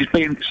of speech is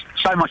being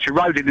so much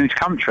eroded in this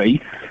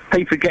country,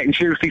 people are getting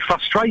seriously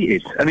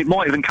frustrated. And it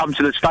might even come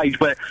to the stage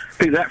where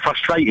people are that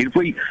frustrated,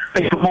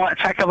 people might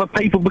attack other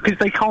people because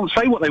they can't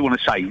say what they want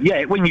to say.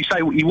 Yeah, when you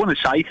say what you want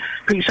to say,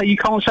 people say you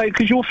can't say it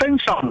because you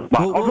offend someone.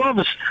 But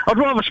I'd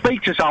rather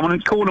speak to someone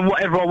and call them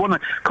whatever I want to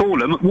call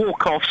them,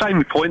 walk off, say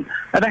my point,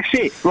 and that's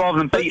it, rather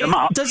than beat them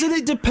up. Doesn't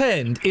it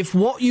depend if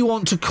what you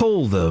want to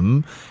call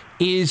them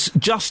is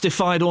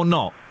justified or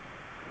not?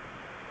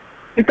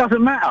 It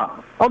doesn't matter.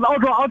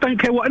 I don't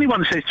care what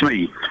anyone says to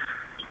me.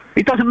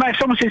 It doesn't matter if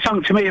someone says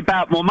something to me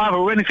about my mother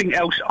or anything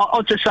else.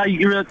 I'll just say,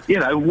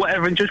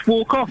 whatever, and just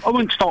walk off. I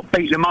won't start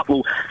beating them up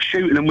or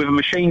shooting them with a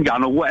machine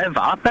gun or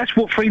whatever. That's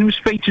what freedom of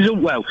speech is all.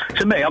 Well,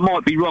 to me, I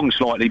might be wrong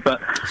slightly,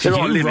 but there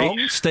are limits. Wrong,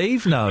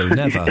 Steve? No,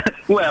 never.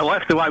 Well, I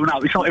have to own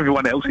up. It's not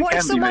everyone else. It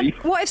can be me.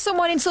 What if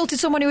someone insulted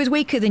someone who was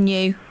weaker than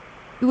you?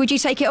 Would you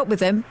take it up with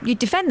them? You'd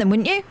defend them,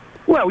 wouldn't you?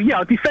 Well, yeah,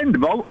 I'd defend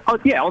them.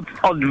 I'd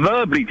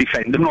verbally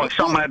defend them. Like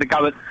someone had a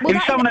go at.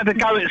 If somebody had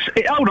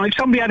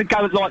a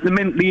go at like the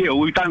mentally ill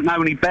who don't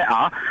know any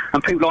better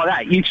and people like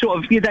that,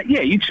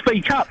 you'd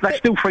speak up. That's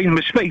still freedom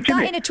of speech, isn't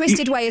it? That, in a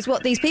twisted way, is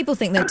what these people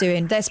think they're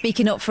doing. They're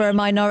speaking up for a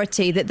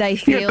minority that they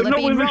feel are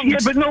being wronged. Yeah,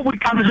 but not with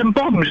guns and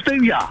bombs,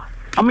 do ya?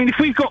 I mean, if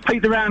we've got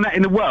people around that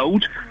in the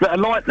world that are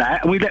like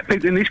that, and we let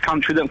people in this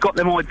country that have got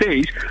them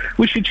ideas,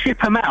 we should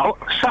ship them out,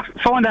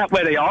 find out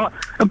where they are,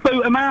 and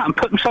boot them out and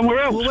put them somewhere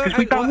else, because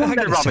we don't want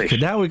their rubbish.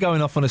 Now we're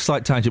going off on a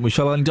slight tangent, which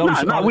I'll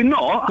indulge... No, we're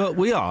not. Well,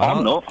 we are.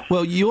 I'm not.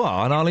 Well, you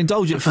are, and I'll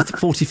indulge it for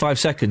 45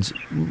 seconds.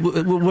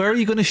 Where are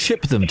you going to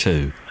ship them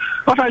to?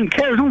 I don't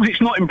care, as long as it's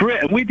not in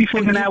Britain. We're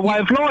defending our way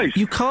of life.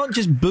 You can't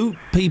just boot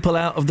people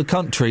out of the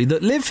country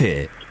that live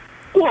here.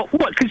 What?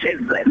 Because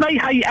they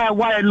hate our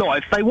way of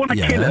life. They want to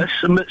kill us,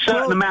 and a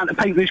certain amount of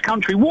people in this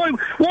country. Why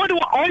do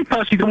I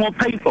personally don't want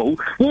people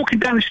walking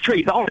down the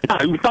street that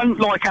I know don't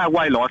like our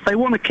way of life? They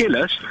want to kill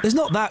us. There's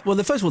not that... Well,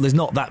 first of all, there's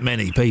not that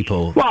many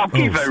people. Well,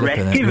 give it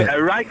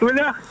a rake, will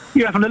you?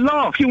 You're having a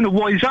laugh. You want to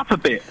wise up a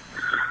bit.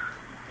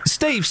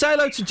 Steve, say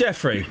hello to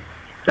Jeffrey.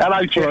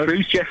 Hello, Jeffrey.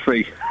 Who's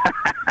Jeffrey?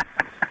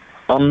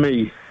 I'm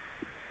me.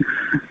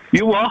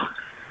 You are?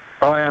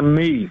 I am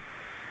me.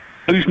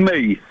 Who's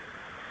me?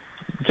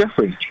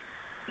 Jeffrey.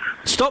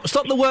 Stop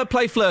the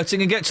wordplay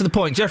flirting and get to the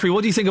point. Jeffrey,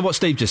 what do you think of what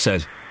Steve just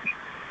said?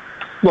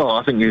 Well,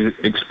 I think he's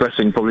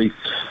expressing probably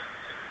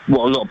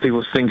what a lot of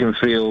people think and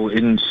feel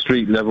in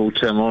street-level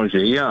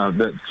terminology,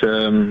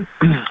 that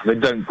they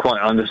don't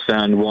quite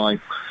understand why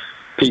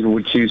people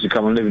would choose to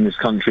come and live in this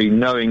country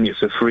knowing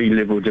it's a free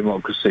liberal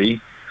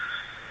democracy,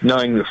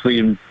 knowing that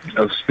freedom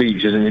of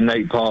speech is an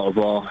innate part of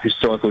our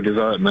historical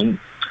development,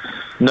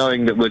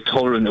 knowing that we're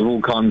tolerant of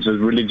all kinds of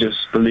religious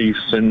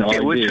beliefs and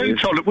ideas.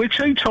 We're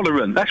too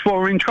tolerant. That's why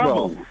we're in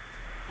trouble.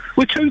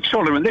 We're too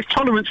tolerant. There's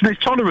tolerance and there's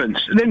tolerance.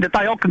 At the end of the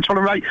day, I can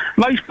tolerate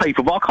most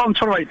people, but I can't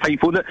tolerate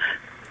people that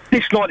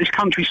dislike this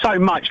country so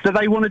much that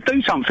they want to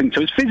do something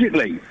to us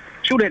physically.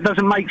 Surely it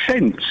doesn't make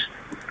sense.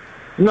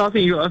 No, I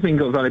think you've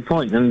got a valid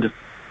point, and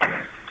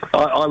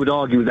I would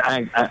argue with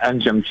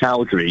Anjem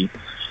Chowdhury,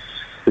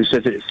 who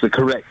says it's the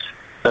correct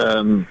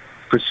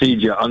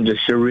procedure under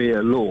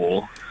Sharia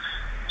law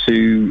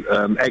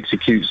to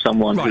execute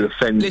someone who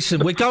offends.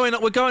 Listen, we're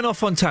going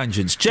off on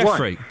tangents.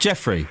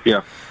 Jeffrey.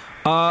 Yeah.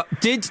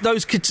 Did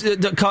those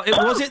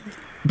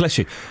bless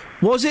you?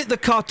 Was it the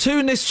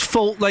cartoonist's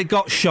fault they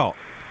got shot?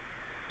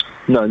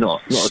 No,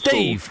 not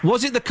Steve, at all.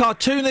 was it the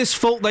cartoonist's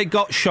fault they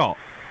got shot?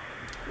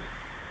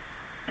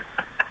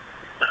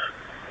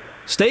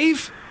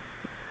 Steve?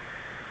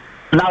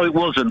 No, it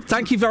wasn't.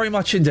 Thank you very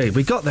much indeed.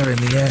 We got there in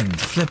the end.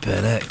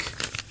 Flippin' heck.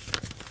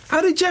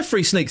 How did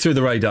Jeffrey sneak through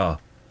the radar?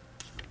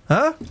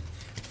 Huh?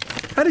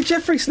 How did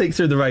Jeffrey sneak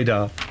through the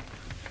radar?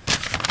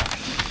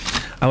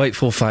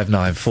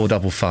 08459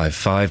 455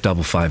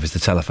 555 is the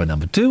telephone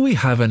number. Do we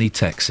have any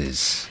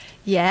texts?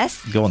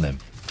 Yes. Go on then.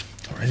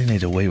 I really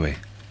need a wee-wee.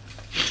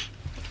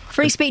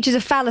 Free speech is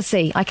a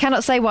fallacy. I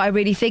cannot say what I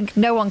really think.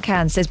 No one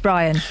can, says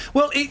Brian.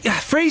 Well,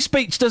 free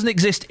speech doesn't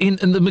exist in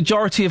the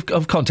majority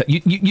of content.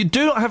 You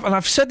do not have, and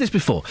I've said this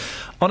before,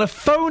 on a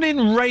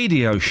phone-in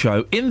radio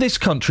show in this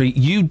country,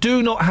 you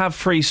do not have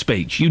free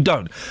speech. You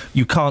don't.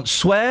 You can't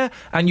swear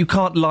and you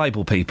can't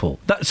libel people.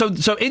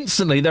 So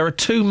instantly there are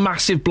two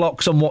massive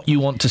blocks on what you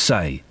want to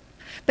say.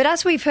 But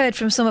as we've heard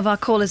from some of our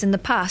callers in the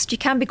past, you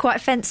can be quite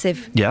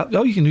offensive. Yeah.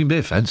 Oh, you can be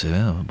offensive.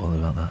 Yeah, I'm not bothered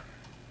about that.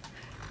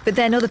 But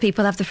then other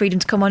people have the freedom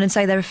to come on and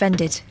say they're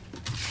offended.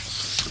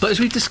 But as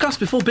we've discussed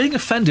before, being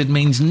offended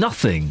means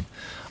nothing.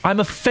 I'm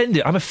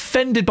offended. I'm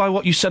offended by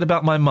what you said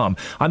about my mum.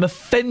 I'm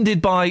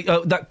offended by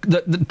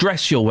the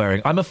dress you're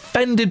wearing. I'm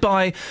offended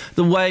by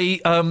the way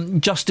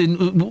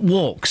Justin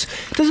walks.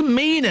 It doesn't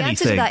mean anything. The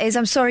answer to that is,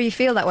 I'm sorry you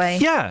feel that way.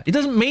 Yeah, it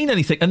doesn't mean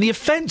anything. And the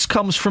offence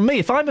comes from me.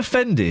 If I'm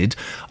offended,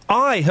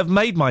 I've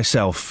allowed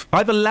myself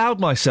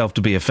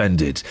to be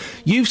offended.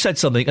 You've said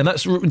something, and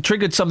that's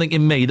triggered something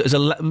in me that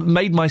has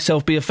made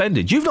myself be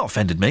offended. You've not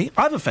offended me.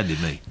 I've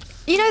offended me.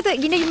 You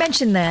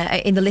mentioned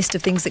there in the list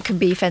of things that can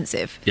be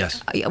offensive.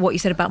 Yes. What you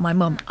said about my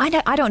mum. I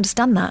don't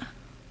understand that.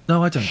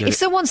 No, I don't get it. If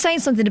someone's saying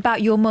something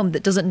about your mum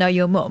that doesn't know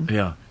your mum.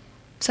 Yeah.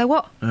 So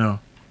what? Yeah.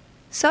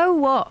 So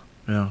what?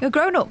 Yeah. You're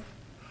grown up.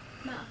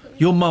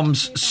 Your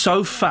mum's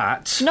so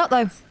fat. She's not,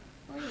 though.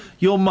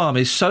 Your mum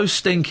is so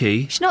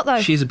stinky. She's not,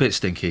 though. She's a bit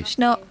stinky. She's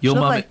not. Your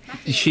mum,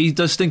 she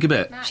does stink a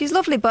bit. She's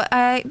lovely, but,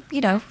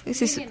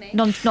 this is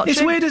not true.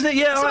 It's weird, isn't it?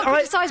 Yeah. So I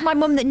criticise my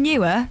mum that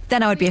knew her,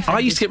 then I would be offended.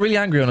 I used to get really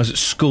angry when I was at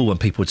school when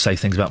people would say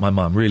things about my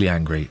mum, really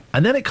angry.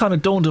 And then it kind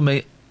of dawned on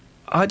me,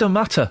 I don't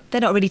matter. They're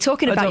not really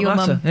talking about your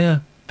mum. Yeah.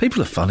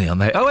 People are funny,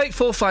 aren't they?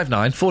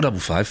 08459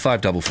 455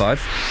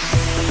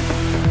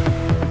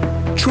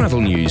 555.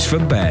 Travel news for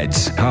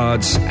beds,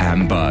 cards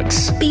and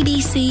bugs.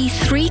 BBC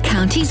Three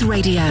Counties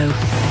Radio.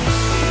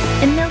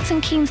 In Milton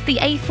Keynes, the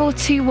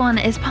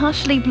A421 is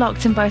partially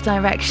blocked in both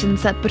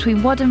directions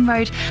between Wadham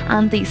Road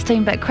and the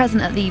Stonebeck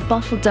Crescent at the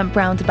Bottle Dump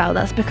roundabout.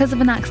 That's because of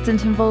an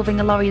accident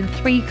involving a lorry and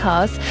 3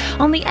 cars.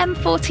 On the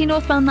M40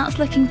 northbound, that's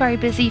looking very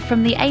busy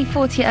from the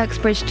A40 at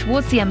Uxbridge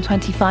towards the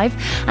M25.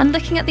 And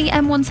looking at the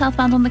M1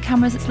 southbound on the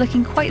cameras, it's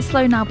looking quite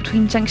slow now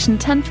between junction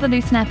 10 for the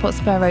Luton Airport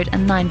Spur Road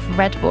and 9 for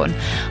Redbourne.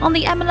 On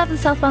the M11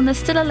 southbound, there's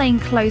still a lane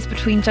closed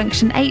between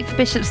junction 8 for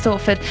Bishop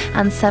Stortford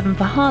and 7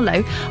 for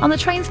Harlow. On the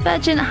trains,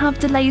 Virgin have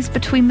delays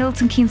between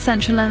Milton Keynes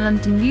Central and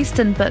London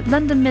Euston, but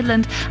London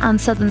Midland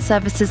and Southern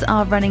services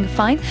are running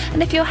fine.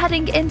 And if you're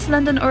heading into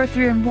London or if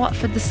you're in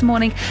Watford this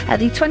morning,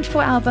 the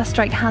 24-hour bus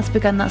strike has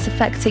begun. That's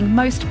affecting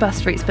most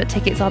bus routes, but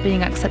tickets are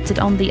being accepted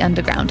on the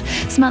Underground.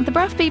 Samantha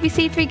Bruff,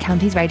 BBC Three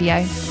Counties Radio.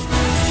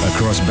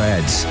 Across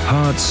beds,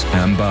 hearts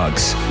and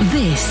bugs.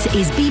 This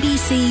is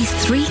BBC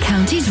Three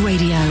Counties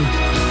Radio.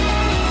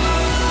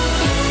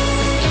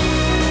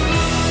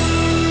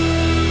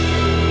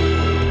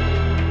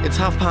 It's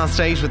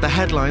 8:30 with the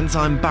headlines.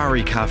 I'm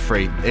Barry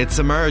Caffrey. It's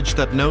emerged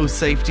that no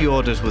safety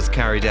audit was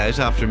carried out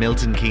after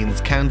Milton Keynes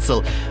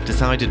Council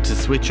decided to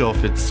switch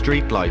off its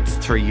streetlights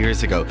 3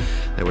 years ago.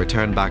 They were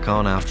turned back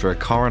on after a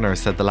coroner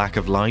said the lack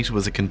of light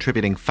was a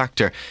contributing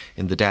factor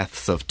in the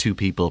deaths of 2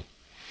 people.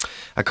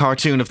 A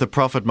cartoon of the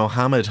Prophet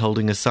Muhammad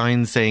holding a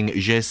sign saying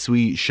Je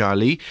suis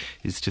Charlie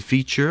is to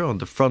feature on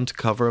the front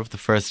cover of the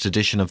first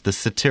edition of the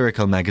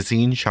satirical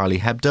magazine Charlie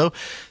Hebdo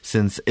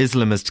since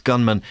Islamist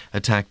gunmen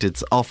attacked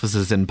its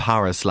offices in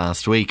Paris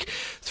last week.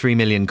 3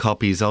 million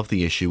copies of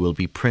the issue will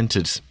be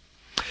printed.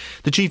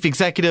 The chief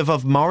executive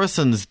of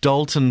Morrison's,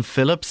 Dalton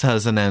Phillips,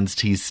 has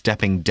announced he's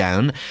stepping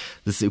down.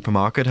 The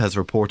supermarket has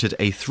reported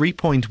a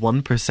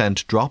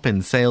 3.1% drop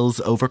in sales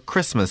over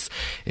Christmas.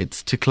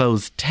 It's to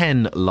close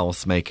 10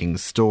 loss-making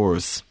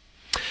stores.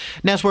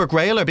 Network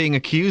Rail are being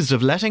accused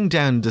of letting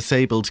down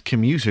disabled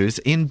commuters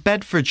in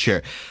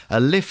Bedfordshire. A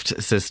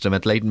lift system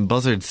at Leighton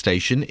Buzzard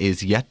station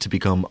is yet to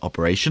become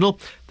operational.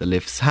 The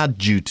lifts had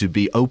due to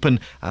be open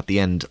at the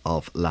end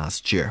of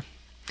last year.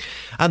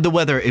 And the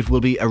weather, it will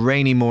be a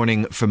rainy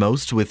morning for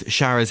most, with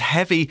showers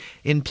heavy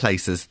in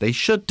places. They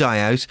should die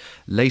out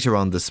later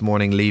on this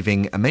morning,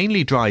 leaving a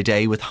mainly dry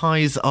day with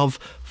highs of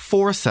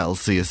 4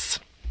 Celsius.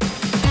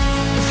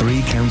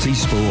 3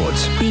 Counties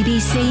Sports.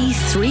 BBC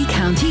 3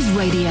 Counties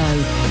Radio.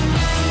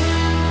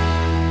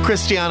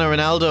 Cristiano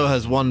Ronaldo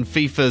has won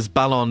FIFA's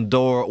Ballon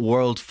d'Or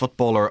World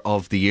Footballer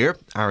of the Year.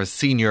 Our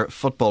senior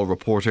football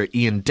reporter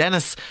Iain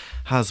Dennis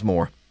has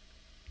more.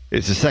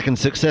 It's the second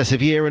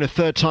successive year and a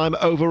third time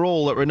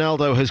overall that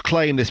Ronaldo has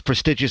claimed this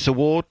prestigious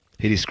award.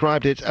 He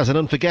described it as an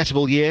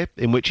unforgettable year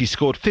in which he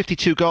scored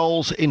 52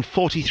 goals in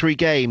 43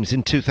 games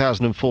in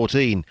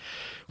 2014.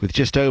 With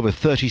just over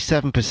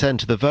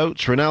 37% of the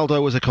votes,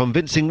 Ronaldo was a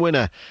convincing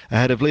winner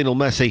ahead of Lionel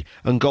Messi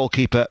and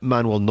goalkeeper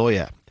Manuel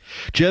Neuer.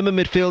 German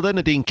midfielder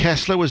Nadine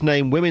Kessler was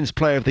named Women's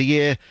Player of the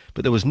Year,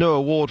 but there was no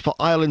award for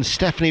Ireland's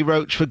Stephanie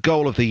Roach for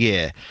Goal of the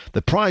Year.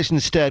 The prize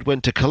instead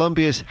went to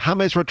Colombia's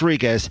James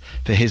Rodriguez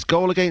for his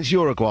goal against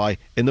Uruguay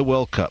in the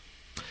World Cup.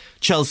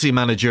 Chelsea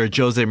manager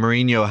Jose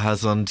Mourinho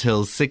has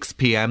until 6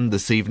 p.m.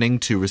 this evening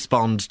to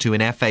respond to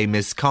an FA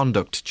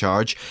misconduct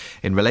charge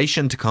in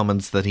relation to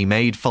comments that he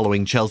made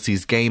following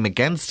Chelsea's game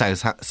against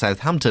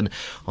Southampton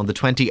on the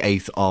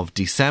 28th of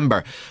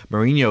December.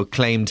 Mourinho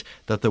claimed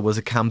that there was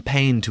a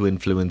campaign to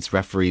influence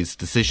referees'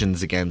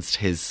 decisions against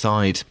his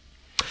side.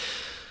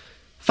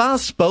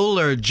 Fast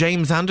bowler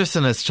James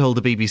Anderson has told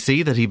the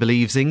BBC that he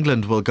believes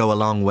England will go a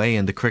long way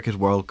in the Cricket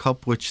World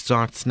Cup, which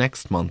starts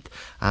next month.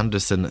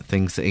 Anderson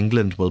thinks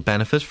England will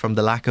benefit from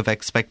the lack of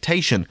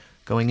expectation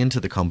going into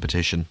the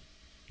competition.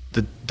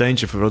 The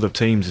danger for other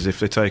teams is if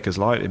they take us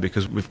lightly,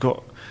 because we've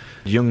got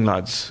young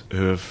lads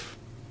who have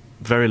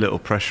very little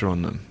pressure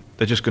on them.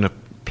 They're just going to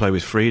play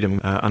with freedom,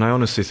 and I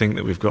honestly think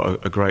that we've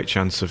got a great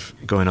chance of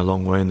going a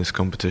long way in this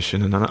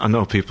competition, and I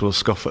know people will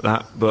scoff at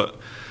that, but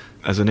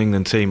as an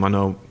England team I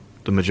know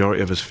the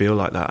majority of us feel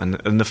like that,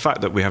 and the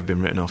fact that we have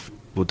been written off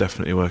will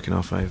definitely work in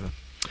our favour.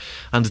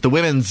 And the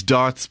women's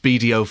darts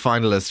BDO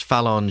finalist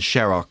Fallon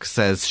Sherrock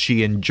says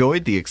she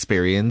enjoyed the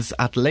experience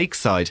at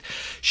Lakeside.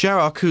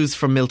 Sherrock, who's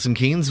from Milton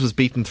Keynes, was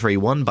beaten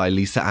 3-1 by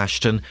Lisa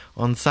Ashton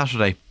on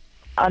Saturday.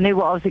 I knew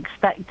what I was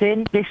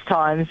expecting this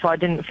time, so I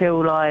didn't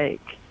feel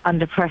like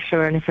under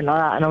pressure or anything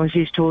like that, and I was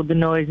used to all the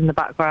noise in the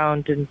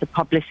background and the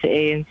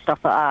publicity and stuff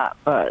like that,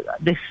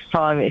 but this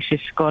time it's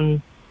just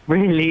gone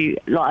really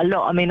like a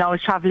lot. I mean, I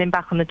was travelling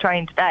back on the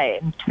train today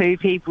and 2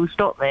 people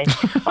stopped me.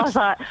 I was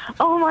like,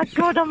 oh my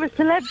God, I'm a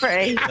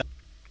celebrity.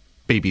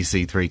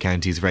 BBC 3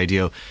 Counties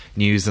Radio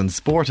News and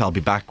Sport. I'll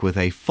be back with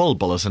a full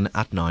bulletin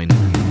at 9.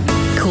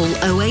 Call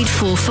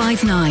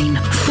 08459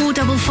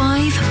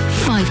 455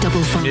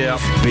 555. Yeah.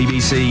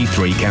 BBC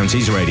 3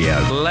 Counties Radio.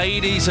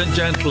 Ladies and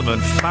gentlemen,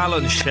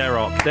 Fallon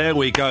Sherrock. There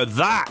we go.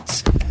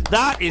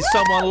 That is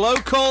someone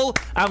local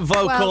and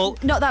vocal. Well,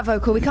 not that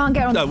vocal. We can't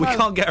get her on the phone. No, we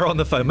can't get her on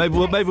the phone. Maybe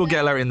we'll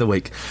get her in the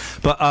week.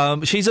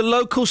 But she's a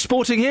local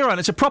sporting hero, and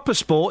it's a proper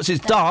sport.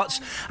 It's darts,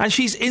 and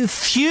she's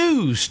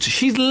enthused.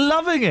 She's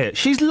loving it.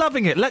 She's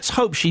loving it. Let's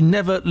hope she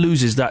never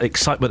loses that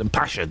excitement and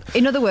passion.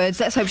 In other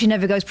words, let's hope she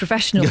never goes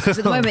professional, because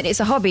at the moment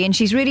it's a hobby and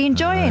she's really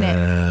enjoying it.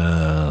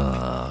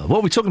 What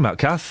are we talking about,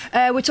 Kath?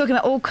 We're talking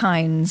about all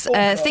kinds.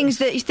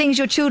 Things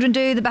your children do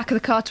in the back of the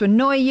car to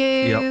annoy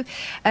you.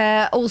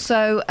 Yep.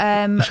 Also,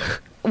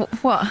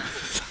 what?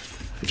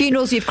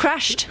 Funerals you've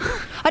crashed.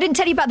 I didn't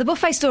tell you about the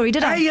buffet story,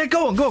 did I? Hey, yeah,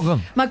 go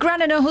on. My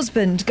gran and her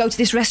husband go to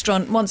this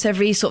restaurant once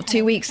every sort of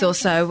 2 weeks or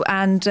so,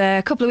 and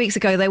a couple of weeks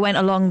ago they went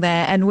along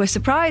there and were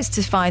surprised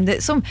to find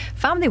that some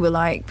family were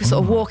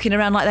sort of walking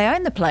around like they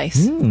own the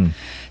place.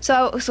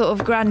 So sort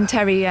of Gran and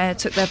Terry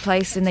took their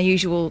place in their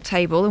usual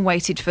table and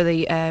waited for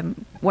the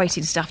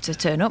waiting staff to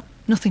turn up.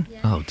 Nothing.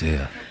 Oh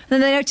dear. And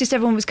then they noticed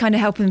everyone was kind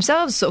of helping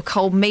themselves, sort of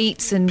cold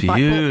meats and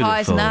like pork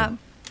pies and that.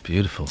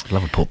 Beautiful.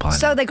 Love a pork pie.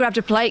 So they grabbed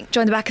a plate,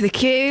 joined the back of the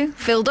queue,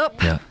 filled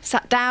up,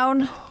 sat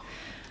down,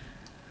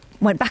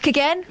 went back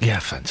again. Yeah,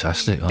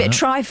 fantastic. Bit of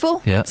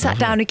trifle, sat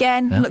down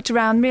again, looked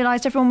around,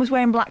 realised everyone was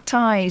wearing black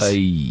ties.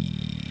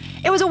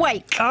 It was a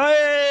wake.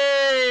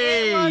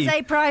 Hey! It was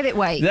a private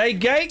wake. They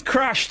gate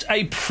crashed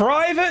a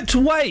private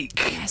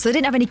wake. So they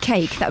didn't have any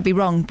cake. That would be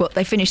wrong, but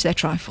they finished their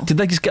trifle. Did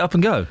they just get up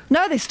and go?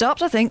 No, they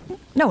stopped, I think.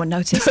 No one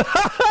noticed.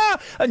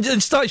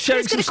 and start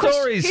sharing some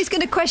stories. Who's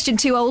going to question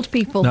two old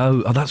people?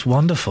 No, that's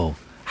wonderful.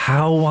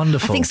 How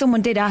wonderful. I think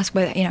someone did ask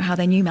how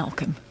they knew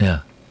Malcolm. Yeah.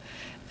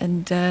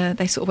 And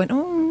they sort of went,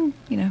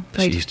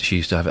 She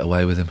used to have it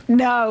away with him.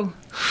 No.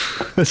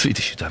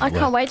 I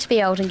can't wait to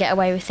be old and get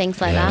away with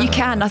things like that. You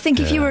can. I think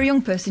if you were a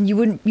young person, you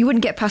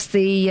wouldn't get past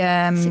the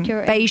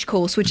beige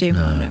course, would you?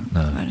 No.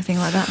 Or anything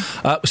like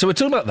that. So we're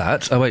talking about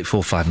that.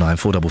 08459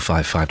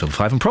 455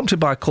 555. And prompted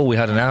by a call we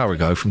had an hour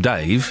ago from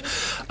Dave,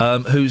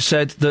 who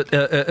said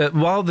that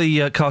while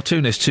the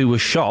cartoonists who were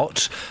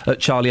shot at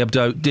Charlie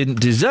Hebdo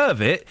didn't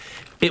deserve it,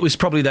 it was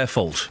probably their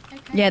fault.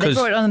 Yeah, they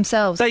brought it on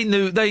themselves. They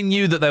knew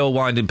that they were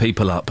winding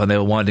people up, and they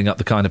were winding up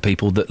the kind of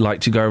people that like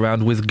to go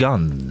around with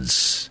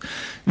guns.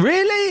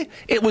 Really?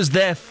 It was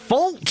their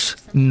fault?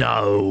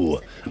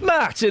 No.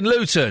 Matt in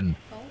Luton.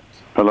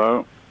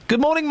 Hello.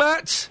 Good morning,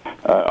 Matt.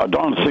 I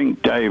don't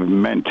think Dave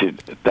meant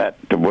it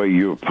the way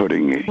you're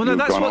putting it. Well,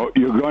 no,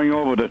 you're going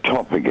over the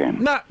top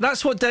again. Matt,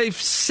 that's what Dave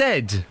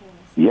said.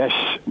 Yes,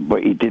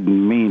 but he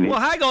didn't mean it.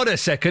 Well, hang on a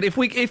second. If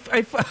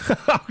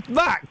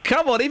Matt,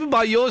 come on, even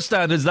by your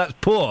standards, that's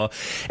poor.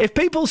 If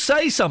people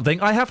say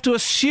something, I have to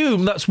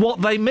assume that's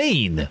what they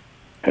mean.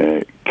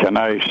 Can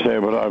I say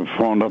what I've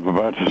phoned up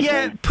about to say?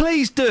 Yeah,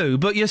 please do,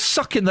 but you're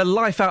sucking the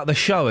life out of the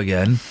show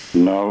again.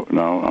 No,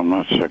 I'm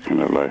not sucking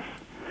the life.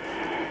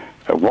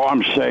 What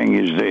I'm saying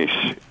is this.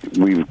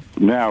 We've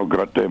now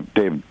got...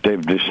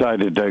 They've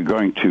decided they're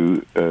going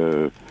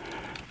to...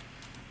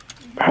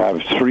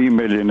 have 3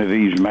 million of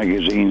these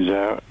magazines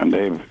out, and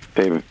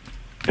they've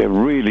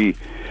really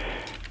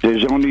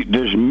there's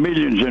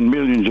millions and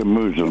millions of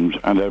Muslims,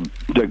 and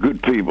they're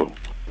good people,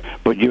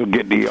 but you'll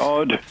get the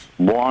odd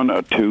one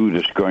or two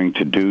that's going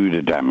to do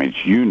the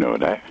damage. You know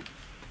that,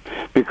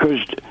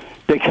 because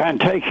they can't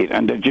take it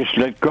and they just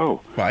let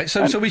go. Right,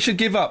 so we should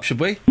give up, should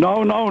we? No,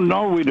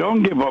 we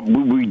don't give up.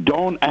 We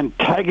don't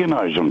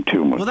antagonise them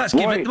too much. Well, that's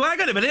giving... Well,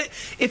 hang on a minute.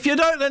 If you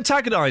don't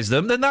antagonise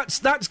them, then that's...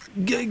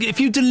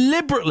 If you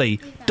deliberately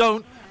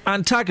don't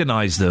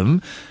antagonise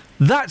them,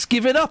 that's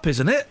giving up,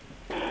 isn't it?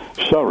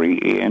 Sorry,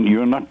 Ian,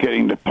 you're not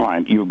getting the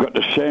point. You've got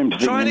the same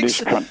thing in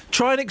this country.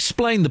 Try and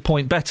explain the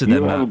point better,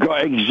 then, Matt. You have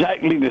got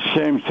exactly the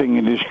same thing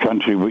in this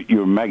country with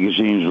your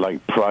magazines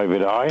like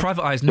Private Eye.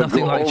 Private Eye is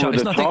nothing like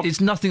it's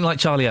nothing like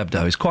Charlie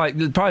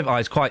Hebdo. Private Eye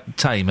is quite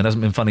tame and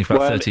hasn't been funny for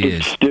about 30 years.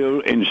 It's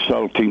still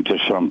insulting to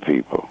some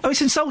people. Oh,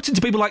 it's insulting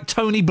to people like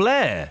Tony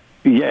Blair.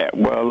 Yeah,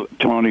 well,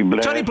 Tony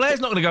Blair... Tony Blair's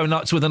not going to go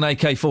nuts with an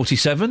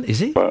AK-47, is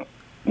he? Well,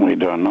 we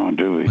don't know,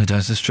 do we?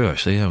 That's true,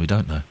 actually. Yeah, we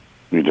don't know.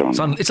 We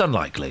don't. It's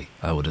unlikely,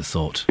 I would have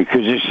thought.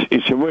 Because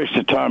it's a waste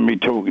of time me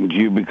talking to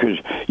you, because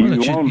you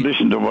won't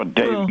listen to what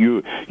Dave...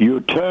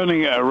 You're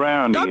turning it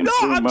around. I'm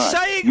not.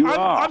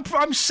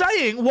 I'm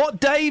saying what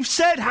Dave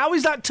said. How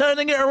is that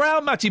turning it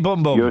around, Matty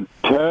Bum Bum? You're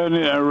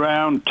turning it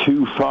around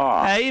too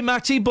far. Hey,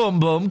 Matty Bum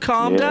Bum,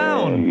 calm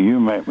down. You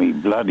make me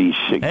bloody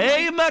sick.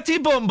 Hey, Matty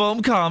Bum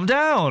Bum, calm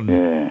down.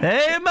 Yeah.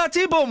 Hey,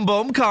 Matty Bum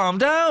Bum, calm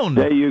down.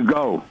 There you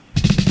go.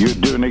 You're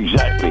doing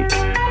exactly.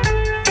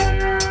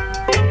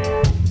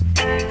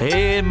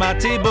 Hey,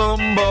 Matty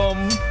Bum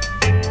Bum.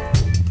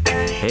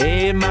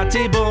 Hey,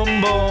 Matty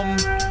Bum Bum,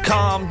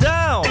 calm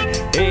down.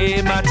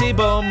 Hey, Matty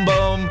Bum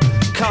Bum,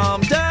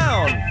 calm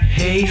down.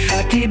 Hey,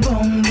 fatty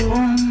Bum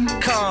Bum,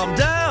 calm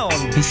down.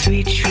 The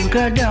sweet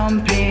sugar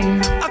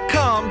dumpling,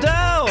 calm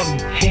down.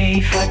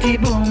 Hey, fatty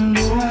Bum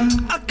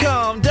Bum,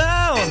 calm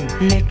down.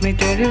 Let me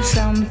tell you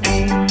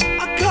something.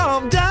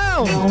 Calm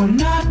down. No,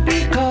 not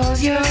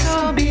because you're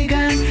so big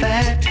and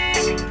fat.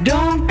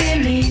 Don't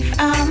believe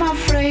I'm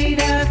afraid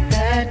of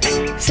that.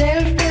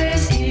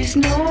 Self-praise is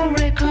no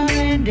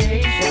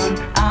recommendation.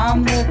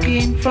 I'm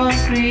looking for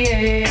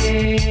creation.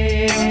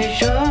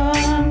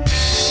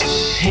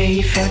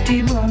 Hey,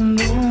 fatty Bum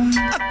Bum,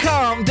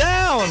 calm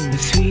down. The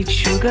sweet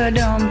sugar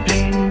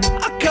dumpling,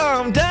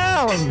 calm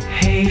down.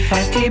 Hey,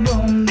 fatty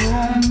Bum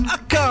Bum,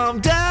 calm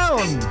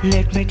down.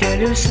 Let me tell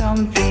you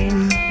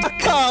something.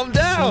 Calm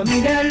down.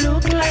 Did I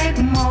look like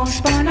mouse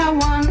on a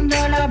 $1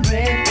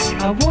 bread?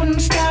 I wouldn't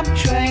stop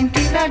trying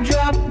till I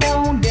drop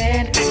down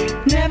dead.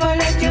 Never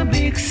let your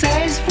big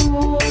size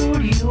fool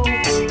you.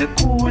 The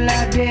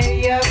cooler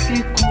day of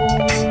the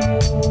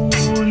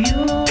cool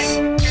you.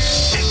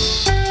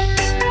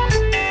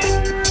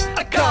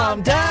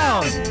 Calm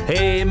down.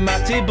 Hey,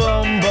 Matty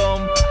Bum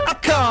Bum,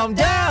 calm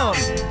down.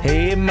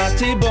 Hey,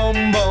 Matty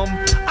Bum Bum,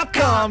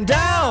 calm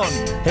down.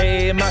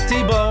 Hey,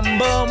 Matty Bum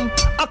Bum,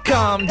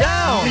 calm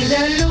down. Did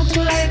I look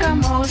like a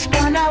mouse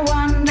on a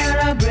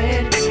 $1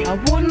 bread? I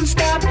wouldn't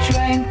stop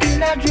trying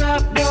till I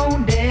drop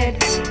down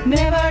dead.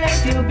 Never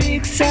let your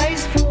big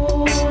size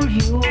fool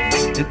you.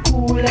 The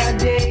cooler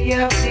day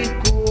of the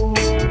cool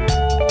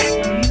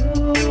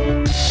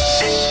you.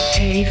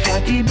 Hey,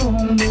 fatty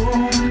Bum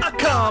Bum,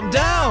 calm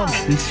down.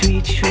 The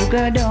sweet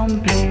sugar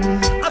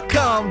dumpling,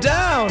 calm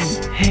down.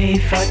 Hey,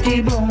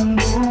 fatty Bum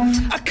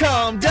Bum,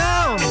 calm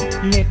down.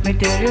 Let me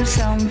tell you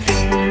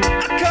something.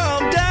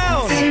 Calm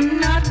down. Seem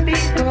not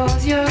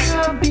because you're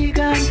so big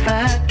and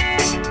fat.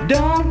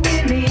 Don't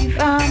believe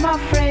I'm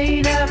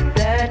afraid of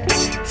that.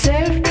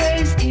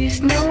 Self-praise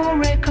is no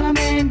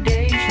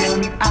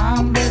recommendation.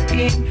 I'm the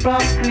king from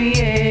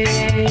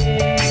creation.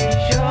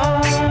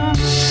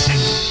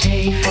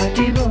 Hey,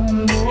 fatty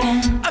boom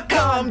boom.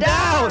 Calm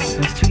down.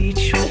 The sweet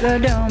sugar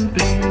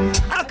dumpling.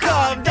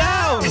 Calm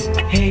down.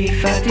 Hey,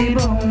 fatty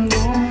boom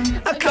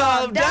boom.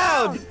 Calm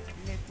down.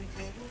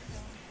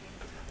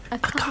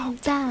 Calm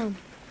down.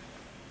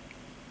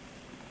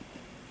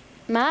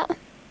 Matt?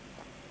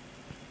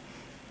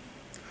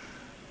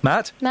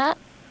 Matt? Matt?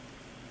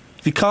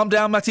 Have you calmed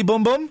down, Matty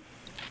Bum Bum?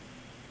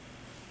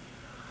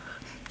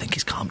 I think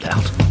he's calmed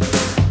down.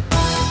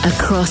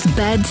 Across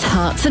beds,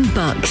 hearts and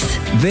bucks.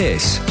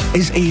 This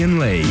is Iain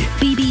Lee.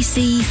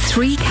 BBC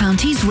Three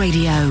Counties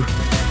Radio.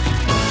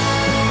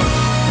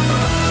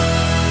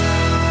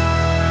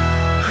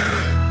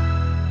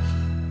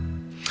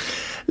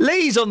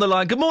 Lee's on the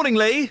line. Good morning,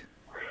 Lee.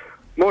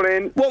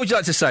 Morning. What would you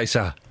like to say,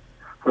 sir?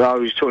 Well, I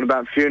was talking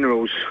about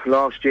funerals.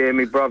 Last year,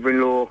 my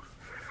brother-in-law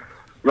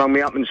rang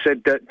me up and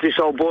said that this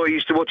old boy who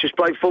used to watch us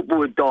play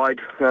football had died.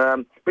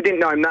 We didn't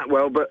know him that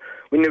well, but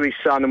we knew his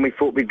son and we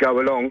thought we'd go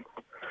along.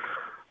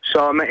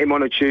 So I met him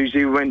on a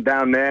Tuesday, we went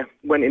down there,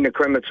 went in the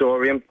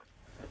crematorium,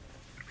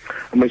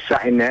 and we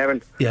sat in there,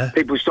 and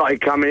people started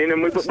coming in,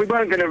 and we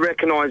weren't going to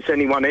recognise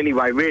anyone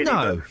anyway, really.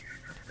 No.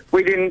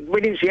 We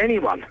didn't see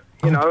anyone,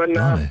 you know,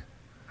 and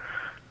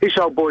this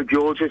old boy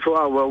George, we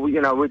thought, oh, well, you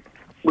know,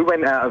 we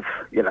went out of,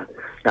 you know,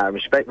 out of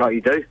respect like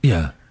you do.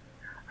 Yeah.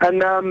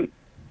 And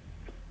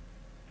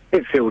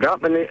it filled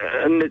up, and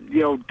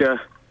the old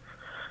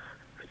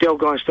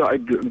guy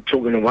started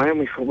talking away, and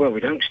we thought, well, we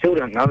still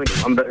don't know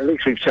anyone, but at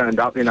least we've turned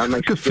up, you know,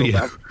 makes us feel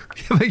bad.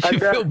 Makes you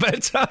feel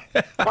better.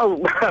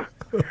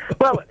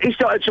 Well, he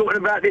started talking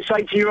about this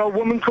 80-year-old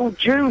woman called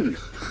June.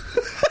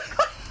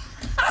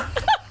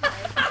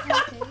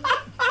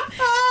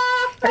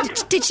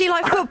 Did she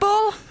like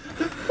football?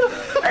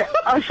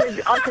 I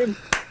said,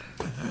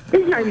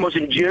 his name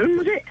wasn't June,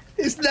 was it?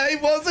 His name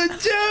wasn't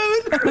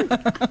June.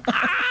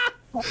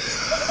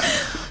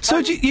 So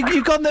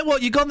you gone there?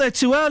 What? You gone there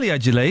too early,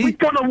 had you, Lee? We've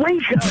gone a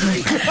week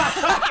early.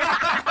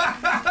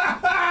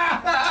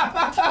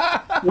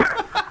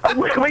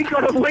 We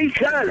got a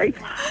week early.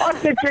 I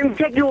said to him,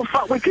 check your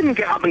phone. We couldn't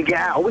get up and get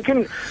out. We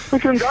couldn't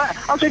go out.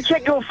 I said,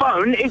 check your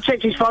phone. He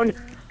checked his phone.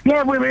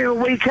 Yeah, we're here a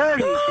week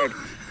early, he said.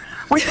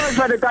 We both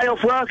had a day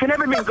off work and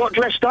everything, got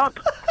dressed up.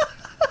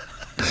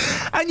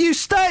 And you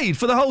stayed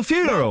for the whole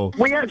funeral?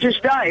 We had to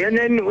stay, and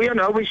then, we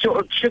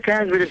sort of shook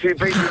hands with a few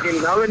people we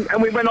didn't know, and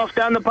we went off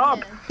down the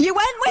pub. You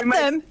went with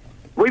them?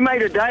 We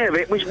made a day of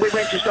it. We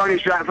went to Stony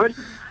Stratford.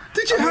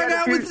 Did you hang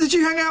out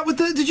with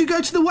did you go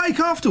to the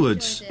wake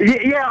afterwards?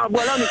 Yeah,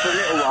 well, only for a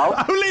little while.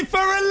 Only for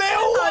a little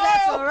while? Oh,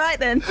 that's all right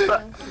then.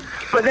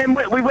 But then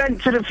we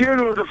went to the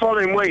funeral the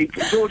following week,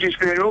 George's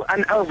funeral,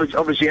 and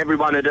obviously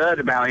everyone had heard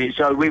about it,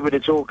 so we were the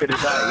talk of the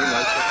day, you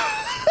know.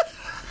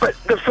 But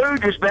the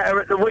food was better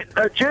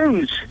at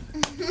June's.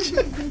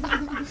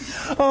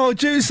 Oh,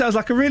 June sounds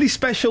like a really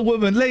special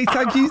woman. Lee,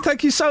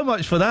 thank you so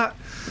much for that.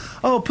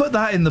 Oh, put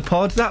that in the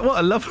pod. What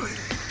a lovely...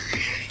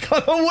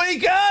 Got a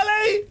week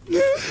early!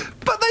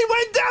 But they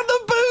went down the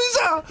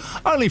boozer!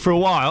 Only for a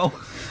while.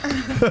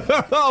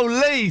 Oh,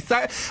 Lee,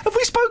 have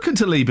we spoken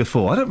to Lee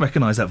before? I don't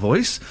recognise that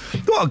voice.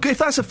 Well, if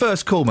that's a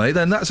first call, mate,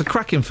 then that's a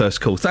cracking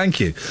first call.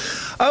 Thank you.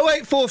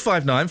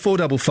 08459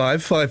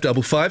 455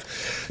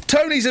 555.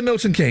 Tony's in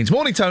Milton Keynes.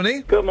 Morning,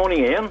 Tony. Good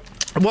morning, Ian.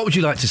 What would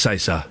you like to say,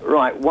 sir?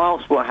 Right,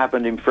 whilst what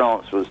happened in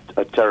France was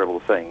a terrible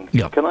thing,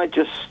 can I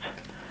just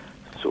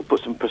sort of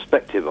put some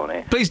perspective on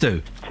it? Please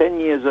do.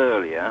 10 years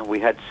earlier, we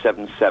had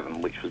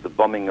 7/7, which was the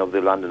bombing of the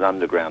London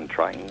Underground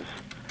trains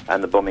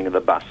and the bombing of the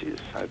buses,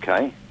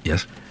 OK?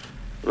 Yes.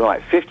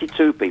 Right,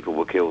 52 people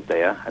were killed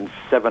there and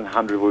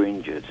 700 were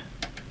injured.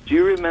 Do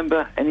you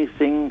remember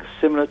anything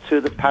similar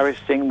to the Paris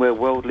thing where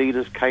world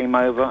leaders came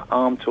over,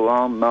 arm to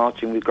arm,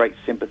 marching with great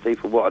sympathy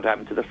for what had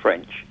happened to the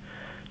French?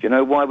 Do you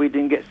know why we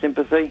didn't get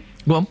sympathy?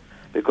 Well,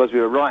 because we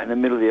were right in the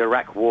middle of the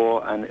Iraq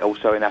War and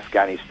also in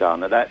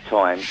Afghanistan. At that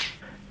time,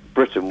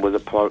 Britain was a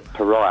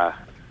pariah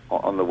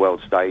on the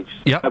world stage.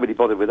 Yep. Nobody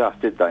bothered with us,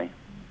 did they?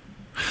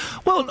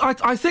 Well,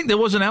 I think there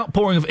was an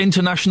outpouring of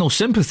international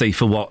sympathy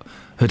for what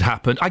had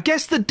happened. I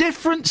guess the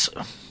difference...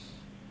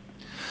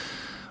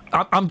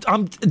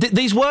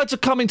 these words are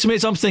coming to me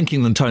as I'm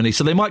thinking them, Tony,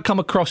 so they might come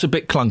across a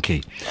bit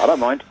clunky. I don't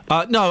mind.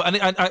 No,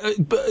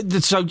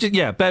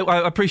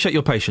 I appreciate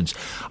your patience.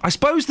 I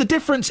suppose the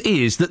difference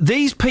is that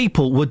these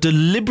people were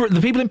the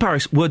people in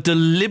Paris were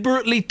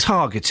deliberately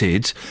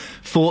targeted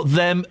for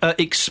them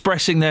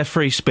expressing their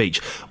free speech.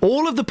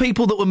 All of the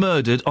people that were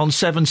murdered on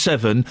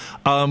 7/7,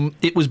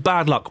 it was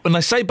bad luck. When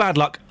I say bad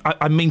luck,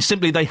 I mean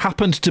simply they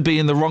happened to be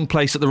in the wrong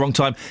place at the wrong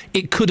time.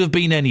 It could have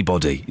been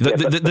anybody.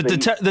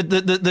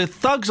 The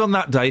thugs on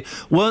that day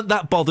weren't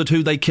that bothered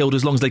who they killed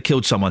as long as they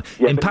killed someone.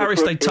 In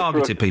Paris, they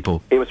targeted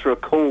people. It was for a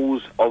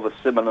cause of a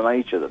similar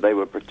nature that they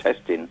were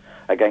protesting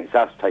against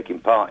us taking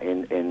part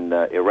in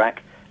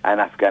Iraq and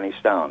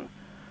Afghanistan.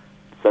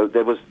 So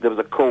there was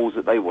a cause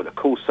that they would a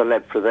cause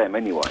celeb for them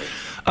anyway.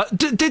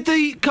 Did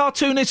the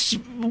cartoonists?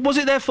 Was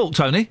it their fault,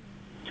 Tony?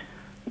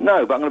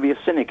 No, but I'm going to be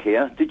a cynic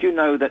here. Did you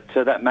know that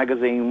that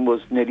magazine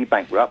was nearly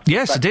bankrupt?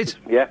 Yes, I did.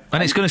 Yeah.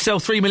 And it's going to sell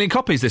 3 million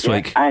copies this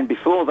week. And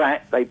before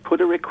that, they put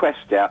a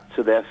request out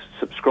to their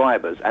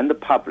subscribers and the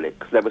public,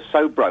 'cause they were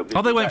so broke.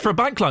 Oh, they went for a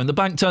bank loan. The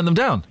bank turned them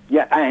down.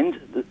 Yeah, and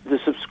the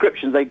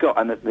subscriptions they got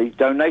and the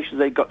donations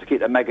they got to keep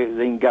the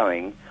magazine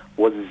going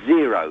was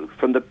zero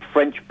from the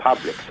French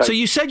public. So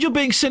you said you're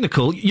being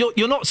cynical.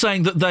 You're not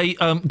saying that they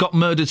got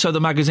murdered so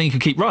the magazine could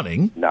keep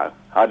running? No,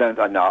 I don't.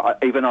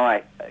 Even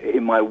I,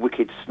 in my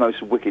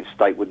most wicked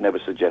state, would never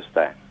suggest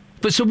that.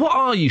 But so what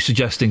are you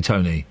suggesting,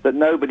 Tony? That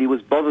nobody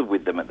was bothered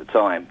with them at the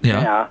time.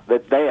 Yeah. Now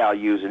that they are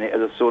using it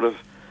as a sort of,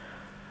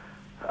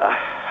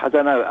 I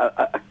don't know,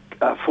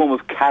 a form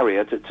of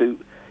carrier to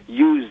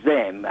use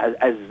them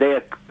as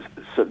their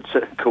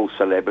call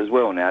celeb as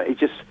well. Now it's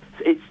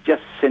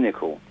just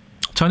cynical.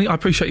 Tony, I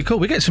appreciate your call.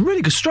 We get some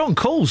really good, strong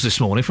calls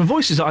this morning from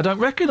voices that I don't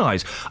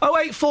recognise.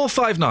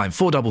 08459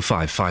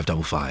 455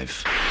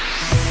 555.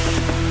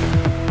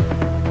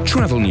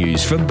 Travel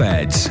news for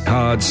beds,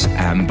 cards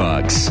and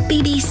bugs.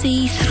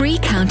 BBC Three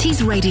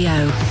Counties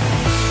Radio.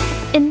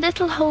 In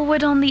Little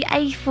Hallwood on the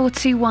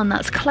A421,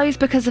 that's closed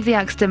because of the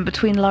accident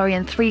between lorry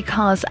and 3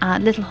 cars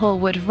at Little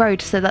Hallwood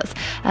Road. So that's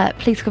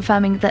police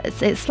confirming that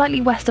it's slightly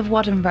west of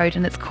Wadham Road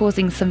and it's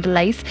causing some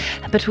delays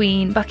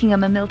between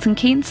Buckingham and Milton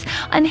Keynes.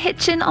 And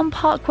Hitchin on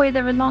Parkway,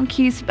 there are long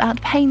queues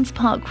at Paynes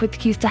Park with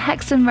queues to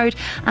Hexham Road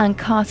and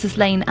Carter's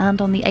Lane, and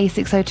on the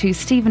A602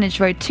 Stevenage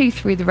Road 2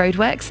 through the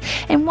roadworks.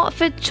 In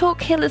Watford,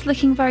 Chalk Hill is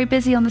looking very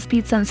busy on the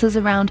speed sensors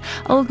around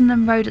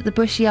Aldenham Road at the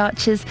Bushy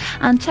Arches,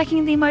 and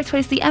checking the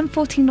motorways, the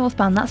M14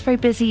 northbound, that's very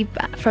busy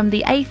from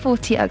the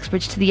A40 at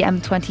Uxbridge to the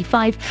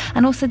M25,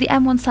 and also the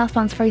M1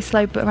 southbound's very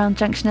slow but around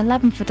junction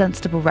 11 for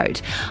Dunstable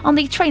Road. On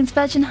the trains,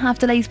 Virgin have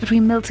delays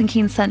between Milton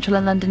Keynes Central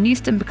and London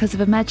Euston because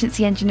of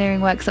emergency engineering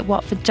works at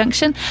Watford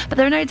Junction, but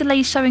there are no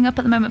delays showing up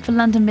at the moment for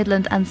London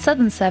Midland and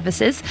Southern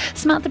services.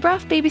 Samantha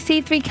Bruff,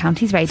 BBC Three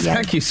Counties Radio.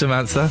 Thank you,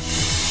 Samantha.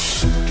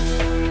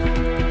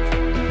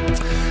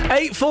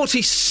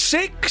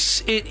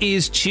 8:46. It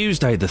is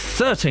Tuesday, the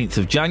 13th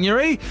of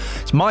January.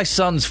 It's my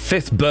son's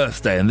 5th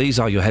birthday, and these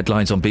are your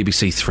headlines on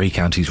BBC Three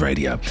Counties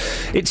Radio.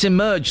 It's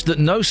emerged that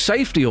no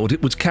safety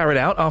audit was carried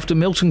out after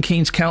Milton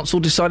Keynes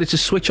Council decided to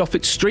switch off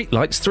its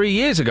streetlights 3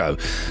 years ago.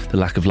 The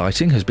lack of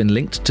lighting has been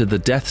linked to the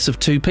deaths of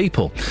 2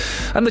 people.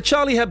 And the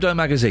Charlie Hebdo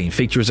magazine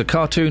features a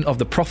cartoon of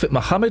the Prophet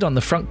Muhammad on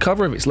the front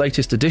cover of its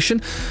latest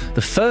edition,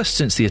 the first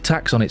since the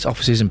attacks on its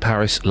offices in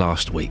Paris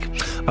last week.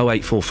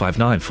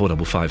 08459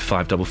 455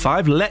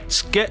 555.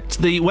 Let's get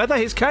the weather.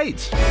 Here's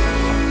Kate.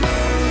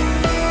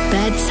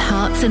 Beds,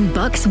 Herts and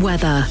Bucks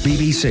weather.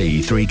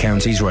 BBC Three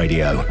Counties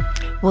Radio.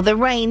 Well, the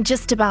rain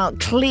just about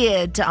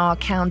cleared our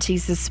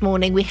counties this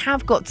morning. We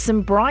have got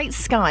some bright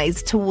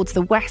skies towards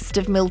the west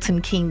of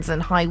Milton Keynes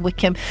and High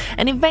Wycombe,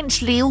 and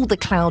eventually all the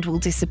cloud will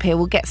disappear.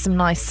 We'll get some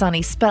nice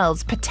sunny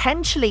spells.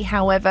 Potentially,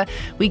 however,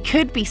 we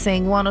could be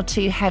seeing 1 or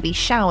 2 heavy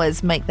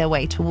showers make their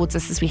way towards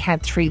us as we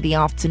head through the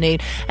afternoon.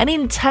 And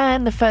in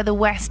turn, the further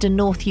west and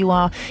north you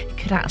are, it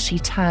could actually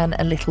turn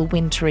a little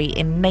wintry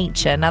in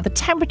nature. Now, the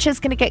temperature's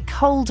going to get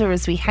colder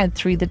as we head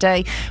through the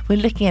day. We're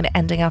looking at it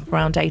ending up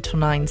around 8 or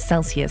 9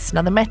 Celsius.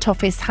 Now, the Met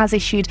Office has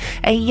issued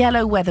a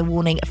yellow weather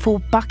warning for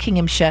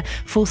Buckinghamshire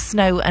for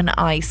snow and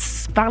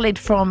ice, valid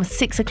from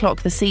 6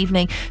 o'clock this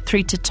evening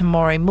through to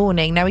tomorrow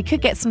morning. Now, we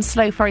could get some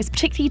slow flurries,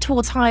 particularly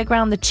towards higher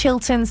ground, the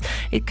Chilterns.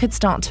 It could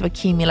start to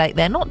accumulate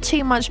there. Not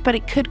too much, but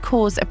it could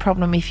cause a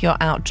problem if you're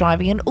out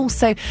driving, and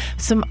also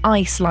some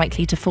ice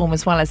likely to form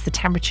as well as the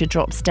temperature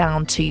drops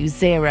down to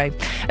 0.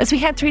 As we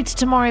head through to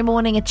tomorrow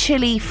morning, a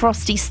chilly,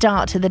 frosty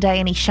start to the day.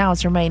 Any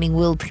showers remaining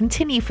will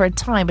continue for a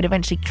time, but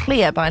eventually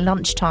clear by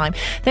lunchtime.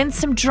 Then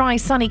some dry,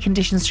 sunny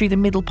conditions through the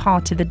middle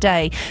part of the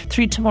day.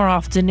 Through tomorrow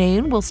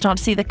afternoon, we'll start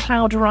to see the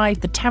cloud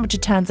arrive, the temperature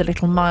turns a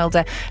little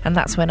milder, and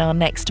that's when our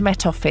next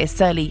Met Office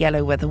early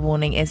yellow weather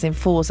warning is in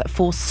force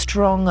for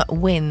strong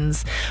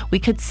winds. We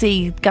could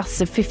see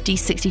gusts of 50,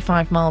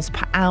 65 miles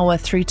per hour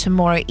through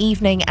tomorrow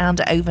evening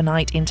and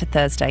overnight into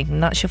Thursday.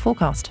 And that's your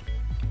forecast.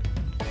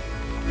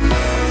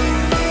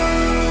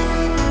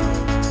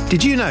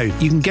 Did you know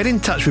you can get in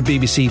touch with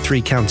BBC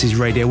Three Counties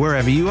Radio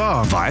wherever you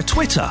are? Via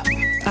Twitter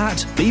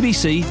at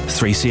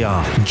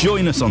BBC3CR.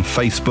 Join us on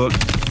Facebook,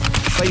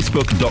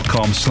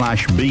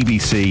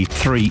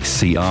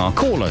 facebook.com/BBC3CR.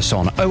 Call us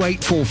on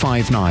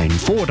 08459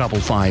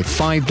 455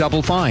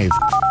 555.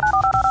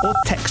 Or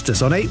text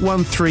us on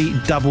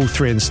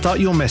 81333 and start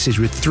your message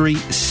with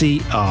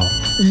 3CR.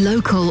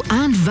 Local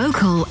and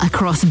vocal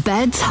across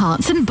Beds,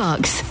 Herts and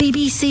Bucks.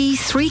 BBC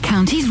Three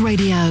Counties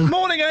Radio.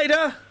 Morning,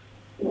 Ada.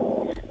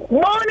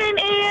 Morning,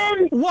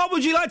 Ian. What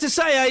would you like to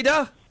say,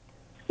 Ada?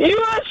 You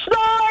are so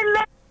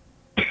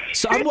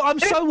So I'm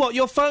so what?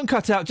 Your phone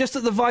cut out just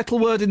at the vital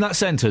word in that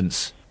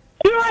sentence.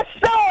 You are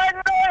so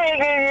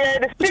annoying,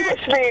 Ian.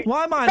 Seriously.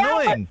 Why am I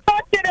annoying? That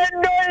was such an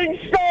annoying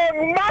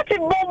song.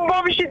 Martin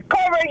Bum should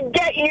come and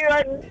get you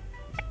and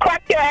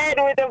crack your head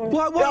with a...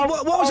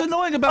 What was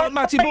annoying about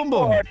Matty Bum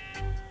Bum?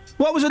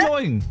 What was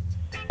annoying?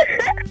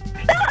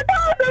 That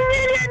was a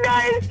really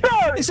annoying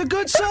song. It's a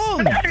good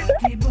song.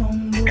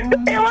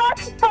 It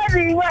was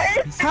funny.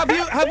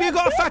 Have you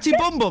got a fatty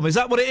bum bum? Is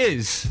that what it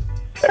is?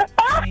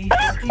 Have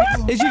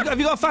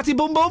you got a fatty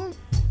bum bum?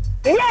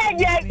 Yeah.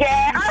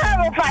 I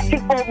have a fatty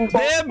bum bum.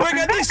 There, bring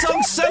it. This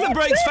song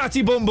celebrates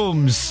fatty bum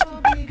bums.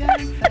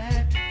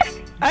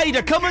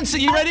 Ada, come and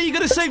sing. You ready? You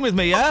going to sing with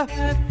me, yeah?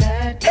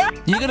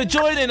 You're going to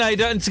join in,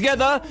 Ada, and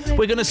together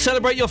we're going to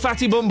celebrate your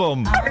fatty bum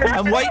bum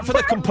and wait for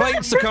the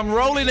complaints to come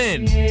rolling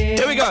in.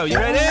 Here we go. You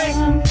ready?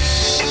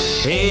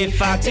 Hey,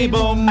 fatty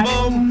bum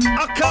bum,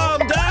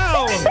 calm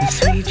down.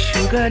 Sweet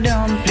sugar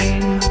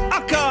dumpling,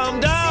 calm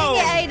down.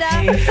 Sing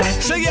it,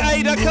 Ada. Sing it,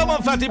 Ada. Come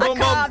on, fatty bum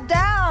bum. Calm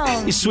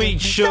down. You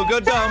sweet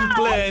sugar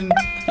dumpling.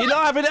 You're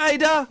not having it,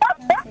 Ada?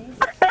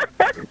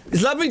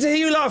 It's lovely to hear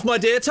you laugh, my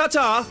dear.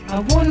 Ta-ta.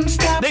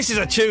 This is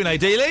a tune, eh,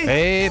 Dealey?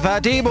 Hey,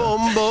 fatty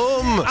bum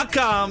bum.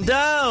 Calm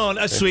down.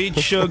 A sweet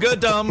sugar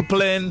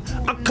dumpling.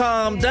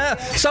 Calm down.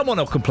 Someone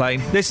will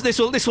complain. This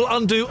will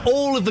undo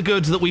all of the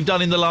good that we've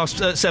done in the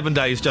last 7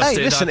 days, Justin.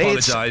 Hey, listen, I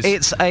apologise.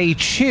 it's a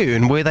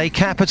tune with a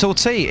capital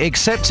T.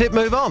 Accept it,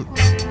 move on.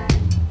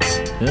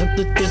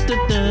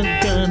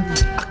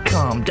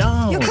 Calm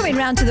down. You're coming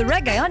round to the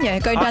reggae, aren't you?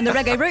 Going down the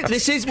reggae route.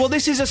 This is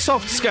a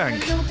soft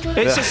skank.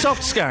 It's a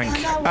soft skank,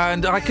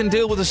 and I can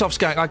deal with a soft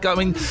skank. I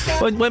mean,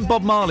 when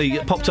Bob Marley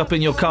popped up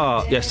in your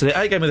car yesterday,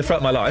 A, gave me the fright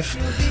of my life,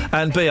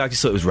 and B, I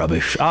just thought it was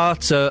rubbish.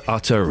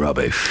 Utter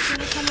rubbish.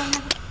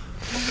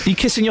 Are you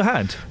kissing your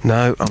hand?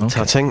 No, I'm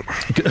tutting.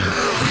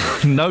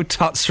 No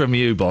tuts from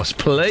you, boss,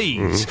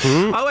 please.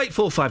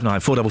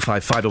 08459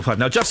 455 555.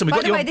 Now, Justin, we've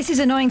By got the way, this is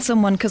annoying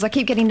someone because I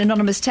keep getting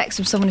anonymous texts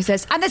from someone who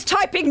says, and there's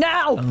typing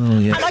now! Oh,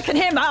 yes. And I can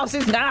hear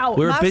mouses now!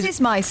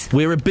 Mice.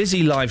 We're a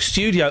busy live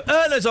studio.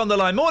 Erna's on the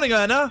line. Morning,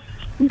 Erna.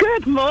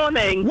 Good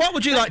morning. What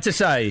would you like to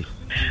say?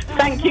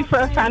 Thank you for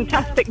a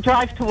fantastic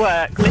drive to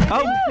work. Listening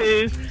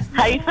to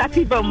Hey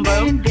Fatty Bum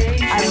Bum,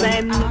 and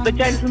then the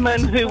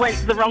gentleman who went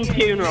to the wrong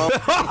funeral.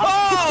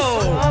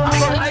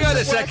 Hang on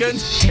a second.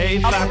 Hey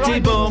Fatty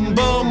Bum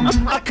Bum,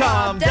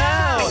 calm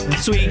down.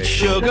 Sweet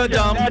sugar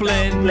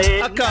dumpling,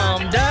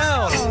 calm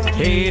down.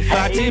 Hey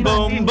Fatty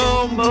Bum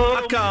Bum,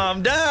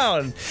 calm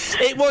down.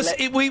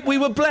 We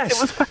were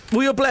blessed.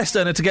 We were blessed,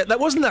 Erna, to get that.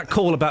 Wasn't that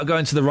call about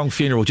going to the wrong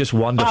funeral just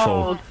wonderful?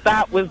 Oh,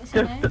 that was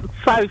just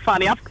so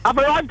funny. I've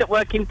arrived at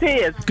work in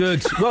tears.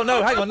 Good. Well,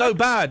 no, hang on, no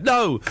bad.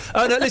 No.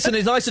 Listen,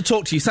 it's nice to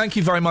talk to you. Thank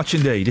you very much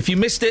indeed. If you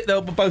missed it,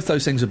 both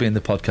those things will be in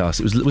the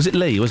podcast. Was it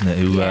Lee, wasn't it,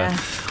 who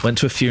went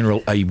to a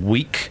funeral a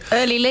week...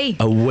 Early Lee.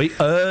 A week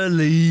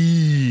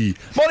early.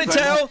 Morning,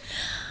 Tel.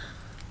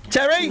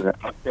 Terry?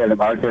 I'll tell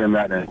him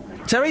right now.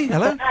 Terry,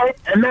 hello?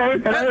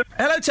 Hello.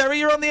 Hello, Terry,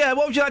 you're on the air.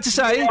 What would you like to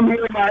say? I'm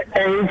here like,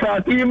 hey,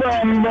 Fatty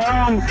Bum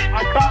Bum,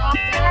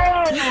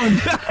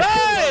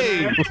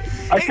 Hey!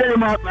 I tell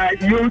him out,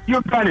 mate,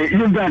 you've done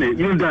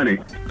it.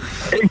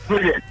 It's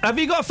brilliant. Have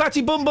you got a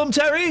fatty bum bum,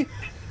 Terry?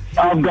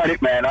 I've got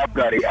it, man. I've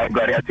got it. I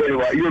tell you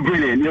what, you're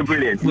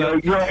brilliant. Well,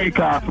 you're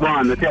A-class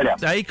one, I tell you.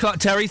 A-class,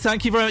 Terry,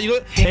 thank you very much. You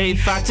got, hey,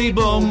 fatty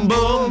bum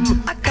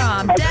bum,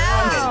 calm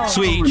down.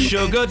 Sweet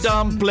sugar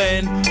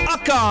dumpling,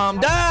 calm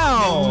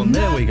down.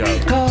 There we go.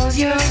 Because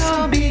you're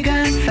so big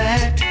and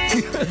fat.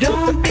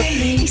 Don't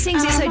He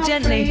sings it so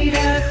gently.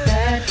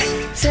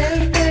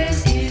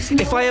 Self-praise is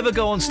If I ever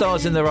go on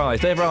Stars in Their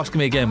Eyes, they ever ask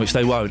me again, which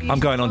they won't, I'm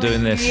going on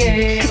doing this.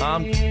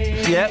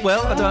 Yeah,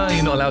 well, I don't know,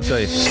 you're not allowed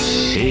to.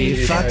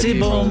 Hey, fatty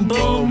bum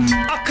bum,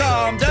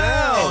 calm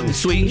down.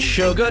 Sweet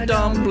sugar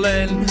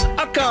dumpling,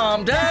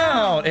 calm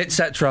down,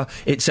 etc.,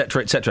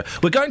 etc., etc.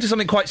 We're going to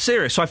something quite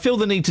serious, so I feel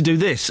the need to do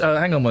this.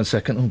 Hang on one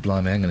second. Oh,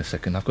 blimey, hang on a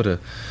second. I've got to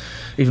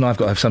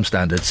have some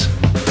standards.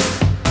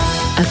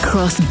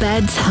 Across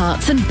beds,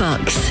 hearts and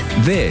bucks.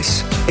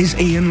 This is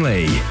Iain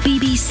Lee.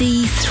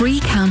 BBC Three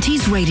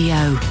Counties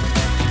Radio.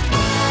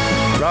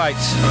 Right.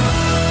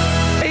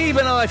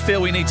 Even I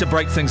feel we need to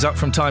break things up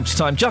from time to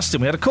time.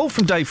 Justin, we had a call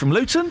from Dave from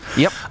Luton.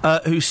 Yep.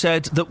 Who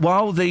said that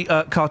while the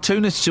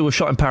cartoonists who were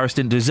shot in Paris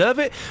didn't deserve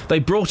it, they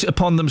brought it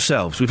upon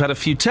themselves. We've had a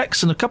few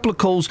texts and a couple of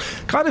calls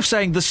kind of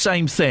saying the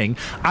same thing,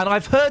 and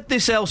I've heard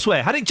this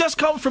elsewhere. Had it just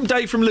come from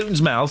Dave from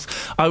Luton's mouth,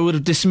 I would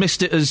have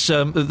dismissed it as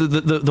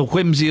the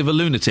whimsy of a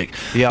lunatic.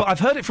 Yep. But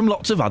I've heard it from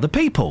lots of other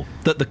people,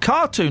 that the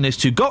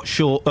cartoonists who got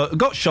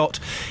shot,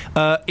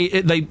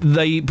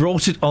 they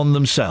brought it on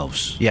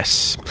themselves.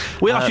 Yes.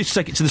 We asked you to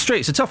take it to the street.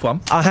 It's a tough one.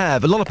 I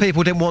have. A lot of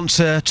people didn't want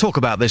to talk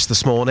about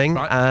this morning,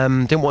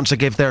 didn't want to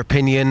give their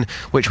opinion,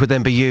 which would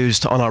then be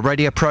used on our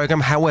radio programme.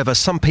 However,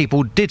 some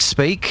people did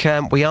speak.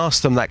 We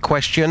asked them that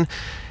question.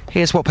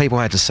 Here's what people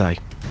had to say.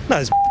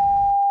 That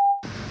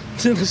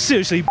is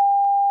seriously.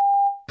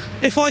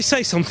 If I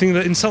say something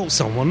that insults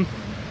someone,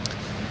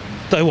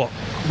 they what?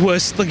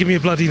 Worse, they give me a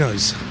bloody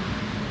nose.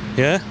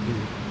 Yeah?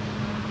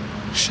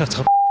 Shut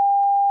up.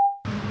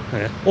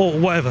 Yeah. Or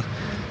whatever.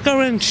 Go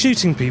around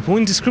shooting people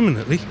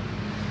indiscriminately.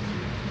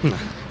 No,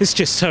 it's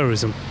just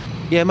terrorism.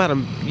 Yeah,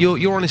 madam,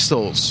 your honest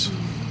thoughts.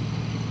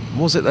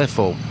 What was it their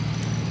fault?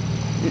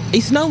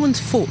 It's no one's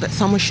fault that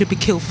someone should be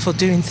killed for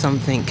doing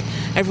something.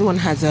 Everyone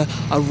has a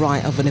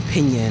right of an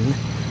opinion.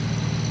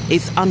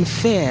 it's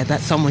unfair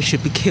that someone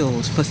should be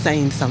killed for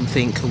saying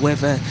something,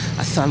 whether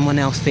someone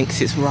else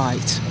thinks it's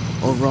right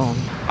or wrong.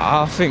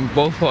 I think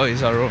both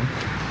parties are wrong.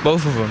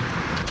 Both of them.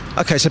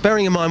 OK, so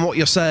bearing in mind what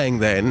you're saying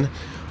then,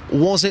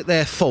 was it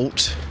their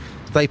fault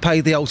they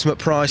paid the ultimate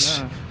price?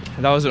 No,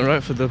 that wasn't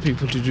right for the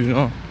people to do,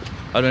 no.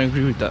 I don't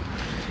agree with that.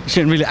 You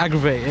shouldn't really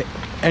aggravate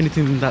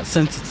anything that's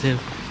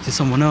sensitive to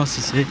someone else,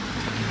 you see.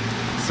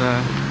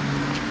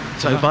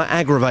 So by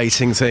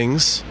aggravating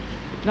things,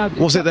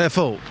 was it their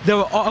fault? They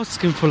were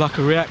asking for like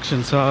a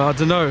reaction, so I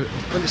don't know.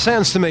 Well, it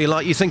sounds to me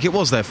like you think it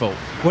was their fault.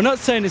 We're not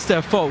saying it's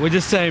their fault, we're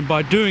just saying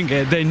by doing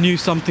it, they knew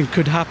something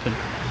could happen.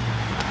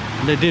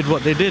 And they did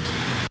what they did.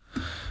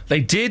 They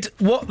did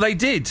what they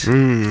did.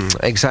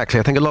 Exactly.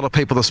 I think a lot of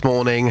people this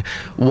morning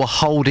were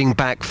holding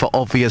back for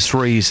obvious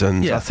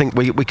reasons. Yeah. I think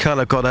we kind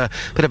of got a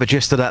bit of a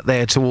gist of that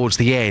there towards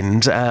the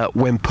end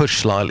when pushed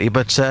slightly.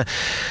 But,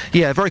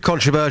 yeah, very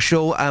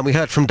controversial. And we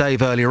heard from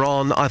Dave earlier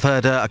on. I've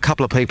heard a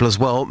couple of people as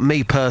well.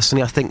 Me,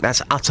 personally, I think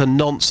that's utter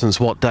nonsense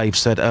what Dave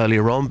said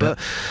earlier on. But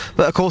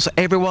of course,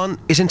 everyone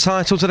is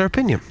entitled to their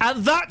opinion.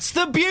 And that's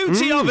the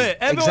beauty of it.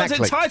 Everyone's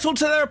entitled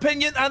to their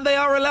opinion and they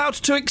are allowed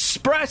to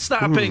express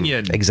that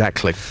opinion.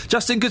 Exactly.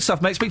 Justin, good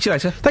stuff, mate. Speak to you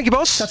later. Thank you,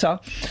 boss. Ta-ta.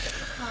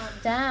 Calm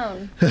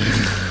down.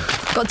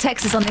 Got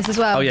Texas on this as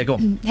well. Oh, yeah, go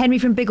on. Henry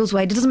from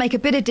Biggleswade. It doesn't make a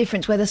bit of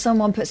difference whether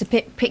someone puts a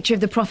picture of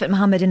the Prophet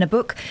Muhammad in a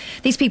book.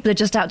 These people are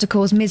just out to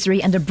cause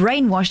misery and are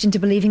brainwashed into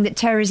believing that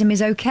terrorism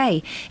is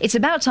OK. It's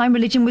about time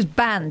religion was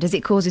banned as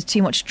it causes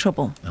too much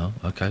trouble. Oh,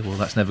 OK. Well,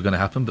 that's never going to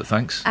happen, but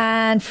thanks.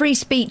 And free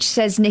speech,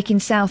 says Nick in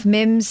South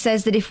Mims,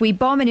 says that if we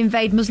bomb and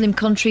invade Muslim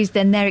countries,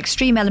 then their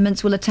extreme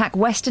elements will attack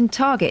Western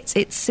targets.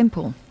 It's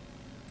simple.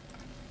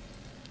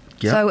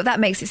 Yep. So that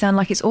makes it sound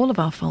like it's all of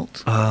our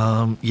fault.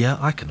 Yeah,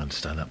 I can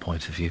understand that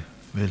point of view,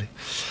 really.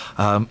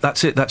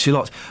 That's it. That's your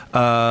lot.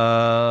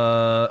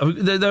 Are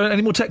there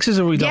any more texts,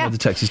 or are we done with the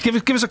texts? Give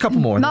us a couple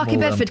more. Mark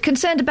in Bedford,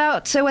 concerned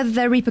about whether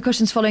there are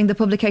repercussions following the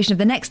publication of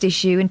the next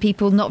issue and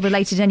people not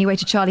related in any way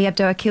to Charlie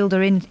Hebdo are killed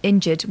or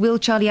injured. Will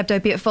Charlie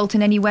Hebdo be at fault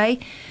in any way?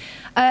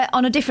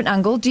 On a different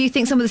angle, do you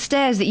think some of the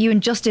stares that you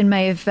and Justin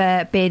may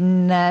have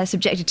been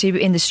subjected to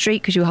in the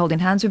street because you were holding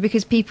hands were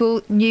because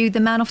people knew the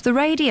man off the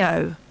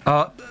radio?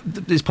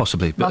 It's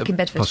possibly. Mark in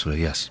Bedford. Possibly,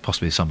 yes.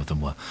 Possibly some of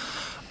them were.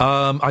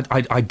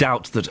 I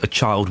doubt that a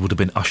child would have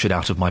been ushered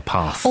out of my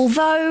path.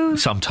 Although...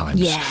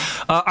 Sometimes. Yeah.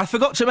 I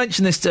forgot to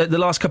mention this the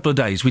last couple of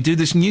days. We do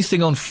this new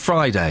thing on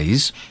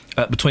Fridays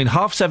between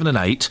 7:30 and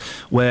 8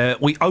 where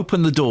we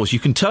open the doors. You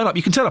can turn up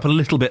a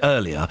little bit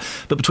earlier,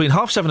 but between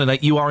 7:30 and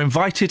 8 you are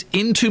invited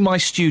into my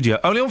studio,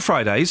 only on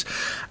Fridays,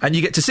 and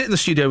you get to sit in the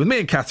studio with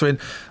me and Catherine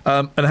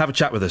and have a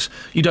chat with us.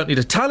 You don't need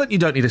a talent, you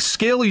don't need a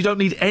skill, you don't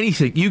need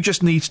anything. You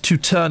just need to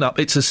turn up.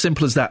 It's as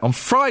simple as that. On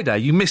Friday,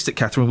 you missed it,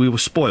 Catherine, we were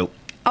spoilt.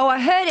 Oh, I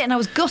heard it and I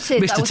was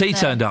gutted. Mr. T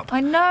turned up. I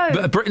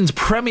know. Britain's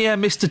premier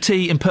Mr.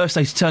 T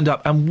impersonator turned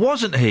up, and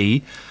wasn't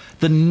he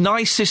the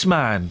nicest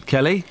man,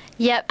 Kelly?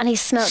 Yep, and he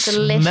smelled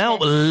delicious.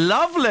 Smelled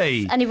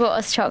lovely. And he brought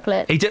us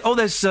chocolate. He did. Oh,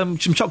 there's some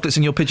chocolates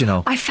in your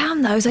pigeonhole. I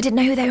found those. I didn't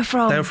know who they were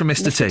from. They were from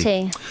Mr.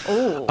 T.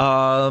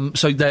 Oh.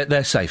 So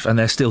they're safe and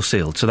they're still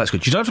sealed, so that's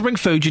good. You don't have to bring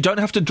food. You don't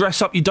have to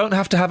dress up. You don't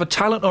have to have a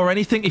talent or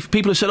anything. If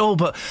people have said, "Oh,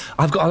 but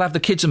I'll have the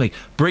kids with me,"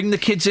 bring the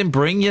kids in.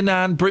 Bring your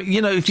nan. If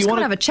you want to come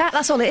and have a chat.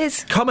 That's all it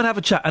is. Come and have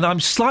a chat. And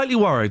I'm slightly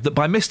worried that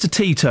by Mr.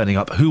 T turning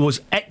up, who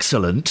was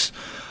excellent.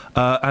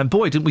 And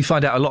boy, didn't we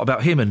find out a lot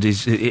about him and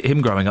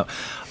him growing up.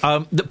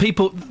 That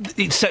people,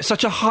 it sets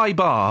such a high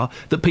bar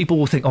that people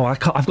will think, I've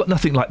got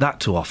nothing like that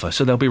to offer,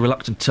 so they'll be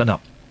reluctant to turn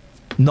up.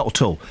 Not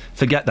at all.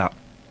 Forget that.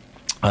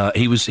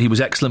 He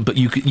was excellent, but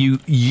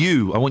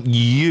I want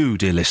you,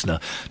 dear listener,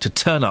 to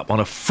turn up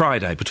on a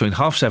Friday between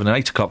 7:30 and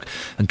 8 o'clock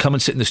and come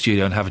and sit in the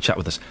studio and have a chat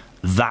with us.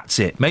 That's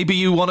it. Maybe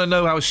you want to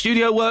know how a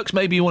studio works.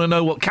 Maybe you want to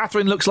know what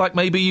Catherine looks like.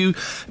 Maybe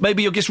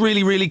you're just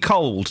really, really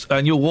cold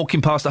and you're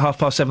walking past at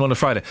 7:30 on a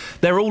Friday.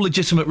 They're all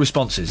legitimate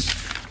responses.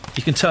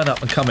 You can turn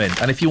up and come in.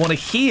 And if you want to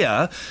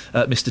hear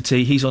Mr.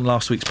 T, he's on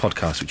last week's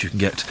podcast, which you can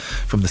get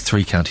from the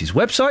Three Counties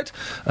website,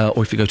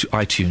 or if you go to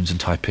iTunes and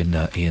type in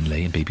Iain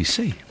Lee and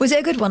BBC. Was it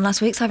a good one last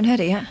week's? I haven't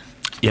heard it yet.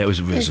 Yeah, it was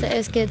good.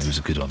 It was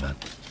a good one, man.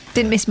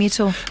 Didn't miss me at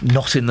all.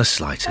 Not in the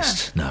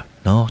slightest. No,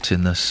 not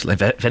in the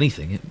slightest. If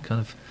anything, it kind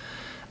of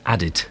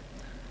added.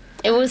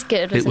 It was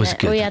good, wasn't it? It was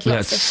good. We had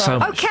lots of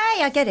fun. Okay,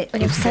 I get it. We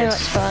had so much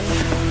fun.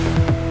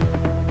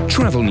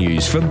 Travel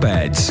news for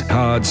beds,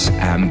 cards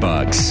and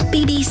bugs.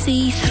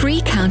 BBC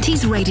Three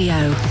Counties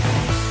Radio.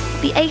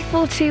 The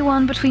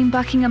A421 between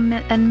Buckingham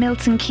and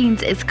Milton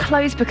Keynes is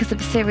closed because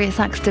of a serious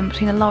accident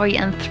between a lorry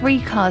and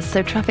 3 cars,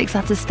 so traffic's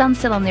at a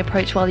standstill on the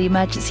approach while the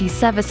emergency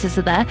services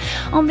are there.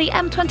 On the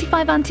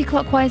M25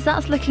 anti-clockwise,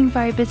 that's looking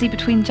very busy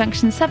between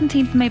junction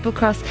 17 for Maple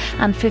Cross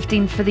and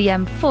 15 for the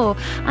M4.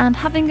 And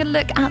having a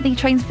look at the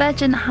trains,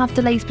 Virgin have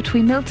delays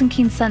between Milton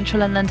Keynes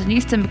Central and London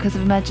Euston because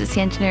of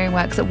emergency engineering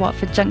works at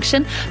Watford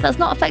Junction. That's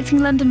not affecting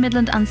London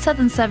Midland and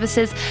Southern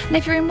services. And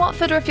if you're in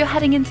Watford or if you're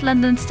heading into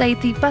London today,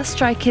 the bus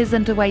strike is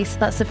underway, so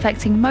that's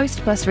affecting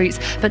most bus routes,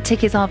 but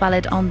tickets are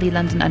valid on the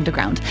London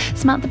Underground.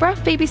 Samantha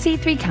Bruff, BBC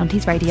Three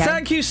Counties Radio.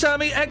 Thank you,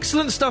 Sammy.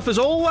 Excellent stuff as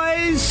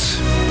always.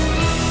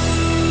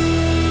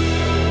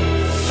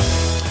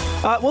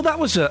 Well, that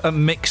was a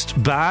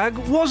mixed bag,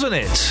 wasn't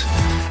it?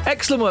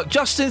 Excellent work,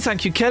 Justin.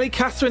 Thank you, Kelly.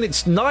 Catherine,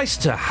 it's nice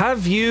to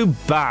have you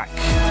back.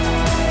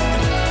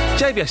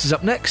 JVS is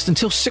up next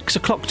until 6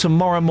 o'clock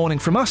tomorrow morning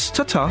from us.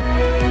 Ta-ta.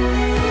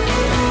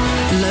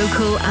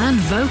 Local and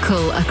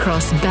vocal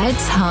across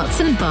beds, hearts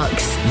and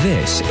bucks.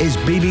 This is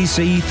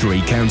BBC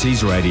Three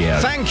Counties Radio.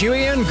 Thank you,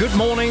 Iain. Good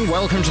morning.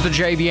 Welcome to the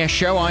JVS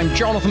show. I'm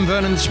Jonathan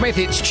Vernon-Smith.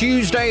 It's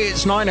Tuesday,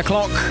 it's 9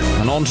 o'clock.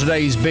 And on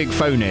today's big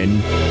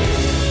phone-in,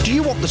 do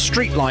you want the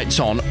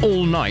streetlights on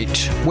all night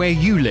where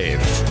you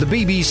live? The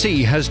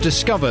BBC has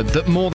discovered that more